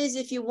problem is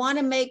if you want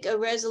to make a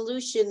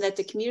resolution that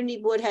the community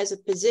board has a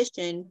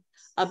position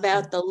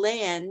about the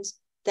land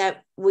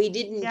that we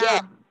didn't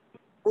get,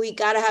 we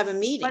got to have a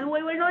meeting. But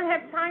we will not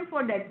have time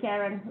for that,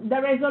 Karen.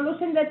 The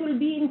resolution that will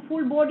be in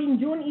full board in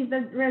June is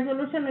the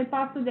resolution we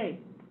passed today.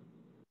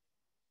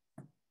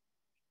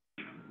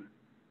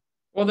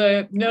 Well,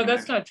 no,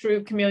 that's not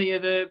true, Camelia.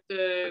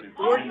 The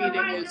board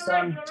meeting is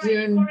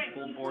June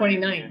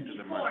 29th.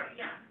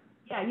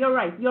 Yeah, you're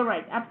right. You're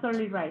right.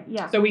 Absolutely right.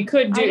 Yeah. So we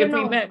could do, if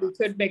we met, we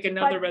could make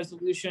another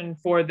resolution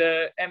for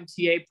the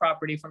MTA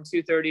property from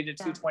 230 to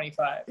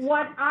 225.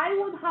 What I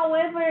would,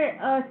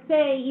 however,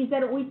 say is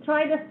that we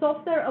tried a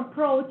softer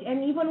approach,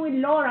 and even with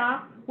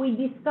Laura, we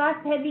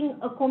discussed having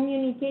a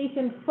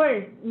communication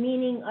first,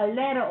 meaning a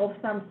letter of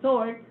some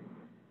sort,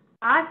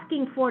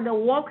 asking for the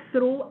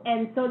walkthrough,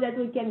 and so that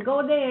we can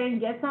go there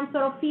and get some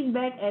sort of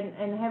feedback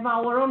and have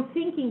our own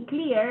thinking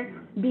clear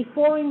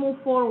before we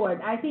move forward.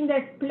 I think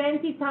there's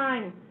plenty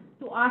time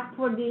to ask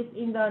for this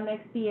in the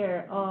next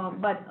year,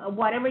 but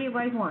whatever you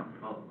guys want.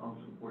 I'll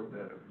support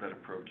that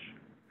approach.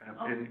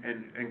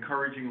 And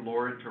encouraging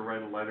Laura to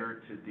write a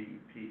letter to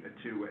DEP,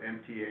 to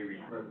MTA.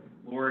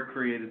 Laura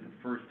created the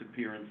first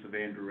appearance of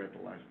Andrew at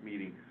the last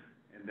meeting,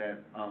 and that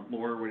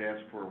Laura would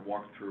ask for a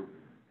walkthrough,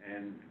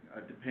 and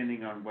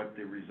depending on what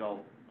the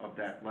result of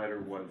that letter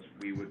was,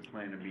 we would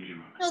plan a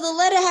meeting. No, the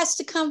letter has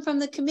to come from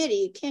the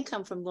committee. It can't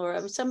come from Laura. I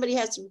mean, somebody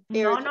has to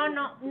prepare it.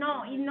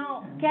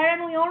 No.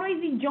 Karen, we always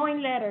did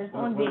joint letters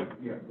on this.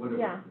 Yeah, whatever.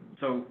 Yeah.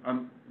 So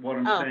what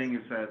I'm saying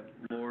is that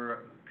Laura,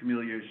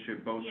 Camelia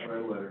should both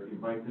write a letter,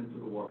 invite them to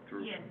the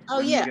walkthrough. Yes.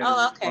 Oh, yeah.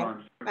 Oh, okay.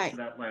 Right. To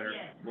that letter,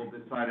 we'll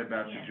decide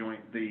about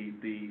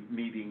the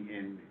meeting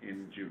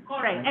in June.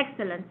 Correct.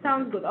 Excellent.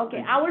 Sounds good.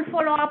 Okay, I will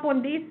follow up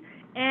on this.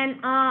 And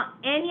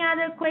any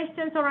other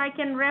questions, or I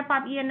can wrap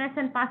up ENS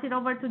and pass it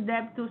over to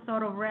Deb to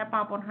sort of wrap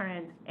up on her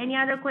end. Any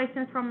other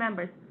questions from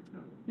members?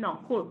 No.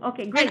 Cool.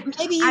 Okay, great. And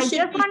maybe you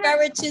should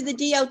refer it to the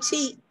DOT,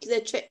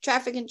 the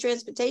Traffic and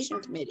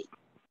Transportation Committee.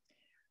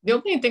 The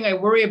only thing I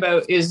worry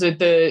about is that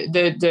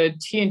the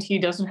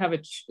TNT doesn't have a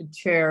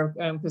chair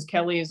because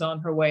Kelly is on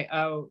her way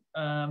out,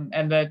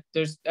 and that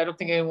I don't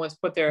think anyone's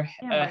put their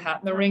hat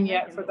in the ring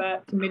yet for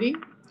that committee.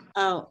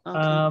 Oh,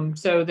 okay.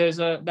 So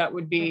that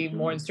would be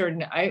more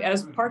uncertain.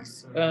 As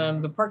Parks,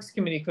 the Parks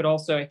Committee could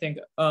also, I think,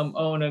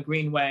 own a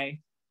greenway,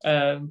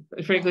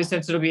 frankly,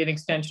 since it'll be an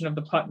extension of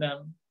the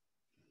Putnam,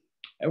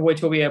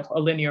 which will be a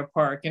linear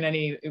park, and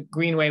any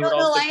greenway would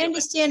also. No, I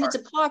understand it's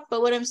a park,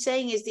 but what I'm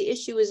saying is the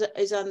issue is the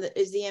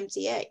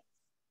MTA.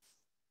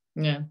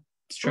 Yeah,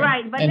 it's true.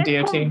 Right, but and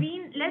let's DOT.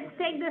 convene. Let's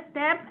take the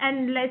step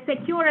and let's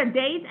secure a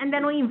date, and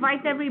then we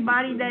invite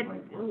everybody that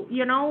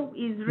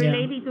is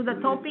related to the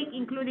topic,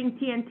 including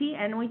TNT,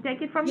 and we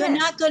take it from there.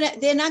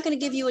 They're not gonna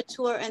give you a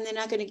tour, and they're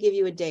not gonna give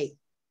you a date.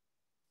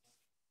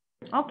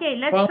 Okay,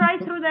 let's try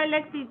through the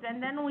electives,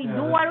 and then we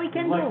do what we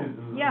can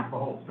do. Yeah.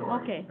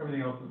 Okay.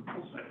 Everything else is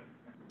bullshit.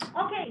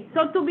 Okay,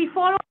 so to be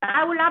followed,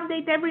 I will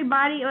update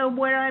everybody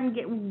where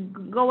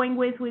I'm going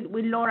with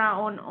Laura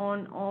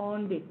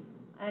on this.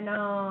 And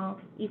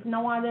if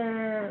no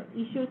other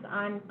issues,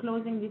 I'm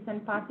closing this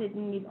and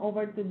passing it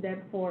over to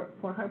Deb for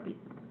her piece.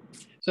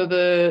 So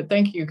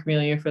thank you,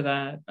 Camelia, for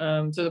that.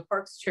 So the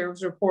Parks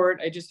Chair's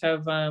report, I just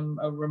have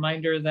a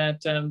reminder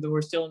that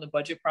we're still in the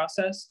budget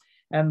process,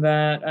 and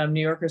that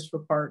New Yorkers for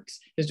Parks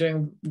is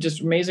doing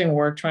just amazing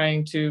work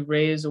trying to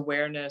raise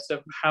awareness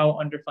of how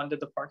underfunded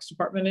the Parks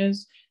Department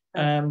is.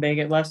 They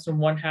get less than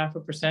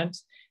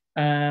 0.5%.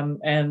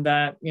 And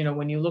that,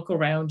 when you look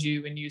around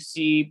you and you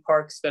see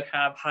parks that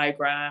have high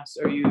grass,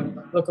 or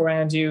you look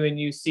around you and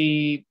you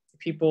see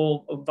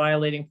people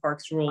violating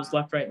parks rules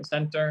left, right, and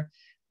center,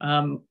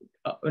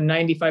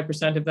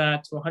 95% of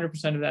that to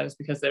 100% of that is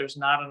because there's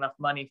not enough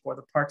money for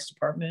the Parks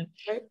Department.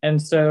 Right.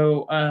 And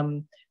so,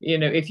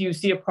 if you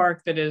see a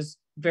park that is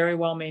very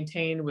well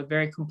maintained with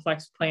very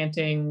complex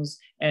plantings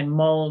and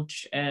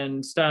mulch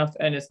and stuff,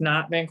 and it's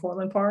not Van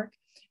Cortlandt Park,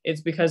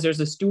 it's because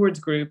there's a stewards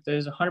group,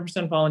 there's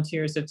 100%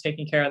 volunteers that's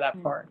taking care of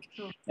that park.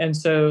 And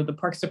so the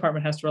Parks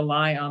Department has to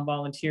rely on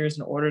volunteers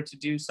in order to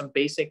do some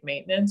basic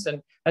maintenance.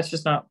 And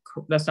that's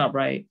not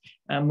right.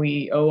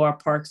 We owe our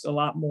parks a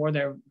lot more.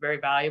 They're very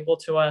valuable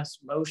to us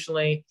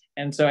emotionally.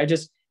 And so I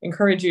just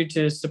encourage you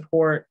to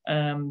support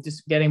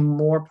just getting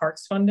more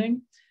parks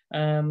funding.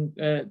 And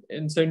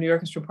so New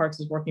Yorkers for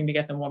Parks is working to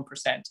get them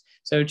 1%.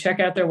 So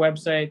check out their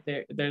website.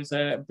 There's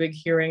a big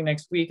hearing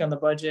next week on the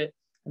budget,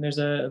 and there's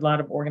a lot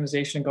of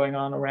organization going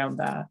on around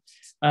that.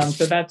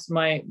 So that's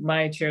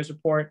my chair's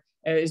report.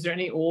 Is there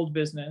any old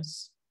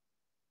business?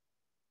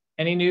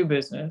 Any new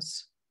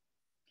business?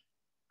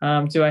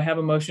 Do I have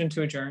a motion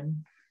to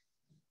adjourn?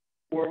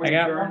 I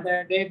got one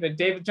there, David.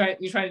 David,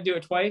 you trying to do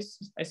it twice?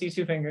 I see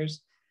 2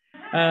 fingers.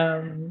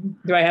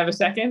 Do I have a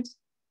second?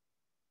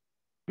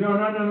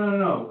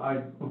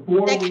 No.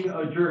 Before we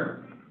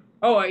adjourn.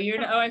 Oh,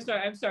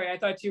 I'm sorry. I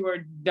thought you were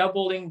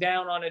doubling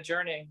down on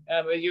adjourning.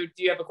 Do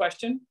you have a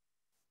question?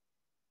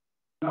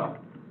 No,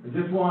 I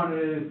just wanted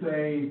to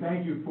say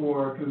thank you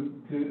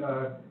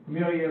to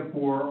Camelia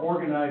for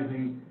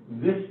organizing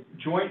this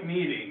joint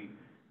meeting,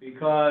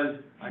 because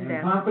I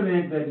am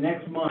confident that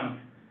next month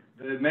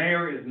the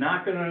mayor is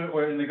not going to,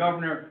 or the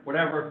governor,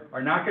 whatever,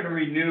 are not going to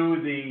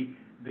renew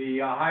the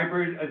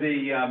hybrid,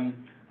 the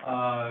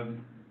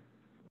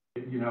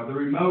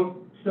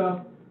remote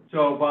stuff.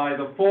 So by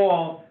the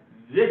fall,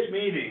 this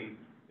meeting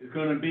is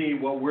going to be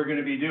what we're going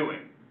to be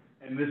doing,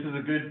 and this is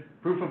a good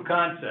proof of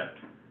concept.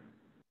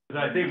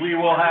 Because I think we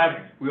will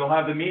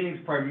have the meetings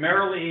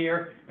primarily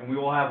here, and we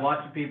will have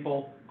lots of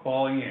people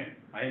calling in.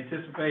 I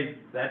anticipate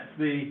that's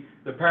the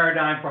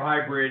paradigm for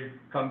hybrid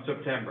come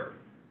September.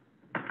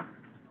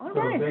 All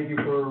so right. thank you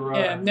for.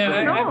 I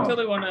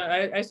totally want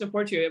to. I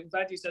support you. I'm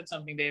glad you said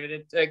something,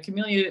 David.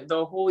 Camelia,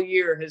 the whole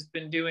year has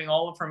been doing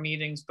all of her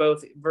meetings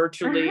both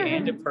virtually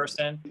and in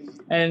person,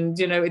 and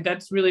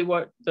that's really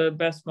what the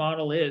best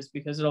model is,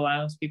 because it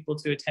allows people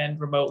to attend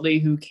remotely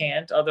who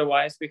can't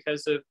otherwise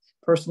because of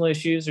personal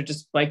issues, or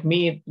just like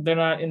me, they're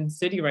not in the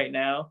city right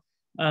now.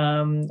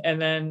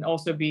 And then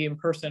also be in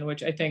person,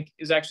 which I think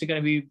is actually going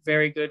to be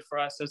very good for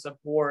us as a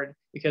board,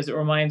 because it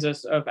reminds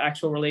us of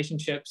actual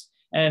relationships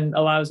and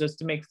allows us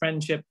to make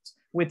friendships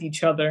with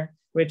each other,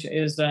 which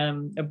is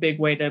a big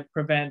way to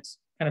prevent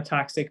kind of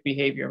toxic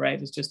behavior,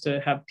 right? It's just to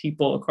have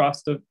people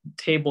across the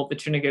table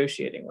that you're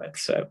negotiating with.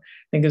 So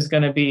I think it's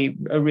going to be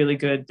a really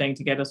good thing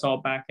to get us all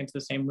back into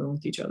the same room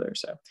with each other.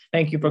 So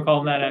thank you for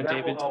calling that out,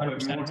 David. Will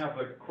help. We won't have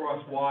the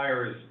cross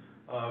wires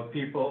of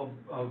people,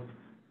 of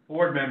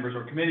board members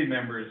or committee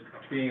members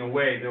being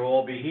away. They'll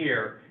all be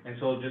here, and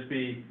so it'll just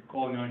be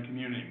calling on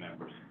community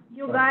members.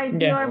 You guys,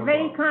 you are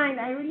very kind.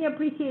 I really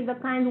appreciate the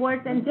kind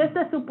words and just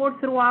the support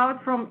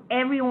throughout from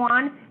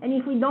everyone. And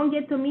if we don't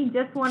get to meet,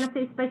 just want to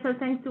say special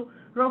thanks to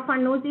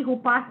Rofanuzzi, who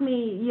passed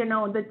me,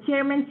 the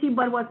chairmanship,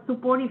 but was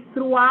supportive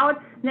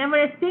throughout.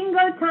 Never a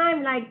single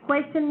time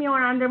questioned me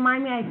or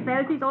undermined me. I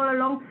felt it all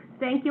along.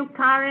 Thank you,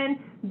 Karen,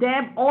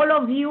 Deb, all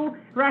of you.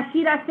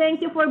 Rashida,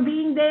 thank you for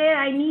being there.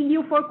 I need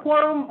you for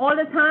quorum all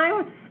the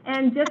time.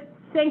 And just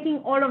thanking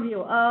all of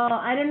you.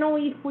 I don't know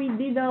if we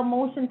did a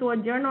motion to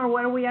adjourn or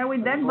where we are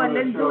with that, but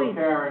let's do it.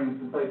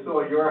 Karen, since I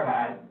saw your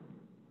hat.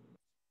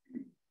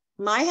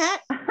 My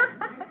hat?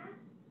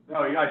 No,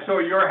 I saw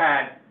your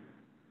hat.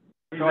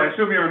 So I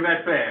assume you're a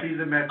Met fan. He's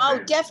a Met fan. Oh,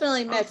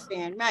 definitely Met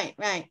fan. Right.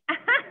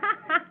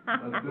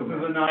 This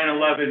is a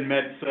 9/11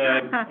 Mets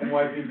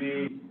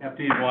NYPD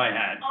FTY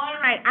hat. All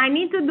right, I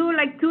need to do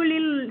 2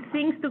 little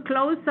things to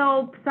close.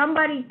 So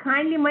somebody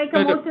kindly make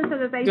a motion so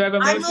that do I have a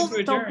motion stop to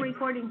adjourn?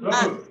 recording.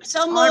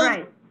 So moved. All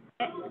right.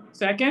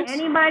 Second?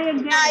 Anybody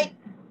again?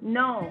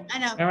 No. I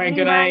know. All right,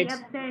 good night.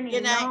 Abstaining?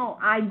 Good night. No.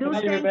 I do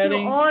thank everybody.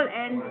 you all,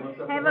 and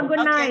have a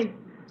good night.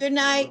 Good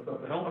night.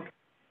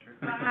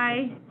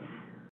 Bye.